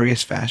a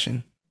hilarious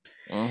fashion.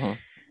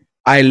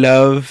 I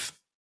love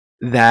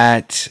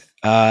that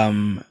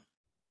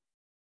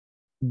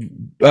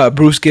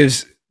Bruce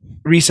gives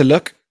Reese a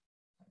look.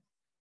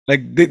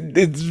 Like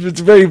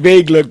it's a very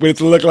vague look, but it's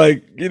a look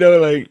like, you know,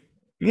 like,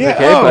 yeah,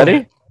 okay,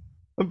 buddy.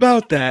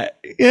 About that.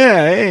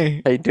 Yeah,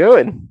 hey. How you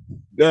doing?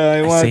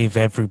 I save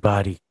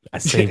everybody. I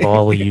save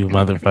all of you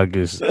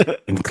motherfuckers,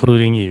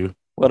 including you.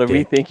 What are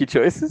rethinking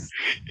choices?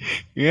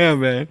 Yeah,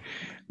 man.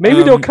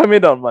 Maybe don't come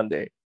in on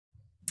Monday.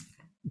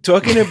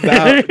 talking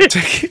about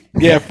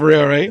yeah, for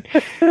real, right?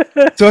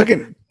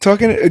 Talking.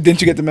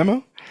 Didn't you get the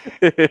memo?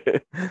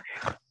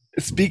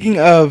 Speaking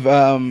of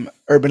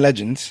urban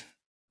legends,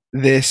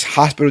 this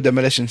hospital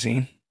demolition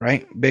scene,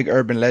 right? Big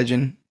urban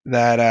legend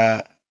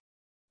that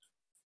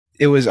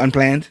it was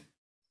unplanned,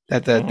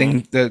 that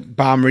the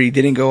bomb really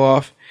didn't go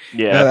off,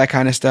 Yeah. that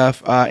kind of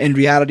stuff. In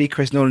reality,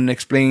 Chris Nolan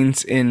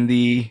explains in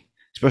the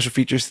special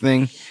features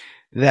thing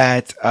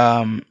that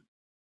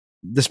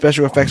the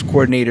special effects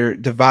coordinator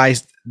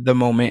devised the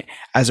moment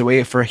as a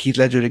way for Heath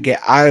Ledger to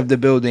get out of the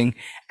building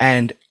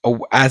and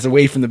as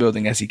away from the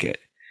building as he could,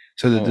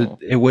 so that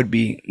it would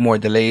be more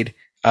delayed.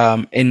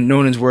 In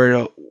Nolan's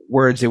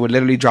words, it would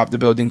literally drop the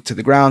building to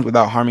the ground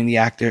without harming the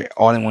actor,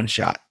 all in one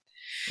shot.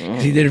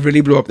 He did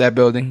really blow up that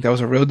building. That was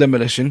a real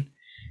demolition.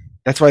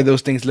 That's why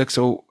those things look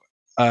so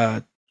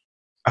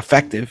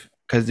effective,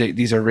 because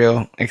these are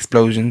real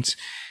explosions.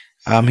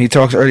 He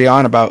talks early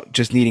on about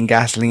just needing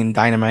gasoline and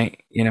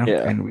dynamite,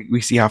 and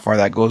we see how far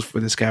that goes for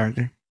this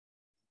character.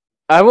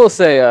 I will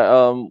say,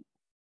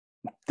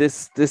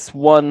 this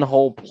one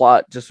whole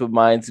plot just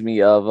reminds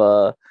me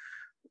of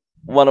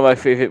one of my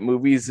favorite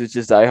movies, which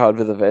is Die Hard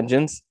with a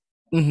Vengeance.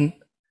 Mm-hmm.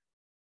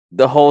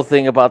 The whole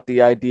thing about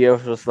the idea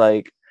of just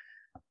like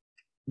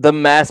the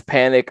mass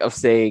panic of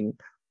saying,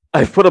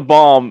 I put a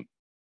bomb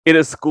in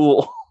a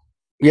school.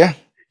 Yeah.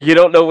 You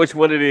don't know which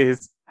one it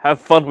is. Have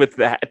fun with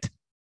that.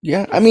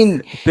 Yeah. I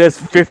mean, there's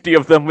 50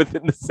 of them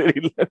within the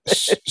city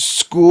limits.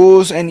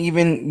 Schools, and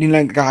even,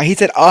 he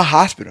said a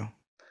hospital.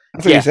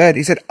 That's what he said.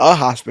 He said a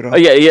hospital. Oh,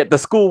 yeah. The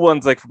school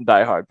one's like from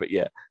Die Hard, but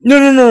yeah.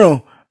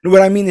 No.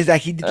 What I mean is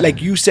that he,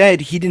 like you said,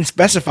 he didn't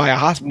specify a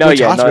hospital. No,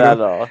 not at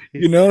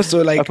all.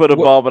 So like, I put a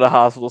bomb in a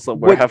hospital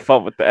somewhere. Have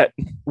fun with that.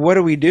 What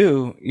do we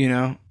do?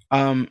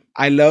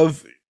 I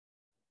love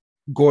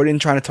Gordon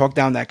trying to talk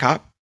down that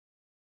cop.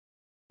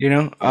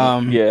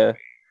 Yeah.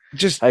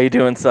 Just how you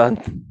doing,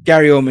 son?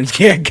 Gary Oldman's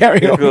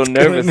Gary Oldman's feeling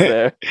nervous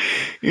there.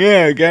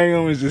 Yeah, Gary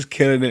Oldman's just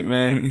killing it,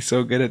 man. He's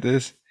so good at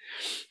this.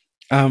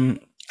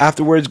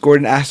 Afterwards,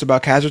 Gordon asks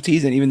about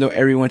casualties, and even though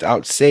everyone's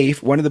out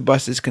safe, one of the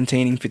buses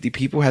containing 50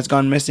 people has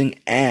gone missing,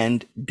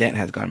 and Dent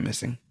has gone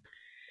missing.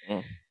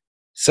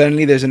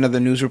 Suddenly, there's another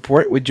news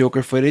report with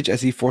Joker footage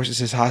as he forces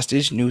his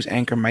hostage, news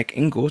anchor Mike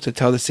Ingle, to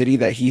tell the city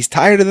that he's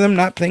tired of them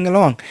not playing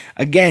along.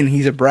 Again,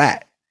 he's a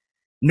brat.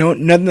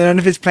 None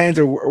of his plans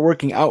are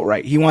working out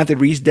right. He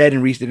wanted Reese dead,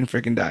 and Reese didn't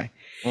freaking die.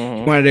 He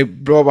wanted to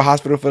blow up a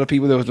hospital full of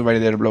people. There was nobody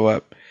there to blow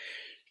up.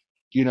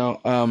 He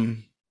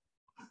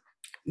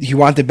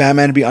wanted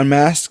Batman to be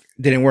unmasked.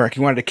 Didn't work. He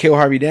wanted to kill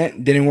Harvey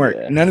Dent. Didn't work.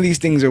 Yeah. None of these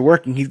things are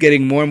working. He's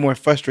getting more and more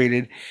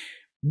frustrated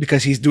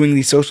because he's doing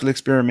these social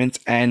experiments,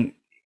 and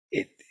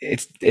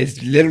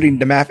it's literally,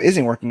 the math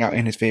isn't working out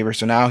in his favor.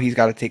 So now he's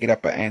got to take it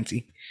up at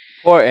ante.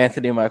 Or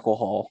Anthony Michael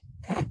Hall.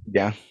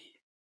 Yeah.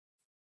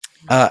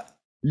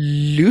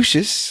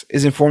 Lucius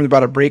is informed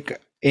about a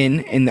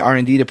break-in the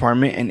R&D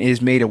department and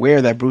is made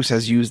aware that Bruce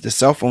has used the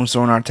cell phone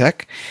sonar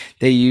tech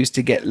they used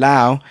to get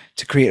Lau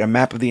to create a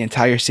map of the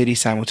entire city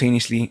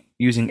simultaneously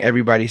using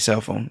everybody's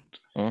cell phone.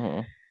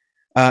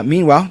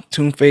 Meanwhile,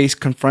 Toonface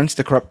confronts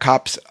the corrupt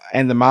cops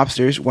and the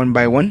mobsters one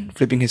by one,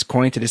 flipping his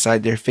coin to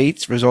decide their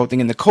fates,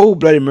 resulting in the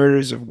cold-blooded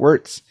murders of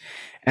Wirtz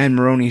and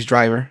Maroni's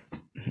driver.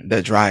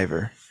 The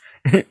driver.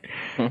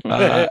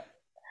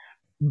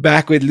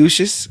 Back with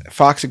Lucius,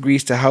 Fox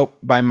agrees to help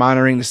by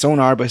monitoring the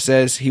sonar, but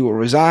says he will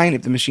resign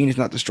if the machine is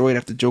not destroyed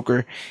after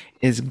Joker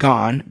is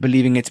gone,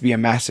 believing it to be a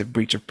massive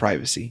breach of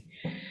privacy.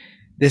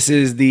 This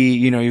is the,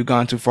 you've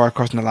gone too far,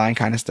 crossing the line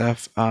kind of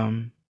stuff.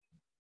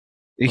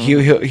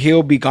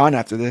 He'll be gone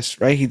after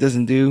this, right? He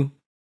doesn't do.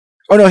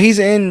 Oh no, he's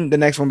in the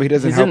next one, but he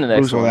doesn't help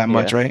Bruce all that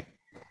much, right?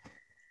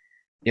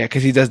 Yeah,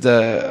 because he does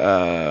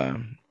the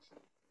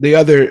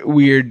other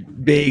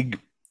weird big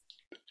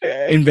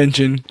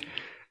invention.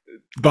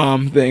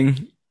 Bomb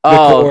thing,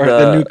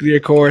 the nuclear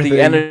core thing, the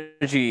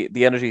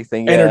energy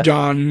thing,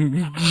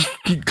 Energon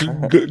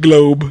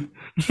globe,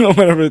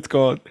 whatever it's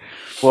called.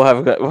 We'll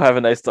have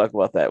a nice talk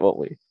about that, won't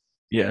we?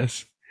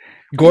 Yes.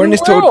 Gordon is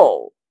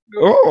told.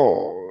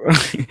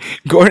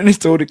 Gordon is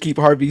told to keep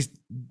Harvey's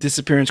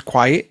disappearance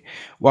quiet,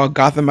 while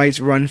Gothamites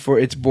run for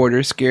its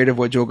borders, scared of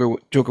what Joker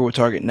will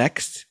target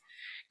next.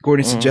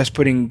 Gordon suggests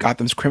putting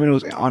Gotham's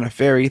criminals on a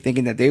ferry,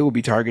 thinking that they will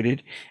be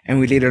targeted, and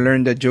we later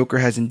learn that Joker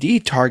has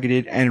indeed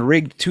targeted and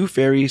rigged 2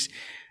 ferries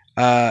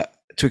to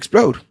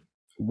explode,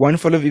 one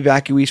full of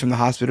evacuees from the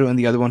hospital and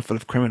the other one full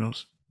of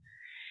criminals.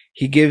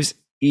 He gives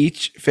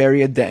each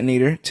ferry a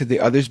detonator to the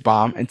other's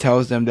bomb and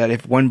tells them that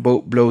if one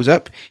boat blows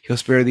up, he'll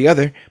spare the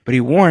other, but he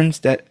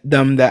warns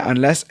them that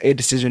unless a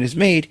decision is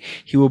made,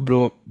 he will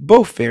blow up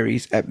both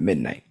ferries at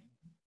midnight.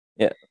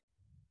 Yeah.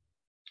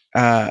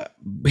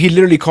 He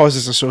literally calls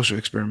this a social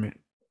experiment.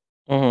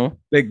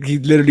 Like,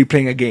 he's literally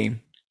playing a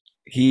game.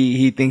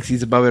 He thinks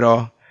he's above it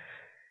all.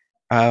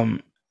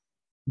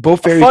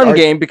 Both ferries fun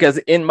game, because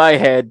in my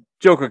head,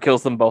 Joker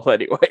kills them both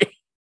anyway.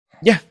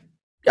 Yeah,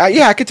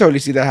 I could totally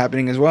see that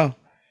happening as well.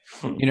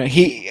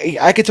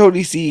 I could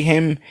totally see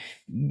him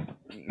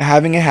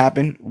having it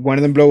happen. One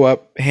of them blow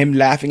up. Him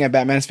laughing at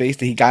Batman's face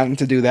that he got him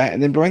to do that,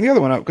 and then blowing the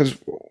other one up. Because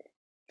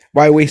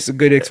Why waste a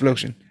good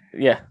explosion?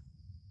 Yeah.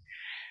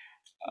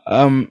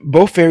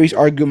 Both fairies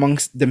argue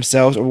amongst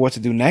themselves over what to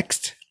do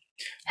next.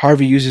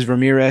 Harvey uses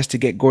Ramirez to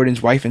get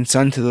Gordon's wife and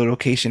son to the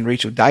location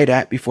Rachel died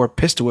at before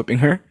pistol whipping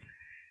her.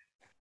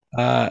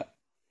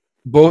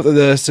 Both of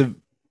the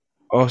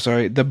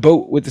the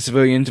boat with the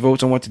civilians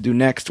votes on what to do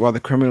next, while the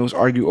criminals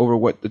argue over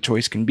what the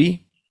choice can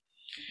be.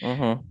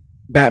 Mm-hmm.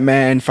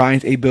 Batman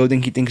finds a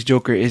building he thinks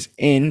Joker is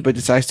in, but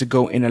decides to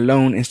go in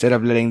alone instead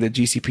of letting the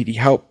GCPD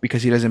help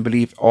because he doesn't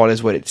believe all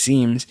is what it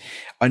seems.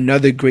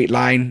 Another great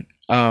line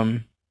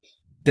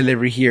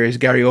delivery here is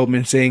Gary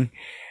Oldman saying,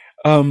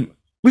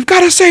 "We've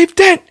got to save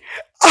Dent.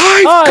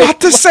 I've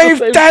got to save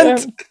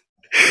Dent."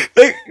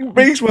 Like, it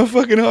breaks my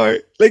fucking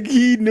heart. Like,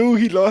 he knew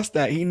he lost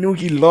that. He knew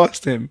he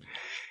lost him.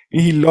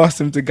 He lost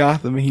him to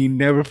Gotham, and he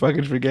never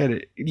fucking forget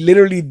it.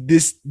 Literally,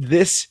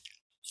 this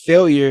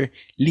failure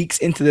leaks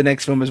into the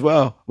next film as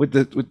well with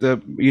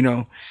the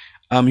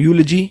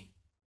eulogy.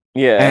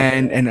 Yeah.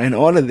 And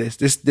all of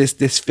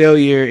this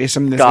failure is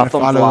something that's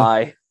Gotham gonna follow.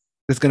 Fly.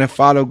 That's gonna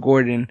follow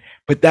Gordon,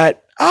 but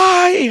that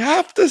I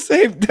have to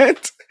save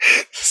Dent.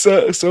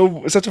 So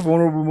such a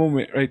vulnerable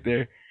moment right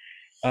there,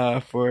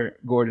 for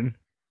Gordon.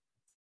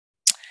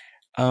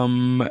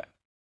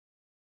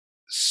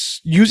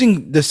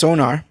 Using the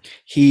sonar,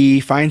 he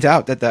finds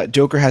out that the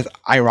Joker has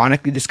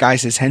ironically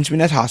disguised his henchmen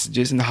as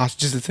hostages, and the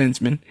hostages as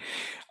henchmen.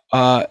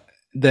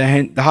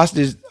 The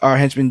hostages are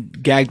henchmen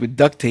gagged with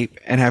duct tape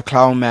and have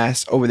clown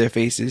masks over their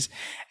faces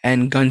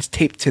and guns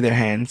taped to their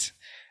hands,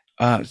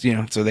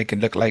 so they can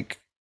look like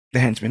the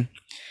henchmen.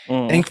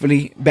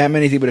 Thankfully,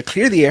 Batman is able to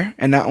clear the air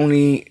and not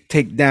only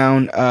take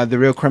down the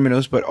real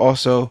criminals, but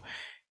also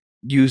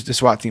use the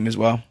SWAT team as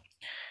well.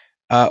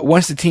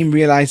 Once the team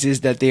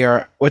realizes that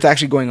what's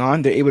actually going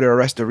on, they're able to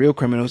arrest the real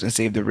criminals and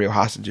save the real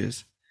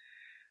hostages.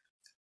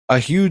 A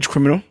huge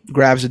criminal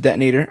grabs a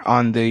detonator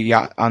on the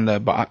on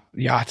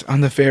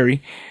the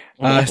ferry,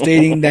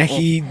 stating that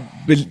he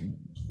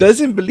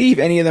doesn't believe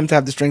any of them to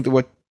have the strength of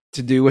what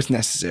to do what's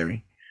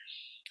necessary.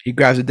 He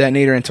grabs a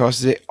detonator and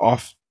tosses it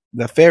off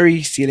the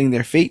ferry, sealing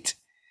their fate.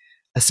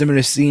 A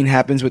similar scene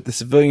happens with the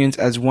civilians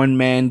as one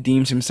man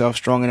deems himself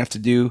strong enough to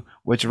do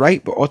what's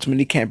right, but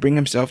ultimately can't bring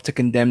himself to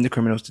condemn the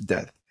criminals to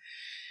death.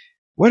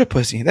 What a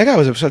pussy. That guy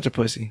was such a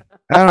pussy.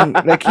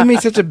 He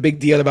made such a big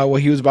deal about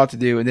what he was about to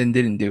do and then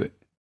didn't do it.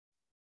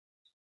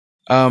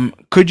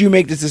 Could you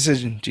make this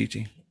decision,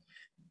 Gigi?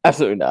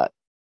 Absolutely not.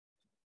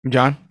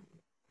 John?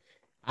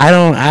 I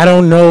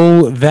don't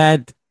know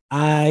that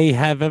I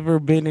have ever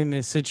been in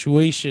a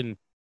situation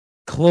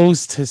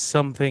close to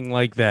something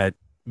like that.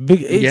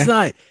 It's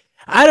not.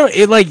 I don't.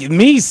 It like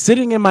me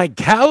sitting in my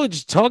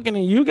couch talking to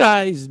you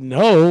guys.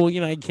 No,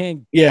 I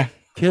can't.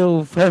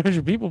 Kill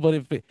 500 people.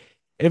 But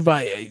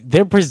if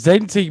they're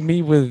presenting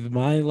me with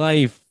my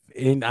life,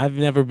 and I've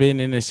never been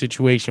in a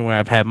situation where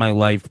I've had my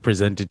life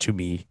presented to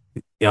me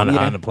on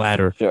a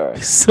platter. Sure.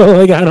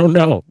 So I don't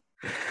know.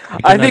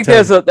 I think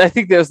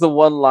there's the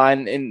one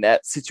line in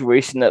that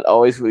situation that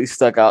always really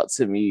stuck out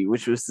to me,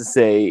 which was to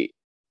say,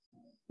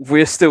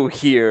 "We're still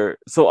here,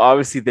 so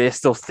obviously they're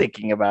still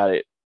thinking about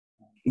it."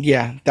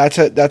 Yeah, that's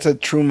a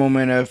true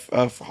moment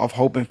of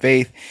hope and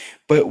faith.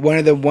 But one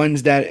of the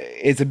ones that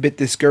is a bit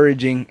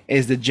discouraging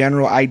is the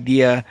general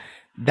idea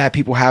that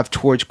people have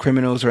towards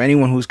criminals or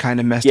anyone who's kind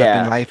of messed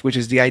up in life, which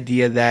is the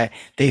idea that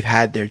they've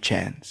had their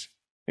chance.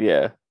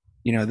 Yeah.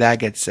 That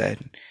gets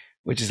said,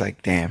 which is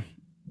like, damn,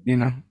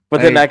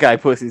 But then that guy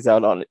pussies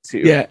out on it too.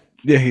 Yeah,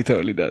 he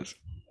totally does.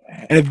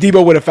 And if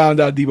Debo would have found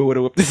out, Debo would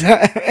have whooped his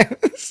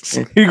ass.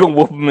 You gonna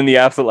whoop him in the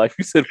afterlife.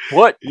 You said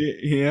what?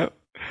 Yeah.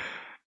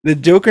 The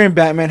Joker and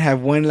Batman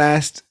have one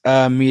last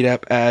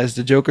meetup as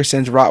the Joker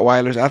sends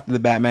Rottweilers after the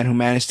Batman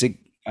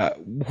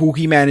who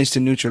he managed to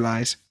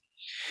neutralize.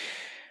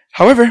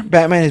 However,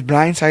 Batman is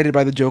blindsided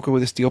by the Joker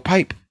with a steel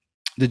pipe.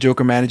 The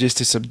Joker manages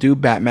to subdue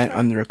Batman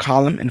under a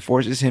column and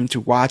forces him to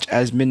watch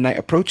as midnight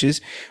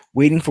approaches,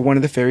 waiting for one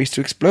of the ferries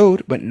to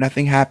explode, but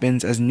nothing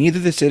happens as neither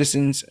the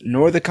citizens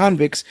nor the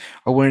convicts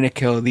are willing to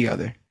kill the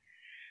other.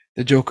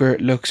 The Joker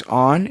looks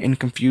on in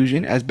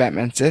confusion as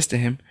Batman says to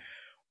him,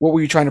 "What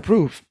were you trying to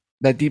prove?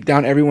 That deep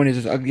down everyone is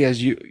as ugly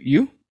as you?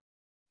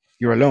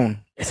 You're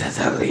alone." It's as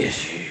ugly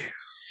as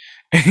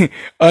you.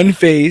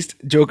 Unfazed,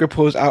 Joker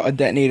pulls out a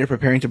detonator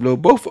preparing to blow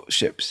both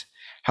ships.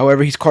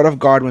 However, he's caught off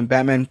guard when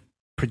Batman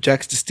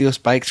projects the steel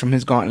spikes from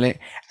his gauntlet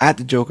at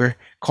the Joker,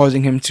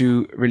 causing him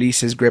to release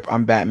his grip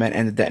on Batman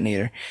and the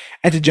detonator.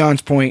 And to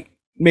John's point,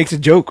 makes a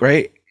joke,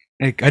 right?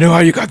 Like, I know how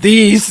you got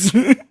these.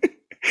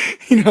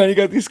 You know how you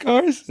got these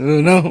cars? I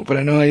don't know, but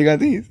I know how you got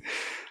these.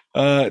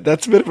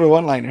 That's a bit of a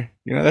one-liner.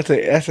 That's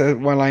a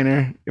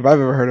one-liner if I've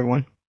ever heard of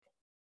one.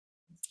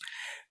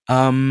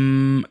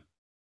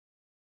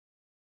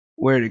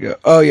 Where'd it go?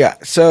 Oh yeah.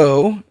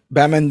 So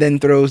Batman then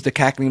throws the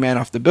cackling man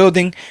off the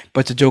building,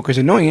 but to Joker's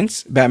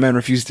annoyance, Batman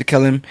refuses to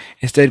kill him,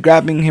 instead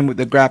grabbing him with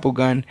the grapple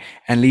gun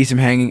and leaves him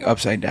hanging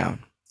upside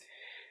down.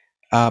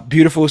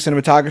 Beautiful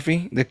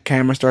cinematography. The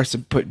camera starts to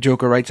put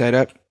Joker right side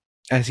up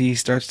as he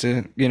starts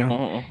to,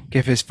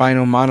 give his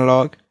final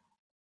monologue.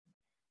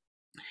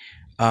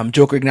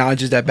 Joker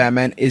acknowledges that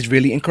Batman is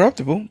really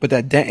incorruptible, but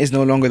that Dent is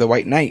no longer the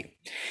White Knight.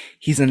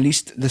 He's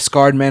unleashed the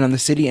scarred man on the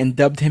city and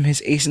dubbed him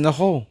his ace in the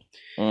hole.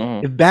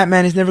 Mm-hmm. If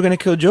Batman is never going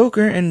to kill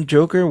Joker and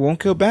Joker won't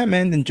kill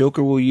Batman, then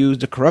Joker will use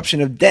the corruption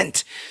of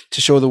Dent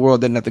to show the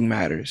world that nothing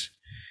matters.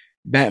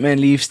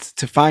 Batman leaves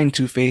to find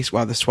Two-Face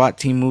while the SWAT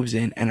team moves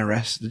in and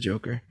arrests the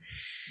Joker.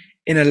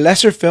 In a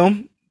lesser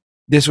film,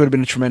 this would have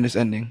been a tremendous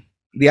ending.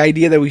 The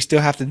idea that we still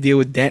have to deal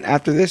with Dent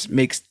after this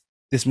makes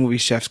this movie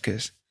chef's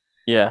kiss.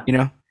 Yeah. You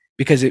know?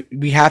 Because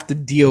we have to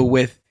deal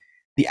with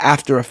the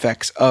after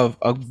effects of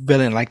a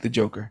villain like the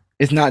Joker.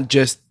 It's not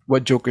just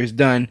what Joker's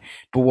done,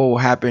 but what will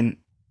happen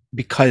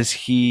because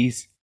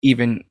he's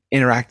even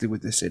interacted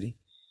with the city.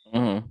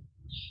 Mm-hmm.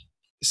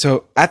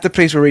 So at the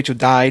place where Rachel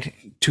died,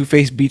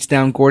 Two-Face beats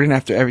down Gordon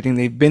after everything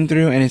they've been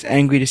through and is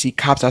angry to see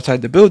cops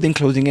outside the building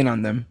closing in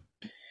on them.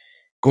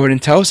 Gordon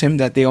tells him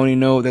that they only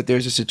know that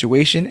there's a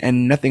situation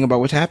and nothing about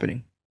what's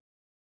happening.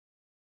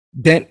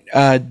 Dent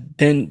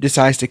then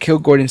decides to kill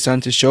Gordon's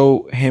son to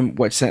show him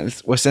what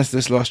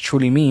senseless loss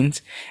truly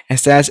means, and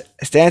stands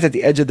at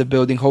the edge of the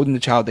building holding the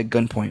child at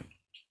gunpoint.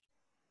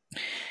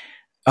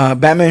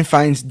 Batman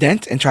finds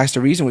Dent and tries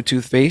to reason with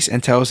Two-Face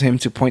and tells him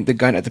to point the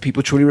gun at the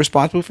people truly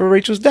responsible for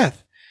Rachel's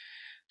death.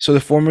 So the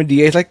former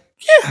DA is like,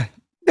 yeah,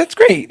 that's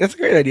great. That's a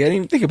great idea. I didn't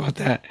even think about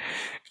that.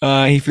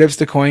 He flips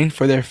the coin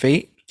for their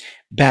fate.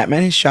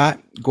 Batman is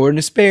shot, Gordon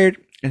is spared,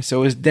 and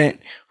so is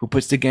Dent, who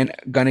puts the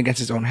gun against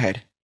his own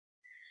head.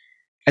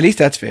 At least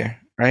that's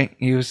fair, right?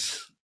 He was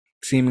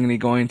seemingly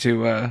going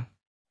to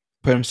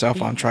put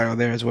himself on trial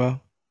there as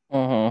well.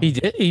 Mm-hmm. He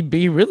did.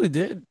 He really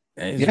did.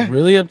 He's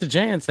really up to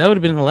chance. That would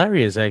have been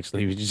hilarious,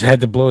 actually. We just had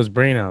to blow his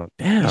brain out.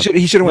 Damn.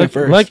 He should have went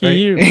first. Lucky right?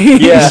 you.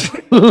 Yeah.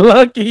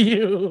 Lucky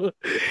you.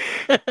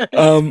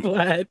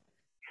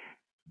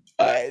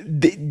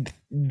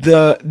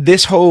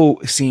 This whole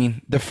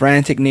scene, the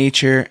frantic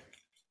nature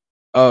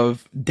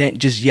of Dent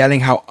just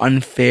yelling how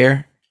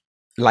unfair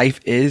life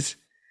is,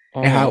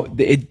 and how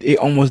it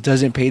almost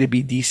doesn't pay to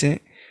be decent.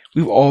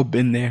 We've all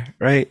been there,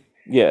 right?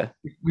 Yeah.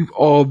 We've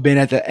all been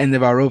at the end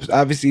of our ropes.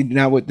 Obviously,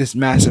 not with this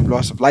massive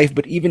loss of life,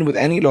 but even with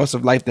any loss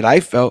of life that I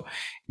felt,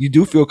 you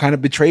do feel kind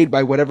of betrayed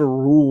by whatever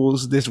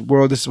rules this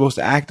world is supposed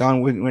to act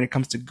on when it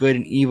comes to good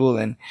and evil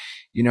and,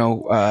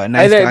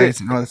 nice guys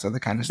and all this other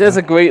kind of stuff. There's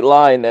a great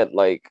line that,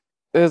 like,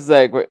 there's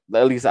that great,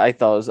 at least I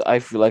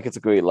feel like it's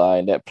a great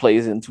line that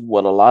plays into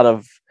what a lot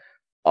of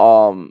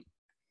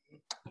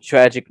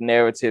tragic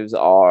narratives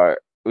are,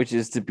 which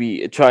is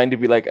trying to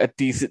be like a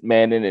decent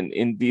man in an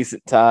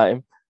indecent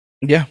time.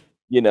 Yeah.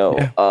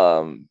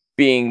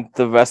 Being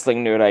the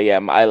wrestling nerd I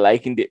am, I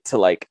likened it to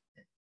like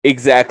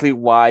exactly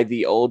why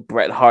the old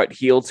Bret Hart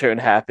heel turn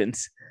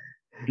happens.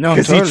 No,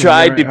 because totally, he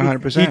tried to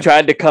 100%. he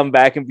tried to come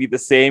back and be the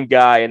same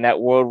guy, and that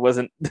world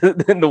wasn't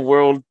the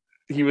world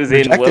he was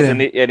Rejected in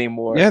wasn't him. it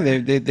anymore. Yeah,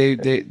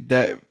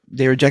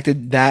 they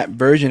rejected that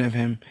version of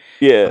him.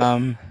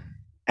 Yeah.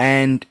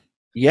 And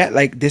yeah,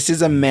 like this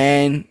is a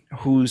man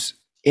whose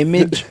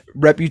image,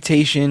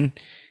 reputation,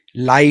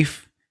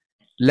 life,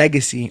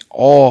 legacy,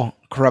 all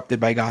corrupted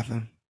by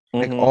Gotham.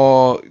 Like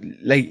all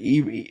like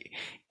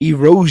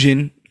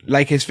erosion,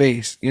 like his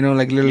face,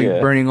 like literally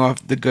burning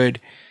off the good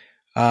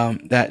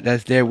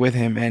that's there with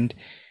him, and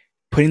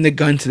putting the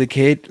gun to the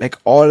kid, like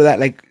all of that,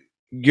 like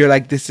you're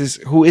like,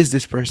 who is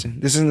this person?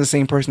 This isn't the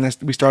same person that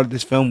we started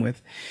this film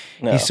with.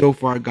 No. He's so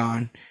far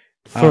gone.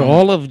 For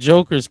all of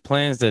Joker's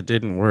plans that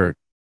didn't work,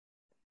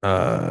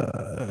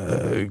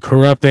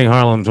 corrupting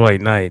Harlem's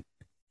White Knight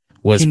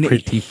was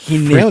pretty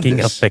freaking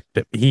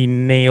effective. He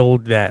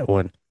nailed that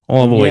one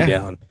all the way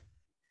down.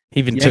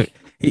 He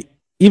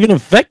even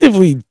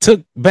effectively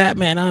took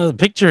Batman out of the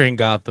picture in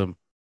Gotham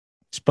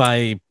just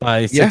by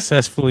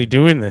successfully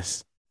doing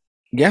this.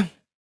 Yeah.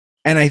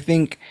 And I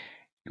think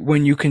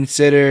when you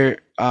consider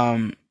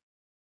the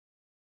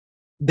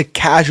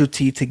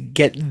casualty to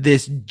get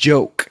this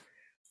joke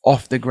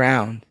off the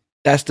ground,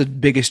 that's the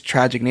biggest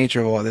tragic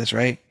nature of all this,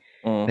 right?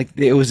 Like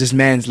it was this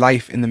man's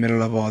life in the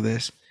middle of all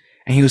this,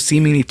 and he was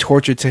seemingly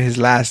tortured to his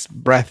last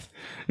breath,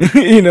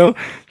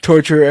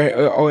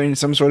 torture or in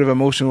some sort of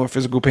emotional or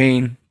physical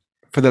pain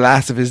for the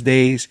last of his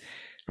days,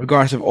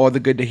 regardless of all the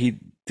good that he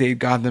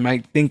got them. I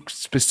think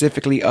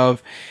specifically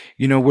of,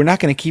 we're not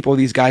going to keep all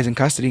these guys in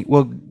custody.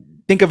 Well,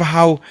 think of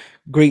how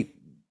great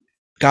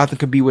Gotham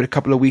could be with a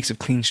couple of weeks of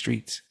clean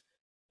streets.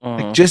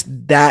 Like just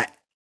that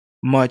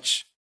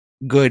much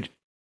good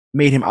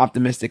made him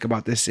optimistic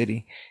about this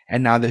city,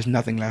 and now there's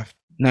nothing left.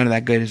 None of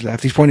that good is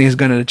left. He's pointing his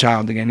gun at a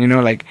child again.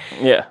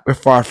 We're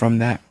far from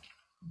that.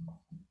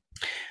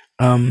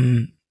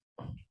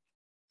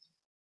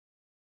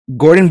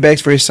 Gordon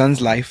begs for his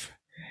son's life,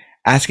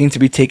 asking to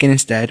be taken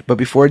instead. But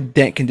before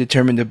Dent can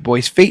determine the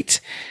boy's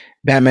fate,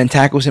 Batman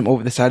tackles him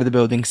over the side of the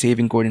building,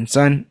 saving Gordon's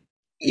son,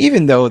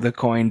 even though the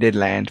coin did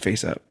land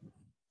face up.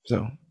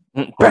 So,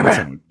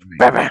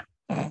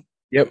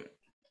 yep.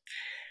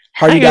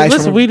 Hardy dies.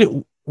 Listen,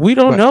 we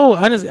don't know.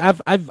 Honestly,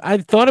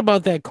 I've thought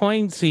about that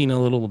coin scene a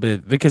little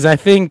bit, because I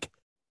think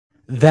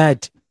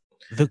that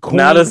the coin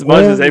Not as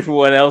much as only-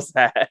 everyone else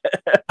had.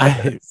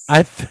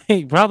 I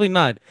think probably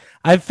not.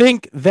 I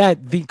think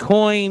that the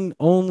coin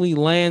only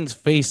lands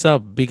face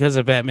up because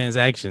of Batman's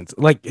actions,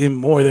 like in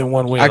more than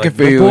one way. I like, can the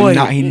feel you. boy,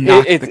 He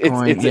knocked the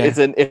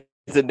coin.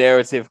 It's a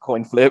narrative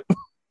coin flip.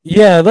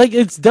 yeah, like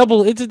it's a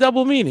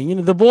double meaning. You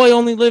know, the boy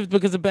only lived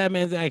because of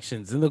Batman's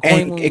actions, and the coin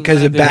And only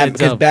because landed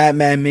heads up.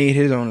 Batman made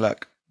his own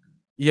luck.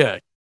 Yeah,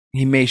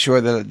 He made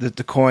sure that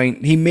the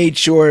coin. He made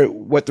sure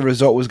what the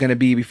result was going to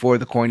be before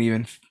the coin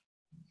even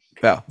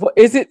fell. Well,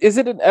 is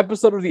it an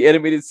episode of the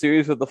animated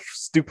series where the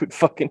stupid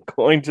fucking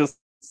coin just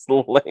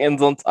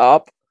lands on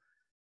top?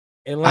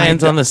 it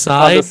lands on the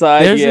side.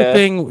 There's yeah. a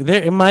thing.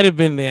 There, it might have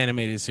been the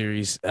animated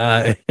series.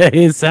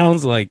 It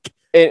sounds like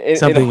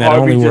something and that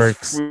Harvey only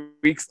just works.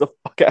 freaks the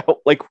fuck out.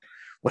 Like,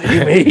 what do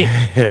you mean?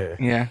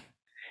 Yeah,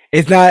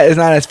 it's not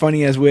as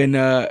funny as when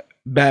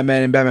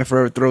Batman and Batman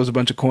Forever throws a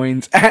bunch of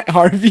coins at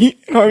Harvey.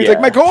 And Harvey's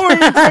like, my coins,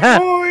 my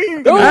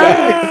coins.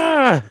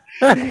 Ah!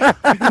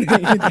 He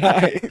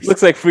dies.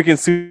 Looks like freaking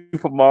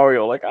Super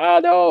Mario. Like,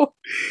 no.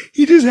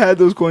 He just had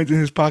those coins in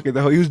his pocket.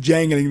 He was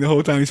jangling the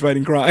whole time he's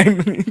fighting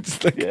crime.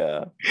 Just like,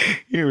 Yeah.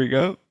 Here we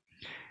go.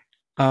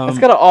 It's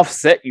gotta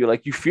offset you.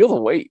 Like, you feel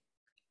the weight.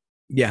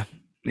 Yeah.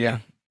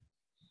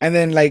 And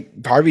then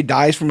like Harvey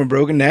dies from a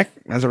broken neck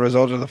as a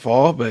result of the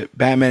fall, but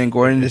Batman and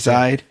Gordon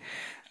decide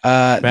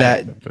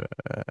that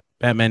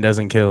Batman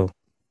doesn't kill.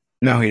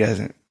 no, he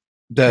doesn't.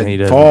 He The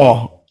doesn't.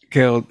 fall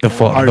killed The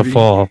fall. Harvey. The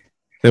fall.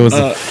 There was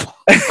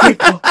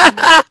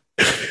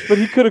But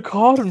he could have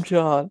caught him,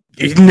 John.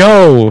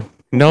 no,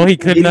 he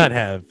could He not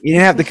have. You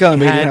didn't have to kill him.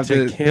 He He didn't had have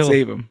to to kill-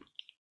 save him.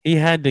 He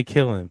had to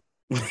kill him,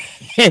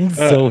 and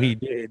so he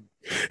did.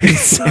 And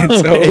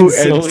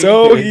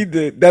so he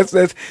did. That's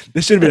there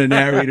should have been a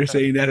narrator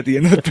saying that at the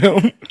end of the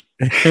film.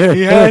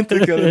 He had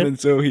to kill him, and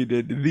so he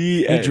did.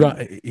 The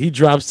end. He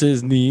drops to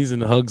his knees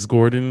and hugs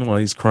Gordon while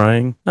he's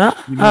crying. know?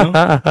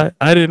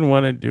 I didn't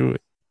want to do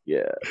it.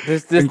 Yeah.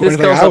 This And comes Gordon's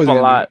like, "I up was a gonna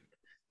do lot. it."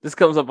 This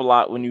comes up a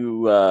lot when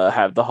you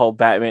have the whole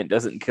Batman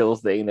doesn't kill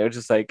thing. They're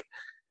just like,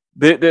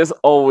 there's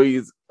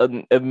always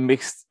a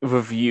mixed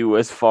review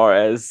as far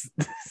as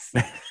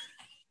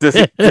does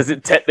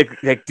it technically,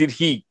 like, did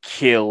he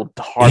kill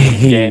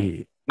Harvey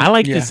Dent? I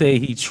like Yeah. to say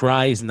he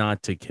tries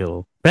not to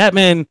kill.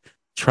 Batman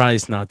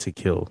tries not to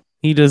kill.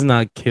 He does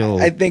not kill.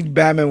 I think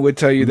Batman would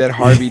tell you that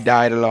Harvey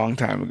died a long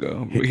time ago.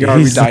 Harvey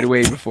He's- died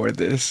way before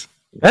this.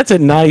 That's a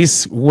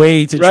nice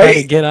way to try to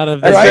Right? get out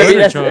of That's, this Right? very, murder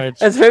that's, charge.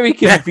 that's very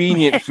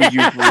convenient for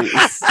you,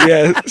 Bruce.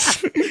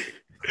 Yes.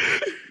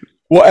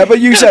 Whatever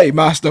you say,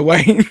 Master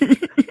Wayne.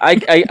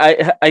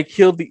 I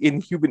killed the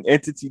inhuman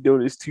entity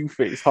known as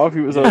Two-Face.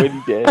 Harvey was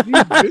already dead.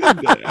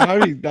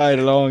 Harvey died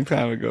a long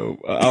time ago,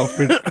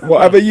 Alfred.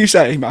 Whatever you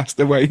say,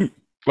 Master Wayne.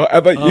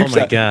 Whatever you Oh say.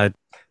 my god.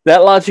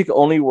 That logic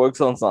only works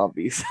on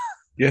zombies.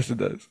 Yes, it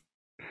does.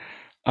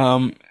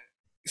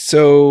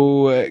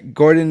 So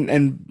Gordon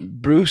and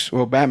Bruce,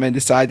 well, Batman,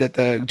 decide that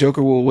the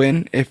Joker will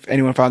win if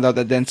anyone found out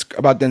that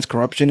Dent's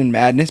corruption and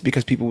madness,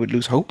 because people would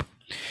lose hope.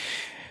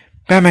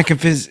 Batman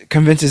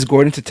convinces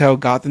Gordon to tell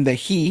Gotham that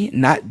he,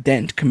 not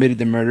Dent, committed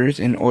the murders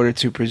in order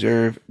to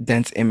preserve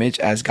Dent's image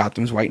as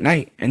Gotham's White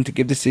Knight and to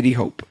give the city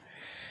hope.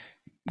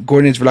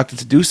 Gordon is reluctant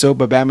to do so,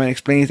 but Batman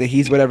explains that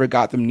he's whatever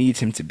Gotham needs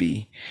him to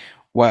be.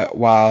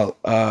 While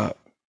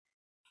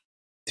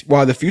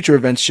the future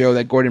events show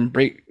that Gordon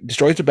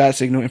destroys the bat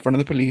signal in front of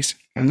the police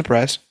and the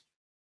press,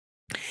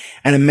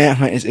 and a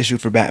manhunt is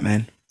issued for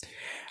Batman.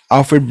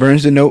 Alfred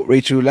burns the note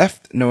Rachel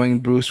left, knowing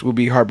Bruce will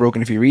be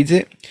heartbroken if he reads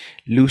it.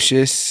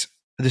 Lucius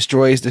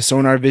destroys the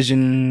sonar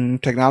vision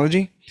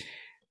technology,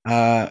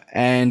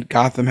 and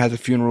Gotham has a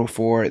funeral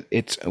for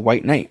its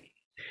White Knight.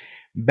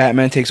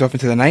 Batman takes off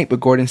into the night, but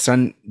Gordon's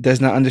son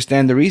does not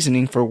understand the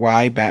reasoning for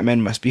why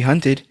Batman must be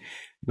hunted.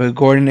 But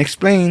Gordon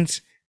explains,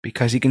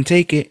 because he can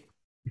take it,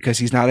 because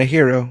he's not a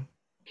hero,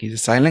 he's a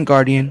silent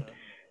guardian,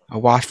 a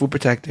watchful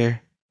protector,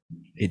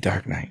 a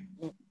dark knight.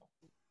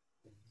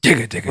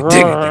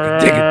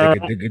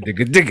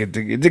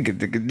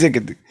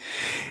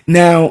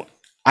 Now,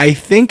 I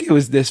think it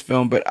was this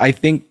film, but I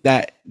think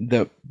that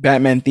the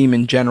Batman theme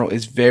in general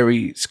is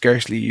very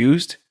scarcely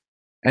used,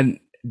 and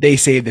they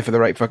saved it for the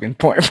right fucking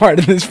part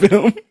of this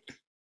film.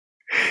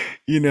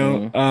 You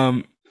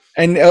know,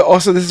 and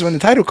also this is when the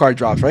title card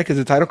drops, right? Because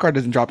the title card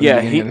doesn't drop. In the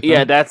beginning of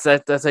the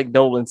film. That's like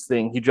Nolan's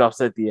thing. He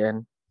drops at the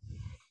end.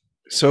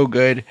 So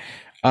good.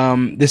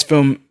 This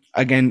film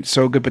again,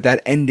 so good, but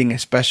that ending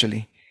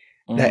especially,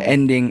 that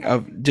ending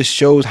of just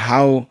shows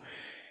how,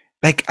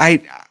 like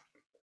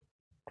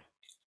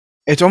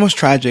it's almost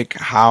tragic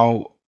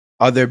how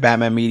other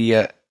Batman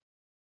media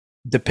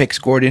depicts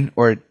Gordon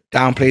or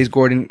downplays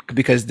Gordon,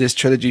 because this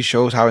trilogy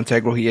shows how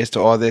integral he is to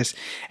all this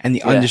and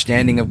the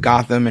understanding of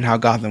Gotham and how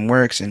Gotham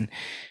works, and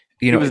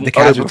you know the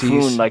casualties.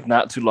 Buffoon, like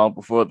not too long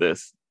before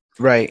this,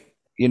 right?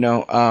 You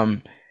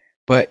know,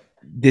 but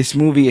this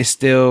movie is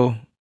still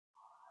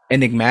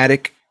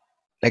enigmatic.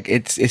 Like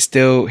it's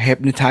still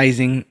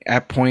hypnotizing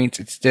at points.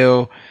 It's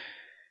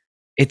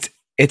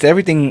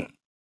everything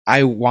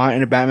I want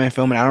in a Batman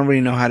film, and I don't really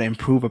know how to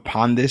improve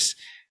upon this.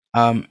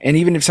 And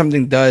even if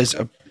something does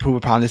improve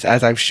upon this,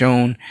 as I've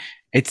shown,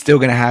 it's still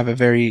going to have a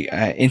very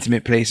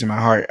intimate place in my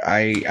heart.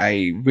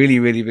 I really,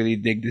 really, really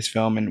dig this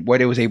film and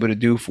what it was able to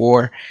do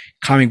for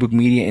comic book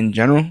media in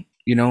general.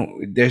 You know,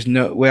 there's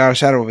no, without a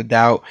shadow of a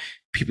doubt,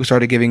 people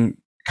started giving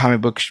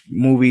comic book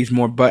movies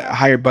more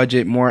higher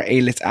budget, more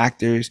A-list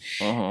actors,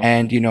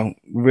 and, you know,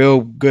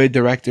 real good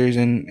directors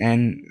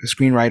and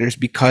screenwriters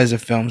because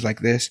of films like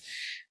this.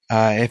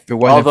 If it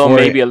wasn't, although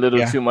for maybe it, a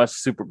little too much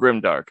super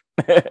grimdark.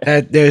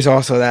 that there's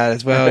also that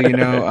as well. You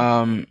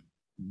know,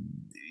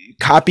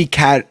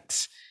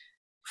 copycats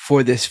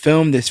for this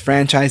film, this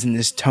franchise, and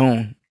this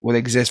tone will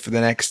exist for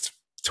the next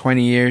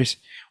 20 years.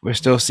 We're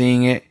still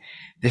seeing it.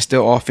 They're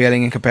still all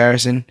failing in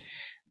comparison.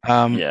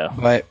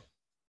 But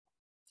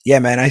yeah,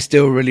 man, I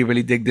still really,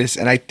 really dig this.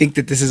 And I think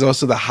that this is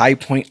also the high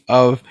point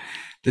of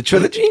the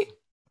trilogy.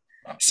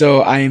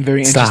 So I am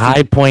very interested. It's the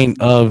high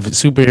point of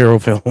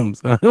superhero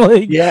films.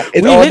 Like, yeah,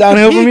 it's all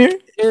downhill from here?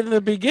 In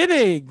the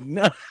beginning.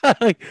 No,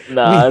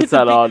 it's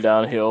not all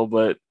downhill,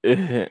 but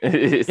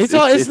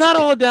it's not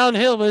all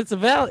downhill, but it's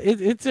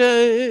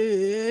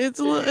it's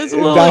a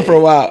little down for a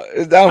while.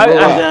 It's down for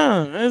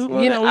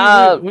a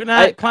while. We're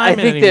not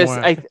climbing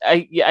anymore.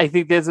 I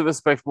think there's a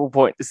respectable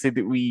point to say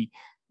that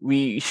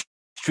we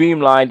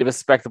streamlined a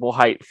respectable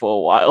height for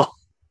a while.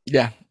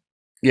 Yeah.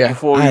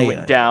 Before we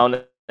went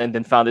down and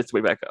then found its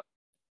way back up.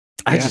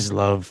 I just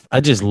love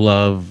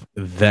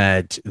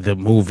that the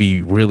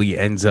movie really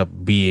ends up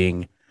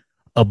being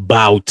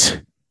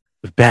about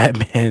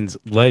Batman's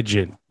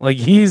legend. Like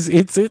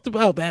it's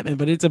about Batman,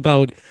 but it's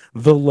about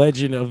the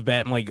legend of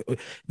Batman. Like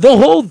the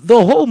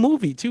whole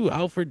movie too.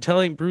 Alfred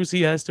telling Bruce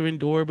he has to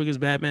endure because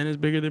Batman is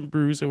bigger than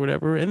Bruce or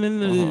whatever. And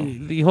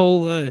then the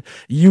whole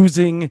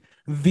using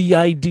the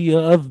idea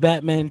of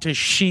Batman to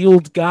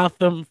shield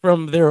Gotham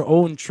from their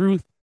own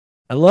truth.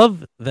 I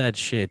love that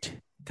shit.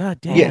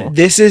 God damn. Yeah,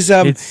 this is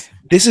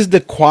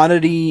the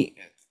quality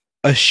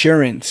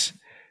assurance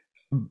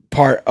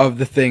part of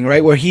the thing,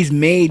 right? Where he's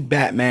made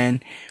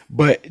Batman,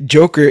 but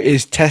Joker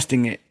is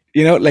testing it.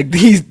 You know, like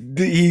he's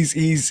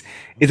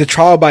it's a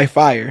trial by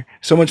fire.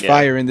 So much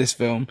fire in this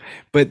film,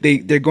 but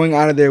they're going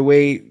out of their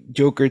way,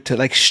 Joker, to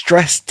like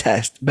stress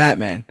test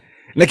Batman.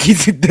 Like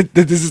this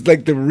is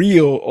like the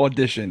real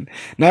audition,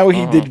 not what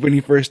he did when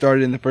he first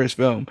started in the first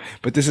film.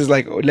 But this is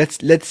like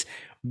let's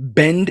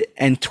bend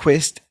and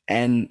twist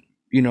and,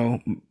 you know,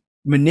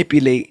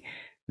 manipulate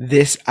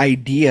this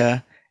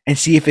idea and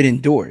see if it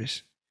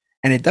endures.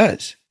 And it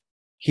does.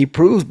 He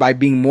proves by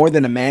being more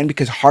than a man,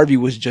 because Harvey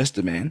was just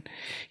a man.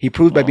 He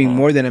proves by being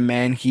more than a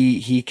man,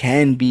 he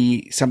can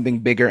be something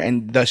bigger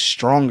and thus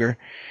stronger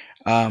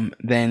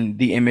than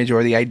the image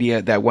or the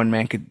idea that one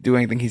man could do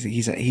anything.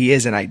 He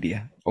is an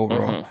idea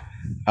overall.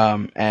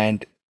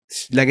 And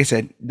like I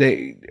said,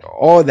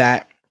 all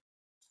that,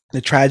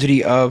 the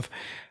tragedy of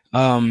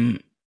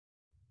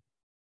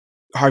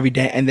Harvey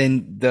Dent, and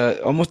then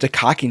almost the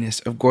cockiness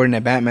of Gordon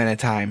and Batman at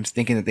times,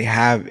 thinking that they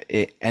have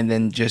it, and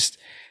then just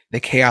the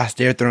chaos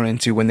they're thrown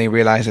into when they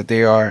realize that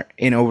they are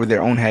in over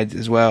their own heads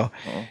as well.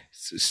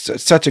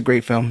 Such a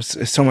great film.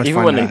 It's so much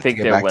fun to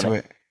get back to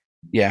it.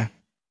 Yeah,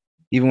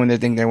 even when they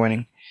think they're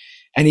winning,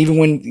 and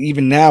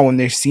even now when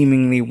they're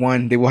seemingly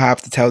won, they will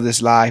have to tell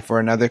this lie for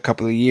another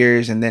couple of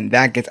years, and then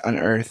that gets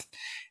unearthed.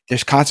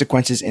 There's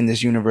consequences in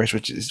this universe,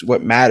 which is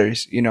what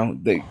matters. You know,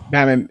 the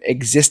Batman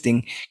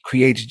existing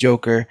creates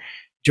Joker.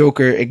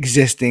 Joker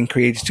existing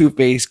creates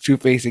Two-Face.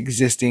 Two-Face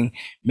existing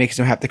makes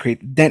them have to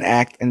create the Dent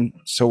Act, and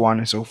so on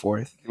and so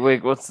forth.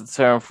 Wait, what's the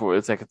term for it?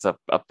 It's like it's a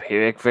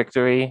Pyrrhic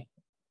victory?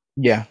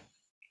 Yeah.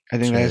 I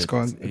think that is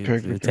called a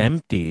Pyrrhic victory. It's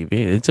empty.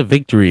 It's a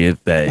victory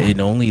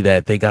in only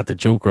that they got the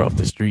Joker off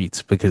the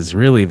streets, because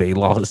really they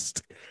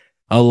lost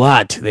a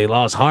lot. They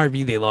lost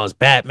Harvey. They lost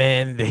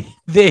Batman.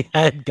 They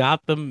had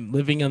Gotham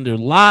living under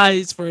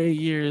lies for 8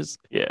 years.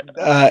 Yeah.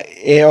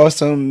 It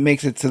also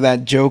makes it so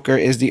that Joker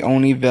is the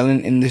only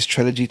villain in this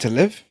trilogy to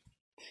live.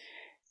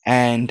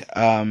 And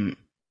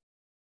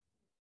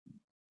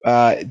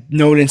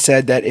Nolan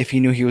said that if he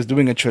knew he was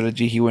doing a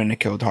trilogy, he wouldn't have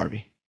killed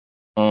Harvey.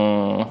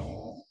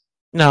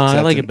 No,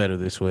 I like it better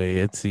this way.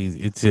 It's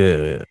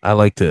I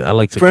like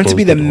to for him to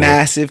be the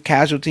massive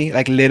casualty,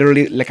 like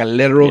literally, like a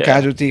literal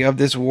casualty of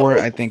this war.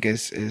 I think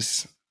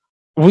is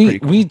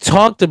we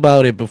talked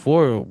about it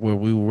before, where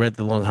we read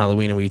The Long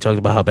Halloween, and we talked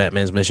about how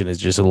Batman's mission is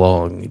just a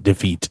long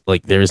defeat.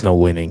 Like there is no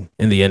winning.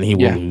 In the end, he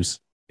will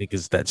lose,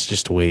 because that's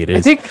just the way it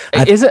is.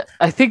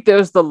 I think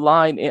there's the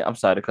line. I'm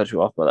sorry to cut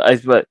you off,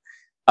 but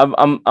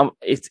I'm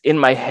it's in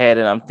my head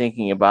and I'm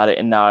thinking about it,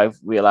 and now I've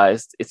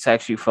realized it's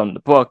actually from the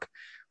book,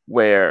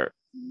 where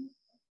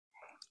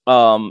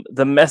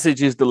the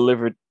message is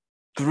delivered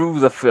through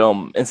the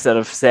film instead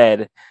of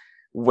said,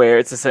 where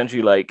it's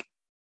essentially like,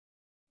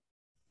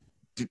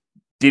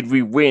 did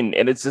we win?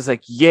 And it's just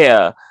like,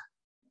 yeah,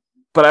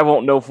 but I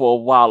won't know for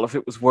a while if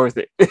it was worth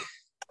it.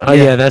 Oh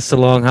yeah, that's The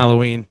Long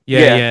Halloween.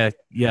 Yep.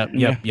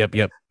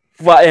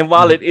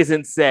 While it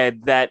isn't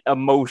said, that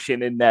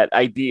emotion and that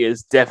idea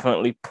is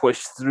definitely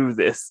pushed through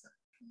this.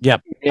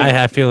 Yep,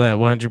 I feel that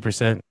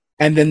 100%.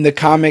 And then the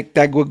comic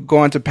that would go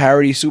on to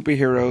parody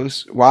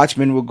superheroes,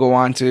 Watchmen, will go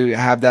on to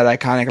have that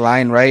iconic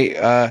line,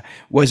 right?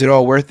 Was it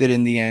all worth it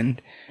in the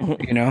end?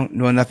 You know,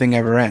 no, nothing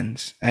ever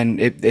ends, and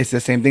it's the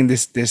same thing.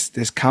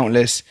 This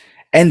countless,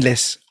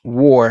 endless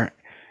war.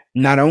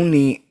 Not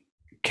only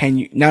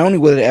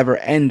will it ever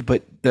end,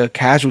 but the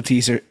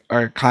casualties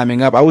are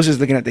climbing up. I was just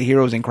looking at the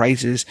Heroes in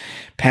Crisis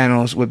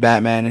panels with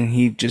Batman, and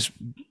he just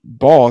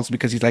balls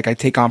because he's like, I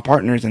take on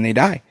partners and they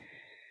die.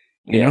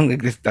 You know,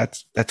 like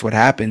that's what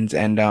happens,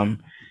 and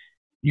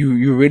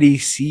you really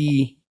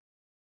see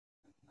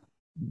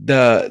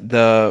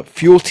the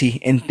fealty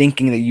in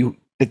thinking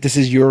that this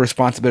is your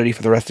responsibility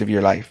for the rest of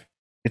your life.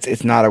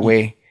 It's not a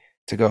way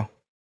to go.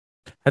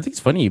 I think it's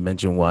funny you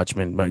mentioned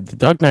Watchmen, but The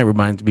Dark Knight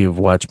reminds me of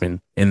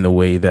Watchmen in the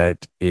way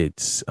that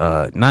it's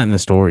not in the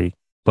story,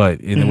 but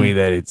in the way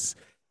that its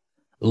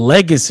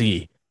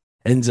legacy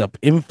ends up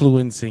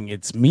influencing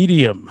its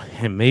medium,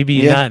 and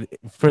maybe not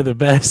for the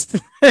best.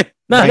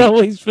 Not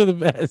always for the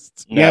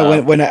best.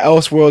 Yeah, when an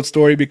Elseworld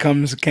story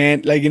becomes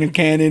canon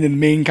and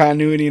main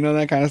continuity and all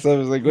that kind of stuff,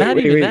 it's like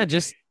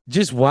that.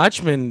 Just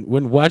Watchmen.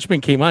 When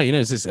Watchmen came out, you know,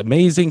 it's this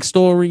amazing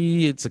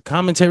story. It's a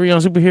commentary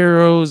on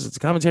superheroes. It's a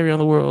commentary on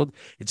the world.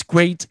 It's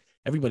great.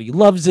 Everybody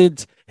loves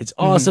it. It's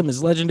awesome.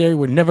 It's legendary.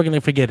 We're never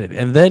gonna forget it.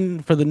 And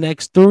then for the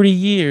next 30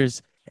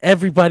 years,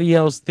 everybody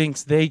else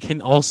thinks they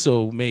can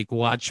also make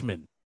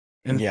Watchmen.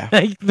 And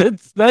like,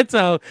 that's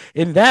how,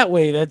 in that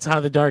way, that's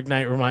how The Dark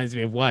Knight reminds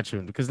me of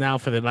Watchmen, because now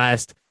for the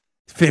last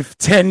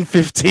 10,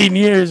 15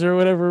 years or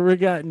whatever, we're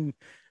gotten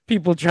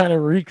people trying to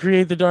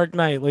recreate The Dark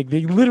Knight. Like,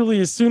 they literally,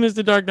 as soon as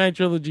the Dark Knight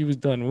trilogy was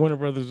done, Warner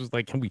Brothers was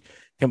like, can we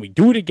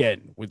do it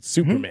again with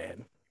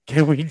Superman?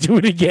 Can we do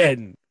it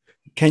again?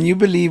 Can you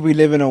believe we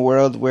live in a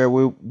world where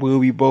we'll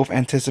be both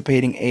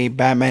anticipating a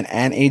Batman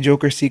and a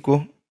Joker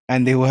sequel,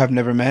 and they will have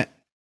never met?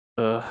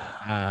 No,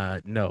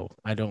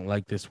 I don't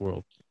like this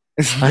world.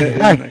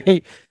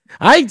 I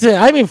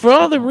mean, for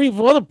all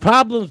the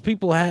problems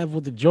people have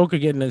with the Joker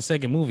getting a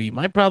second movie,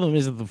 my problem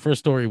is that the first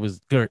story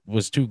was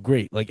too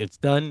great. Like, it's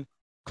done,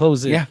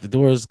 close it. Yeah. The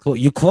door is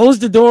closed. You close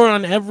the door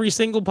on every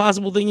single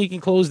possible thing you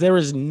can close. There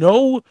is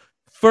no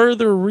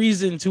further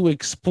reason to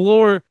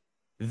explore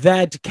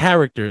that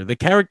character. The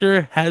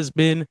character has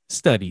been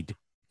studied.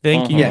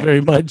 Thank you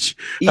very much.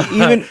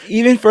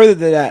 Even further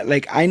than that,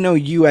 like, I know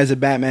you as a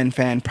Batman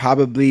fan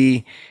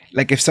probably,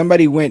 like, if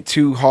somebody went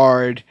too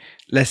hard,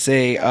 let's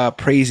say,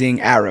 praising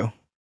Arrow,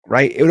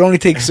 right? It would only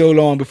take so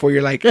long before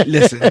you're like,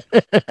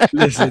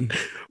 listen.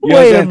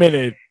 Wait a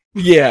minute.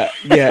 Yeah.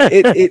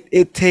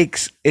 It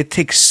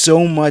takes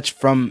so much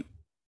from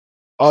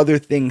other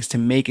things to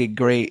make it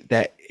great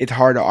that it's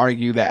hard to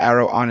argue that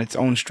Arrow, on its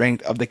own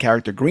strength of the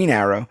character Green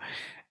Arrow,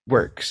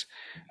 works.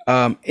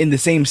 In the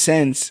same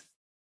sense,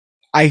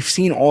 I've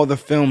seen all the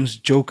films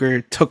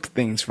Joker took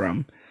things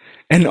from,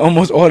 and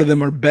almost all of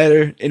them are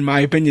better, in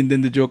my opinion,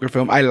 than the Joker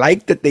film. I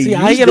like that they.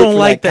 I don't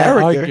like that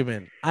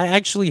argument. I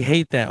actually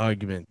hate that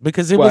argument,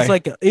 because it was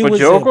like for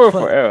Joker or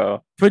for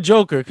Arrow? For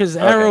Joker, because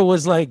Arrow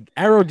was like,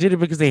 Arrow did it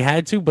because they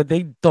had to, but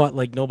they thought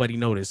like nobody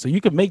noticed. So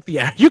you could make the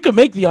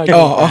argument.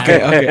 Oh,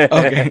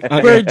 okay.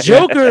 For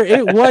Joker,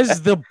 it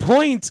was the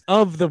point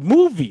of the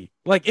movie.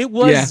 Like, it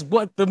was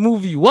what the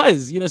movie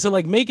was, you know. So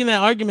like, making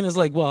that argument is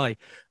like, well,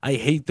 I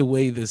hate the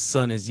way the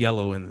sun is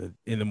yellow in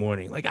the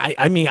morning. Like,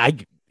 I mean,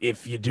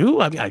 if you do,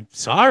 I mean, I'm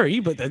sorry,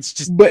 but that's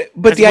just. But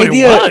the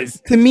idea,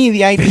 to me,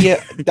 the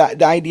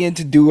idea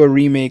to do a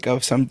remake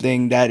of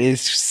something that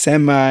is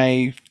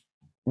semi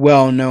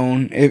well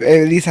known, at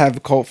least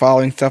have cult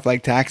following, stuff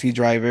like Taxi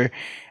Driver,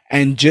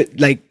 and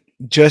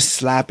just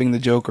slapping the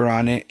Joker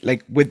on it,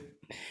 like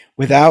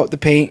without the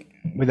paint,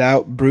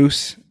 without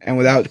Bruce, and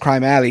without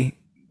Crime Alley.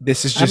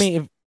 This is just. I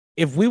mean,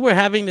 if we were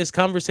having this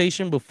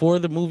conversation before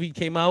the movie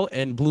came out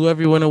and blew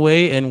everyone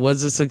away and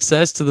was a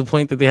success to the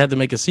point that they had to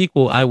make a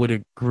sequel, I would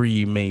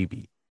agree,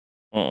 maybe.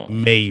 But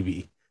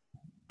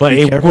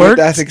it worked. With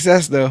that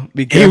success, though.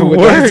 Be careful with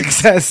that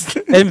success.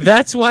 And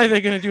that's why they're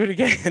going to do it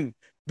again.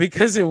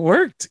 Because it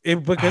worked.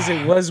 Because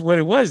it was what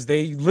it was.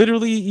 They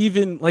literally,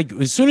 even, like,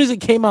 as soon as it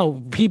came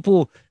out,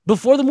 people,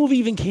 before the movie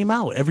even came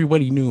out,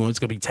 everybody knew it's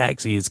going to be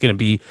Taxi. It's going to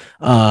be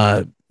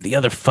the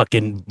other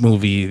fucking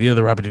movie, the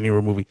other Robert De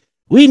Niro movie.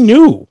 We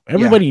knew.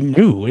 Everybody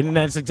knew. And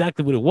that's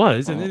exactly what it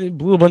was. And then it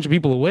blew a bunch of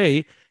people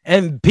away.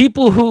 And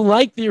people who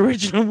liked the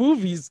original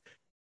movies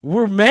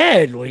were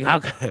mad. Like,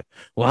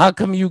 how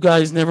come you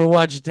guys never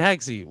watched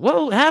Taxi?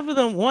 Well, half of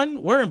them,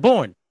 one, weren't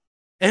born.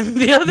 And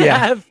the other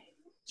half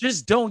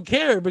just don't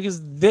care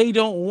because they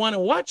don't want to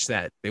watch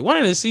that. They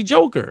wanted to see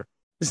Joker.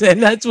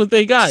 And that's what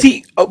they got.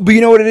 See, but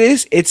you know what it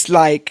is? It's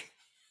like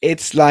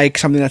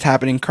something that's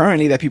happening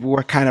currently, that people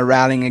were kind of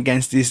rallying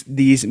against these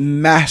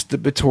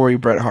masturbatory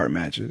Bret Hart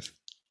matches.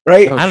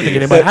 Right? I don't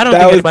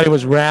think anybody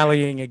was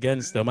rallying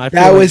against them.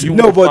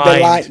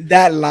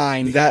 That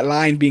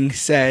line being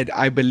said,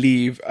 I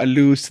believe,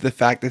 alludes to the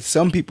fact that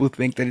some people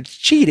think that it's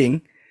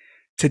cheating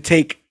to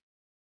take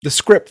the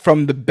script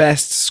from the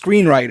best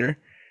screenwriter,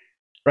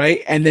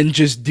 right, and then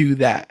just do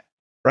that.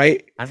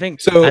 right? I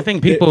think So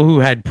people who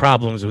had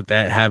problems with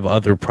that have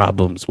other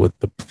problems with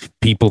the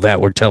people that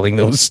were telling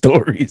those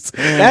stories.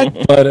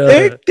 that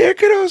But there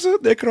could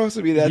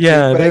also be that too.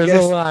 yeah, But I there's a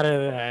guess lot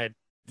of that.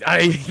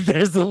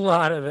 There's a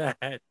lot of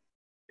that.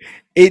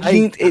 it I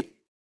leans it.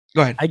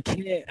 Go ahead. I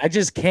can't. I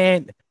just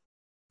can't.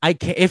 I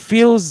can't. It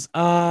feels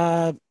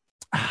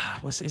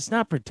it's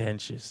not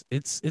pretentious.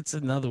 It's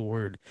another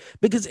word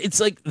because it's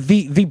like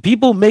the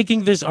people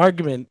making this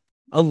argument.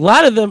 A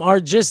lot of them are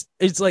just.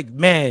 It's like,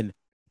 man,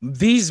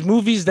 these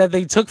movies that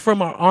they took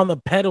from are on the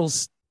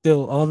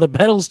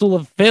pedestal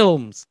of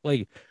films.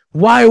 Like,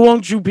 why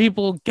won't you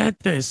people get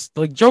this?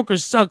 Like, Joker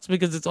sucks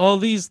because it's all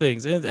these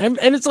things, and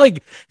it's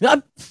like,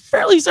 I'm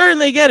fairly certain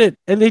they get it,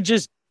 and they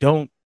just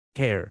don't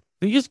care.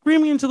 They're just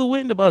screaming into the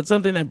wind about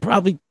something that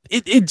probably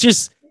it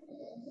just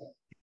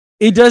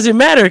it doesn't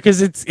matter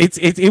because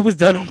it was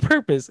done on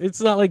purpose.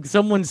 It's not like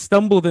someone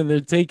stumbled and they're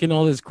taking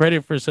all this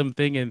credit for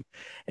something, and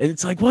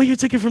it's like, well, you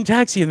took it from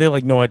Taxi, and they're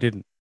like, no, I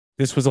didn't.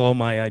 This was all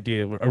my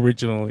idea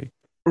originally.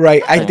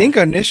 Right. I think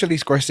initially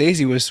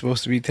Scorsese was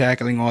supposed to be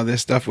tackling all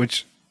this stuff,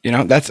 which,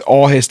 that's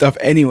all his stuff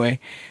anyway.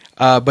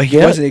 But he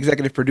was an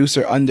executive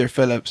producer under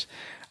Phillips.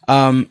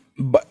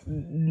 But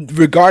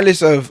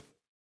regardless of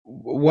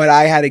what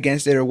I had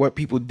against it or what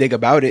people dig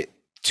about it,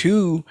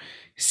 2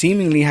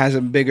 seemingly has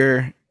a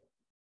bigger,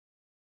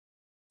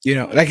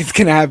 like it's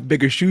going to have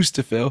bigger shoes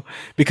to fill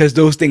because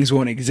those things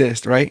won't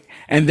exist. Right.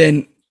 And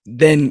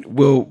then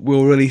we'll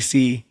really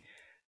see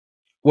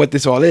what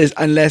this all is,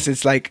 unless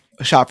it's like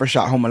a shot for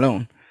shot Home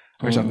Alone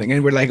or something,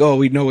 and we're like, oh,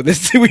 we know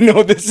this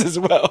as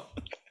well.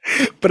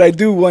 But I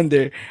do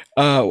wonder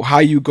how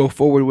you go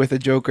forward with a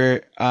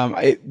Joker.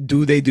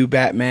 Do they do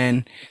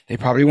Batman? They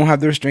probably won't have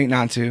the restraint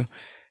not to.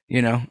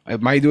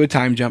 It might do a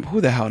time jump.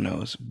 Who the hell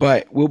knows?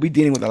 But we'll be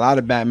dealing with a lot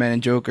of Batman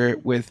and Joker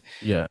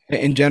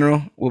in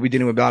general. We'll be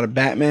dealing with a lot of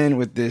Batman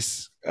with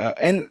this,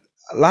 and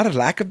a lot of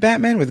lack of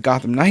Batman with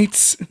Gotham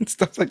Knights and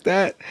stuff like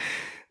that.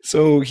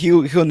 So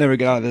he'll never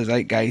get out of the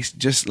zeitgeist,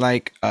 just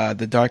like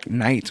the Dark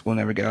Knight will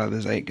never get out of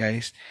the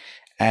zeitgeist.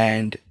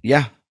 And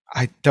yeah,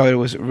 I thought it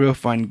was real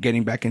fun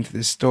getting back into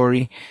this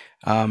story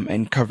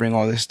and covering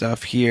all this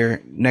stuff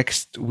here.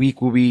 Next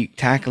week we'll be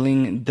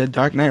tackling The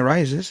Dark Knight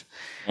Rises,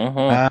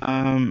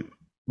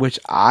 which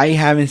I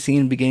haven't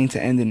seen beginning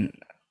to end in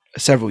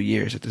several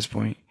years at this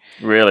point.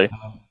 Really?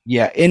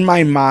 Yeah, in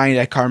my mind,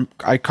 I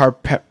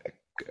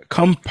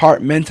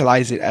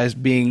compartmentalize it as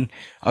being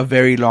a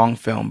very long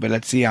film, but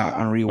let's see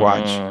on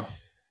rewatch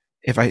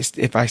if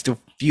I still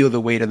feel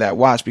the weight of that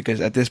watch, because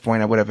at this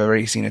point I would have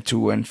already seen a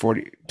 2 hour and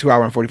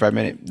 45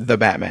 minute The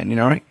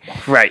Batman,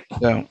 right?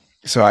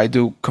 So I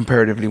do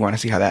comparatively want to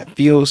see how that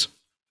feels.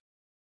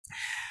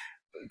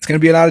 It's going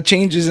to be a lot of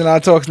changes and a lot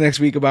of talks next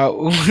week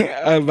about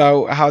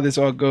how this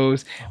all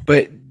goes.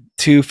 But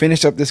to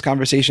finish up this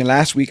conversation,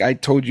 last week I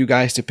told you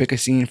guys to pick a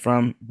scene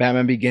from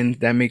Batman Begins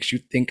that makes you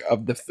think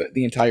of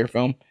the entire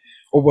film,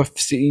 or what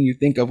scene you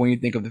think of when you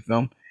think of the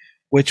film.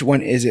 Which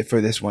one is it for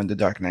this one, The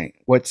Dark Knight?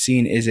 What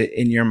scene is it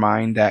in your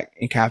mind that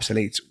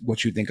encapsulates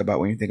what you think about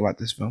when you think about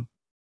this film?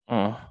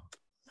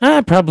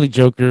 Probably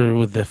Joker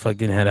with the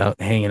fucking head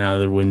out, hanging out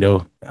of the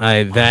window.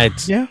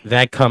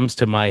 That comes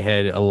to my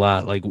head a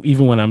lot. Like,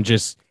 even when I'm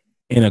just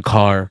in a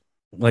car,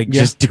 like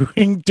just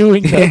doing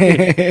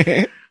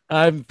nothing,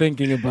 I'm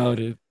thinking about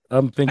it.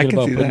 I'm thinking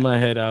about putting my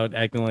head out,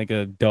 acting like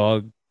a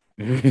dog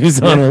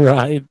who's on a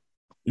ride.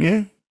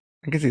 Yeah,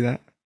 I can see that.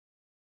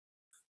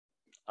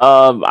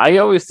 I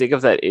always think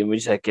of that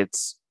image that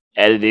gets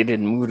edited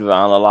and moved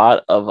around a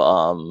lot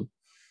of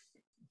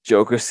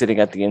Joker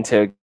sitting at the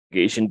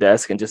interrogation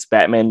desk and just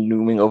Batman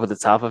looming over the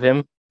top of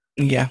him.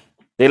 Yeah.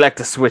 They like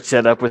to switch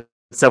that up with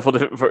several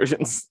different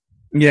versions.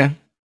 Yeah.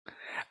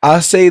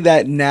 I'll say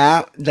that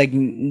now, like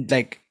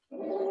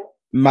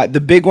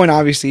the big one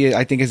obviously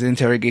I think is the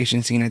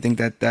interrogation scene. I think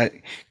that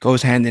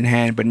goes hand in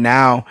hand. But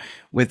now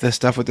with the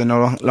stuff with the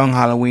Long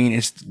Halloween,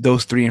 it's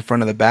those 3 in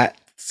front of the bat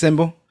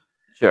symbol.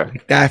 Sure.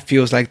 That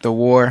feels like the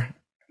war.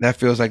 That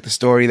feels like the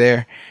story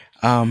there.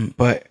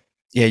 But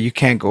yeah, you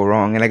can't go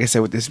wrong. And like I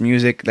said, with this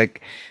music, like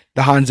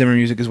the Hans Zimmer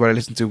music is what I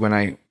listen to when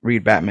I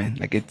read Batman.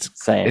 Like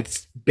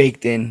it's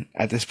baked in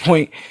at this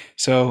point.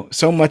 So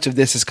much of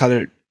this is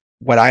colored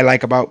what I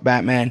like about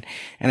Batman.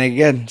 And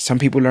again, some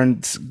people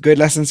learn good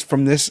lessons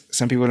from this.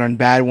 Some people learn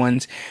bad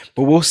ones.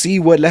 But we'll see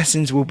what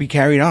lessons will be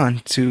carried on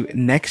to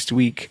next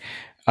week.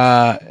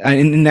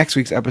 In next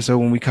week's episode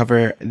when we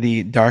cover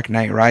The Dark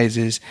Knight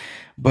Rises.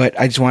 But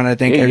I just want to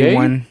thank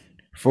everyone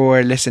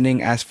for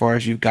listening as far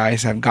as you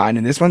guys have gotten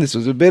in this one. This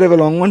was a bit of a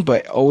long one,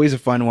 but always a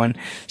fun one,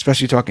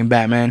 especially talking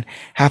Batman.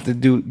 Have to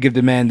give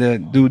the man the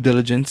due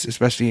diligence,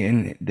 especially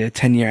in the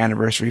 10-year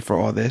anniversary for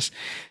all this.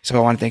 So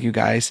I want to thank you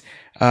guys.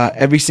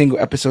 Every single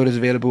episode is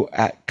available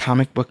at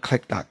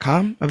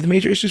comicbookclick.com of the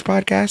Major Issues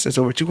Podcast. There's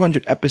over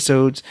 200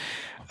 episodes.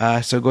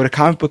 So go to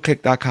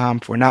comicbookclick.com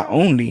for not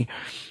only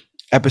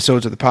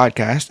episodes of the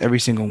podcast, every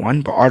single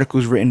one, but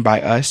articles written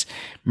by us,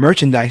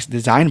 merchandise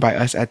designed by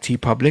us at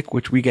TeePublic,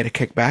 which we get a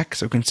kickback.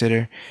 So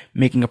consider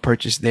making a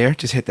purchase there.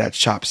 Just hit that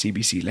Shop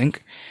CBC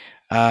link.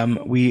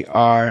 We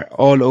are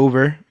all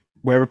over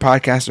wherever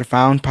podcasts are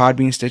found: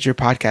 Podbean, Stitcher,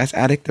 Podcast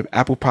Addict, the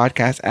Apple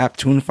Podcast app,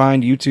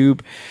 TuneFind,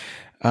 YouTube,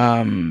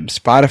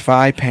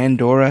 Spotify,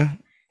 Pandora.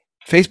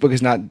 Facebook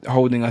is not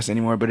holding us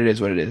anymore, but it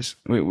is what it is.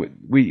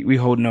 We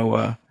hold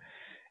no.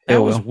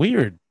 That was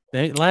weird.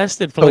 They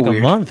lasted for like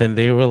a month, and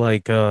they were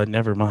like,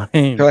 "Never mind."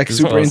 They're like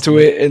super into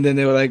it, and then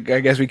they were like,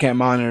 "I guess we can't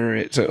monitor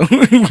it." So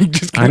we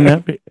just I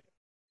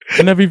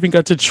never even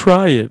got to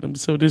try it. I'm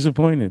so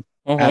disappointed.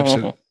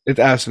 It's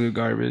absolute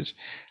garbage.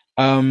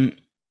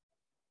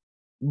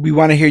 We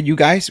want to hear you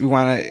guys. We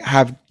want to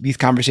have these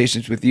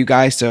conversations with you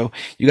guys. So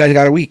you guys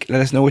got a week.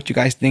 Let us know what you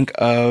guys think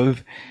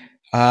of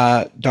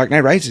Dark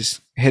Knight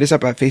Rises. Hit us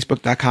up at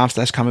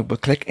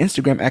facebook.com/comicbookclick,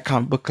 Instagram at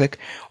comicbookclick,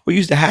 or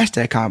use the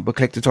hashtag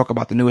comicbookclick to talk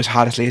about the newest,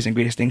 hottest, latest, and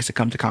greatest things to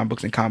come to comic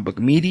books and comic book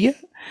media.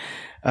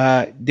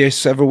 There's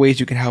several ways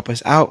you can help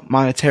us out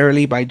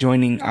monetarily by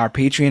joining our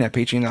Patreon at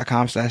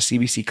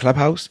patreon.com/CBC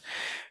Clubhouse.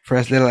 For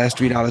as little as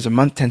 $3 a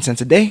month, 10 cents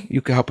a day,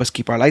 you can help us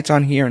keep our lights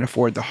on here and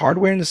afford the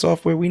hardware and the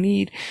software we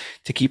need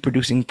to keep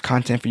producing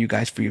content for you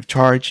guys free of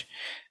charge.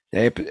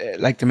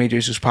 Like the Major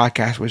Issues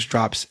podcast, which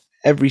drops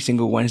every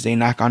single Wednesday,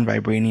 knock on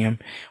Vibranium.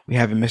 We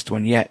haven't missed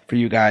one yet for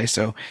you guys,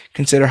 so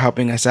consider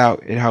helping us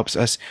out. It helps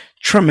us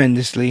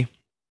tremendously.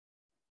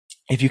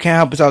 If you can't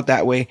help us out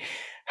that way,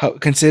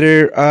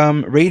 consider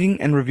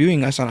rating and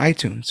reviewing us on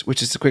iTunes,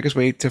 which is the quickest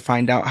way to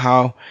find out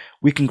how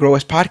we can grow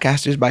as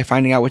podcasters, by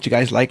finding out what you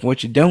guys like and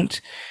what you don't.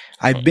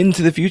 I've been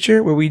to the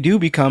future where we do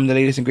become the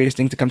latest and greatest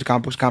thing to come to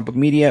comic books, comic book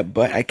media,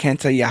 but I can't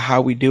tell you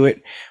how we do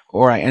it,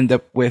 or I end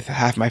up with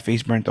half my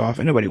face burnt off,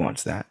 and nobody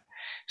wants that.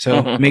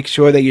 So make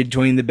sure that you're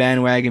joining the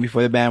bandwagon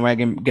before the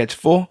bandwagon gets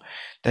full,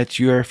 that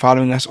you're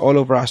following us all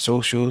over our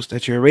socials,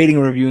 that you're rating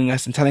and reviewing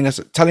us, and telling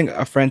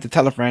a friend to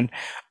tell a friend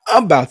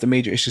about the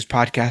Major Issues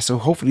podcast, so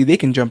hopefully they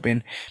can jump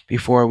in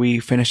before we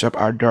finish up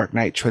our Dark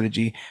Knight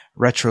trilogy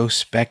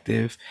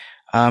retrospective.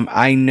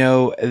 I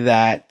know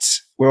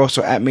that we're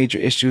also at Major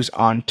Issues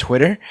on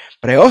Twitter,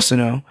 but I also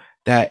know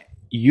that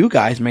you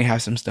guys may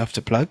have some stuff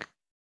to plug.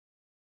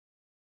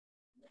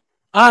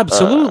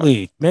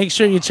 Absolutely. Make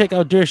sure you check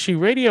out Dirt Sheet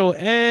Radio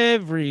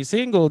every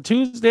single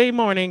Tuesday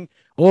morning,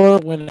 or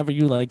whenever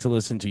you like to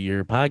listen to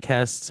your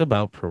podcasts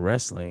about pro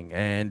wrestling.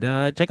 And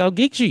check out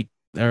Geek Sheet,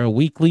 our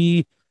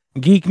weekly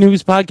geek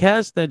news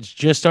podcast that's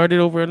just started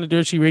over on the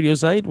Dirt Sheet Radio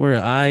site,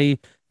 where I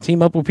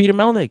team up with Peter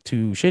Melnick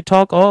to shit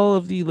talk all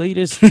of the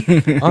latest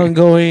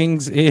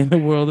ongoings in the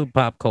world of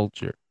pop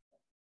culture.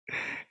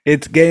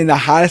 It's getting the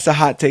hottest of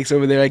hot takes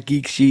over there at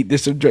Geek Sheet. I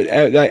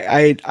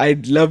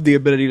love the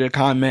ability to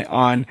comment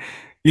on,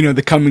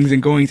 the comings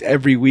and goings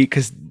every week,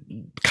 because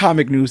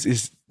comic news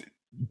is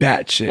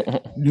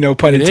batshit. No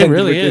pun intended. It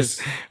really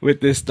is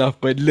with this stuff,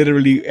 but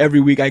literally every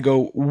week I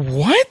go,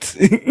 what?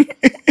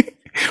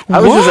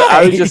 I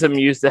was just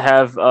amused to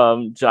have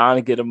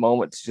John get a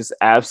moment to just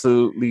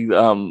absolutely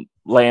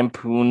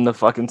lampoon the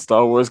fucking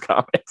Star Wars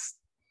comics.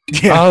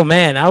 Yeah. Oh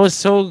man, I was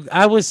so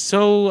I was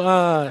so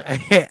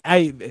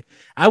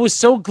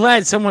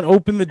glad someone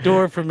opened the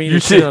door for me to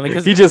sit on it,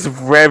 because he just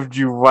revved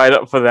you right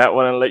up for that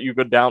one and let you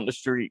go down the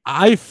street.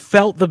 I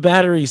felt the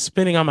battery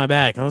spinning on my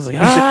back. I was like,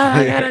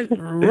 I got it,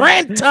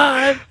 rant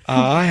time.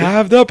 I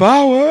have the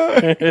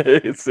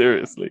power.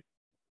 Seriously.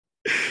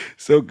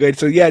 So good.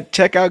 So yeah,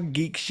 check out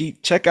Geek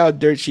Sheet, check out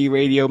Dirt Sheet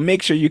Radio.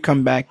 Make sure you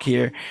come back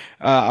here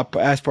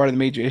as part of the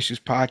Major Issues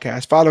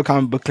podcast. Follow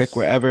Comic Book Click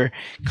wherever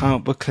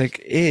Comic Book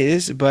Click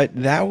is. But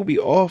that will be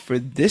all for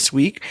this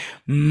week.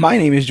 My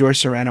name is George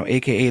Serrano,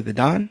 aka The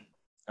Don.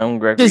 I'm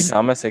Gregory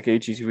Thomas, aka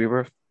GT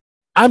Rebirth.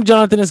 I'm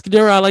Jonathan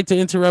Escudero. I like to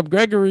interrupt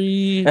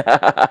Gregory.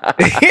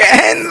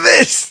 And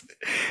this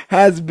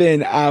has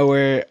been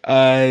our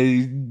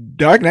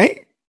Dark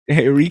Knight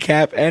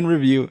recap and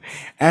review.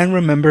 And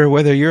remember,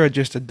 whether you're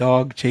just a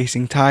dog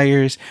chasing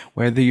tires,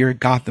 whether you're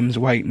Gotham's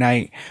White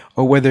Knight,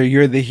 or whether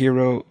you're the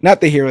hero,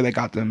 not the hero that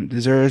Gotham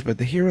deserves, but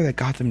the hero that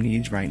Gotham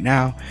needs right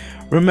now,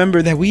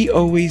 remember that we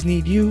always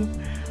need you.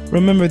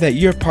 Remember that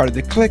you're part of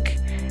the clique,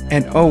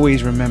 and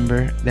always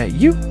remember that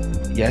you,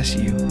 yes,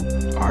 you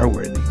are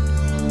worthy.